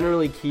all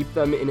generally keep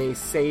them in a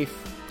safe,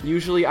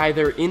 usually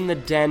either in the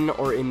den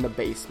or in the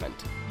basement.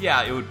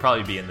 Yeah, it would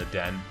probably be in the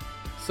den.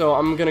 So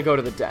I'm gonna go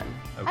to the den.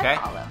 Okay. I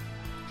follow.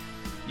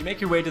 You make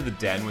your way to the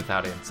den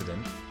without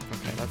incident.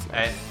 Okay, that's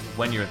nice. And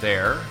when you're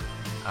there,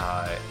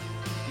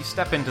 you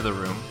step into the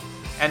room.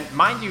 And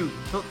mind you,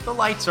 the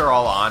lights are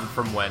all on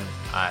from when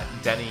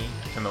Denny,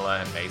 Camilla,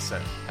 and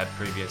Mason had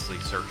previously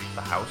searched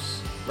the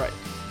house. Right.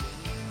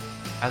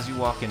 As you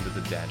walk into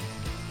the den,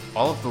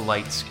 all of the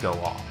lights go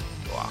off.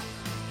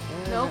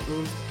 And Nope. That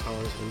means the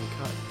power's been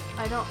cut.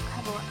 I don't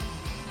have a weapon.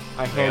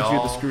 I hand They you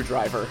all- the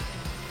screwdriver.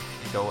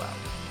 They go out.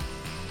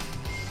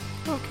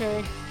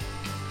 Okay.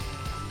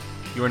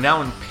 You are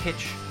now in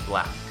pitch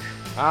black.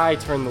 I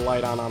turn the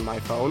light on my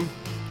phone.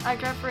 I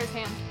grab for his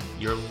hand.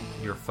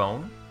 Your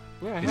phone?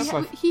 Yeah, I Is-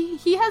 have my...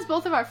 He has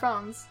both of our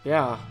phones.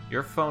 Yeah.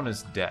 Your phone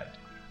is dead.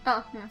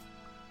 Oh, yeah.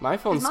 My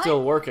phone's Is mine?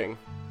 still working.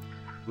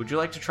 Would you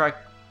like to try...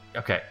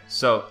 Okay,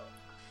 so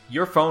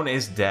your phone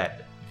is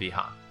dead,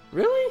 Vihan.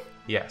 Really?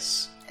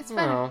 Yes. It's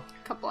been Oh.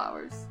 a couple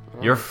hours.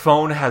 Your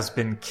phone has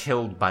been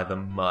killed by the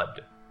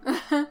mud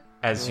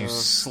as you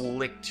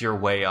slicked your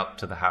way up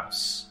to the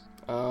house.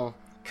 Oh.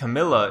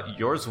 Camilla,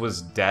 yours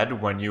was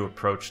dead when you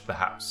approached the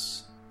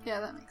house. Yeah,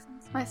 that makes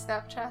sense. My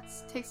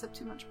Snapchat takes up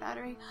too much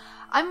battery.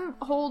 I'm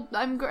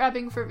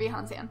grabbing for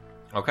Vihan's hand.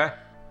 Okay.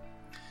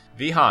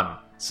 Vihan,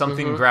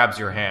 something grabs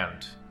your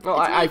hand. Well,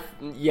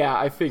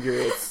 I figure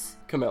it's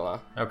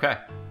Camilla. Okay.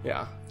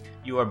 Yeah.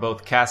 You are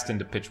both cast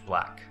into pitch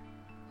black.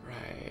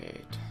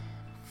 Right.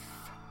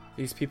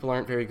 These people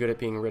aren't very good at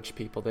being rich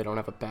people. They don't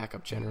have a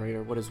backup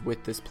generator. What is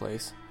with this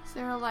place? Is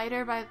there a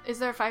lighter by... Is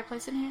there a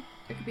fireplace in here?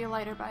 There could be a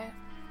lighter by it.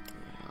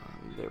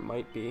 There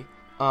might be.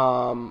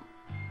 I'm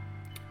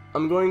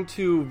going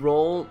to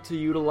roll to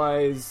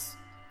utilize,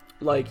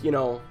 like, you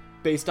know,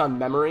 based on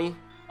memory,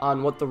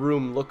 on what the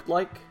room looked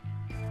like.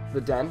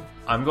 The den.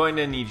 I'm going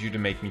to need you to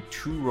make me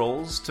 2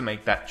 rolls to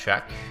make that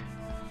check.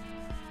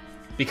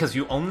 Because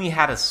you only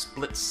had a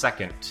split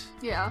second.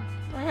 Yeah.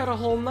 I had a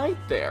whole night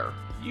there.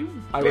 You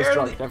I was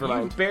drunk, never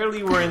mind. You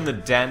barely were in the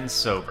den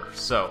sober,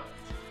 so...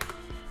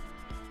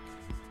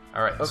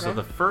 Alright, so Okay.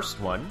 the first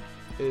one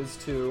Is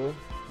to...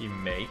 you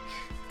make.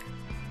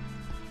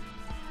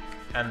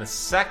 And the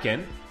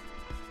second...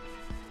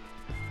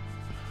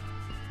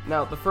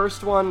 Now, the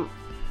first one...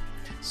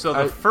 So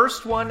the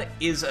first one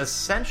is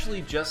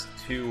essentially just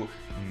to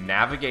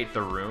navigate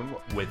the room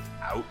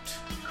without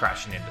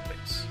crashing into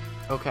things.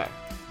 Okay.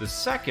 The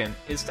second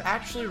is to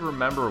actually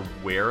remember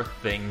where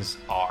things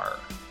are.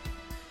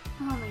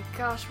 Oh my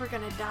gosh, we're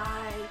gonna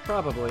die.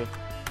 Probably.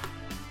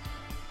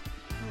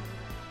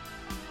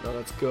 No,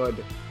 that's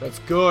good. That's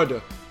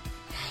good.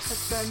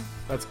 That's good.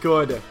 That's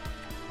good.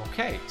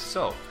 Okay,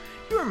 so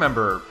you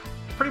remember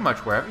pretty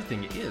much where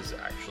everything is,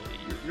 actually.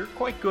 You're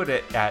quite good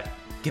at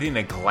getting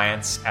a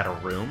glance at a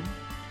room.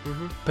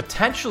 Mm-hmm.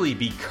 Potentially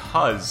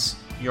because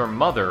your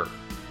mother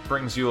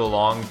brings you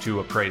along to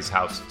appraise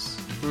houses.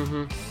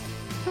 Mm-hmm.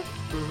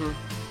 Mm-hmm.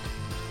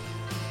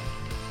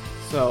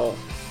 So,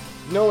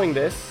 knowing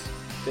this,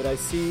 did I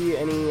see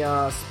any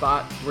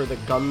spot where the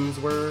guns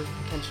were,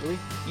 potentially?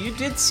 You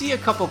did see a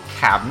couple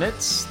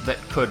cabinets that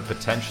could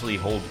potentially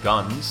hold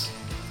guns.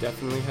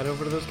 Definitely head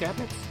over to those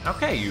cabinets.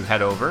 Okay, you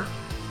head over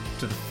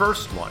to the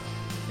first one,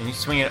 and you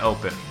swing it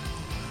open.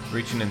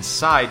 Reaching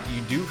inside,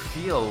 you do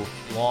feel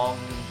long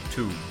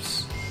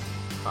tubes.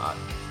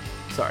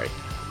 Sorry.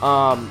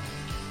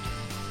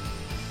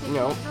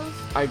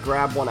 I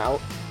grab one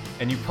out.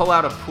 And you pull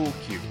out a pool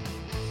cue.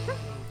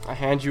 I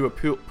hand you a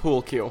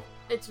pool cue.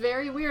 It's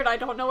very weird. I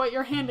don't know what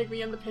you're handing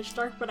me in the pitch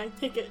dark, but I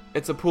take it.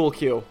 It's a pool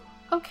cue.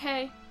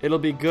 Okay. It'll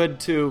be good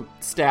to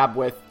stab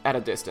with at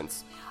a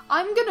distance.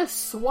 I'm gonna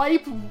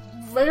swipe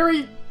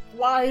very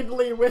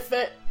widely with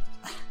it.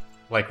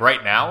 Like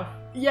right now?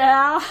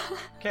 Yeah.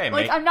 Okay,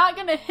 Like, I'm not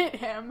gonna hit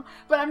him,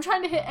 but I'm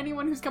trying to hit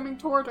anyone who's coming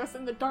toward us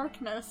in the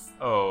darkness.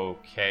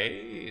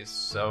 Okay,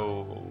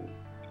 so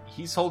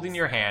he's holding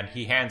your hand.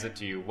 He hands it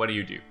to you. What do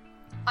you do?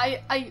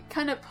 I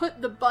kind of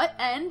put the butt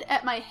end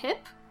at my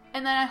hip,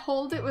 and then I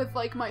hold it with,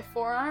 like, my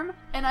forearm,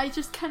 and I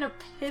just kind of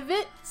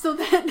pivot so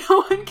that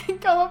no one can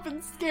go up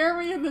and scare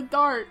me in the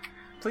dark.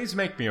 Please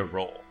make me a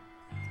roll.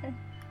 Okay.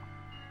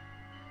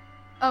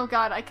 Oh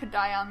god, I could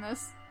die on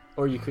this.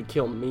 Or you could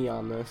kill me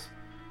on this.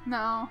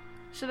 No.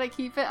 Should I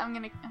keep it? I'm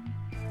gonna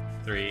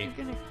 3, I'm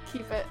gonna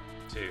keep it.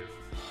 2.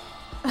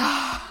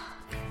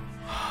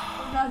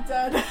 I'm not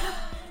dead.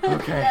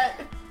 Okay.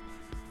 Yet.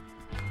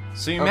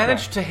 So you Okay.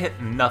 managed to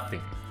hit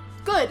nothing.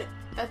 Good.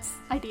 That's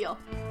ideal.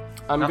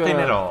 I'm Nothing gonna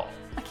at all.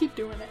 I keep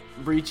doing it.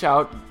 reach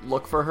out,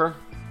 look for her.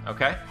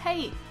 Okay?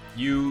 Hey.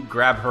 You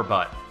grab her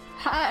butt.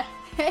 Hi.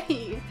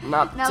 Hey.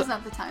 Not Now's to-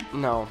 not the time.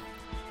 No.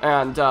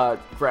 And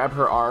grab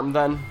her arm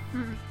then.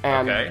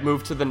 And Okay.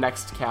 move to the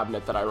next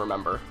cabinet that I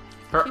remember.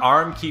 Her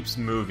arm keeps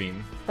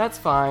moving, That's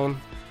fine.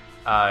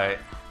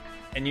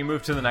 and you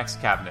move to the next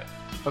cabinet.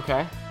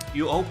 Okay.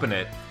 You open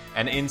it,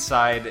 and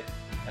inside,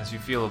 as you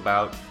feel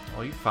about,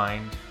 all you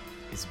find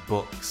is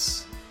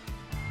books.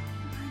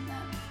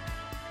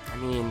 I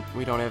mean,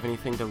 we don't have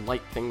anything to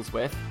light things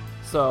with.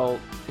 So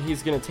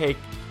he's gonna take.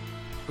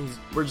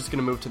 We're just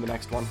gonna move to the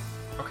next one.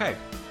 Okay.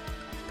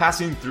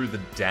 Passing through the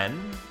den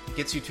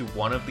gets you to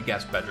one of the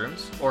guest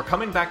bedrooms, or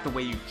coming back the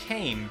way you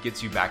came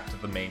gets you back to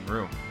the main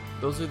room.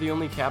 Those are the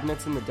only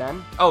cabinets in the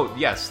den? Oh,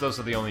 yes, those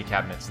are the only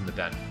cabinets in the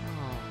den.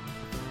 Oh,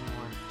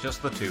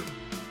 Just the 2.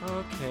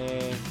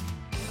 okay.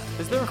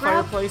 Is there a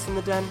Grab- fireplace in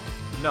the den?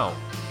 No.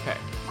 Okay.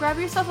 Grab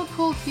yourself a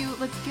pool cue.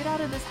 Let's get out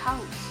of this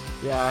house.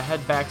 Yeah,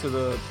 head back to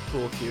the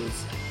pool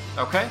cues.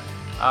 Okay.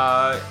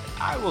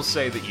 I will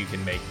say that you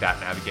can make that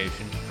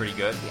navigation pretty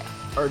good. Yeah.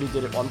 Already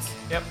did it once.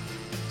 Yep.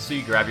 So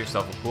you grab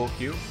yourself a pool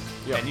cue,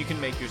 Yep. and you can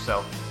make your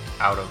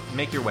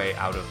way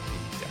out of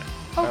the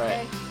den.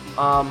 Okay.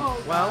 Well,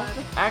 God.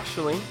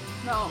 actually,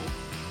 No.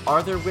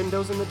 are there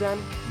windows in the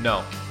den? No.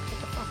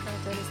 What the fuck kind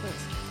of den is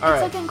this? It's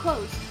Alright. like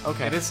enclosed.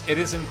 Okay. It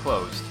is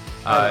enclosed.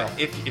 Oh.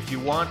 If you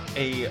want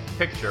a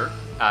picture,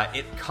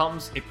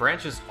 it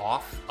branches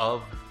off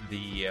of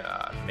the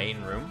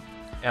main room,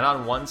 and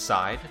on one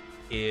side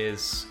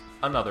is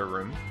another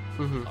room,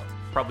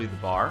 probably the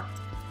bar.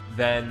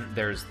 Then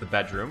there's the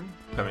bedroom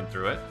coming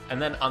through it, and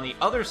then on the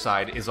other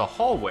side is a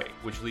hallway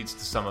which leads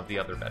to some of the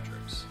other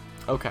bedrooms.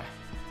 Okay.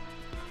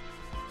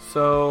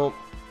 So,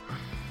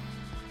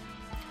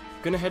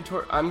 gonna head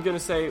toward. I'm gonna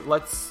say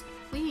let's.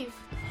 Leave.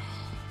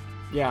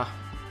 Yeah.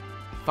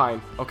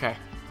 Fine. Okay.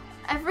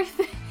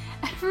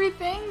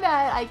 Everything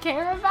that I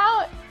care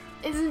about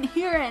isn't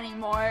here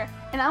anymore,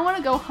 and I want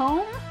to go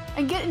home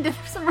and get into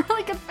some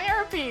really good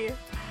therapy.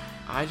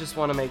 I just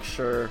want to make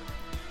sure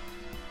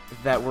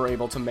that we're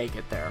able to make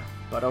it there.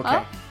 But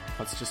okay, Oh.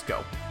 let's just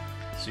go.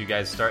 So you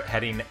guys start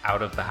heading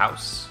out of the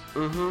house.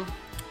 Mm-hmm.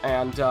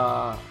 And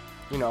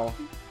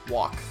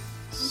walk.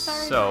 I'm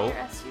sorry So- about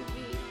your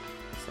SUV.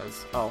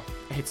 Says, oh,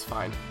 it's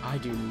fine. I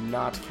do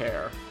not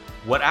care.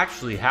 What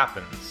actually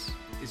happens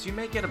is you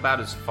make it about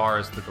as far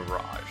as the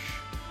garage.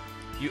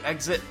 You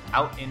exit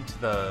out into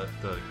the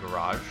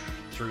garage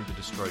through the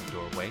destroyed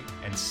doorway,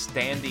 and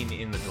standing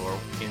in the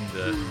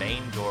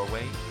main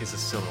doorway is a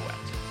silhouette.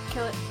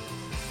 Kill it.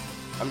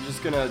 I'm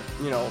just gonna,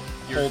 You're-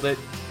 hold it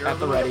You're at a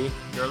the little- ready.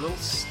 You're a little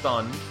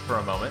stunned for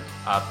a moment.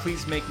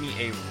 Please make me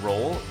a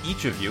roll,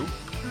 each of you,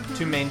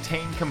 to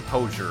maintain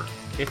composure,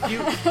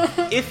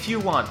 if you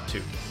want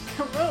to.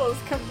 Camilla's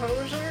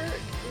composure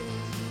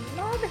is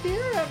not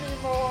here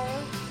anymore.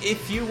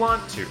 If you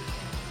want to.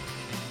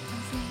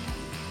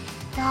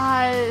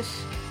 Gosh.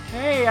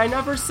 Hey, I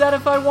never said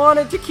if I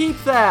wanted to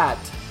keep that.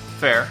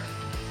 Fair.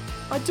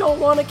 I don't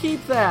want to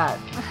keep that.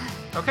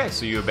 Okay,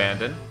 so you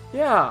abandon,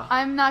 Yeah.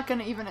 I'm not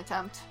gonna even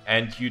attempt.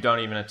 and you don't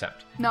even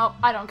attempt. No,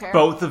 I don't care.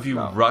 Both of you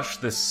No. rush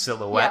this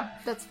silhouette Yeah,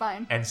 that's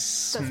fine. and fine.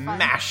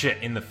 smash it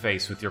in the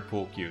face with your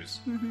pool cues.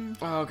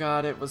 Oh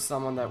god, it was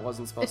someone that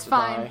wasn't supposed It's to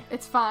fine. die.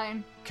 It's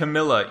fine.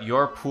 Camilla,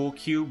 your pool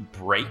cue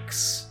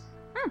breaks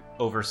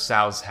over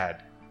Sal's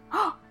head.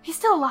 He's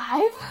still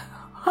alive?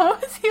 How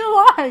is he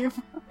alive?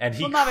 And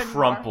he Well, not anymore.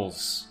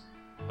 crumples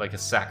like a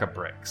sack of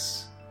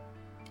bricks.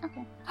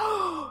 Okay.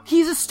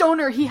 He's a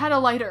stoner. He had a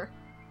lighter.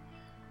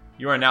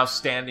 You are now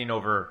standing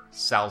over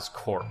Sal's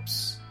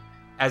corpse.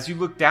 As you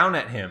look down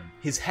at him,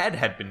 his head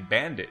had been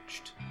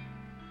bandaged.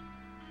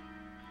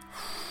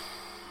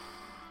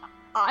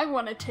 I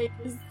want to take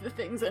the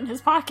things in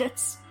his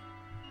pockets.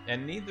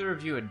 And neither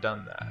of you had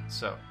done that,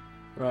 so...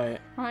 Right.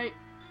 Right.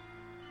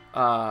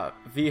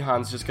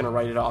 Vihan's just gonna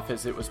write it off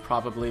as it was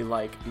probably,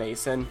 like,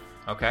 Mason.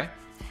 Okay.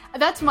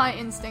 That's my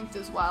instinct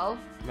as well.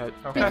 That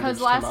Okay. bandage Because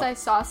came last up. I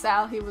saw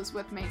Sal, he was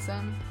with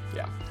Mason.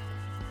 Yeah.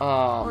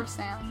 Or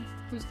Sam,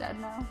 who's dead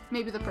now.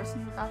 Maybe the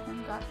person who got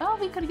him got... Oh,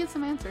 we could get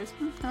some answers.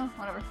 No,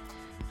 whatever.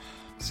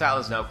 Sal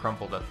is now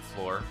crumpled at the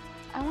floor.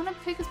 I want to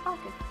pick his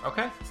pocket.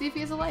 Okay. See if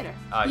he has a lighter.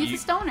 Uh, He's you- a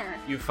stoner.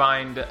 You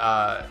find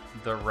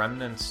the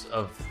remnants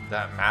of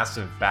that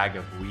massive bag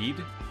of weed.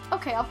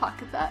 Okay, I'll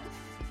pocket that.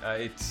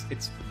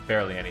 It's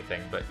barely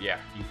anything, but yeah,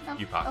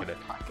 you pocket it.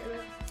 Pocket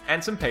it.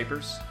 And some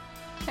papers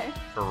Okay.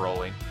 for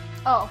rolling.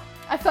 Oh,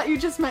 I thought you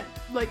just meant,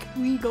 like,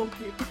 legal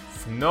papers.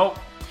 Nope,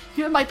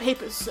 Here are my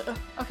papers, sir.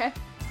 Okay.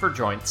 for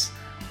joints.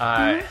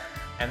 Mm-hmm.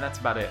 And that's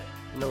about it.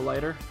 No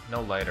lighter?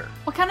 No lighter.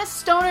 What kind of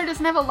stoner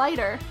doesn't have a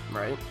lighter?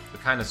 Right. The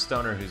kind of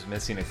stoner who's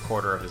missing a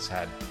quarter of his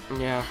head.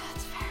 Yeah.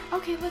 That's fair.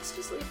 Okay, let's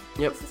just leave.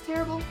 Yep. This is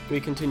terrible. We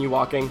continue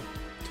walking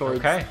towards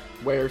Okay.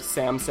 where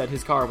Sam said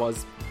his car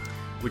was.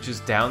 Which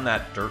is down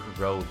that dirt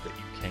road that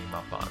you came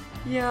up on.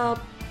 Yep.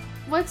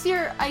 What's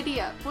your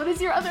idea? What is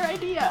your other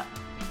idea?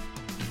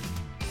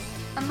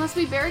 Unless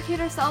we barricade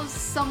ourselves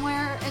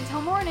somewhere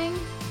until morning.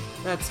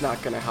 That's not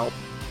gonna help.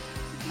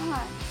 Come on.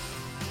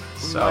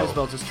 We might as So,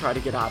 well just try to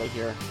get out of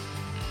here.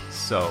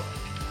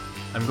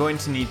 I'm going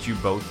to need you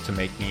both to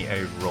make me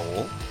a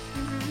roll.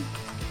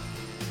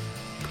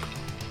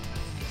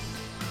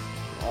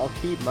 I'll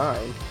keep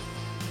mine.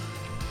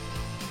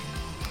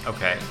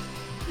 Okay.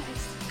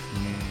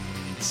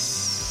 Nice.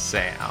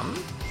 Sam,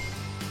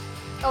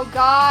 Oh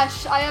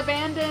gosh, I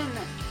abandon.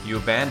 you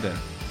abandon.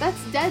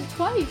 That's dead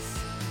twice.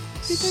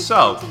 Dude, there's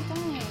So- chance of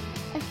dying.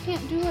 I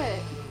can't do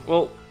it.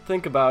 Well,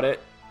 think about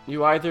it.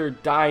 You either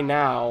die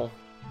now,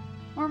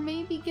 Or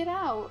maybe get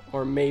out.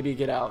 or maybe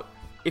get out.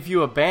 If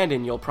you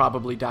abandon, you'll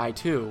probably die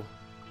too.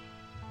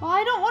 Well,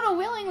 I don't want to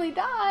willingly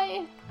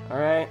die.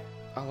 Alright?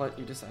 I'll let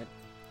you decide.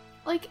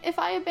 Like, if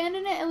I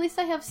abandon it, at least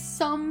I have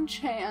some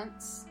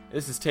chance.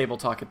 This is table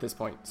talk at this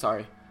point.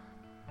 Sorry.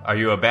 Are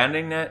you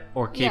abandoning it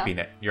or keeping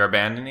Yeah. it? You're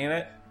abandoning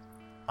it?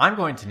 I'm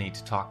going to need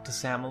to talk to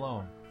Sam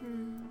alone.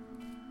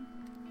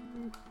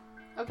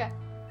 Okay.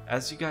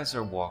 As you guys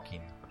are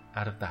walking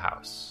out of the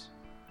house,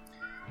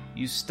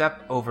 you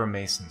step over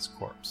Mason's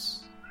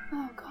corpse,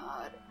 Oh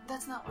god,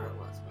 that's not where it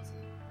was it?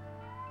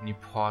 and you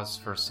pause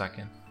for a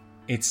second.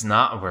 It's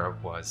not where it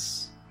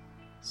was.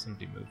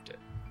 Somebody moved it.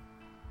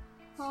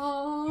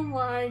 Oh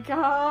my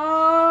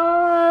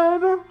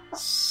god.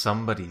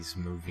 Somebody's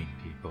moving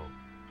people.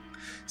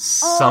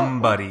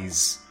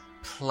 Somebody's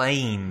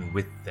playing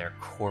with their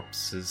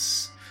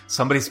corpses.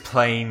 Somebody's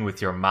playing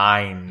with your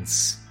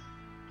minds.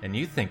 And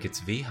you think it's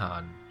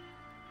Vihan.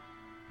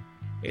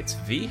 It's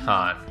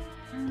Vihan.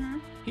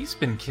 He's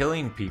been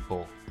killing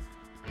people.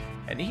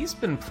 And he's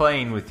been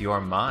playing with your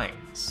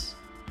minds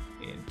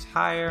the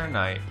entire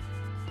night.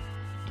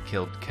 He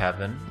killed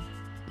Kevin.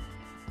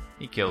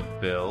 He killed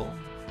Bill.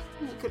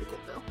 You could have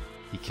killed Bill.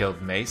 He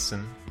killed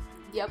Mason.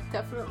 Yep,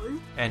 definitely.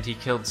 And he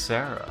killed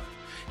Sarah.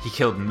 He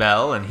killed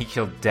Mel and he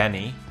killed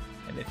Denny.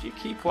 And if you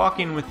keep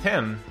walking with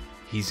him,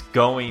 he's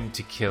going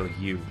to kill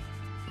you.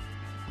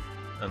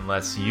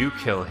 Unless you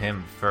kill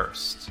him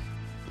first.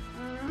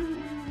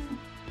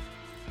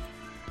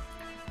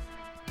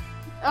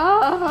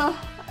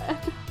 I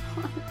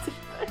don't want to do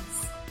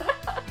this.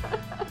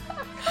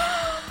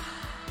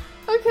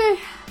 Okay.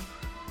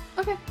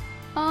 Okay.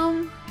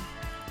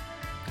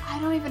 I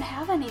don't even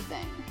have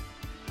anything.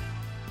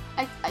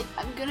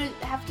 I'm gonna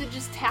have to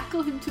just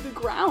tackle him to the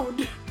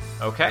ground.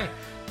 Okay.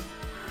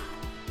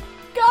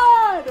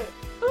 God!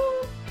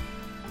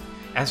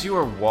 As you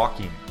are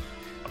walking,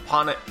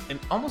 upon it, and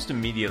almost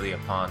immediately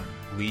upon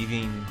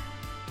leaving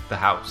the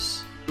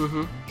house,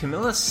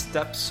 Camilla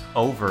steps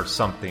over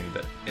something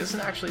that isn't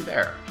actually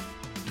there.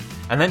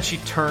 And then she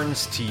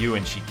turns to you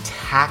and she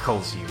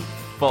tackles you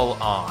full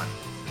on.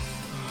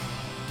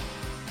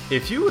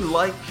 If you would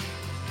like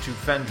to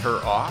fend her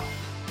off,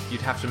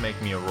 you'd have to make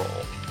me a roll.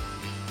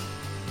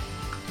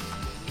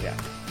 Yeah.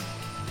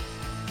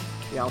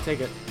 Yeah, I'll take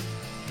it.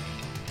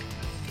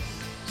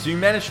 So you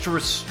manage to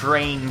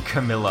restrain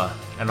Camilla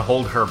and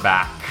hold her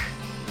back.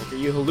 Are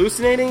you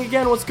hallucinating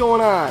again? What's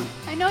going on?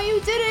 I know you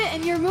did it,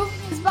 and you're moving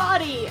his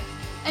body,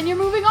 and you're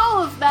moving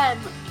all of them,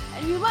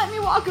 and you let me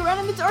walk around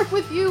in the dark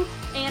with you,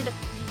 and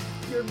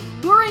you're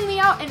luring me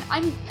out,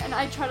 and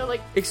I try to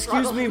like. Excuse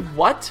throttle me, him.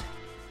 what?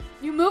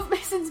 You move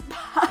Mason's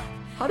body.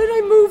 How did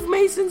I move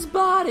Mason's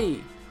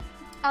body?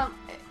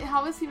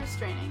 How is he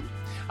restraining?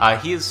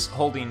 He is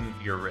holding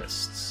your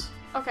wrists.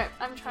 Okay,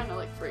 I'm trying to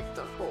like break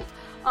the hold.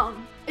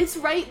 It's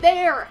right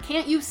there.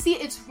 Can't you see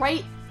it? It's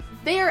right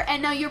there,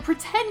 and now you're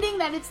pretending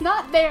that it's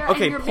not there.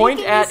 Okay, and you're point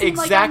making at me seem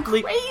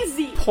exactly. like I'm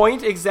crazy.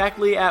 Point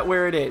exactly at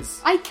where it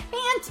is. I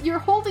can't. You're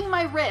holding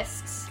my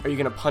wrists. Are you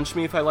gonna punch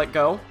me if I let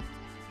go?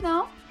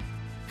 No.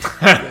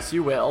 Yes,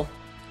 you will.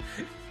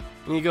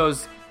 And he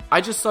goes, I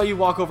just saw you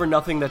walk over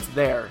nothing that's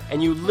there,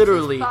 and you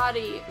literally,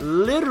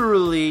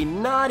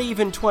 not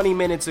even 20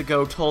 minutes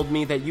ago told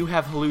me that you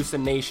have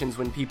hallucinations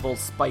when people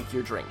spike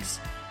your drinks.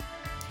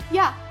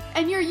 Yeah,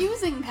 and you're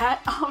using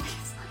that,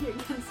 obviously,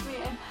 against me,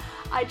 and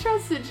I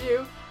trusted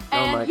you,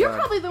 and my you're God.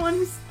 probably the one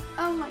who's...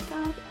 Oh my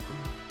god.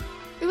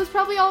 It was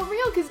probably all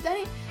real, because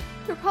Denny...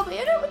 You're probably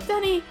in it with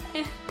Denny.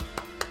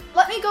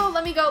 Let me go.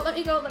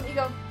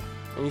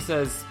 And he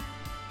says,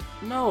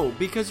 no,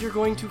 because you're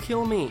going to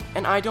kill me,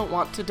 and I don't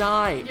want to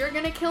die. You're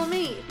gonna kill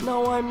me.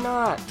 No, I'm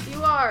not.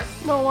 You are.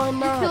 No, I'm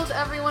not. You killed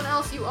everyone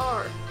else, you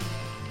are.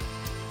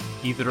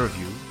 Either of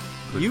you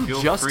could You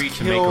feel just free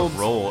to killed- make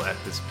a roll at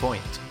this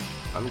point.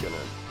 I'm gonna...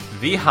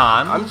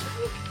 Vihan,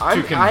 I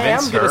am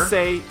convince gonna her-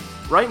 say...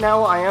 Right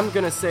now, I am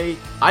gonna say,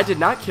 I did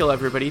not kill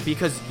everybody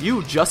because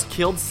you just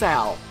killed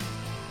Sal.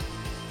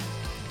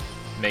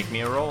 make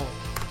me a roll.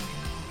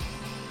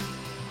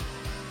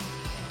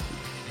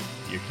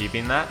 You're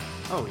keeping that?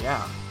 Oh,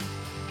 yeah.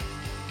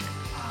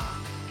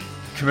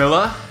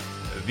 Camilla,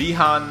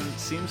 Vihan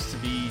seems to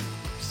be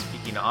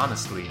speaking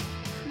honestly,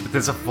 but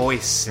there's a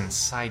voice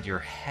inside your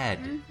head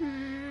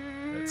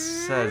that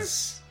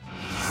says,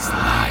 he's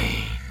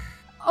lying.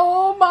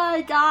 Oh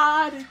my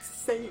god, it's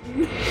Satan.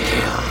 Kill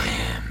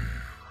him.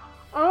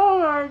 Oh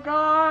my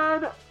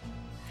god.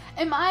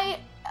 Am I,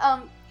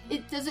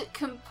 does it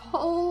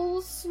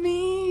compulse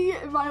me?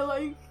 Am I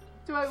like,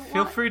 do I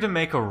Feel want... free to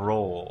make a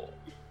roll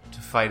to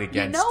fight You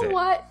against know it.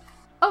 what?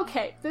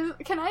 Okay,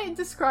 can I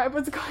describe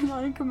what's going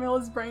on in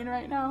Camilla's brain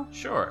right now?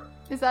 Sure.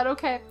 Is that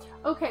okay?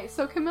 Okay,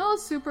 so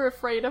Camilla's super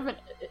afraid of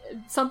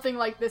something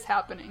like this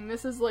happening.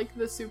 This is like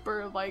the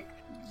super, like,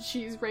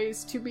 she's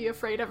raised to be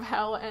afraid of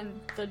hell and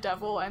the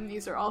devil, and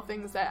these are all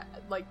things that,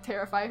 like,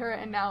 terrify her,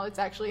 and now it's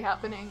actually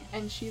happening,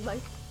 and she,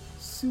 like,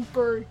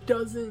 super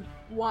doesn't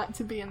want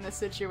to be in this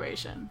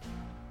situation.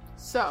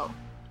 So,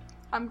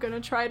 I'm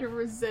gonna try to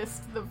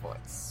resist the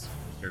voice.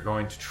 You're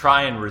going to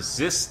try and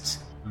resist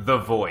the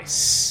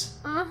voice.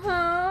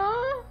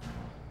 Uh-huh.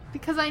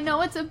 Because I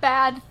know it's a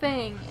bad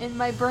thing in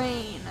my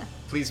brain.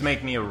 Please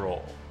make me a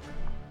roll.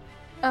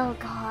 Oh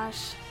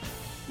gosh.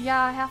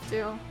 Yeah, I have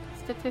to.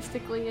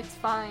 Statistically, it's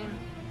fine.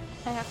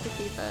 I have to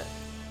keep it.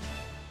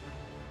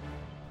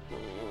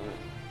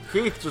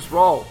 Keith, just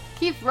roll.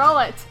 Keith, roll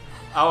it!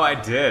 Oh, I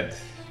did.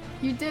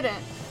 You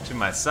didn't. To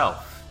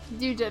myself.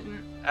 You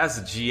didn't. As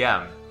a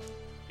GM.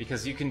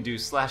 Because you can do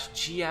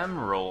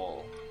 /GM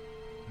roll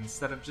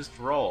instead of just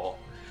roll.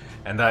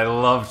 And I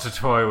love to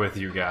toy with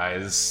you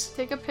guys.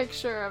 Take a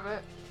picture of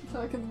it so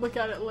I can look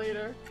at it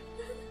later.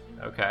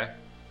 Okay.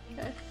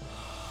 Okay.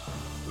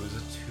 It was a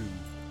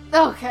 2.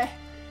 Okay.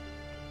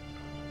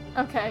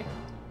 Okay.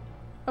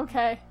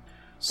 Okay.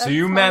 So That's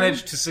you fine.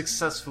 managed to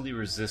successfully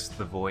resist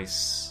the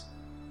voice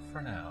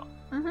for now.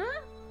 Mm-hmm.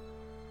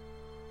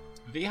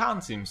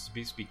 Vihan seems to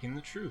be speaking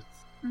the truth.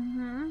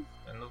 Mm-hmm.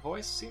 And the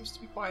voice seems to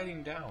be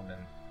quieting down,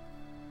 and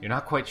you're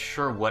not quite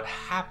sure what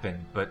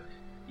happened, but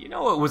you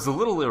know it was a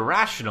little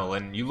irrational,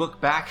 and you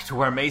look back to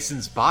where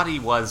Mason's body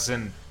was,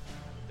 and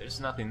there's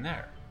nothing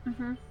there.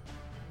 Mm-hmm.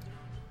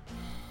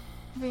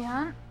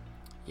 Vihan,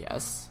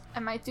 Yes. I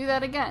might do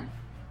that again.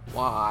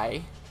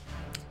 Why?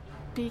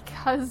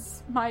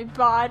 Because my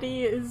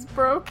body is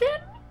broken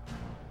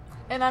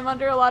and I'm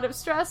under a lot of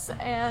stress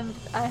and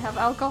I have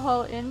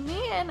alcohol in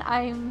me and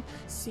I'm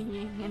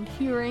seeing and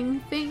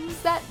hearing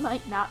things that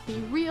might not be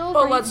real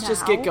Well, right let's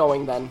just now. get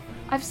going then.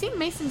 I've seen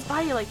Mason's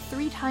body like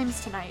 3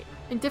 times tonight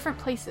in different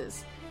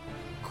places.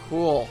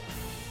 Cool.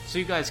 So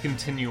you guys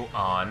continue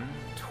on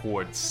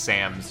towards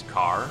Sam's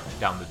car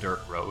down the dirt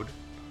road.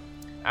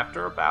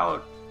 After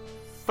about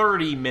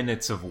 30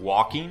 minutes of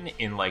walking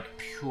in like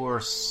pure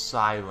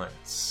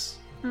silence.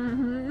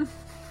 Mm-hmm.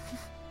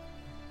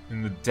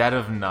 In the dead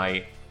of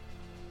night,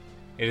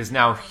 it is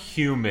now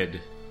humid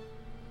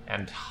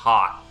and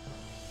hot.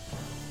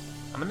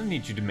 I'm gonna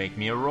need you to make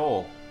me a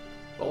roll.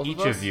 Both Each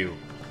of us? of you.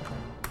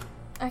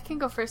 I can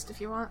go first if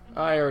you want.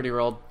 I already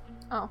rolled.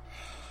 Oh.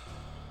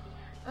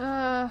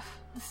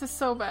 This is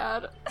so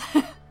bad.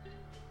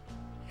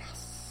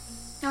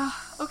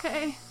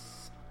 Okay.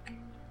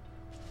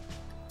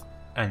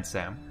 And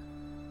Sam.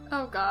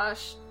 Oh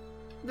gosh.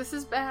 This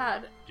is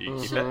bad. Do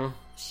you keep Mhm. it?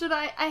 Should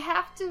I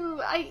have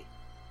to,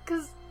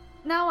 cause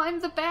now I'm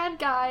the bad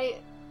guy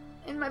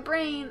in my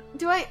brain.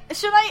 Should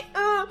I,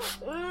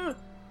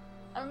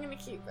 I'm gonna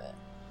keep it.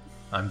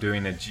 I'm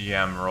doing a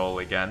GM roll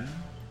again.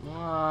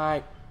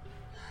 Why?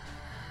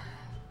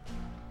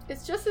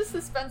 It's just as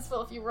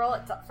suspenseful if you roll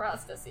it for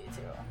us to see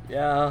too.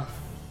 Yeah.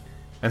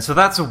 And so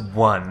that's a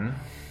 1,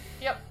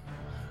 Yep.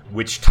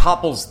 which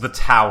topples the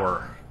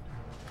tower.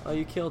 Oh,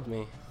 you killed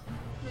me.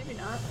 Maybe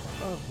not.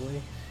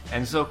 Probably.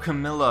 And so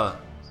Camilla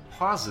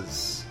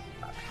pauses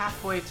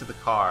halfway to the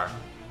car,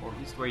 or at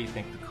least where you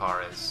think the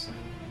car is.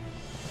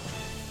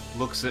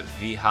 Looks at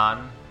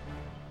Vihan,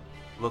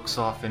 looks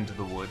off into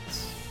the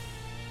woods,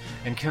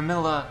 And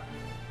Camilla,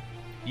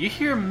 you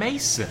hear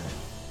Mason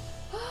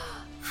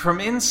from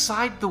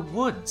inside the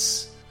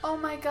woods Oh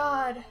my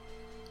god.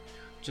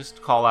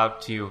 just call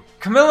out to you,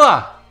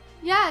 Camilla,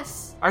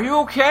 Yes, are you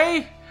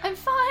okay? I'm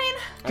fine. I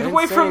Get didn't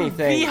away say from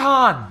anything.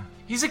 Vihan!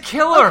 He's a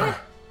killer! Okay.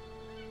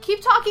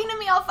 Keep talking to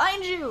me, I'll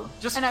find you.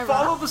 Just And I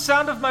follow run. the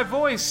sound of my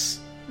voice!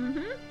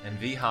 Mm-hmm. And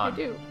I Vihan,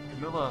 do.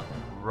 Camilla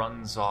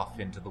runs off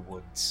into the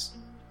woods.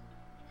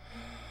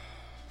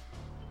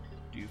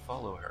 Do you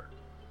follow her?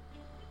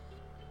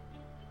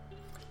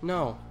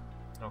 No.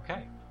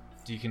 Okay.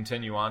 Do you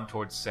continue on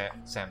towards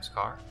Sam's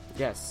car?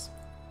 Yes.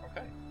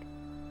 Okay.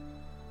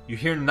 You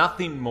hear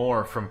nothing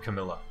more from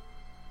Camilla.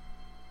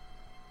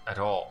 At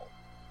all.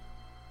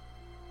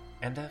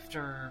 And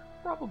after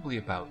probably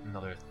about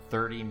another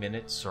 30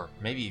 minutes, or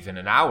maybe even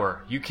an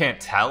hour, you can't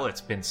tell,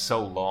 it's been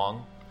so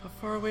long, How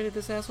far away did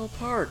this asshole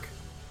park?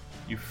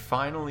 you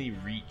finally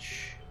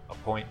reach a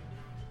point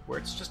where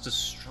it's just a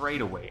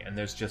straightaway and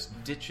there's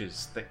just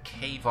ditches that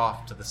cave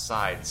off to the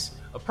sides.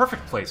 A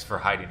perfect place for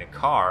hiding a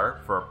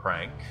car for a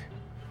prank.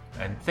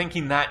 And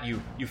thinking that,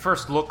 you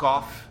first look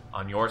off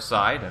on your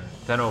side and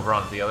then over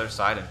on the other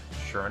side, and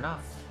sure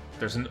enough,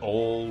 there's an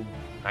old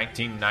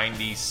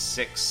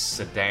 1996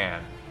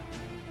 sedan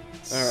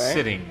All right.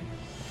 sitting,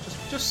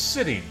 just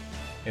sitting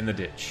in the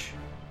ditch.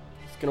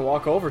 Just gonna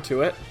walk over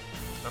to it.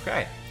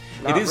 Okay.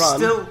 Not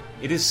run.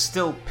 It is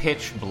still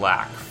pitch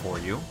black for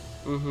you.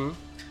 Mm-hmm.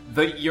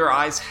 Your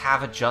eyes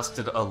have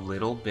adjusted a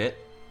little bit.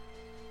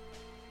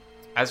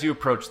 As you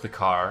approach the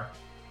car,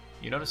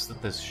 you notice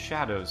that there's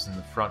shadows in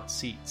the front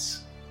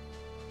seats.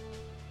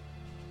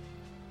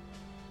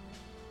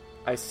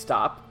 I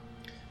stop.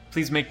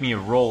 Please make me a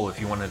roll if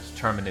you want to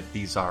determine if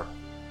these are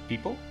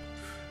people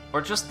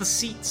or just the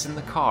seats in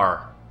the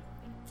car.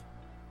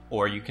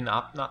 Or you can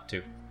opt not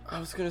to. I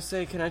was gonna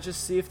say, can I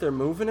just see if they're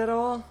moving at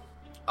all?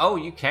 Oh,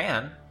 you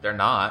can. They're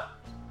not.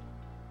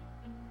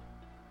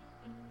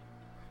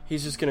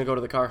 He's just gonna go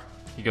to the car.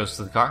 He goes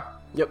to the car.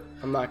 Yep.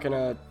 I'm not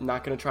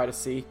gonna try to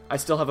see. I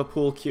still have a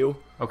pool cue.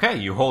 Okay,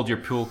 you hold your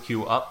pool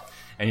cue up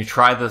and you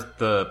try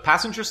the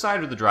passenger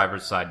side or the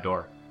driver's side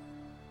door.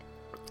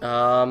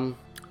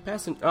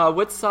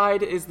 Which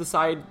side is the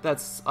side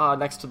that's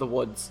next to the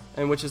woods,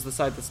 and which is the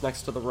side that's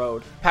next to the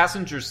road?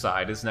 Passenger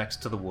side is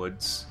next to the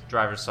woods.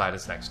 Driver's side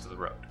is next to the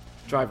road.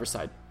 Driver's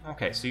side.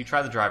 Okay, so you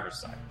try the driver's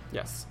side.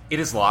 Yes. It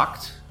is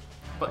locked,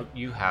 but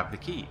you have the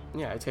key.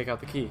 Yeah, I take out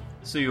the key.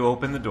 So you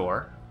open the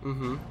door,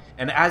 Mm-hmm.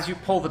 and as you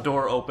pull the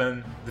door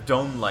open, the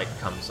dome light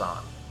comes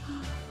on.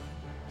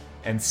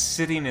 And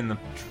sitting in the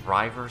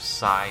driver's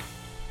side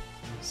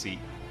seat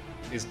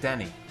is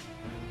Denny.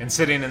 And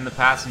sitting in the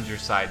passenger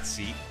side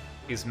seat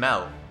is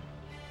Mel.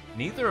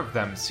 Neither of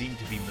them seem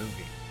to be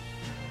moving.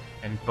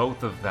 And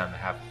both of them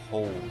have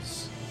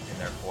holes in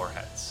their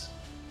foreheads.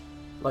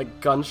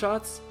 Like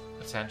gunshots?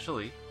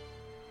 Potentially.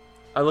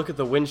 I look at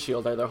the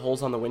windshield. Are there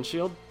holes on the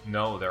windshield?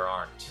 No, there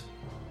aren't.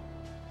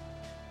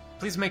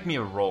 Please make me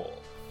a roll.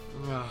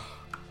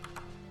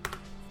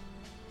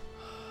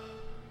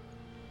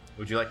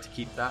 Would you like to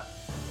keep that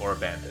or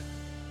abandon?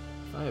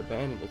 If I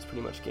abandon, it's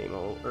pretty much game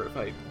over. Or if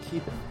I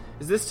keep it,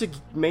 is this to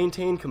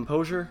maintain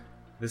composure?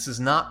 This is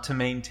not to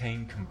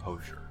maintain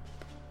composure.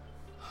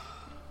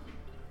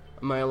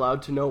 Am I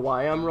allowed to know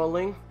why I'm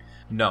rolling?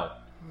 No.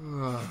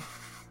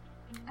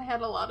 I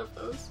had a lot of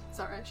those.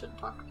 Sorry, I shouldn't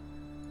talk.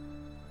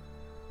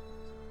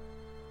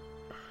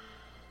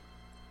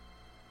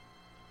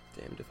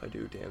 Damned if I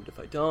do, damned if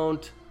I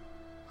don't.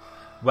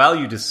 While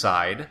you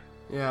decide,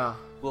 Yeah.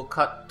 we'll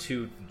cut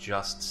to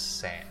just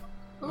Sam.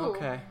 Ooh,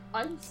 Okay.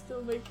 I'm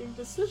still making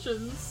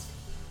decisions.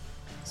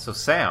 So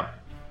Sam,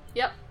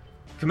 Yep.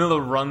 Camilla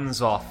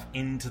runs off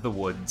into the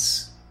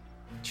woods,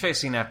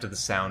 chasing after the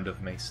sound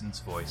of Mason's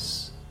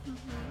voice.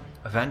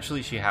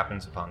 Eventually she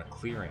happens upon a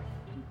clearing.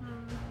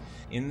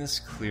 In this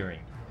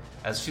clearing,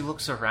 as she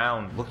looks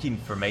around looking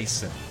for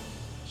Mason,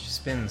 she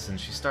spins and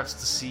she starts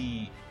to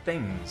see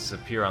things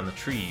appear on the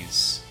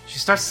trees. She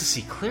starts to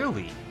see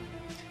clearly,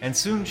 and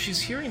soon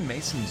she's hearing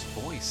Mason's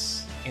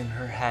voice in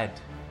her head,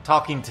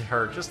 talking to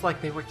her just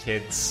like they were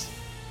kids,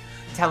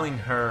 telling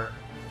her,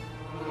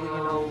 well, you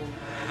know,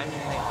 I mean,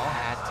 they all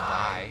had to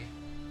die.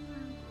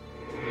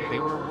 They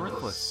were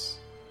worthless.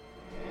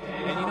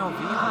 And you know,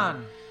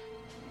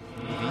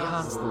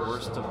 Vihan's the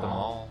worst of them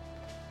all.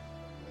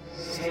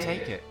 So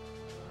take it,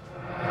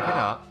 pick it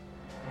up,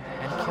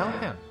 and kill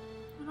him.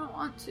 I don't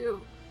want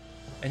to.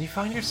 And you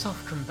find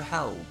yourself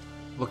compelled.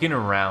 Looking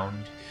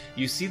around,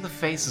 you see the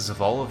faces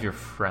of all of your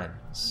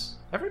friends.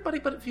 Everybody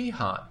but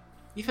Vihan.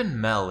 Even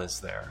Mel is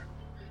there.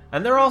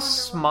 And they're all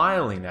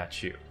smiling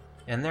at you.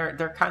 And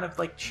they're kind of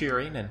like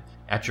cheering and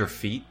at your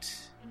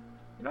feet.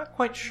 You're not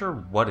quite sure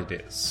what it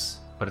is.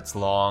 But it's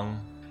long,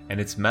 and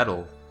it's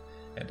metal,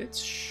 and it's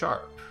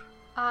sharp.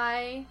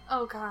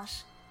 Oh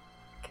gosh.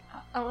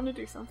 I want to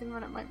do something,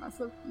 but it might mess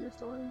up your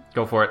story.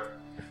 Go for it.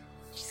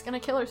 She's gonna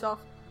kill herself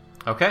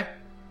Okay.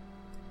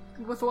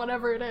 with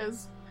whatever it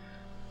is.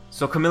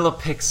 So Camilla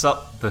picks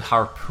up the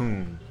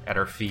harpoon at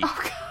her feet. Oh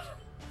god.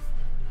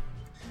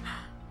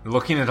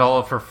 Looking at all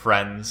of her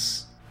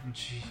friends, and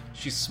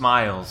she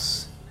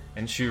smiles,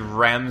 and she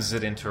rams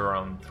it into her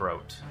own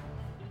throat.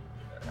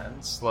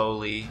 And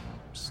slowly,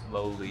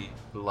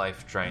 the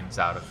life drains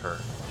out of her.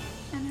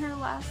 And her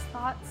last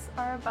thoughts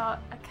are about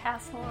a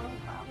castle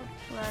above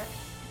where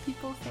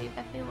people say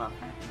that they love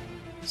her.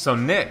 So,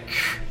 Nick,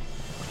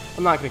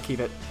 I'm not gonna keep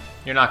it.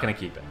 you're not going to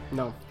keep it.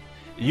 No.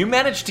 You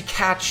manage to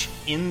catch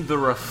in the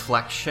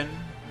reflection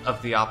of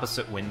the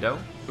opposite window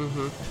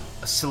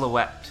a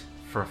silhouette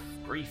for a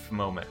brief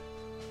moment.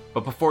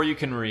 But before you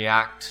can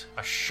react,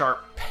 a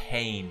sharp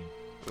pain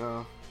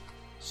Oh.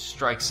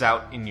 strikes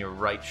out in your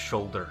right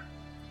shoulder.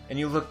 And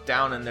you look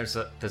down and there's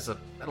a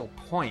metal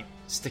point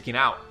sticking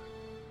out.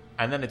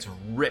 And then it's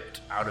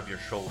ripped out of your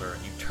shoulder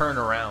and you turn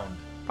around,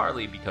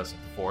 partly because of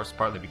the force,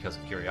 partly because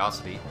of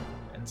curiosity.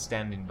 And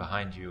standing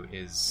behind you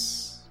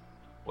is,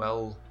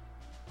 well,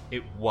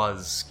 it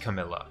was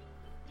Camilla.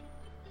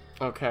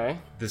 Okay.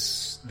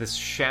 This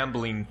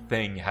shambling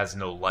thing has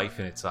no life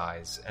in its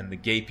eyes, and the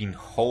gaping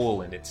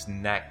hole in its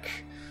neck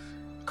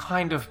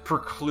kind of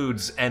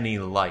precludes any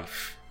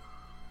life.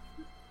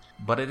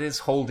 But it is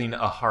holding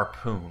a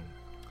harpoon,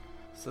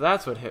 So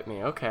that's what hit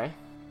me. Okay.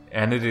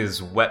 and it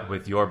is wet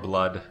with your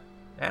blood,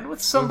 and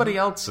with somebody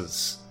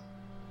else's.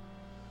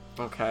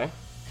 Okay.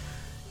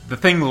 The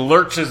thing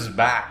lurches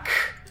back,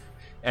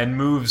 and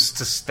moves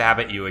to stab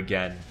at you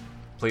again.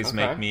 Please Okay.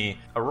 make me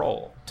a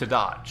roll to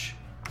dodge.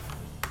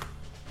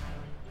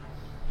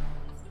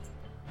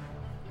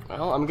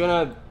 Well, I'm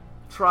gonna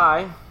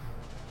try.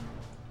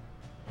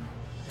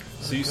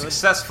 So you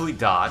successfully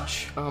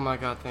dodge. Oh my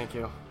god, thank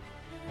you.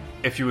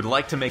 If you would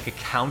like to make a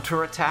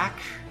counterattack,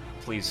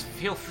 please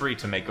feel free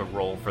to make a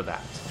roll for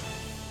that.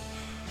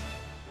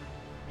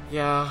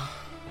 Yeah.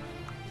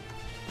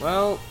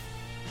 Well.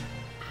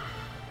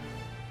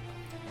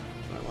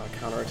 Do I want to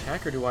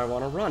counterattack or do I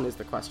want to run is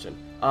the question.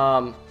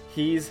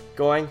 He's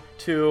going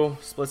to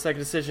split-second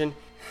decision.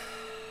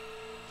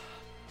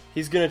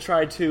 He's gonna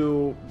try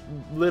to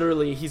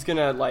he's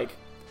gonna like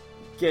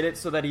get it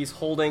so that he's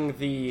holding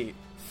the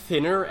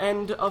thinner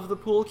end of the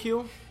pool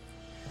cue,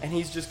 and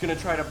he's just gonna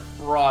try to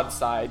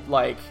broadside,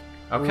 like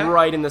Okay.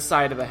 right in the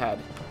side of the head.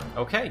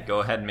 Okay, go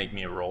ahead and make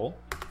me a roll.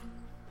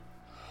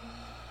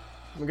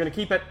 I'm gonna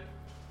keep it.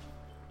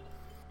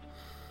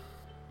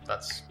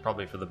 That's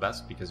probably for the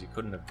best because you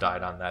couldn't have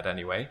died on that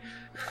anyway.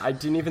 I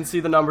didn't even see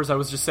the numbers. I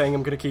was just saying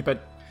I'm gonna keep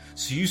it.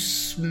 So you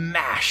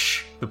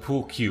smash the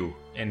pool cue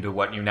into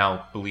what you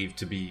now believe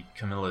to be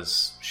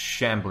Camilla's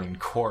shambling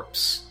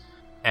corpse,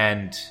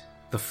 and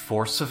the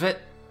force of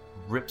it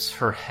rips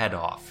her head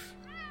off.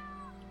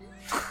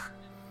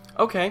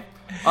 Okay.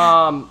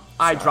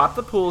 I dropped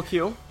the pool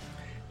cue.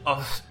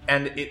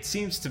 And it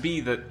seems to be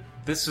that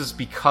this is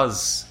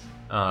because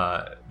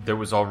there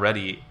was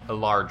already a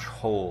large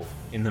hole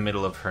in the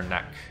middle of her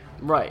neck.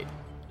 Right.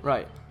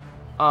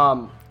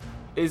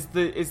 Is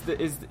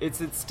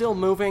it still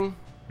moving?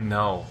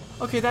 No.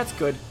 Okay, that's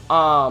good.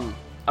 I'm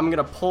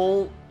gonna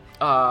pull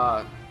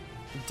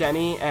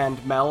Denny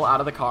and Mel out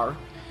of the car.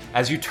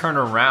 As you turn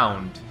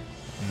around,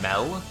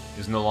 Mel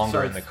is no longer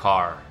Sorry. in the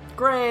car.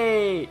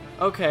 Great.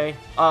 Okay.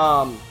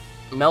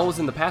 Mel was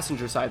in the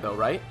passenger side though,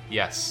 right?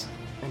 Yes.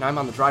 And I'm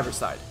on the driver's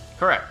side.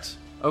 Correct.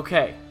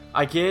 Okay.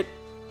 I get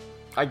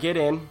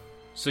in.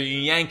 So you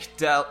yank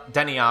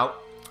Denny out.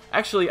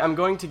 Actually, I'm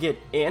going to get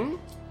in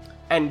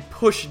and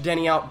push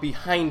Denny out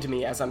behind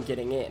me as I'm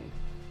getting in.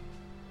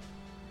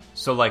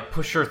 So, like,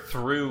 push her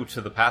through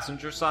to the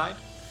passenger side?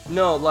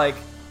 No, like,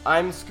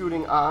 I'm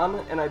scooting on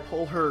and I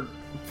pull her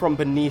from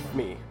beneath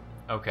me.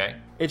 Okay.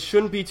 It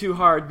shouldn't be too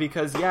hard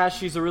because, yeah,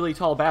 she's a really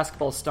tall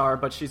basketball star,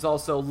 but she's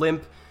also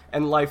limp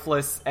and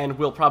lifeless and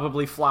will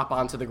probably flop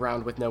onto the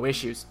ground with no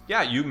issues.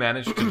 Yeah, you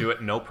managed to do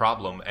it no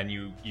problem, and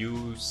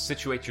you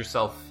situate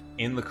yourself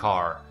in the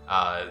car.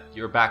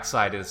 Your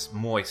backside is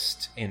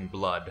moist in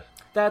blood.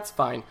 That's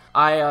fine.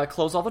 I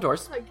close all the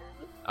doors.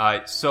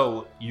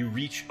 So you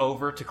reach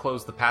over to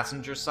close the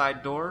passenger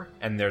side door,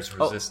 and there's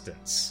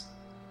resistance.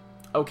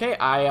 Okay,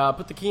 I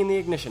put the key in the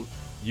ignition.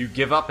 You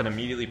give up and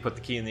immediately put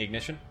the key in the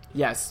ignition?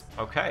 Yes.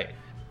 Okay.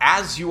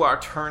 As you are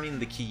turning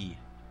the key,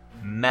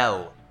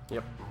 Mel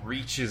Yep.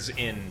 reaches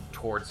in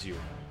towards you.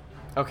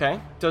 Okay.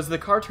 Does the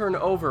car turn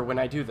over when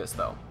I do this,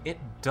 though? It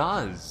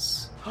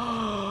does.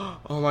 Oh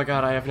my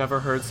god, I have never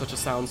heard such a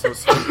sound so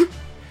sweet.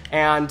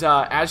 And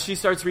as she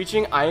starts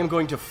reaching, I am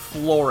going to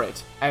floor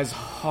it as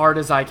hard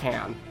as I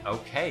can.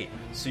 Okay,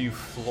 so you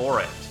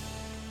floor it.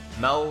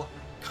 Mel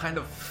kind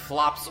of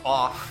flops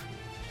off,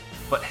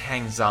 but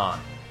hangs on.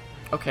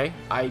 Okay,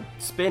 I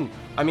spin.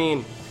 I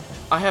mean,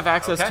 I have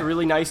access Okay. to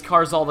really nice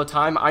cars all the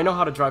time. I know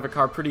how to drive a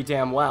car pretty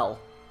damn well.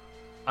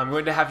 I'm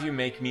going to have you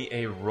make me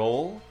a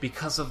roll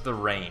because of the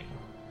rain.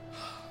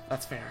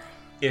 That's fair.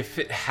 If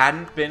it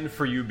hadn't been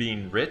for you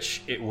being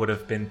rich, it would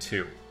have been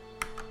 2.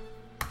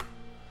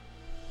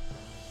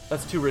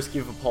 That's too risky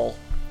of a pull.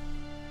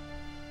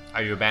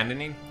 Are you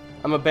abandoning?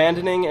 I'm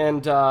abandoning,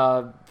 and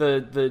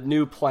the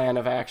new plan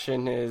of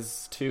action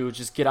is to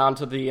just get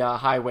onto the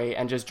highway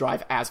and just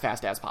drive as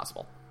fast as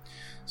possible.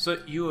 So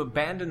you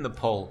abandon the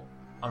pull.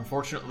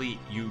 Unfortunately,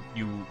 you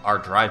are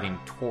driving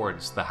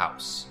towards the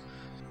house.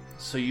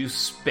 So you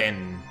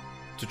spin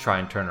to try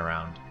and turn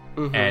around,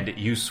 Mhm. and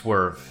you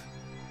swerve,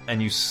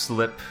 and you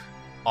slip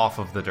off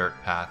of the dirt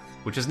path,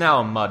 which is now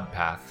a mud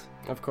path,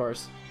 Of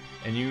course.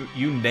 and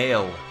you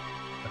nail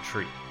a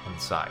tree on the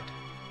side.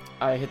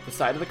 I hit the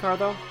side of the car,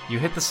 though? You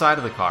hit the side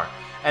of the car,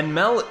 and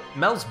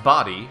Mel's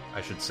body,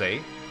 I should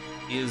say,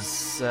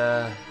 is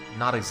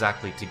not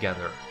exactly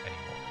together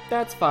anymore.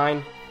 That's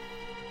fine.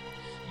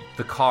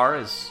 The car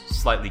is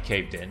slightly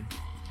caved in,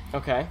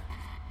 Okay.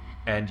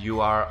 and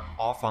you are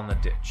off on the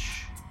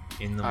ditch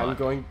in the mud. I'm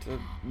going to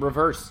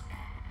reverse.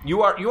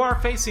 You are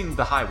facing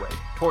the highway,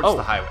 towards Oh.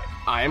 the highway.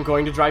 I am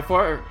going to drive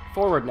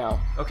forward now.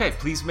 Okay,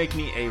 please make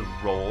me a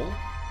roll.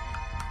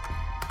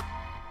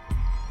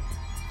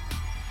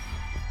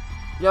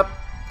 Yep,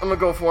 I'm gonna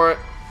go for it.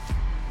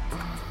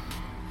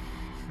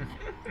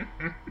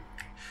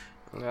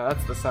 Yeah,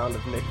 that's the sound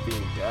of Nick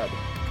being dead.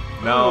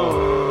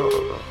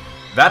 No.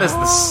 That is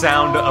the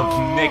sound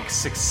of Nick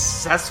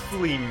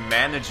successfully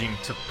managing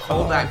to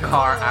pull that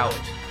car out.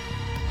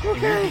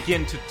 And you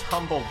begin to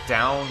tumble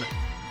down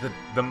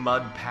the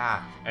mud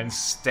path, and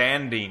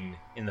standing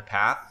in the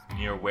path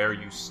near where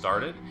you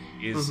started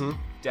is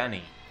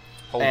Denny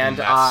holding And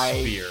that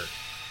spear.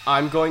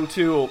 I'm going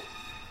to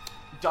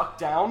duck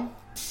down,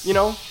 you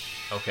know?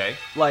 Okay.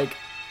 Like,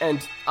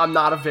 and I'm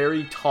not a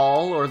very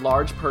tall or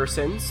large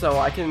person, so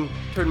I can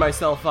turn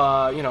myself,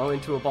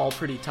 into a ball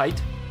pretty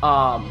tight.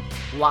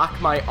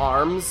 Lock my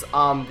arms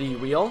on the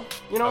wheel,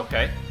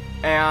 Okay.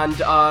 and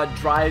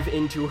drive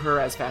into her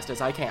as fast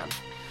as I can.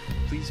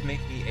 Please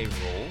make me a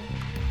roll.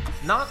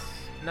 Not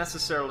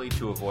necessarily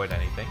to avoid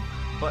anything,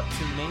 but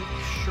to make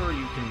sure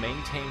you can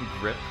maintain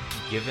grip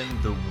given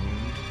the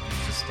wound you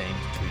sustained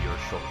to your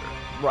shoulder.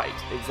 Right,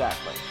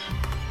 exactly.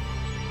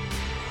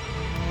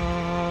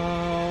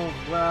 Oh,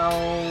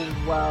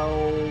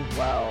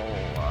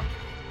 well.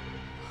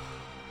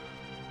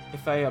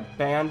 If I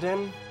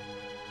abandon,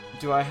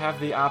 do I have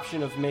the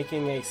option of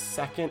making a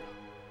second?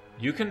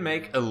 You can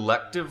make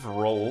elective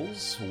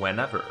rolls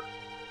whenever.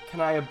 Can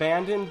I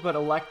abandon but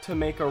elect to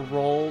make a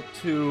roll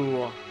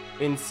to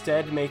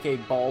instead make a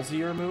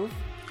ballsier move?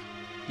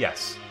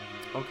 Yes.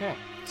 Okay.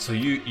 So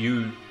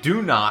you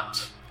do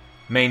not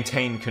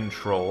maintain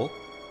control.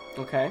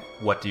 Okay.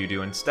 What do you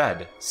do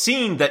instead?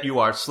 Seeing that you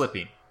are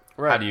slipping,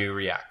 Right. how do you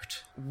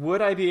react?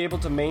 Would I be able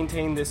to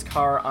maintain this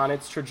car on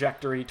its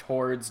trajectory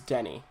towards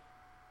Denny?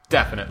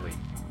 Definitely.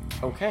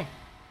 Okay.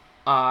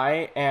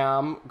 I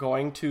am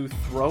going to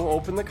throw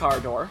open the car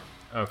door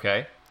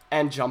Okay.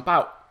 and jump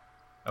out.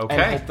 And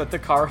Okay. hope that the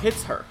car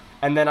hits her.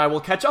 And then I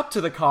will catch up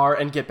to the car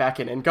and get back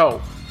in and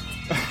go.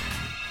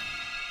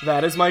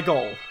 That is my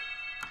goal.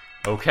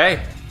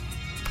 Okay.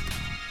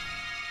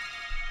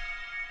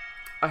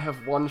 I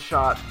have one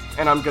shot,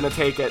 and I'm gonna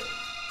take it.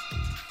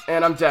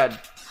 And I'm dead.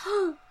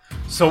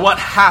 So what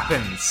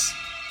happens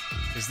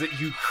is that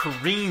you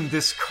careen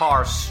this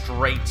car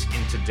straight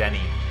into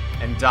Denny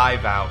and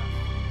dive out.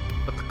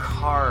 But the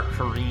car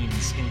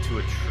careens into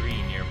a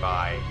tree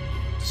nearby,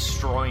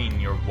 destroying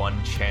your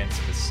one chance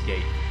of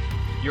escape.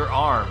 Your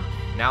arm,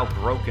 now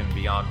broken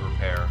beyond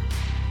repair,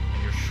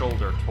 and your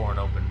shoulder torn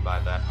open by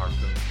that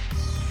harpoon,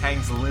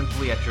 hangs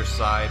limply at your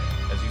side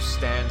as you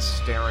stand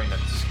staring at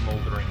the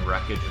smoldering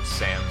wreckage of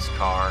Sam's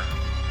car.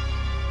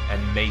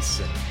 And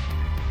Mason,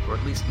 or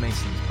at least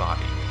Mason's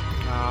body,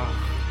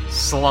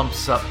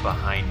 slumps up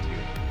behind you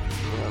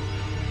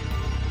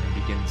and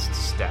begins to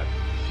stab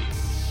you.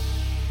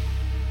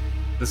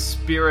 The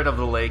spirit of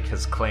the lake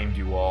has claimed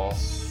you all.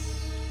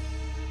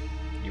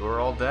 You are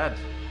all dead.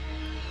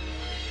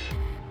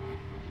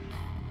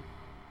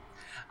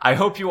 I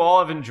hope you all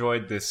have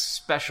enjoyed this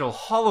special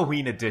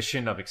Halloween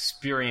edition of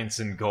Experience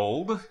in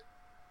Gold.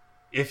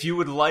 If you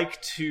would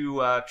like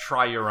to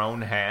try your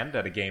own hand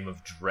at a game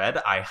of Dread,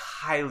 I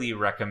highly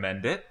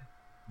recommend it.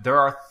 There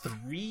are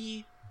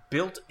 3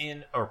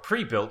 built-in or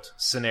pre-built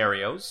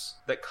scenarios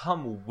that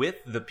come with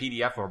the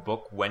PDF or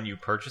book when you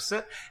purchase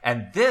it,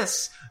 and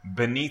this,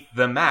 Beneath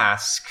the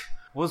Mask,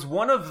 was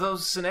one of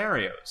those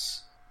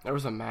scenarios. There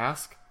was a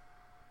mask?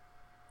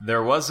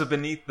 There was a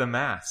Beneath the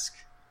Mask.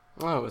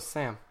 Oh, it was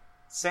Sam.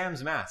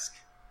 Sam's mask.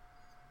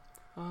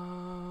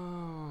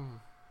 Oh.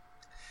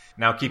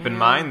 Now keep in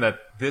mind that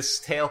this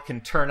tale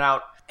can turn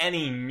out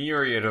any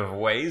myriad of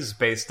ways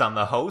based on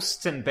the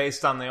host and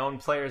based on the own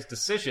player's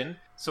decision,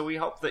 so we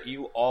hope that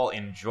you all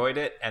enjoyed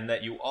it and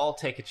that you all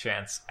take a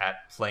chance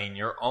at playing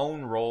your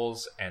own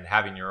roles and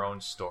having your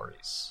own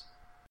stories.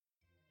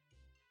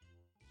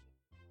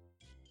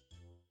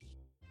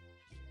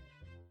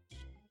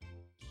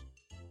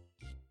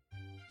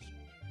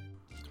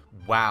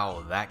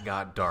 Wow, that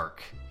got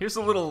dark. Here's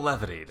a little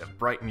levity to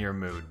brighten your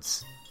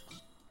moods.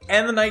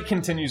 And the night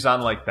continues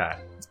on like that,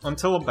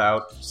 until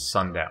about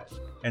sundown.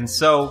 And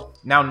so,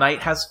 now night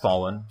has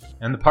fallen,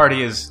 and the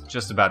party is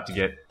just about to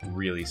get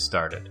really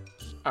started.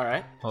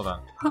 Alright. Hold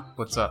on.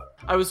 What's up?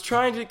 I was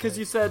trying to, because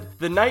you said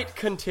the night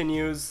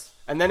continues,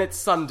 and then it's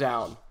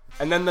sundown,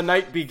 and then the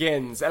night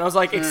begins. And I was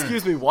like,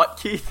 excuse me, what,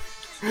 Keith?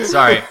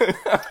 Sorry.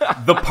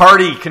 The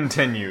party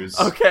continues.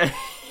 Okay.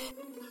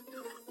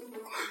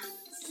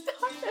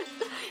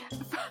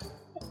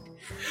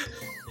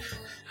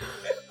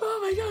 Oh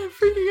my god, I'm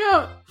freaking freaking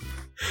out.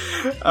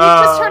 We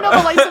just turned all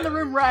the lights in the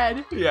room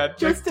red. Yeah, Just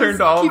just to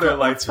turned all keep their it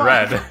more lights fun.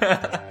 red.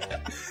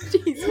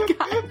 Jeez,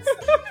 guys.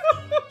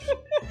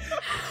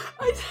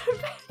 I did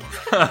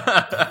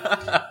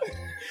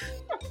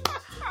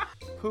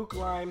Hook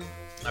line.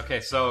 Okay,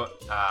 so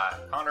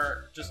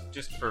Connor,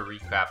 just for a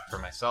recap for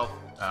myself,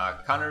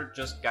 Connor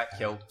just got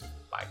killed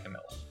by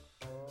Camilla.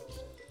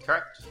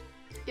 Correct?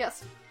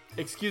 Yes.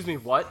 Excuse me,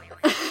 what?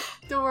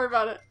 Don't worry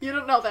about it. You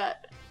don't know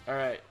that.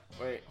 Alright,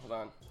 wait, hold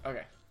on.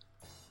 Okay.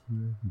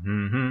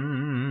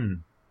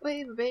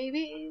 Wait,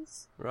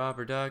 babies.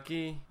 Rubber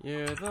Ducky,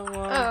 you're the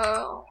one.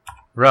 Oh.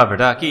 Rubber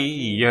Ducky,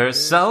 you're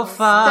so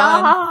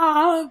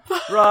fun.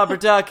 Stop! Rubber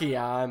Ducky,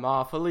 I'm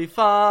awfully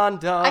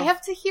fond of. I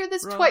have to hear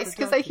this Rubber twice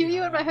because I Ducky, hear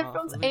you in my I'm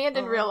headphones awfully and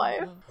in real fond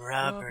life. of.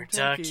 Rubber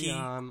Ducky,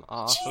 I'm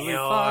awfully you're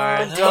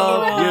fond the of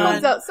one.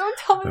 Headphones out. Someone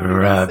tell me. when you're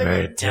Rubber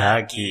singing.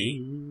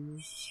 Ducky.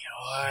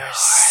 you're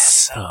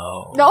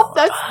so Nope,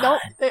 that's fun.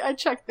 nope. I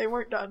checked. They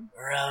weren't done.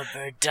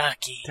 Rubber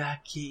Ducky,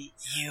 Ducky.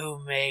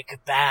 you make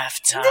bath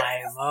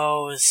time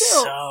oh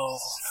so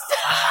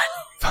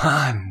fun.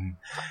 Fun.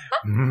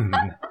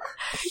 Mm.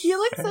 You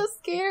look so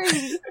scary.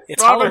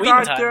 It's Rubber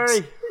Halloween times.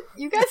 Ducky,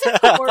 You guys are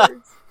the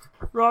worst.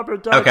 Rubber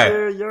Ducky,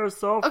 Okay. you're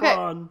so Okay.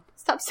 fun.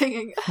 Stop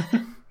singing.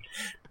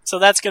 So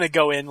that's gonna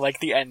go in like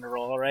the end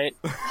roll, right?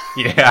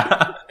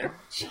 Yeah.